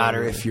 No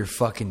matter if you're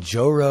fucking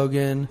Joe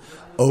Rogan,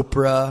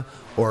 Oprah,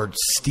 or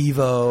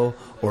Steve-O,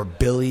 or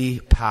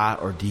Billy,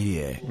 Pat, or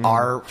DDA.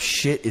 Our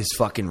shit is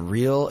fucking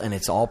real, and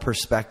it's all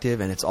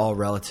perspective, and it's all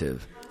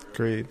relative.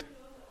 Agreed.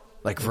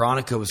 Like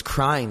Veronica was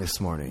crying this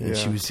morning, and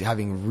she was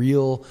having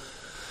real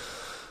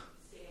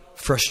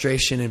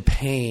frustration and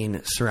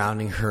pain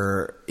surrounding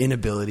her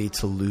inability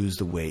to lose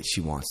the weight she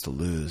wants to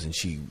lose, and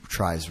she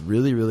tries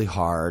really, really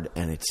hard,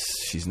 and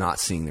she's not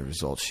seeing the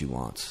results she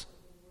wants,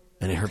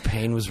 and her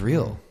pain was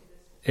real.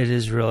 It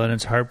is real, and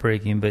it's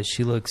heartbreaking, but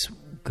she looks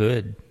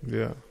good.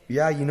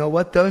 Yeah, you know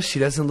what though? She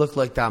doesn't look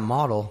like that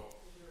model,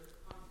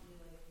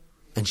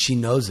 and she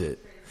knows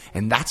it.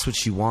 And that's what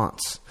she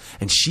wants.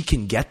 And she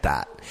can get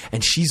that.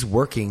 And she's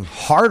working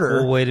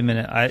harder. Well, wait a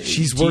minute.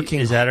 She's working.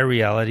 Is that a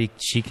reality?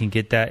 She can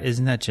get that?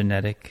 Isn't that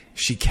genetic?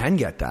 She can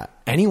get that.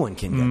 Anyone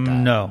can get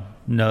that.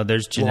 No,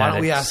 there's genetics. Well, why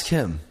don't we ask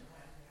him?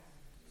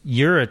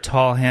 You're a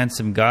tall,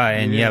 handsome guy,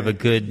 and you have a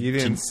good... You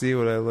didn't see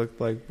what I looked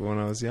like when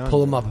I was young.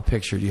 Pull him up a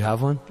picture. Do you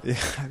have one? Yeah.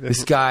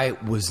 This guy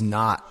was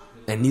not,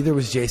 and neither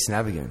was Jason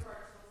Evigan.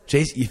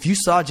 If you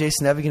saw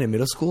Jason Evigan in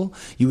middle school,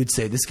 you would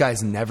say, this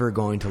guy's never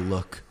going to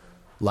look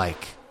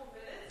like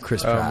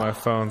Chris Pratt. Oh, my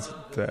phone's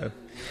dead.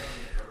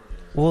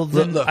 Well,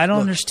 then Look, I don't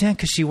understand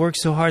because she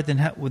works so hard. Then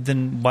why isn't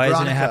it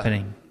Veronica.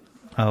 happening?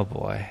 Oh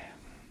boy,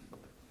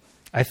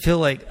 I feel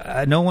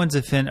like no one's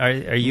offended.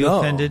 Are you No.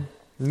 offended?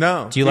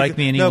 No. Do you like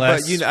me any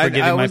less for I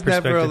giving my was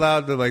never perspective?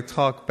 allowed to like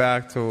talk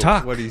back to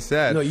Talk. what he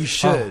said. No, you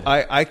should.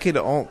 I can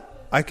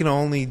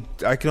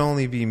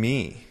only be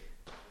me.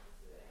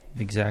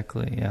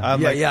 Exactly. Yeah.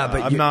 I'm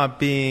but I'm not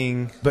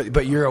being.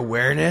 But your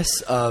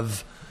awareness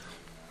of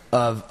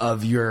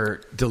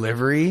your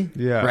delivery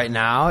Yeah. right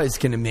now is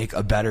going to make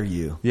a better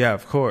you. Yeah,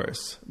 of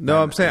course.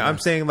 No, I'm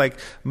saying like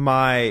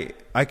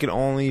I can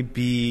only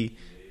be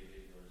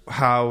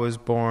how I was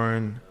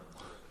born.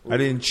 I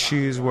didn't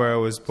choose where I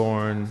was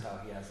born.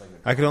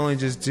 I could only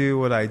just do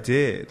what I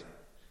did.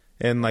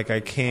 And like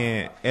I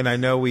can't, and I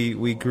know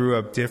we grew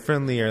up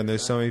differently, and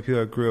there's so many people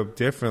that grew up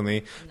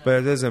differently, but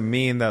it doesn't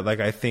mean that like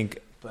I think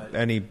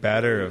any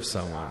better of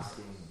someone,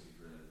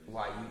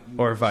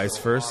 or vice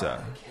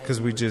versa,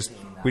 because we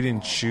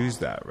didn't choose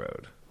that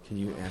road. Can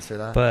you answer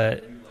that?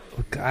 But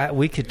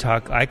we could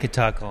talk. I could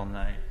talk all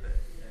night.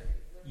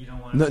 You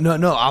don't want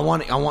No. I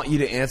want you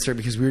to answer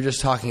because we were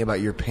just talking about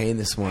your pain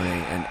this morning,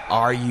 and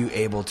are you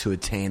able to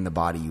attain the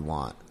body you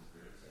want?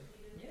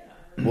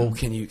 Yeah. Well,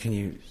 can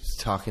you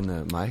talk in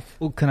the mic?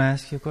 Well, can I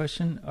ask you a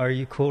question? Are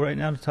you cool right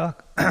now to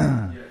talk?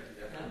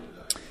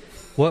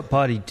 What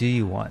body do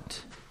you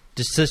want?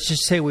 Let's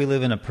just say we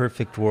live in a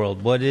perfect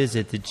world. What is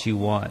it that you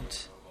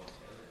want?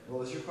 What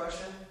was your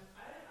question?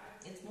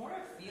 It's more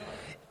a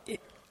feeling.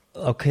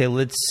 Okay,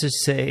 let's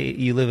just say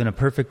you live in a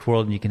perfect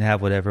world and you can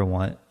have whatever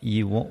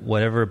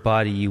whatever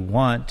body you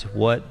want.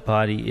 What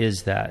body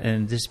is that?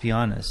 And just be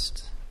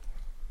honest.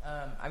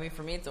 I mean,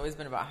 for me, it's always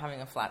been about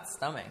having a flat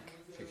stomach.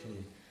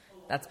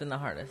 That's been the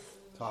hardest.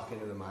 Talking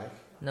to the mic.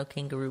 No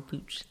kangaroo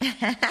pooch.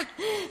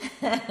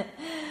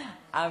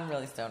 I'm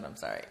really stoned. I'm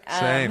sorry.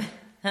 Same.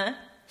 Huh?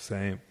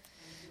 Same.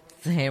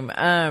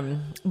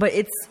 But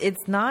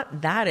it's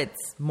not that.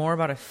 It's more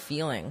about a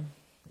feeling.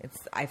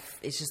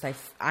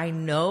 I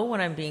know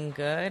when I'm being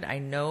good. I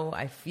know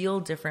I feel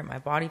different. My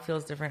body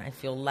feels different. I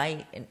feel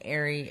light and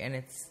airy, and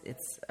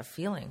it's a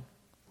feeling.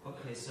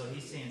 Okay, so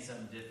he's saying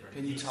something different.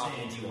 Can you talk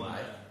into the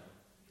mic?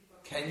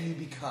 Can you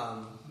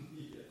become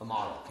a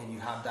model? Can you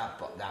have that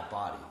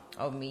body?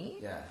 Oh, me?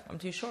 Yeah. I'm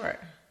too short.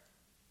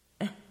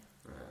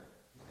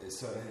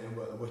 So, and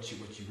what you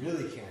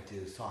really can't do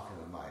is talk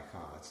in the mic, huh?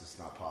 It's just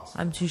not possible.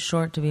 I'm too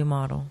short to be a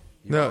model.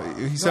 No,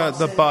 he's not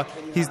the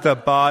he's the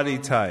body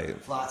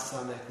type. Flat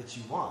stomach that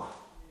you want.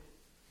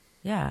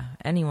 Yeah,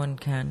 anyone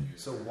can.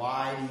 So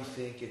why do you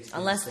think it's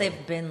Unless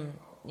they've been,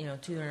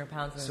 200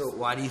 pounds. And so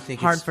why do you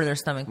think hard it's for their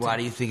stomach? Why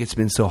do you think it's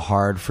been so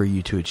hard for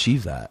you to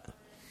achieve that?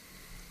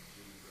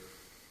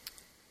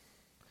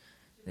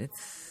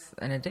 It's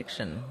an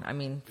addiction. I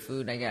mean,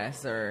 food, I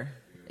guess, or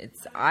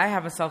I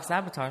have a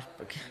self-sabotage.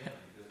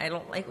 I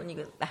don't like when you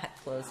get that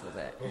close with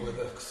it. Well,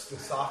 the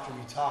softer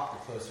you talk,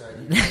 the closer I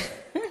get.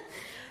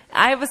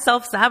 I have a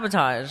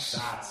self-sabotage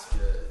That's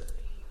good.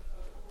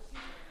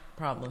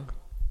 problem.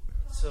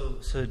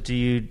 So do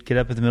you get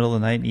up in the middle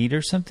of the night and eat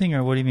or something,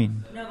 or what do you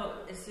mean? No,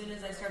 but as soon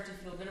as I start to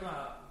feel good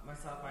about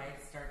myself, I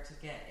start to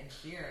get in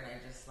fear,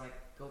 and I just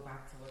go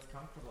back to what's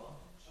comfortable.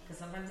 Because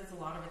sometimes it's a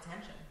lot of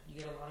attention. You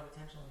get a lot of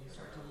attention when you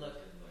start to look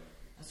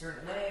a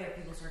certain way, or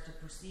people start to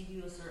perceive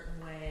you a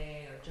certain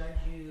way, or judge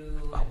you.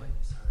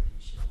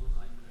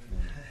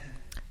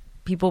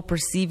 People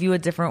perceive you a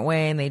different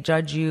way, and they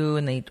judge you,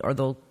 and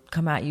they'll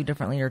come at you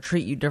differently or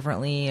treat you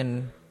differently,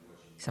 and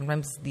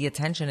sometimes the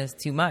attention is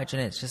too much,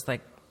 and it's just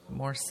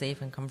more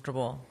safe and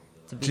comfortable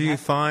to be. Do you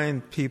happy.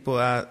 find people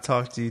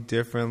talk to you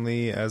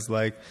differently as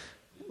like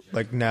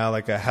now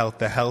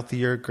the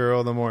healthier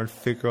girl, the more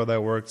fit girl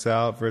that works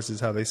out versus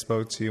how they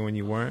spoke to you when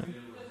you weren't?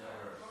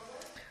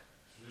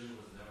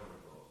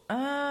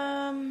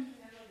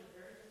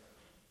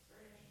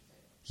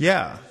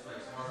 Yeah.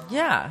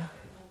 Yeah.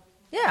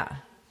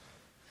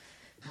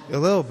 A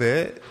little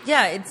bit.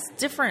 Yeah, it's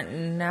different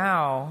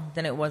now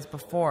than it was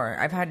before.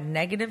 I've had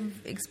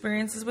negative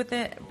experiences with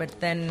it, but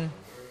then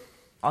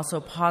also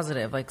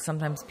positive.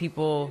 Sometimes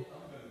people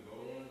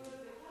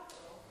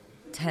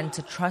tend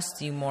to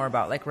trust you more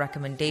about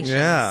recommendations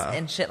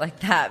and shit like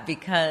that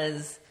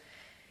because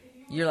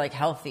you're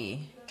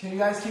healthy. Can you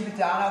guys keep it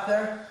down out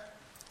there?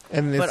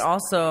 But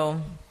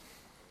also,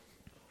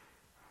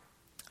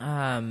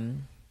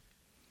 in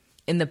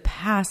the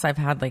past, I've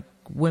had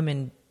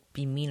women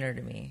be meaner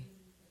to me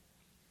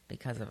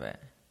because of it,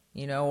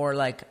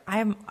 or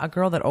I'm a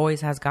girl that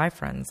always has guy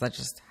friends. That's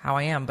just how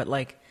I am. But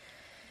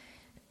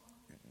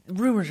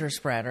rumors are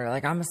spread, or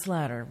I'm a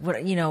slut, or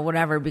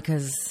whatever,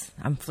 because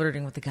I'm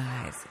flirting with the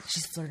guys.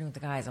 She's flirting with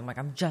the guys. I'm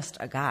I'm just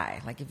a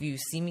guy. If you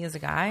see me as a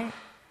guy,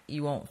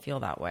 you won't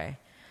feel that way.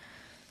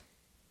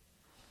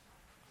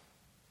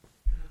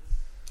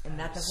 And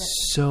that doesn't.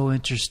 So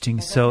interesting.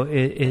 So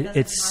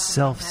it's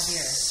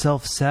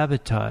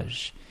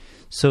self-sabotage.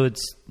 So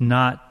it's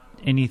not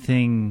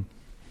anything.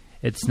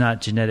 It's not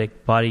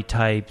genetic body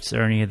types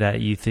or any of that.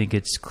 You think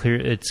it's clear.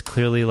 It's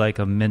clearly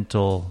a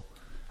mental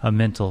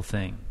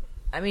thing.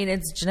 I mean,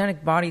 it's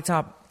genetic body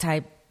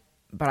type,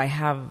 but I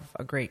have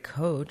a great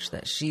coach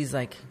that she's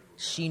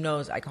she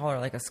knows. I call her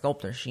like a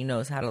sculptor. She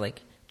knows how to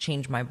like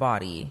change my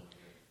body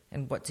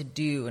and what to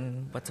do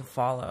and what to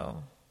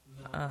follow.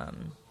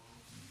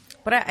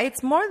 But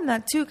it's more than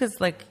that too,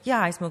 because like,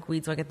 yeah, I smoke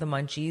weed, so I get the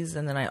munchies,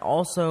 and then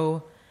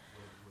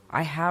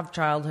I have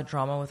childhood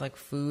trauma with like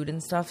food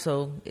and stuff,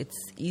 so it's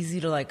easy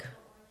to like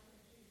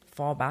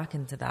fall back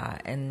into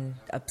that and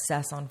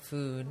obsess on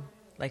food.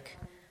 Like,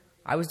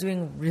 I was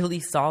doing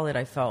really solid.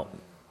 I felt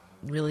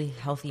really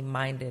healthy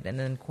minded, and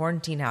then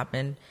quarantine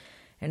happened,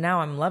 and now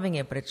I'm loving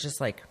it. But it's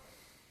just like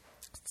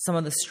some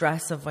of the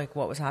stress of like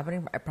what was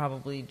happening. I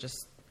probably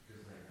just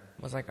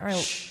was like, all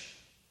right,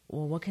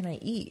 well, what can I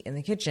eat in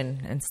the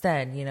kitchen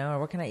instead, you know? Or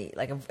what can I eat?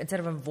 Like, instead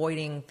of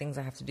avoiding things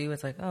I have to do,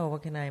 it's like, oh,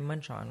 what can I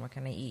munch on? What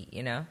can I eat,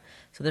 you know?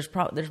 So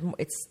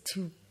it's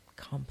too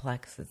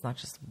complex. It's not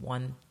just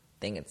one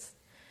thing. It's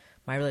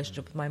my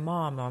relationship with my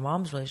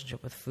mom's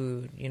relationship with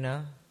food, you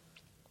know?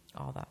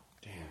 All that.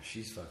 Damn,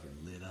 she's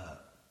fucking lit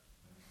up.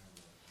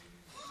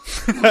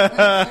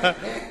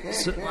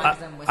 So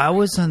I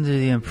was under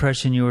the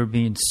impression you were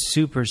being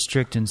super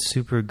strict and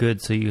super good,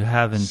 so you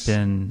haven't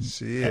been.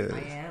 She is. I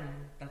am.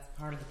 That's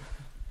part of the.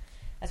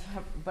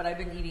 But I've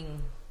been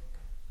eating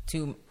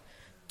too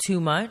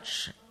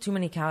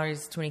many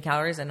calories,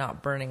 and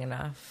not burning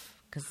enough.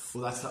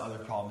 Well, that's the other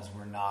problem is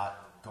we're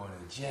not going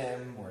to the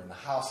gym. We're in the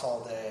house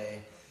all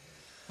day.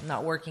 I'm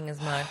not working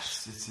as much.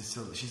 It's just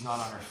so she's not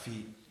on her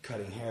feet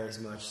cutting hair as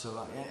much.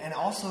 So and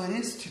also it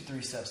is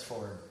 2-3 steps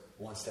forward,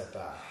 1 step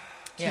back.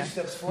 Yeah. 2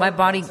 steps forward.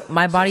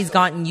 My body's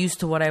gotten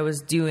used to what I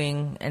was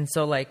doing, and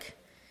so like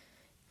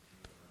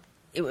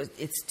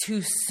it's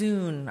too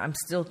soon. I'm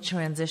still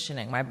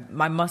transitioning.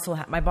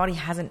 My body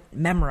hasn't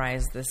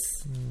memorized this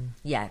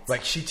yet.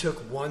 Like, she took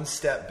 1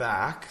 step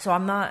back. So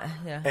I'm not.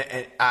 Yeah.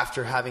 And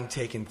after having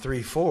taken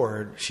 3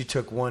 forward, she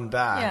took 1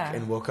 back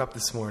and woke up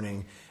this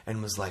morning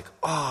and was like,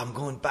 "Oh, I'm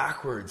going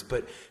backwards."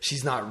 But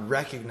she's not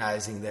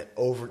recognizing that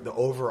the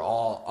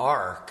overall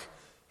arc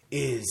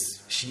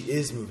is she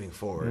is moving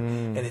forward,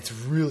 and it's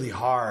really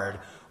hard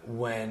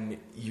when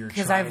you're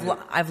because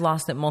I've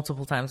lost it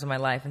multiple times in my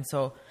life, and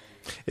so.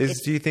 Do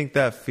you think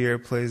that fear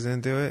plays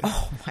into it?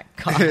 Oh my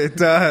God. It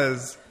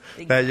does.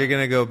 That you're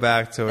going to go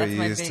back to what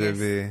you used to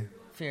be.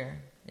 Fear.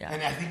 Yeah.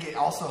 And I think it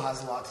also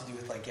has a lot to do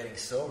with like getting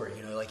sober,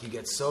 you know, like you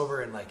get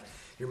sober and like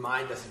your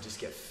mind doesn't just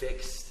get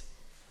fixed,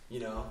 you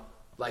know,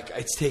 like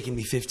it's taken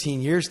me 15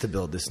 years to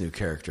build this new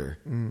character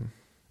and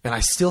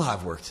I still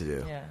have work to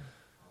do. Yeah.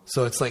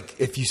 So it's like,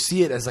 if you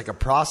see it as like a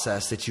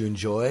process that you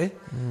enjoy,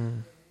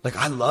 like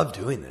I love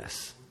doing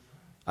this.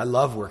 I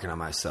love working on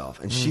myself,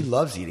 and she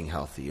loves eating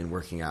healthy and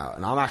working out.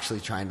 And I'm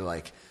actually trying to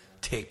like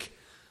take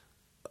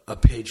a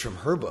page from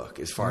her book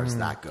as far as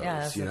that goes. Yeah,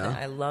 that's you know,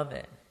 I love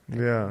it.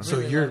 Yeah. So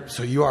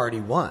you already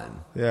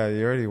won. Yeah,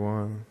 you already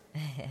won.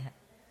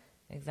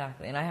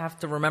 Exactly, and I have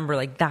to remember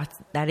like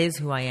that is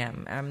who I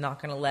am. I'm not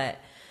going to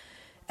let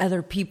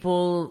other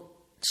people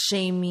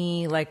shame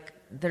me. Like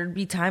there'd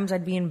be times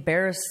I'd be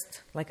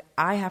embarrassed. Like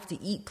I have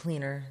to eat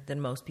cleaner than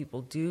most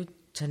people do.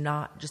 To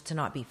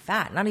not be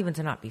fat, not even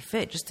to not be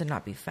fit, just to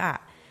not be fat.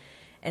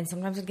 And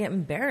sometimes I'd get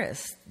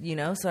embarrassed, you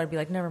know, so I'd be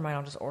like, never mind,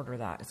 I'll just order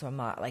that. So I'm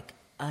not like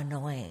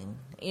annoying,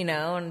 you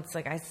know, and it's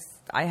like,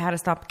 I had to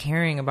stop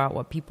caring about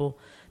what people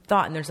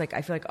thought. And there's like,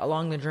 I feel like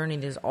along the journey,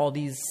 there's all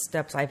these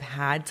steps I've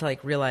had to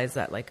like realize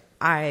that like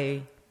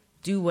I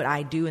do what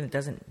I do and it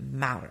doesn't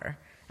matter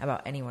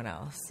about anyone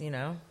else, you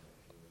know?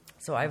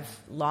 So I've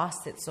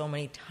lost it so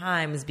many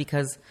times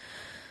because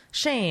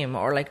shame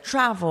or like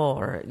travel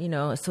or, you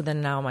know, so then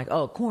now I'm like,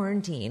 oh,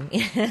 quarantine,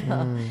 you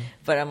know?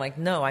 But I'm like,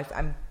 no,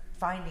 I'm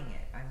finding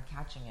it. I'm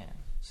catching it.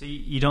 So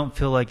you don't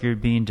feel like you're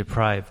being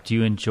deprived. Do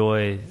you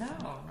enjoy?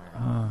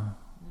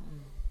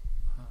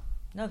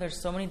 No, there's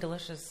so many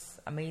delicious,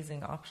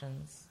 amazing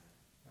options.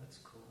 That's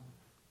cool.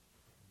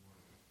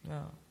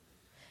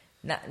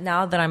 No.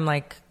 Now that I'm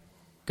like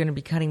going to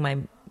be cutting my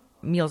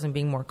meals and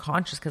being more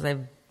conscious because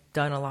I've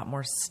done a lot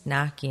more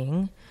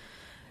snacking,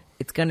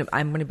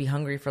 I'm gonna be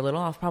hungry for a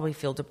little. I'll probably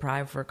feel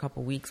deprived for a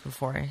couple weeks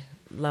before I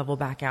level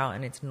back out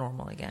and it's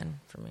normal again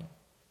for me.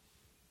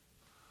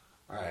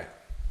 All right.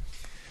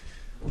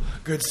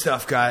 Good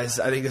stuff, guys.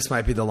 I think this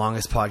might be the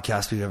longest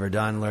podcast we've ever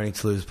done, Learning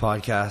to Lose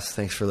podcast.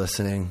 Thanks for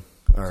listening.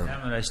 Damn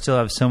it, I still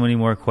have so many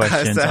more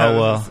questions. I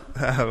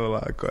have a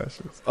lot of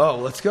questions. Oh,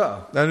 let's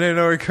go. No,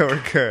 we're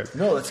good.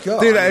 No, let's go.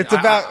 Dude, it's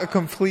about a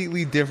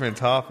completely different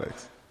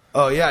topics.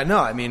 Oh, yeah, no,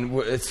 I mean,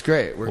 it's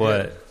great. We're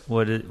good.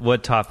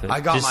 What topic?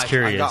 Just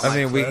curious. I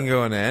mean, we can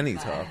go into any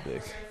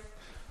topic.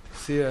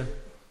 See ya.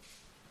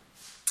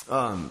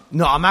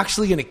 No, I'm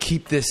actually going to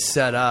keep this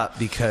set up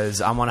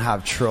because I want to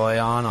have Troy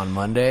on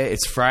Monday.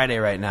 It's Friday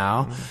right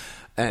now.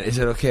 And is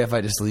it okay if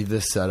I just leave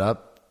this set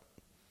up?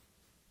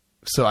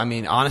 So, I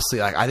mean, honestly,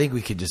 like, I think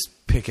we could just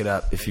pick it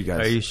up if you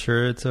guys... Are you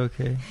sure it's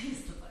okay?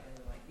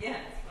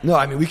 No,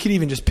 I mean, we could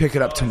even just pick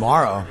it up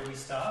tomorrow. Can we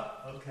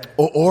stop? Okay.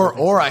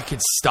 Or I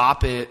could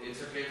stop it.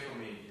 It's okay for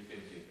me. You can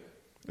keep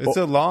it. It's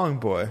a long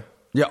boy.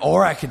 Yeah,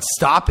 or I could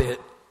stop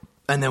it,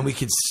 and then we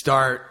could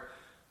start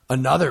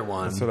another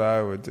one. That's what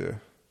I would do.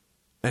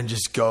 And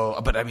just go.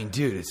 But, I mean,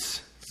 dude,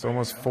 it's It's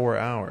almost 4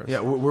 hours. Yeah,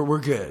 we're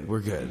good.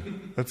 We're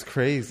good. That's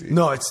crazy.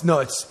 No, it's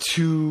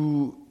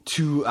 2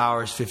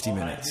 hours 50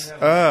 minutes.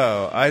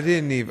 Oh, I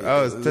didn't even.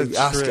 Oh, that's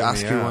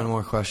ask you one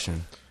more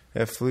question.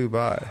 It flew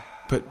by.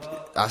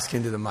 But ask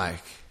into the mic.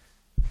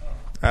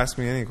 Ask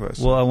me any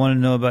question. Well, I want to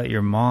know about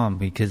your mom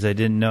because I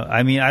didn't know.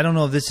 I mean, I don't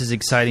know if this is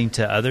exciting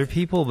to other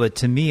people, but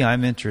to me,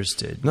 I'm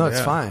interested. No,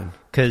 it's fine.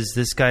 Because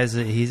this guy's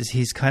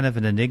he's kind of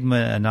an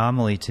enigma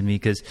anomaly to me.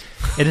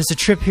 And it's a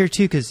trip here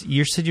too. Because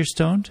you said you're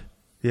stoned,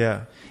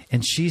 yeah,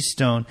 and she's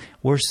stoned.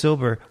 We're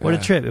sober. What a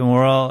trip! And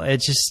we're all.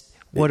 It's just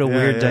what a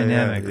weird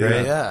dynamic,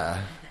 right?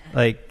 Yeah.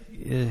 Like,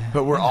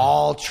 but we're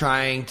all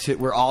trying to.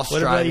 We're all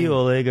striving. What about you,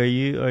 Oleg? Are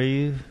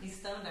you? He's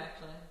stoned,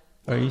 actually.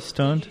 Are you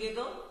stoned? Did you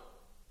giggle?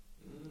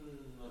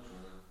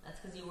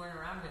 That's because you weren't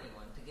around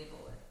anyone to giggle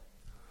with.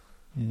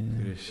 Yeah.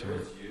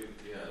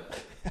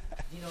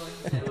 You know what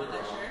you said about that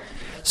shirt?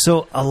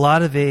 So a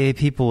lot of AA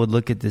people would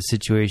look at this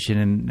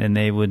situation and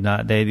they would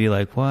not. They'd be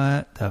like,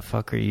 "What the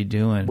fuck are you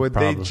doing?" Would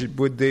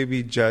they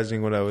be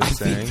judging what I was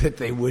saying? I think that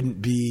they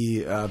wouldn't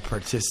be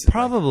participating.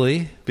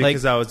 Probably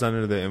because I was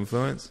under the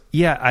influence.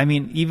 Yeah, I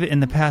mean, even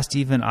in the past,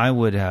 even I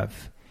would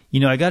have.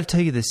 You know, I got to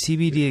tell you, the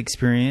CBD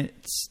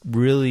experience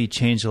really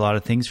changed a lot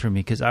of things for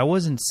me because I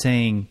wasn't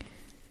saying.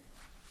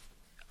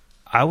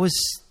 I was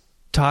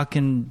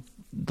talking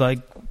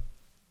like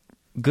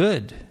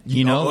good,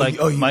 you know,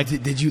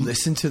 did you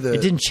listen to the?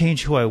 It didn't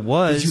change who I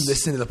was. Did you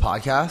listen to the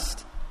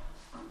podcast?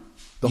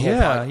 The whole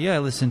I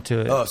listened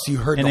to it. Oh, so you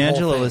heard and the whole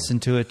Angela thing.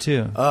 listened to it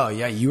too. Oh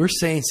yeah, you were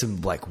saying some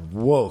like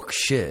woke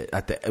shit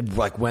at the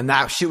like when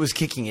that shit was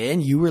kicking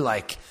in. You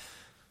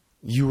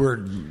were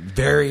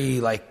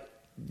very like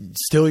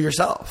still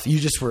yourself. You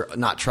just were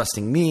not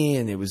trusting me,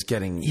 and it was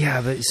getting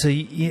but so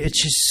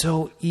it's just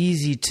so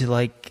easy to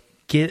like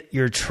get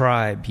your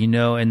tribe, you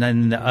know, and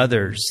then the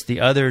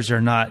others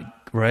are not.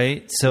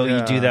 Right, so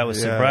you do that with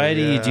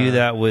sobriety. You do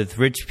that with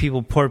rich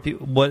people, poor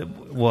people.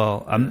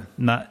 Well, I'm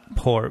not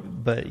poor,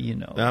 but you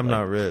know, I'm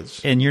not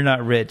rich, and you're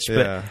not rich.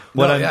 But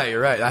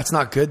you're right. That's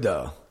not good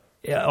though.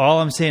 Yeah, all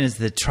I'm saying is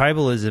the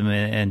tribalism,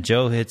 and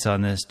Joe hits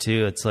on this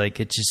too. It's like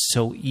it's just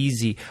so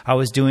easy. I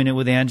was doing it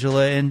with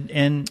Angela,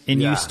 and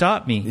you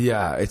stopped me.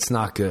 Yeah, it's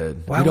not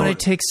good. Why would I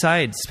take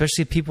sides,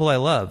 especially people I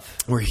love?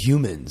 We're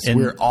humans.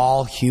 We're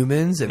all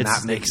humans, and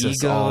that makes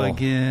us all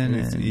again.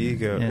 It's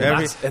ego.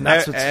 And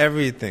that's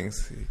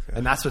everything's ego.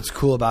 And that's what's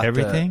cool about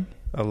everything.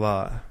 A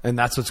lot. And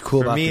that's what's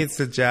cool about me. It's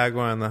the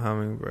jaguar and the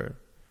hummingbird.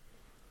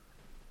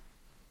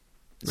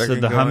 So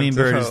the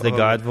hummingbird is the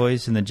God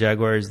voice and the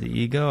jaguar is the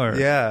ego? Or?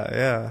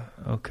 Yeah.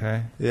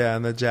 Okay. Yeah,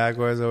 and the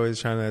jaguar is always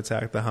trying to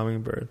attack the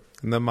hummingbird.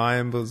 And the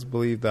Mayans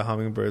believe the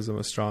hummingbird is the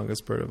most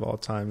strongest bird of all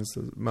time. It's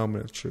the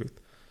moment of truth.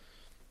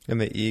 And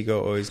the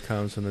ego always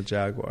comes from the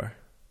jaguar.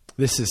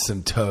 This is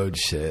some toad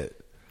shit.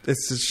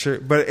 It's just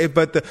true.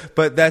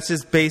 But that's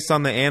just based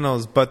on the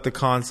animals, but the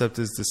concept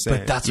is the same.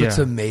 But that's what's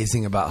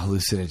amazing about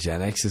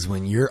hallucinogenics is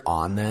when you're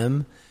on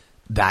them,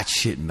 that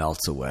shit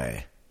melts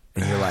away.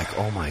 And you're like,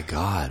 oh my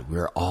God,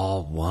 we're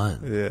all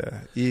one.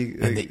 Yeah.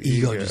 And the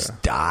ego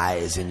just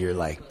dies, and you're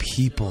like,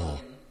 people.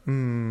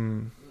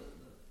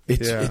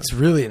 It's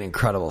really an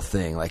incredible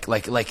thing. Like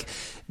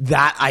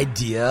that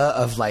idea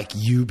of like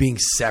you being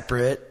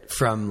separate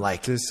from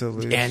like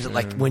dissolution. And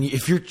like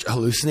if you're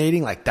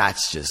hallucinating, like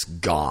that's just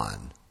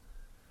gone.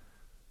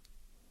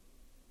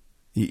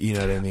 You know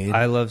what I mean?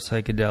 I love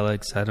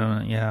psychedelics. I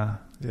don't. Yeah.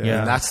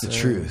 And that's the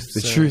truth.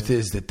 The truth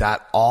is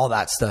that all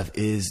that stuff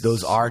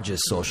those are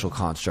just social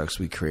constructs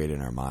we create in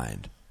our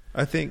mind.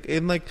 I think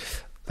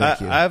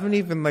I haven't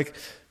even like.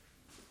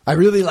 I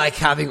really like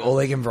having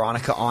Oleg and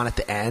Veronica on at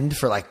the end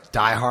for like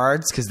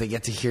diehards because they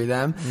get to hear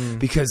them.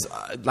 Because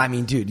I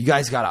mean, dude, you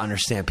guys got to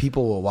understand.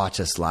 People will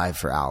watch us live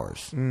for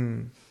hours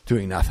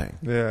doing nothing.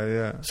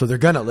 Yeah. So they're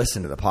gonna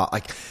listen to the pod.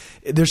 Like,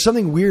 there's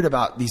something weird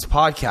about these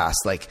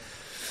podcasts. Like,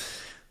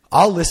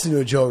 I'll listen to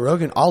a Joe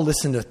Rogan. I'll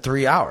listen to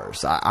 3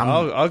 hours.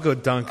 I'll go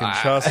Duncan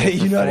Trussell.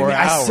 You know what I mean?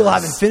 I still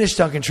haven't finished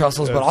Duncan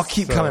Trussell's, but I'll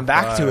keep coming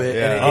back to it.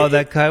 Yeah.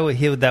 That guy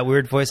with that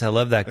weird voice. I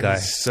love that guy.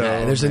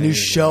 There's a new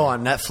show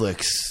on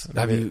Netflix.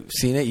 Have you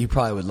seen it? You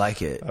probably would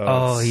like it.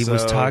 He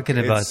was talking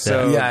about that.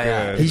 So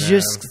good, he's man.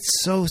 just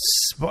so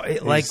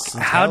smart. Like,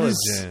 how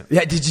does?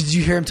 Yeah, did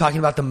you hear him talking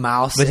about the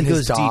mouse and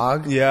his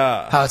dog? Deep.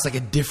 Yeah, how it's like a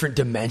different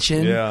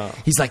dimension. Yeah,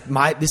 he's like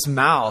this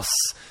mouse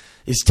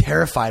is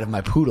terrified of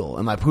my poodle,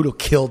 and my poodle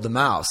killed the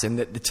mouse.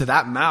 And to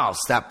that mouse,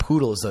 that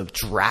poodle is a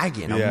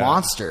dragon, a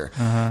monster.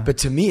 But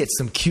to me, it's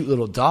some cute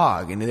little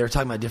dog. And they were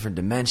talking about different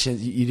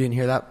dimensions. You didn't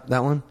hear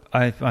that one?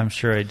 I'm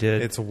sure I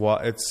did. It's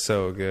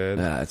so good.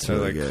 Yeah, it's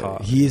really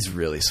good. He is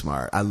really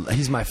smart.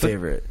 He's my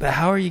favorite. But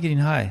how are you getting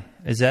high?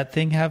 Does that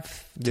thing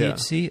have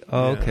THC? Yeah.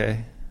 Oh,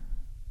 okay.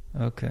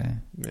 Okay.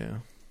 Yeah.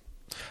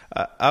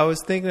 I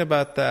was thinking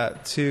about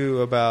that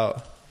too,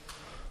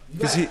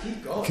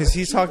 because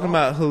he's talking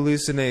about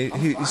hallucinate.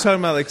 He's talking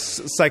about like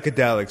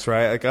psychedelics,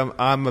 right? Like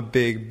I'm a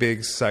big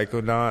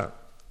psychonaut,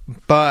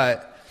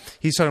 but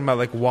he's talking about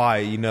like why,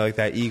 you know, like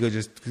that ego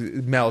just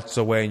melts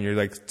away and you're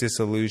like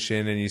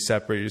dissolution and you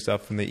separate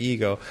yourself from the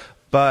ego.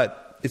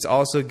 But it's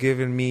also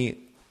given me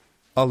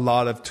a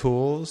lot of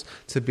tools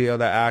to be able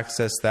to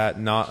access that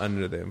not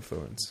under the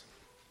influence.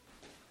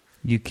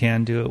 You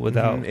can do it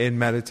without in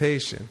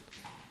meditation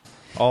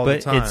all the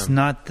time. But it's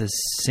not the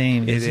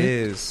same. It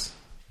is.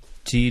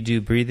 Do you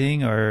do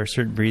breathing or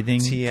certain breathing?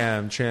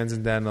 TM,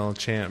 transcendental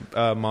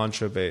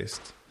mantra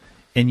based.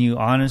 And you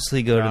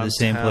honestly go to the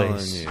same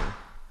place.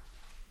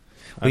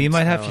 Well, you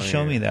might have to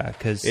show me that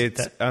because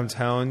I'm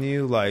telling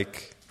you,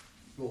 like.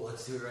 Well,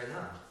 let's do it right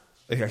now.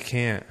 Like, I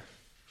can't.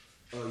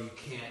 Oh, you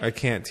can't. I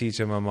can't teach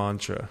him a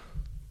mantra.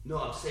 No,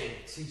 I'm saying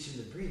teach him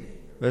the breathing.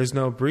 There's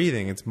no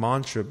breathing. It's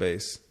mantra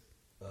based.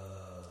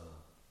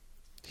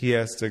 He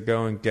has to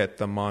go and get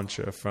the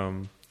mantra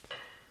from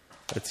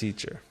a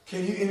teacher.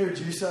 Can you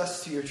introduce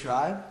us to your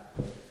tribe?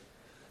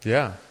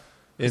 Yeah.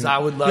 I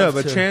would love No,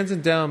 but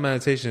transcendental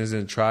meditation isn't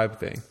a tribe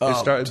thing.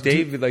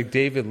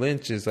 David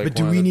Lynch is like. But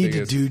do we need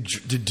to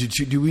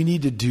do we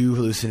need to do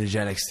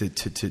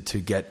hallucinogenics to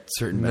get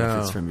certain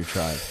benefits from your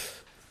tribe?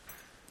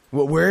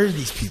 Well, where are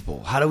these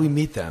people? How do we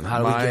meet them? How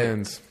do Mayans.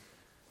 we get?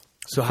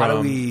 So how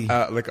do we?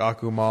 Like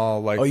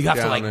Akumal, like you have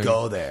to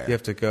go there. You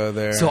have to go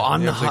there. So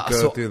on you have to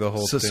go through the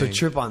whole thing. So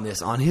trip on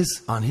this. On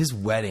his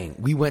wedding,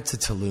 we went to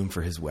Tulum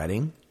for his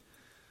wedding.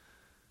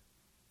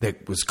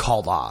 That was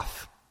called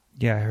off.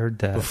 Yeah, I heard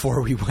that.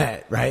 Before we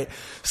went, right?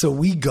 So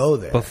we go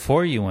there.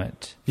 Before you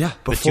went? Yeah,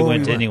 but you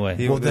went anyway.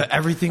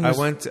 Everything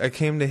was... I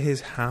came to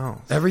his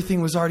house.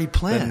 Everything was already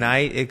planned. The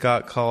night it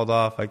got called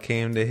off, I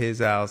came to his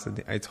house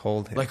and I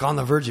told him. Like on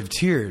the verge of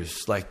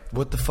tears. Like,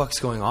 what the fuck's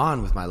going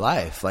on with my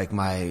life? Like,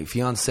 my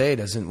fiancée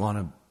doesn't want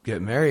to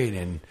get married.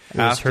 And it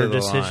was her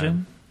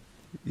decision?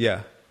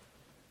 Yeah.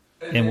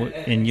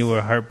 And you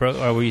were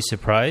heartbroken? Or were you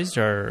surprised?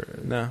 Or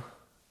no.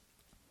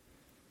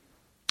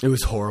 It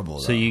was horrible.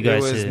 So you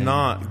guys, it was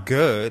not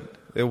good.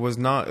 It was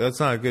not. That's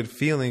not a good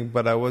feeling.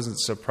 But I wasn't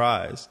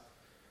surprised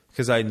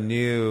because I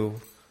knew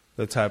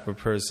the type of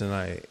person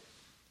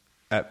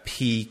at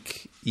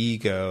peak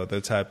ego, the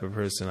type of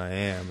person I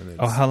am. And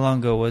how long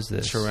ago was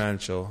this?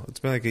 Tarantula. It's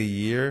been like a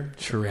year.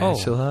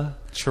 Tarantula.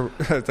 It's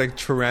like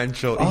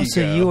tarantula. Oh, ego,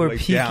 so you were like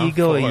peak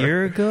ego a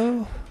year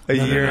ago? A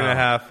year and a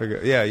half ago.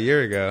 Yeah, a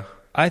year ago.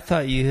 I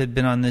thought you had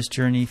been on this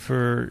journey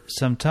for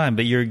some time,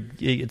 but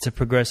it's a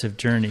progressive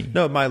journey.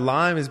 No, my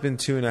Lyme has been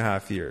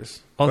 2.5 years.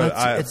 Oh,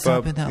 it's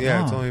not been that long.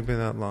 Yeah, it's only been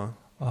that long.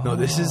 Oh. No,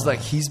 this is like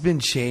he's been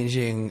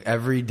changing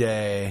every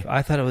day.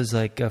 I thought it was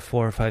like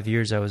 4 or 5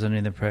 years I was under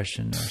the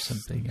impression or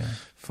something.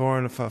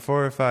 4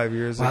 or 5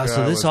 years ago. Wow,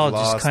 so this all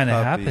just kind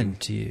of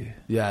happened to you.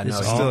 Yeah, no,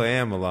 I still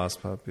am a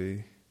lost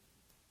puppy.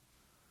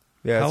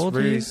 Yeah, How it's old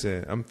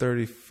recent. I'm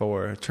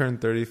 34. I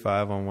turned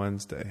 35 on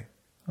Wednesday.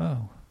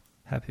 Oh,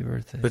 happy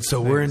birthday. But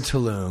so we're in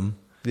Tulum.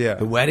 Yeah.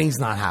 The wedding's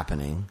not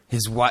happening.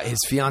 His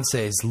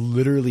fiancée is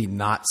literally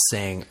not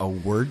saying a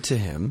word to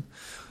him,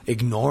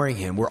 ignoring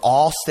him. We're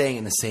all staying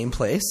in the same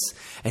place,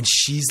 and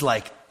she's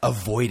like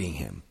avoiding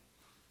him.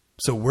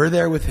 So we're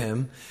there with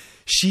him.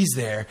 She's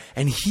there,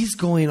 and he's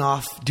going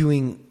off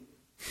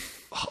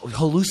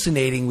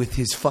hallucinating with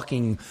his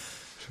fucking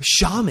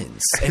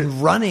shamans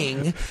and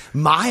running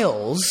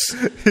miles,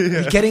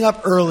 getting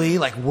up early,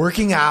 like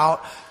working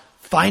out,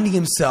 finding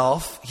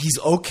himself. He's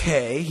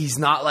okay. He's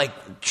not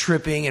like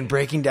tripping and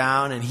breaking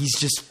down, and he's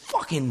just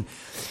fucking...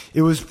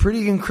 It was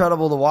pretty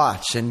incredible to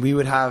watch. And we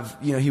would have,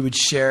 he would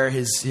share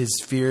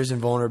his fears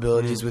and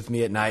vulnerabilities with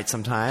me at night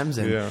sometimes.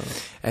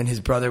 And his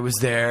brother was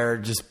there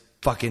just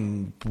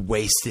fucking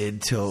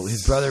wasted till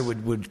his brother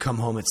would come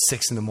home at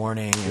 6 a.m.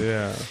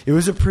 Yeah. It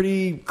was a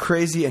pretty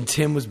crazy, and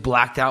Tim was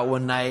blacked out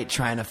one night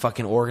trying to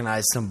fucking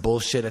organize some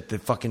bullshit at the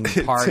fucking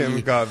party. Tim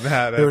got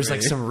mad at me. There was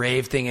like some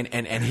rave thing,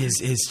 and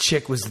his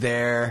chick was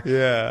there.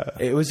 Yeah.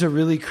 It was a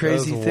really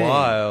crazy thing.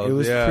 Wild. It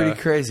was pretty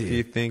crazy. If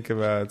you think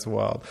about it, it's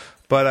wild.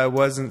 But I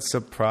wasn't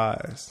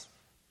surprised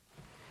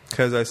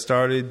because I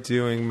started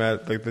doing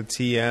like the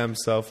TM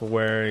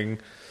self-awareing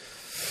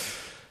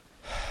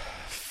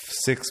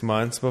 6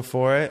 months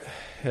before it,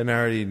 and I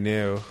already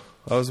knew.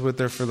 I was with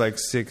her for like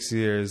 6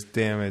 years.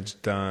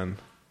 Damage done.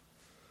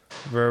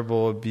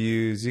 Verbal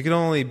abuse. You can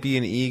only be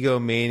an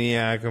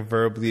egomaniac and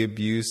verbally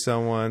abuse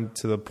someone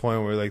to the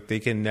point where like they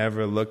can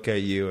never look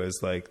at you as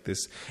like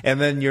this, and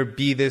then you'll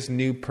be this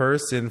new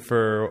person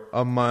for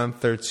a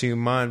month or 2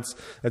 months.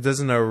 That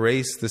doesn't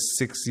erase the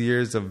 6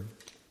 years of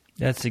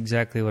that's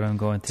exactly what I'm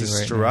going through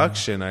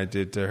destruction right now. I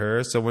did to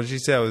her. So when she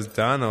said I was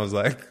done, I was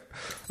like,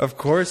 of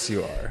course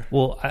you are.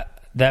 Well,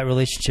 that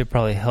relationship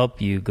probably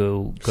helped you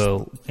go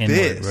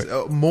inward.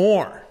 Right?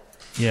 More.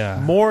 Yeah.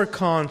 More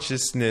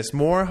consciousness,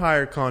 more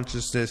higher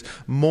consciousness,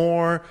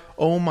 more,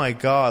 oh my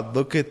God,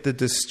 look at the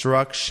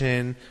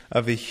destruction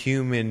of a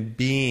human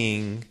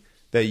being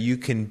that you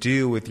can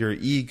do with your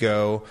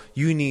ego.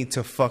 You need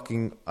to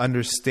fucking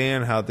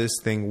understand how this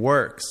thing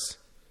works.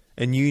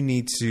 And you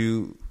need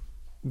to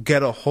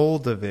get a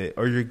hold of it,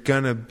 or you're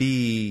going to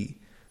be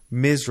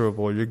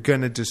miserable. You're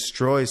going to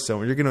destroy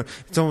someone.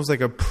 It's almost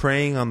like a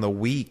preying on the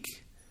weak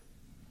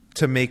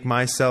to make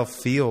myself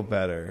feel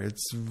better.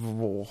 It's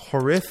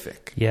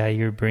horrific. Yeah,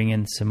 you're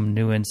bringing some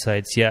new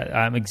insights. Yeah,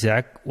 I'm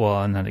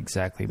not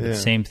exactly, but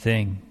same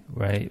thing.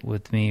 right,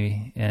 with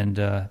me. And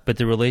but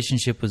the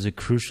relationship was a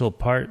crucial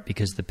part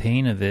because the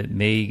pain of it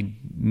made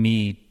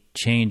me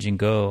change and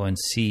go and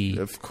see.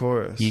 Of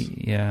course.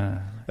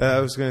 Yeah. I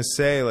was going to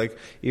say, like,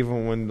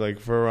 even when, like,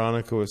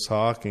 Veronica was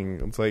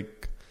talking, it's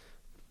like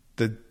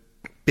the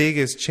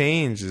biggest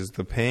change is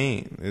the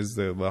pain, is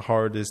the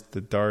hardest,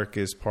 the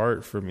darkest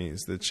part for me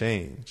is the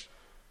change.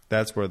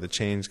 That's where the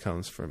change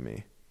comes from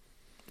me.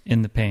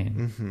 In the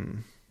pain. Mm-hmm.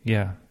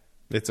 Yeah.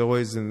 It's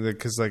always in the,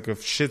 because, like,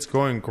 if shit's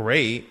going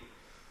great,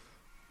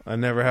 I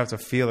never have to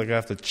feel like I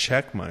have to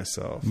check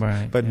myself.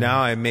 Right. But now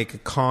I make a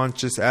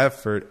conscious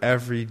effort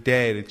every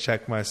day to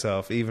check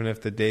myself, even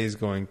if the day's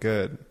going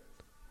good.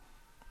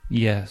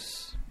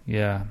 Yes.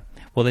 Yeah.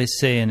 Well, they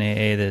say in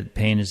AA that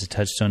pain is a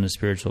touchstone to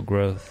spiritual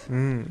growth.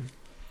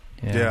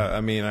 Yeah,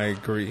 I mean, I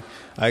agree.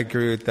 I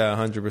agree with that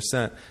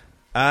 100%.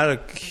 I had a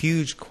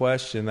huge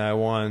question that I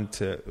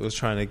was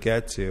trying to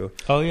get to.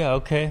 Oh, yeah,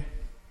 okay.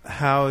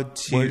 How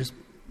to... does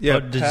he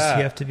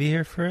have to be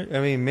here for it? I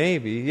mean,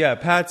 maybe. Yeah,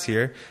 Pat's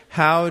here.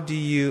 How do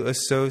you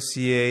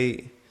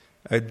associate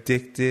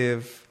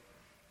addictive,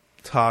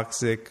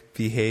 toxic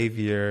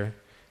behavior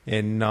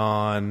in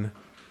non-alcohol,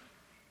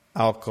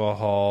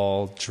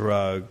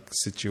 drug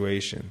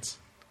situations?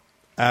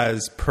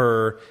 As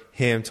per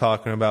him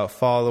talking about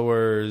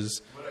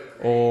followers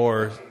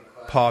or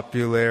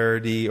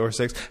popularity or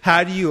sex.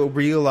 How do you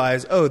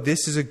realize, oh,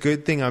 this is a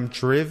good thing, I'm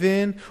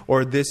driven,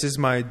 or this is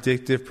my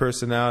addictive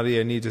personality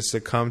I need to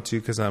succumb to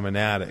because I'm an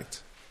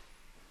addict?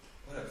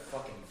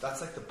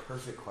 That's like the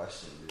perfect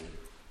question, dude.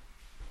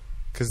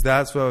 Because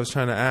that's what I was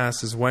trying to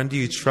ask, is when do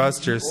you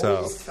trust yourself?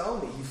 Always tell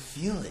me, you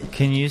feel it.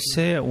 Can you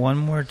say it one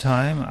more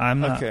time? I'm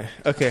not.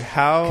 Okay,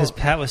 how... Because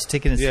Pat was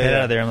sticking his head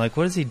out of there. I'm like,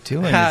 what is he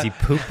doing? Is he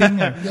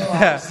pooping? Or?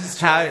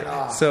 How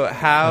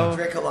I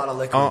drink a lot of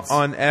liquids.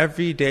 On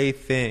everyday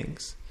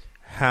things,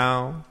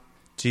 how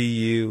do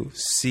you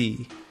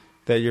see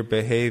that your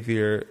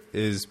behavior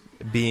is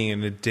being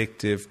an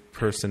addictive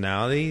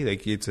personality?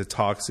 Like it's a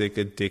toxic,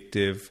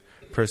 addictive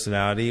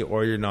personality,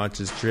 or you're not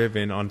just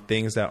driven on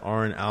things that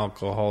aren't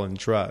alcohol and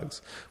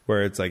drugs,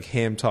 where it's like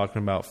him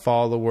talking about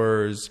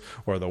followers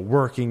or the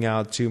working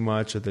out too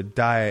much or the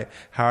diet.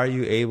 How are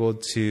you able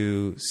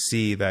to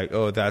see that,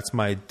 oh, that's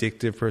my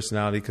addictive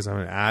personality because I'm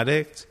an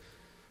addict,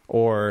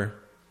 or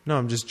no,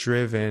 I'm just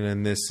driven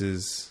and this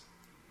is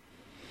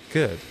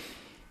good?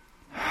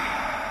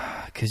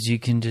 Because you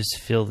can just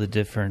feel the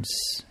difference.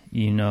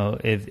 You know,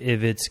 if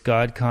it's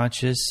God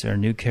conscious or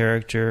new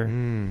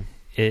character,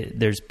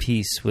 there's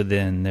peace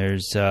within.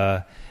 There's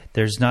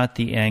not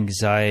the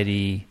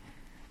anxiety.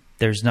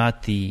 There's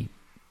not the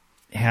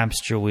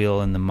hamster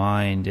wheel in the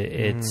mind.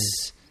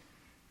 It's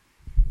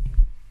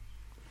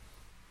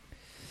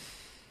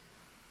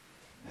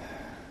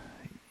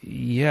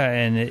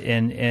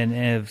and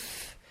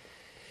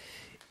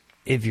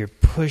if you're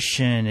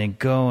pushing and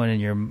going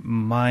and your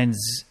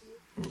mind's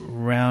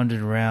round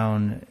and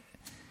round,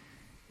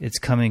 it's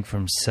coming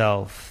from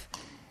self,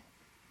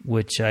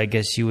 which I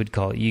guess you would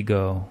call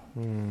ego.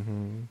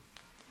 Mm-hmm.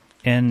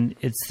 And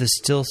it's the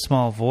still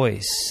small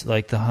voice,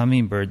 like the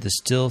hummingbird, the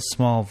still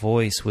small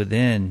voice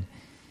within.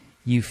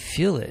 You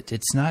feel it.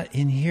 It's not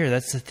in here.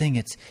 That's the thing.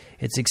 It's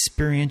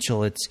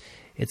experiential.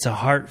 It's a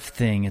heart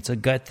thing. It's a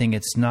gut thing.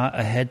 It's not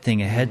a head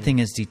thing. A head thing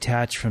is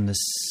detached from the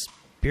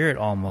spirit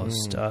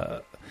almost.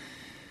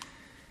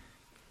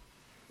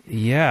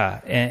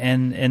 Yeah,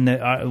 and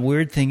the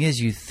weird thing is,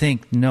 you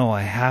think, no,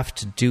 I have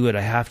to do it.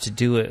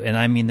 And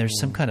I mean, there's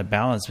some kind of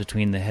balance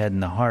between the head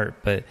and the heart,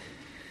 but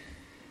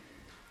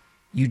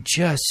you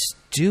just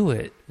do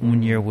it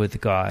when you're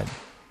with God.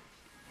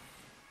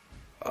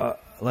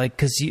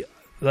 Because he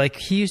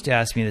used to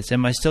ask me this: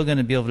 am I still going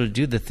to be able to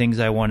do the things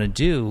I want to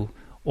do,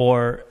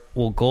 or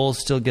will goals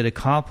still get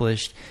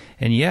accomplished?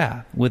 And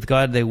yeah, with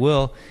God they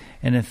will.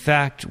 And in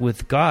fact,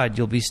 with God,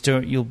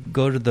 you'll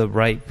go to the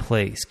right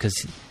place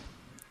because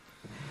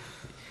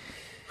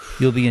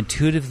you'll be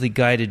intuitively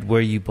guided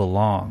where you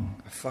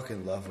belong. I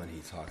fucking love when he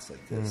talks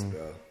like this,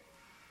 bro.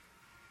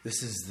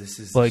 This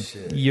is like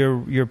shit.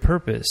 your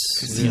purpose.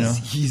 You know,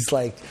 he's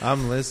like,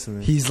 I'm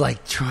listening. He's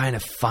like trying to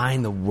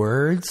find the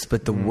words,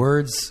 but the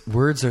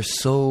words are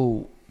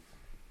so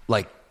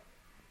like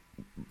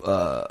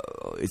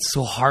it's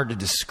so hard to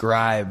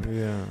describe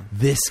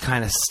this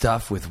kind of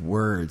stuff with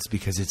words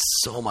because it's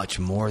so much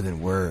more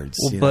than words.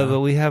 Well, but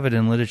we have it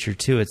in literature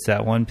too. It's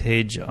that one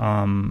page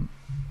in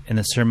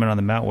the Sermon on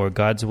the Mount where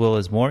God's will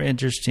is more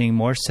interesting,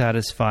 more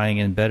satisfying,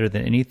 and better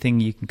than anything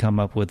you can come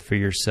up with for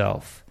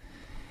yourself.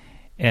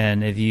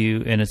 And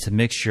it's a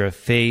mixture of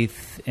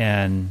faith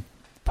and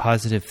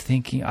positive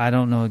thinking. I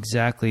don't know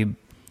exactly,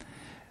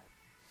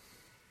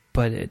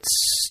 but it's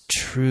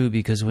true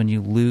because when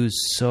you lose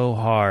so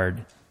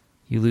hard,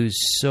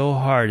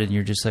 and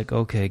you're just like,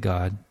 okay,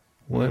 God,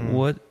 what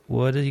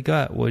do you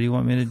got? What do you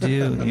want me to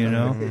do? You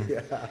know?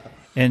 Yeah.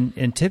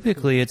 And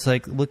typically it's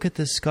like, look at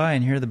the sky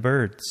and hear the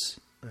birds.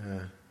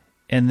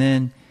 And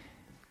then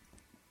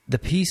the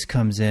peace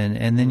comes in,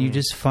 and then you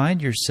just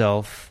find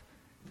yourself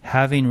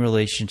having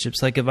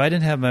relationships. Like if I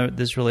didn't have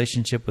this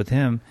relationship with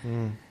him,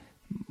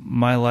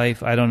 my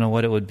life, I don't know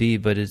what it would be,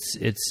 but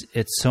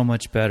it's so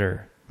much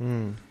better.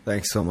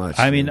 Thanks so much.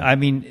 I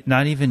mean,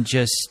 not even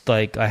just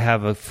like I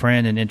have a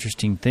friend and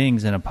interesting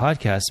things and a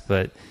podcast,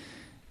 but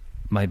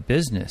my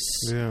business,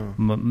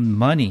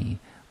 money,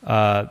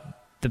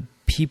 the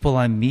people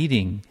I'm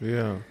meeting.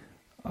 Yeah.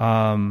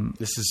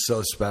 This is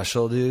so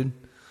special, dude.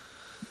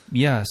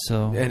 Yeah.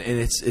 So and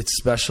it's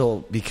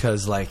special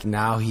because like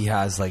now he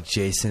has like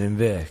Jason and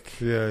Vic.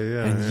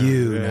 And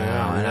you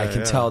now, and I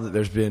can tell that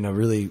there's been a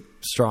really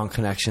strong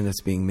connection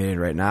that's being made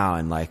right now,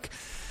 and like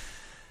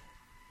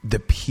the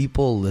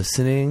people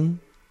listening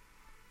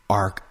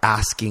are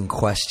asking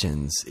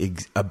questions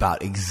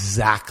about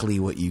exactly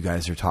what you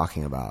guys are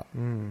talking about.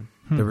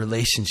 The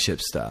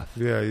relationship stuff.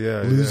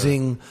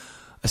 Losing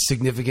a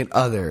significant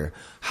other.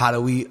 How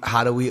do we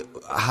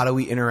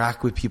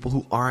interact with people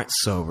who aren't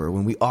sober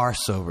when we are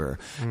sober?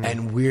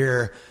 And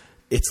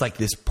it's like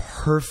this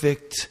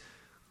perfect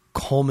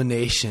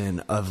culmination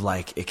of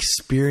like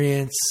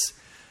experience,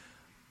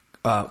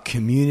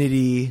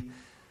 community,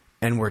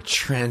 and we're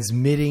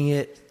transmitting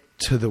it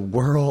to the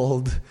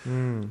world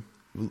in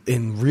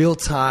real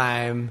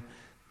time.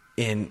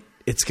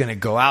 It's going to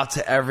go out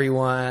to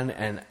everyone,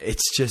 and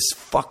it's just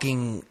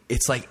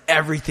it's like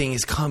everything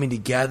is coming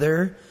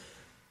together,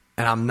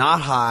 and I'm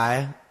not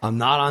high. I'm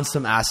not on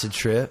some acid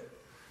trip,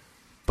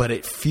 but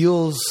it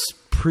feels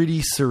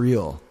pretty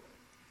surreal.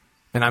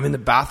 And I'm in the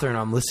bathroom and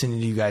I'm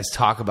listening to you guys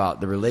talk about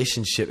the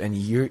relationship, and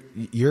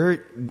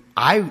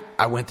I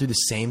went through the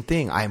same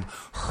thing. I'm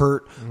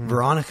hurt,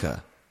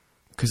 Veronica,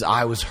 because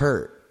I was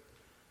hurt.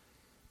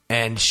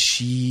 And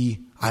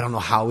I don't know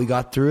how we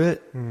got through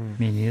it.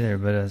 Me neither,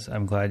 but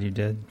I'm glad you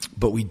did.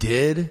 But we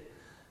did.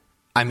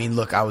 I mean,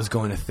 look, I was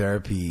going to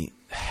therapy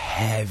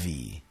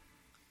heavy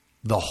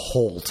the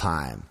whole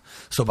time.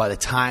 So by the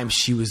time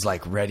she was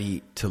like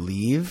ready to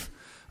leave,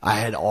 I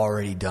had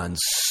already done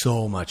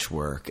so much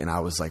work, and I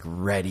was like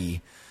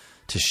ready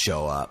to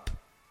show up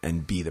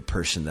and be the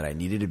person that I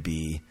needed to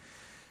be.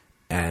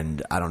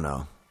 And I don't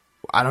know,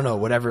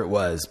 whatever it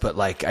was, but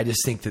like, I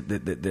just think that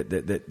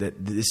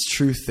this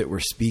truth that we're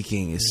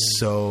speaking is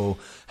so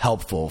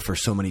helpful for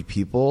so many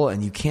people,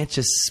 and you can't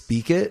just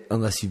speak it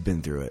unless you've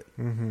been through it.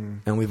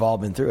 And we've all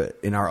been through it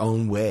in our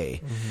own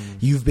way.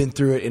 You've been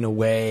through it in a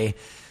way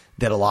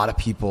that a lot of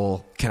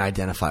people can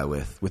identify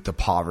with the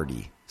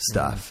poverty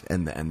stuff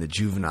and the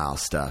juvenile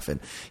stuff. And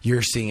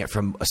you're seeing it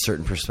from a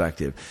certain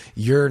perspective.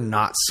 You're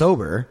not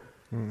sober,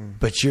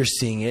 but you're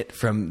seeing it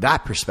from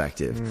that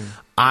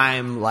perspective.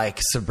 I'm like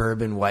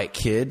suburban white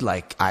kid.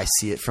 Like I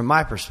see it from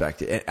my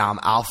perspective. I'm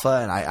alpha,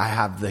 and I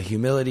have the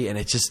humility, and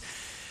it's just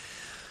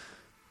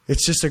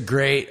a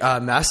great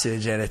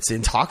message, and it's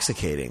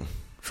intoxicating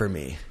for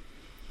me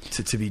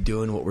to be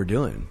doing what we're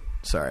doing.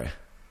 Sorry.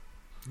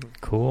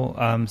 Cool.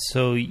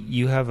 So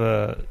you have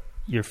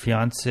your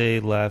fiance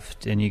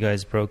left, and you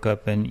guys broke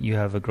up, and you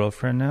have a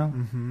girlfriend now?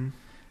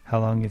 How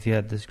long have you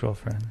had this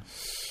girlfriend?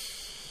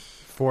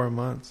 4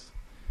 months.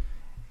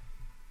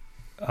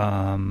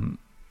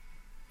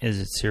 Is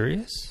it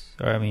serious?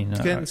 Or I mean, it's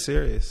getting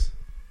serious.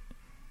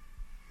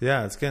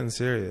 Yeah, it's getting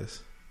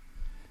serious.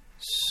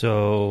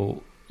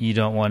 So you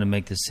don't want to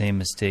make the same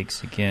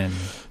mistakes again.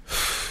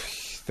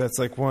 That's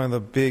like one of the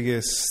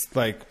biggest,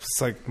 like,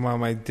 it's like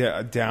my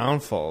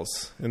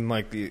downfalls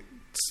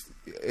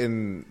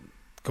in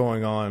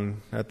going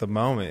on at the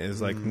moment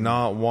is like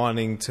not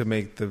wanting to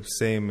make the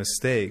same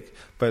mistake,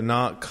 but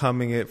not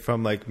coming it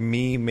from like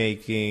me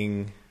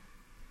making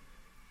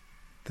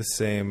the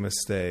same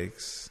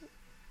mistakes.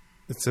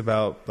 It's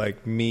about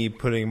like me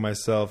putting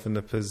myself in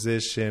a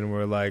position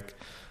where like,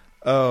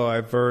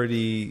 it's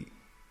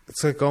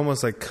like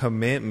almost like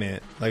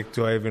commitment. Like,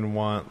 do I even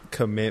want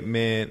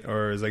commitment?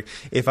 Or is like,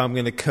 if I'm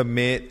going to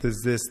commit,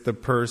 is this the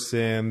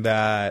person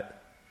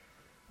that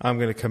I'm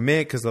going to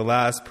commit? Because the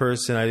last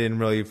person, I didn't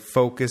really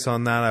focus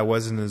on that. I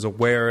wasn't as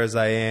aware as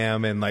I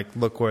am. And like,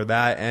 look where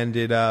that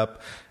ended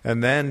up.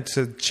 And then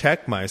to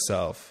check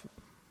myself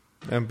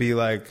and be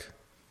like,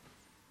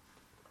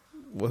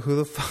 well, who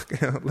the fuck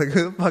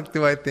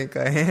do I think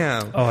I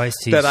am? Oh, I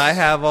see. That I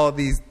have all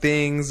these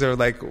things, or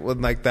like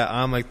that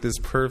I'm like this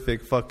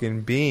perfect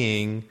fucking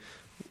being,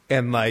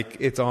 and like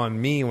it's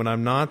on me when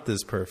I'm not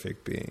this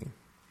perfect being.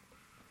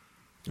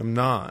 I'm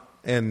not.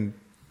 And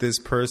this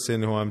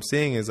person who I'm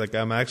seeing is like,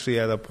 I'm actually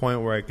at a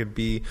point where I could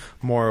be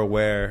more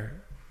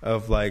aware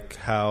of like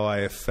how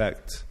I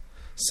affect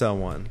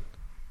someone.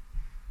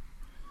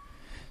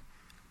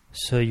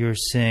 So you're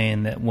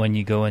saying that when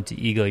you go into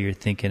ego, you're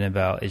thinking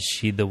about, is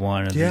she the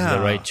one? Are these the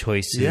right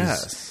choices?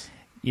 Yes.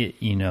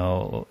 You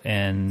know,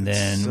 and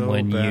then so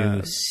when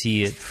you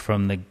see it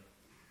from the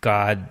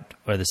God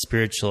or the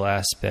spiritual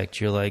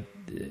aspect, you're like,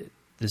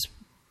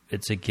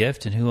 it's a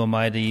gift, and who am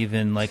I to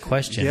even like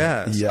question?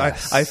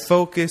 Yes. I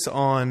focus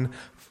on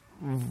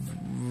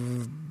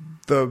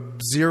the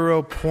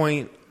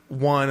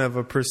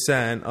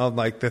 0.1% of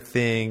like the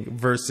thing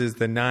versus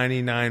the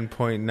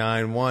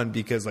 99.91,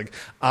 because like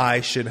I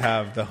should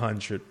have the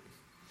 100.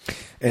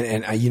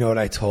 And you know what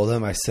I told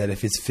him? I said,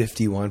 if it's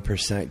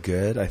 51%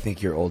 good, I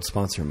think your old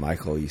sponsor,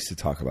 Michael, used to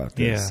talk about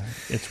this. Yeah,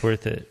 it's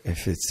worth it.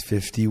 If it's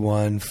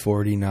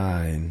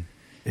 51-49,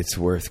 it's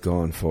worth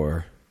going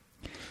for.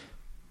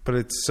 But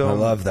it's so, I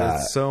love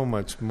that. It's so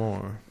much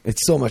more.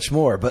 It's so much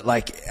more. But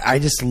like, I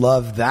just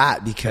love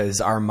that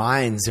because our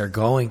minds are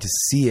going to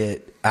see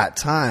it at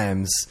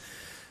times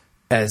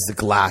as the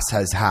glass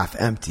has half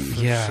empty.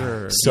 Yeah.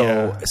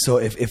 Sure. So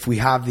if we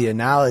have the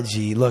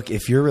analogy, look,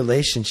 if your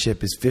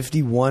relationship is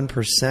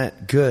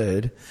 51%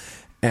 good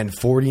and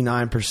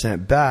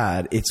 49%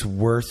 bad, it's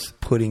worth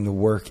putting the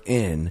work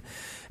in.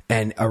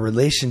 And a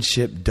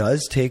relationship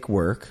does take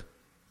work,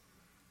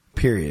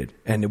 period.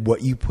 And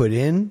what you put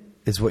in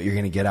is what you're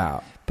going to get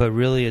out. But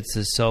really, it's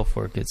the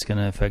self-work. It's going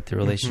to affect the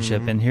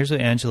relationship. And here's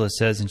what Angela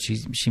says, and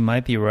she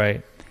might be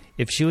right.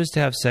 If she was to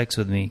have sex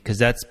with me, because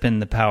that's been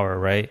the power,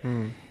 right?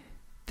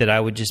 That I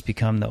would just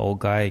become the old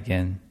guy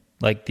again.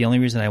 Like, the only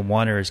reason I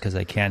want her is because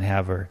I can't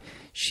have her.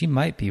 She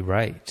might be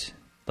right.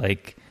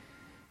 Like,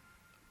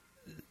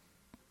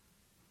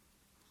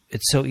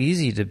 it's so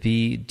easy to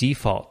be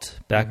default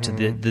back to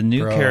the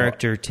new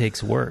character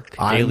takes work,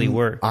 daily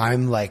work.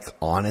 I'm like,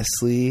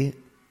 honestly,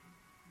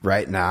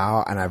 right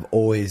now, and I've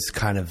always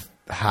kind of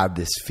had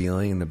this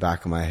feeling in the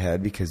back of my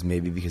head because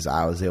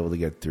I was able to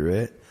get through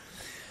it.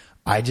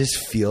 I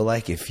just feel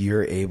like if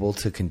you're able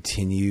to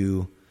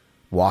continue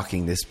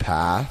walking this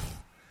path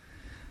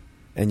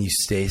and you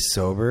stay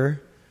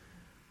sober,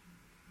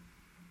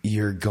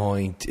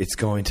 it's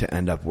going to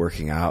end up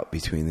working out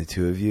between the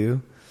two of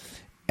you.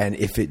 And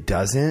if it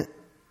doesn't,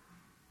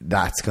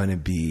 that's going to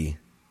be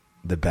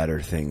the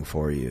better thing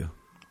for you.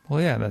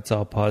 Well, yeah, that's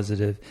all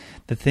positive.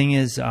 The thing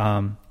is,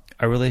 our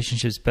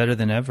relationship's better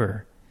than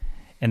ever.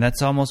 And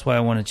that's almost why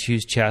I want to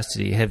choose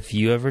chastity. Have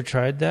you ever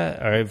tried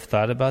that or have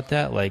thought about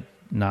that? Like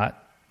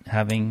not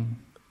having...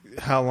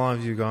 How long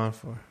have you gone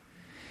for?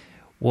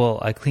 Well,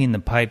 I clean the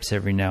pipes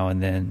every now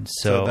and then,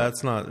 so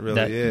that's not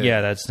really it.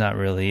 Yeah, that's not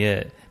really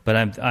it.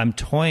 But I'm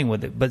toying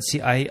with it. But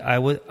see,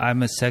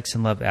 I'm a sex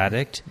and love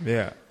addict.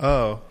 Yeah.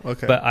 Oh,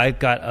 okay. But I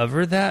got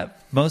over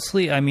that.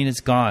 Mostly, I mean, it's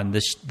gone.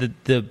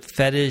 The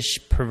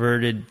fetish,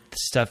 perverted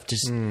stuff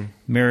just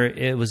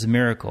it was a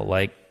miracle.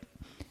 Like,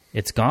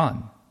 it's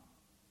gone.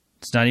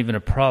 It's not even a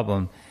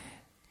problem.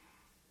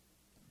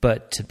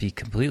 But to be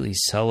completely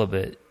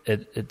celibate,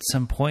 at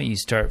some point you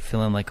start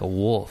feeling like a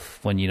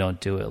wolf when you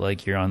don't do it,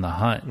 like you're on the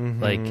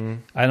hunt. Like,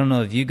 I don't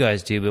know if you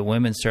guys do, but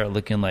women start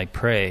looking like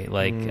prey,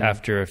 like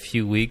after a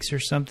few weeks or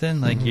something.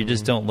 Like, you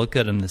just don't look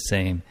at them the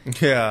same.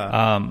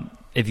 Yeah.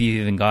 If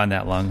you've even gone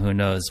that long, who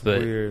knows?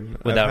 But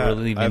weird. Without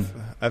really even...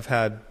 I've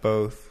had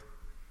both.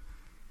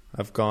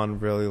 I've gone a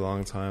really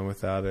long time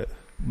without it.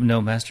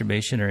 No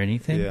masturbation or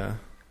anything? Yeah.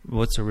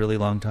 What's a really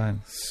long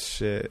time?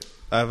 Shit.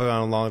 I've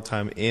gone a long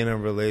time in a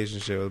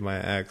relationship with my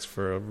ex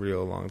for a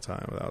real long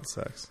time without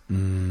sex.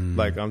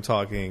 Like, I'm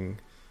talking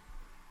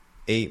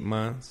 8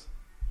 months.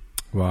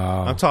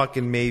 Wow. I'm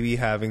talking maybe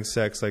having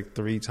sex like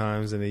 3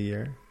 times in a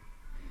year.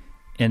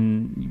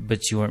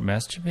 But you weren't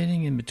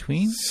masturbating in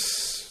between?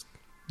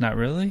 Not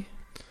really?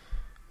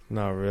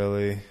 Not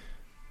really.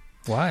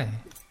 Why?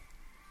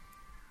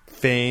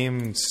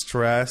 Fame,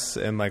 stress,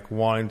 and like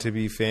wanting to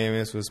be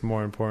famous was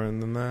more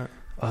important than that.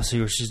 Oh, so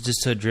you were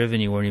just so driven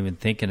you weren't even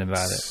thinking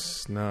about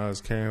it. No, I was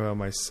caring about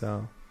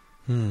myself.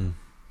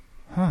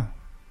 Huh.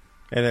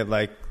 And it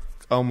like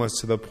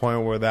almost to the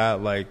point where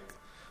that like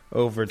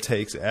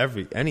overtakes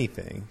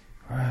anything.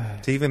 Right.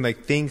 To even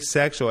like think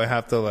sexual, I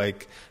have to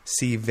like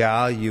see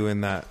value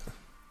in that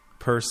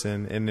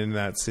person and in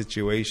that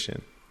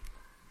situation.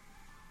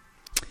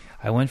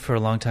 I went for a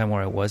long time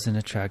where I wasn't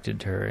attracted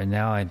to her, and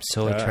now I'm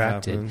so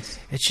attracted. Happens.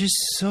 It's just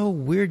so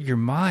weird. Your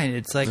mind,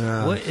 it's like,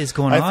 what is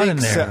going on in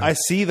there? I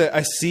see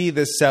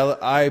the cell.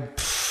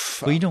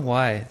 Well, you know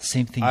why?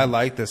 Same thing. I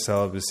like the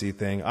celibacy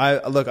thing.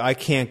 I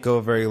can't go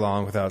very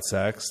long without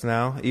sex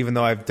now, even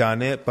though I've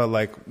done it. But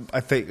like, I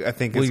think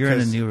it's well, you're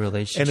in a new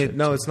relationship.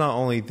 And it's not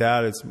only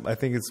that. I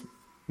think it's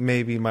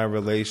maybe my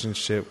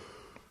relationship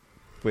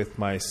with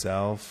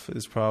myself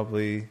is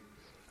probably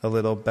a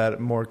little better,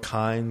 more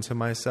kind to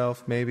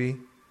myself, maybe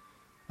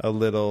a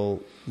little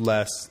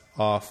less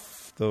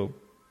off the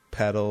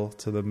pedal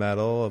to the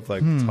metal of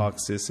like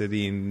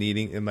toxicity and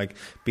needing and like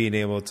being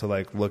able to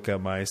like look at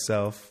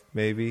myself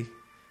maybe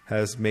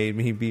has made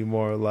me be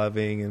more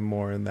loving and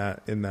more in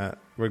that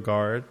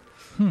regard.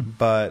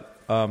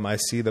 But I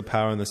see the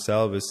power in the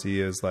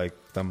celibacy as like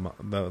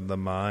the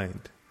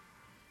mind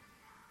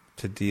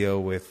to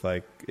deal with,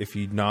 like, if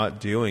you're not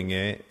doing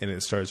it and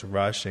it starts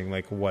rushing,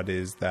 like, what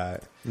is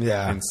that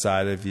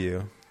inside of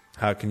you?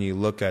 How can you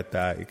look at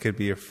that? It could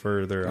be a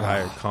further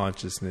higher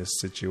consciousness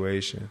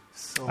situation.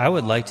 I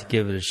would like to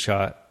give it a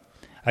shot.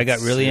 I got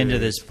really into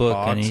this book,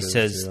 and he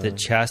says that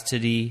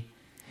chastity,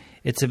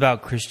 it's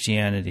about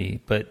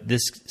Christianity. But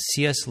this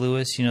C.S.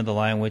 Lewis, you know, The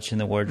Lion, Witch,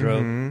 and the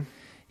Wardrobe,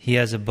 he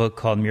has a book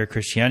called Mere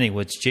Christianity,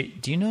 which,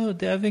 do you know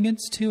the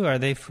Evangans too? Are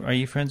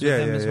you friends with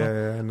them as well?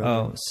 Yeah, I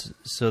know.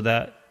 So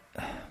that...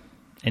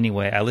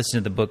 Anyway, I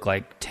listened to the book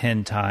like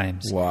 10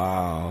 times.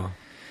 Wow.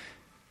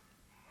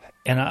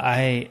 And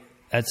I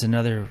that's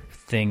another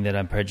thing that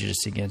I'm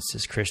prejudiced against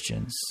as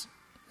Christians.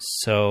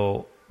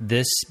 So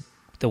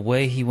the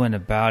way he went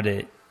about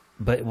it,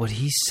 but what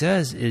he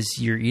says is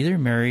you're either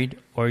married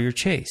or you're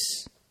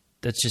chaste.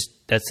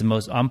 That's the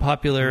most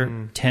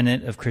unpopular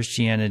tenet of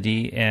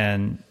Christianity,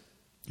 and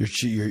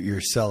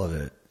you're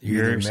celibate.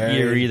 You're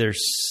either.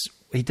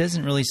 He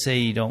doesn't really say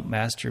you don't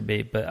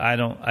masturbate, but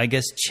I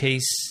guess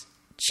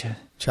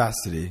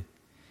chastity.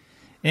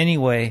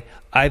 Anyway,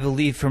 I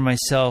believe for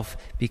myself,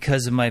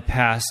 because of my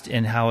past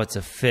and how it's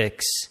a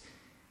fix,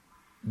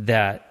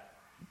 that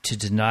to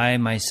deny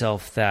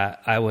myself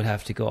that, I would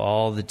have to go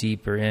all the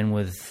deeper in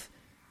with.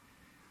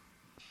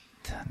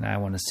 Now I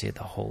want to say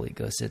the Holy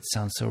Ghost. It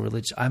sounds so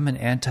religious. I'm an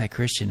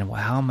anti-Christian.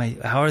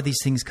 How are these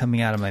things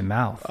coming out of my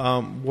mouth?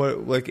 I'm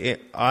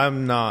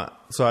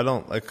not. So I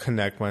don't like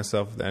connect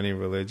myself with any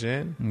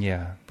religion.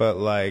 Yeah. But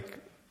like,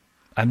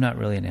 I'm not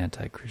really an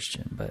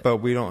anti-Christian,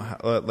 but we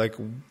don't like.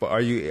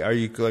 Are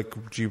you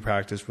like? Do you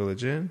practice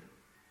religion?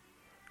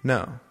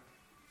 No.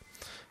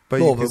 But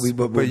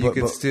you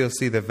could still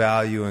see the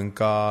value in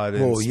God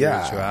and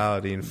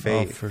spirituality and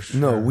faith. Oh, for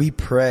sure. No, we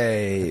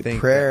pray.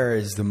 Prayer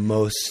is the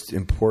most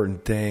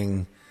important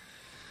thing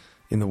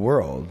in the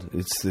world.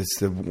 It's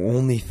the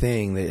only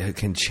thing that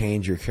can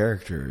change your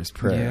character is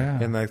prayer.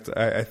 Yeah. And like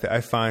I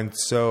find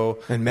so.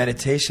 And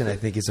meditation, I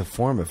think, is a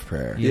form of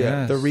prayer.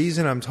 Yeah. The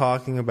reason I'm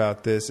talking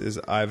about this is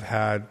I've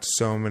had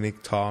so many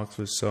talks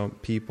with some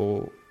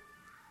people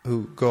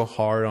who go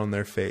hard on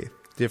their faith,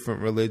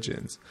 different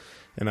religions.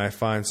 And I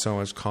find so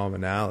much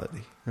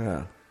commonality.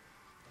 Yeah.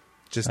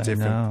 Just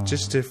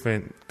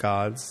different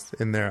gods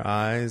in their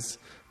eyes,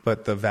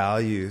 but the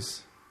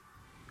values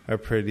are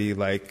pretty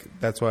like,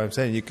 that's why I'm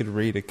saying you could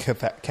read a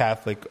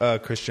Catholic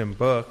Christian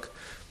book,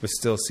 but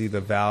still see the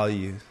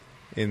value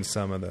in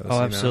some of those.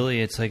 Oh,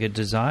 absolutely. It's like a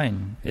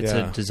design. It's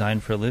a design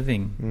for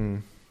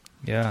living.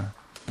 Yeah.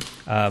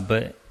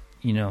 But,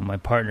 my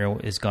partner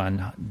has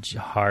gone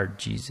hard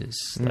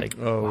Jesus, like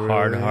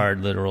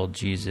hard, literal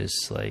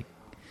Jesus, like,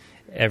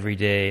 every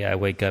day I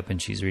wake up and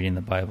she's reading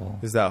the Bible.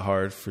 Is that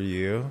hard for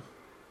you?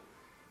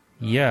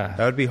 Yeah.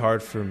 That would be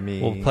hard for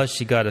me. Well, plus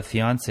she got a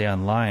fiance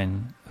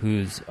online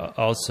who's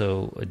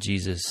also a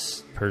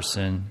Jesus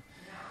person.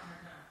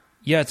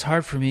 Yeah, it's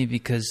hard for me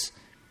because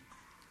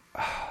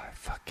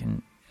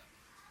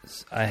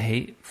I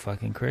hate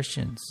fucking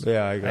Christians.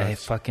 Yeah, I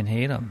fucking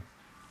hate them.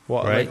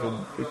 Well, right?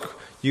 Like,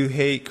 you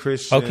hate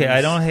Christians. Okay,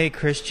 I don't hate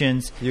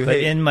Christians, but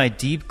in my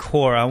deep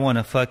core, I want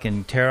to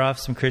fucking tear off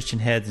some Christian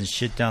heads and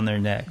shit down their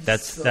neck.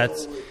 That's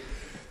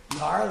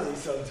gnarly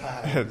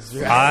sometimes.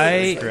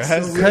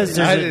 Because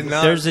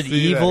there's an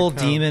evil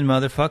demon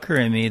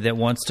motherfucker in me that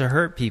wants to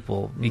hurt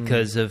people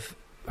because of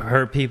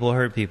hurt people,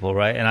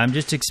 right? And I'm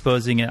just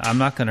exposing it. I'm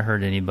not going to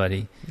hurt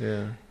anybody.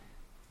 Yeah.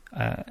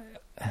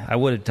 I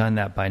would have done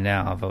that by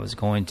now if I was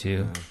going to.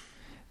 Yeah.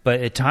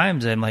 But at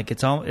times I'm like,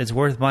 it's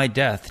worth my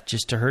death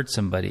just to hurt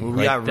somebody.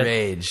 We got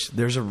rage.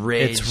 There's a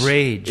rage. It's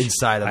rage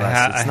inside of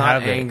us. It's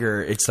not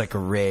anger. It's like a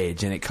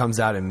rage, and it comes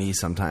out in me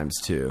sometimes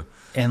too.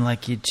 And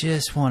like you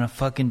just want to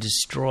fucking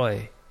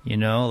destroy.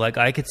 Like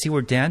I could see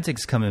where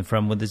Danzig's coming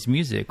from with his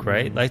music,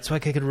 right? Like, so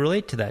like I could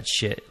relate to that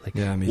shit. Like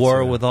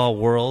War with All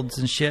Worlds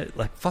and shit.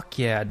 Like fuck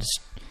yeah, just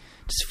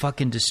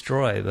fucking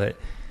destroy. But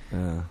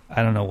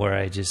I don't know where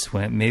I just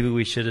went. Maybe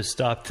we should have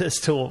stopped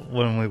this till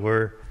when we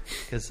were,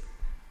 because.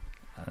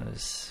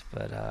 So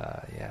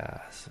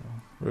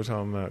we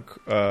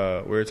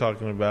were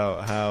talking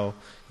about how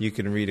you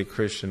can read a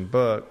Christian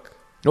book.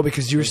 No,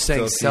 because you were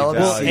saying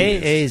celibacy. Well,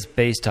 AA is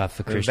based off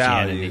of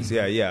Christianity. Values.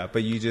 Yeah.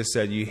 But you just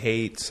said you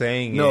hate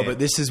saying no, it. No, but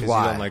this is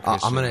why like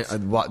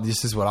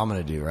this is what I'm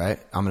gonna do. Right,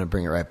 I'm gonna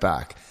bring it right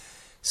back.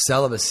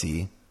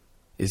 Celibacy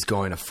is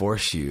going to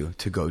force you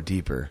to go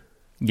deeper.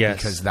 Yes,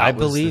 because I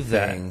believe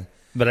that,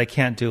 but I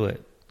can't do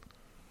it.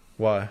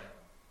 Why?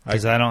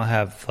 Because I don't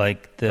have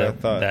like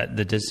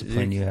the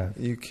discipline you have.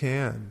 You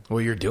can. Well,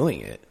 you're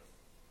doing it.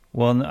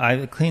 Well,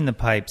 I clean the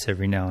pipes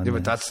every now and then.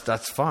 But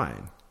that's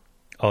fine.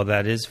 Oh,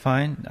 that is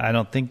fine? I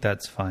don't think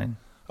that's fine.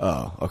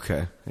 Oh,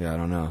 okay. Yeah, I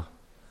don't know.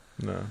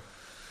 No.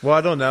 Well,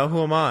 I don't know.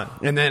 Who am I?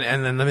 And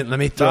then let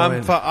me throw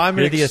in. I'm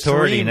an the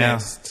authority now.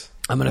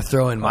 I'm going to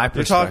throw in my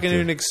perspective. You're talking to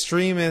an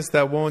extremist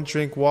that won't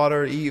drink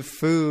water, eat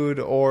food,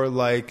 or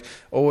like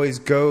always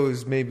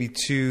goes maybe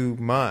too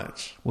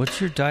much. What's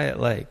your diet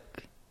like?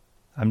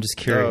 I'm just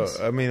curious.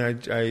 I mean,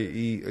 I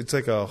eat. It's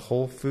like a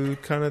whole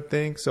food kind of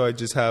thing. So I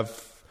just have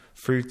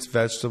fruits,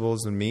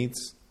 vegetables, and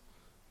meats.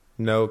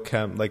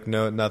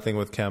 Nothing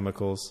with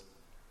chemicals.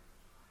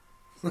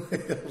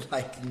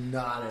 Like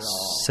not at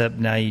all. Except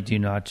now you do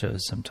nachos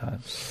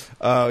sometimes.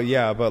 Oh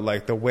yeah, but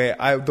like the way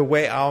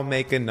I'll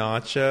make a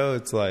nacho,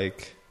 it's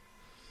like,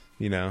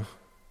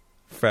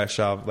 fresh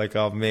off. Like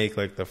I'll make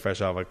like the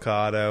fresh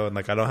avocado, and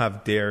like I don't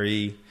have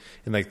dairy,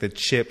 and like the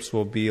chips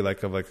will be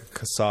like a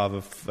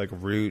cassava like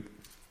root.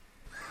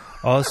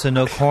 Also,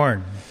 no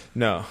corn.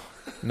 No,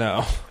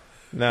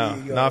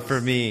 not for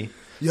me.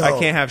 Yo, I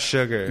can't have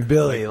sugar.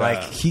 Billy,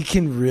 like he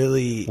can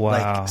really.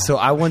 Wow. So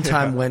I one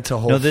time went to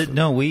Whole Foods.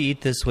 No, we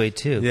eat this way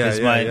too. Yeah,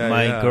 Because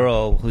my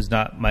girl, who's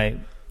not my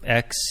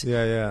X.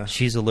 Yeah.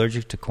 She's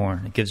allergic to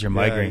corn. It gives her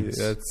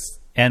migraines.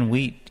 And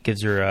wheat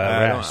gives her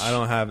rash. I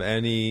don't have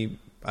any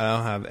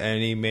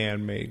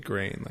man-made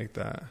grain like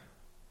that.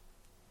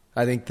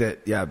 I think that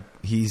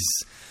he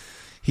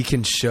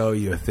can show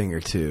you a thing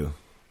or two.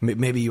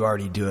 Maybe you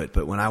already do it,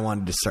 but when I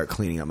wanted to start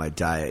cleaning up my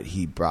diet,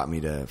 he brought me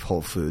to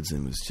Whole Foods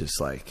and was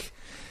just like,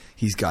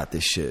 he's got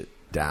this shit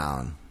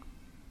down.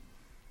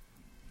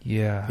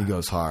 Yeah. He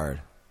goes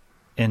hard.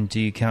 And do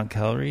you count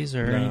calories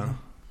or anything?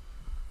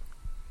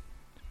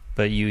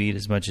 But you eat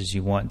as much as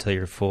you want until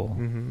you're full.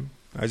 Mm-hmm.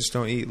 I just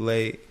don't eat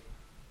late.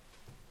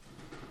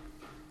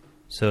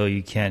 So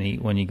you can't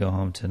eat when you go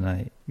home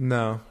tonight?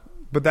 No.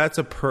 But that's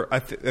I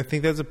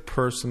think that's a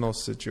personal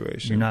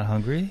situation. You're not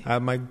hungry?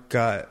 My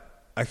gut.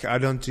 I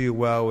don't do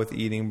well with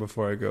eating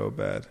before I go to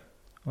bed.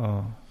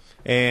 Oh.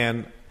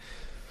 And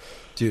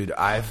dude,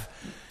 I've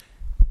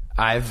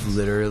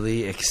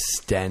literally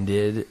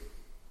extended,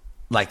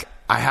 like,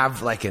 I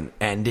have like an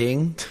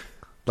ending,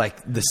 like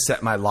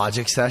my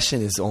logic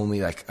session is only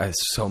like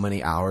so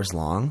many hours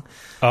long.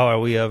 Oh, are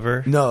we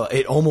over? No,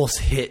 it almost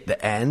hit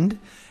the end,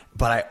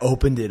 but I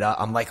opened it up.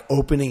 I'm like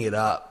opening it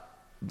up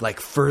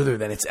like further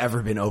than it's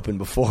ever been opened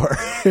before.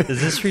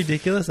 Is this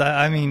ridiculous?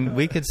 I mean,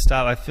 we could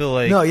stop. I feel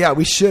like... No, yeah,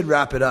 we should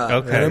wrap it up.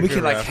 Okay. And then we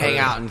could like hang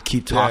out and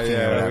keep talking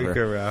or whatever. We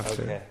could wrap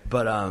it.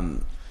 But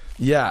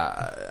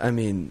yeah, I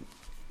mean,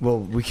 well,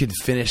 we could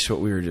finish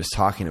what we were just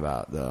talking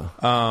about though.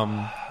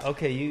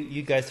 Okay,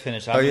 you guys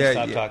finish. I'm gonna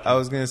stop talking. I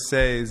was gonna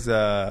say is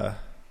we're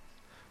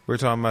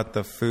talking about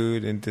the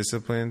food and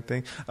discipline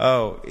thing.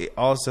 Oh,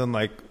 also in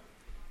like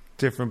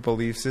different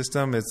belief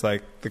system, it's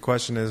like the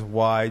question is,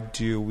 why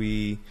do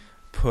we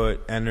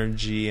put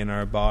energy in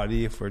our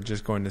body if we're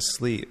just going to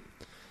sleep?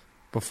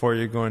 Before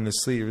you're going to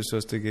sleep, you're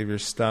supposed to give your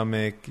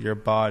stomach, your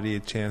body a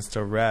chance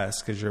to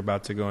rest because you're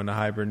about to go into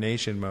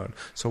hibernation mode.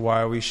 So why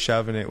are we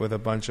shoving it with a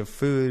bunch of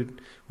food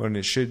when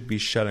it should be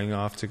shutting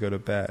off to go to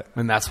bed?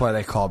 And that's why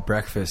they call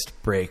breakfast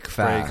break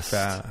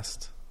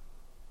fast.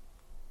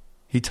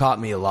 He taught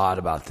me a lot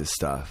about this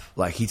stuff.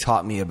 Like, he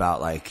taught me about,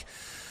 like,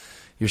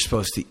 you're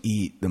supposed to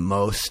eat the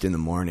most in the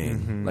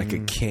morning, like a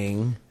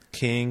king.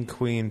 King,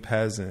 queen,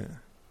 peasant.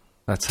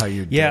 That's how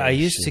you're doing. Yeah, I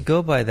used to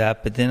go by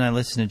that, but then I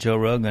listened to Joe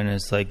Rogan, and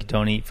it's like,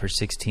 don't eat for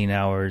 16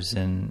 hours.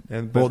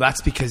 Well,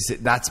 that's because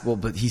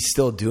but he's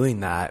still doing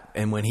that.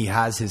 And when he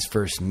has his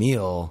first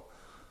meal,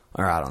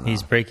 or I don't know.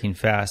 He's breaking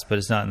fast, but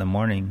it's not in the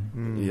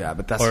morning. Yeah,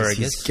 but that's because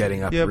he's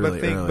getting up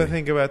really early. But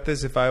think about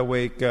this. If I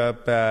wake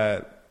up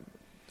at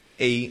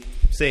 8,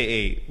 say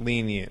 8,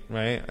 lenient,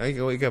 right?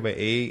 I wake up at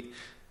 8,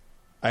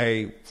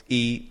 I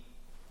eat,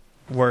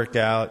 work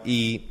out,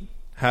 eat,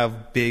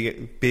 have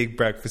big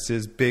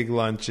breakfasts, big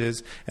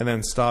lunches, and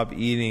then stop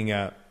eating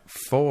at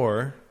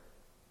 4.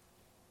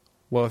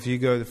 Well,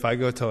 if I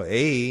go till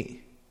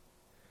 8,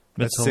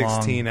 that's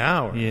 16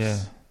 hours. Yeah.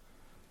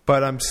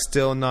 But I'm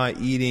still not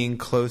eating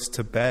close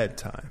to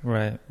bedtime.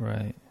 Right.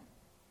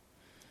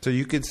 So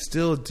you could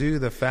still do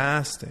the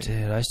fasting.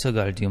 Dude, I still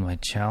got to do my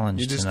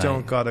challenge. You just tonight.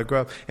 don't got to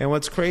grow up. And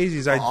what's crazy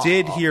is I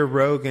did hear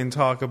Rogan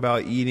talk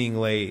about eating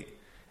late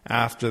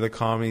after the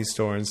Comedy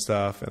Store and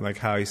stuff, and like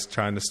how he's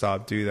trying to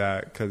stop do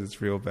that because it's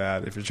real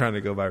bad if you're trying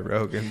to go by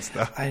Rogan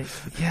stuff. I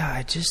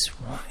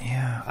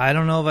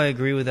don't know if I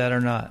agree with that or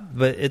not,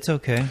 but it's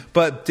okay.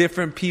 But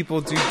different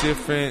people do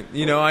different.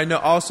 I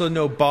also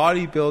know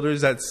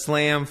bodybuilders that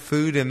slam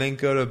food and then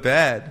go to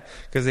bed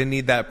because they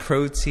need that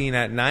protein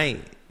at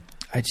night.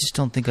 I just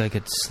don't think I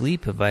could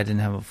sleep if I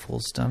didn't have a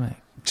full stomach.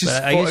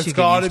 It's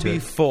got to be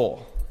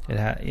full.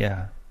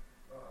 Yeah.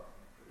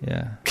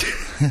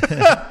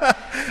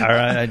 All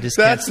right, I just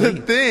That's can't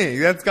sleep. the thing.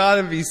 That's got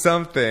to be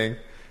something.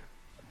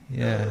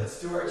 Yeah.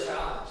 Let's do our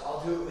challenge.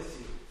 I'll do it with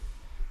you.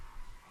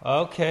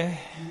 Okay.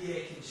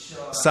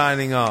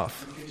 Signing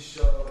off.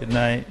 Good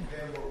night.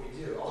 What we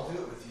do. I'll do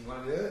it with you. You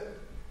want to do it?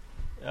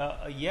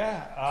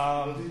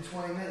 Yeah. We'll do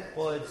 20 minutes.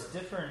 Well, it's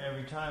different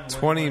every time.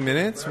 20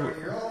 minutes?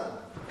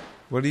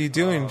 What are you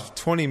doing?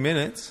 20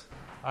 minutes?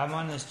 I'm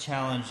on this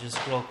challenge. This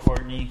girl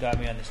Courtney got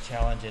me on this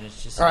challenge, and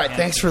it's just... All right,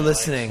 thanks for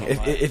listening.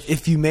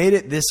 If you made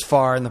it this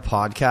far in the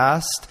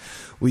podcast,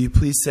 will you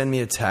please send me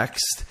a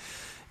text?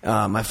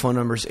 My phone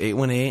number is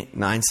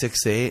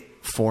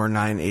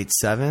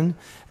 818-968-4987,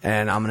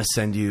 and I'm going to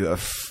send you a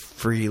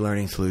free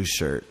Learning to Lose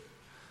shirt.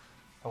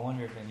 I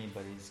wonder if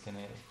anybody's going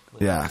to...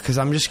 Yeah, because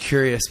I'm just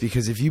curious,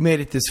 because if you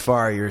made it this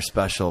far, you're a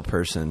special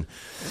person.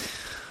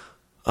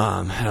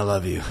 And I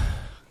love you.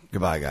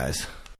 Goodbye, guys.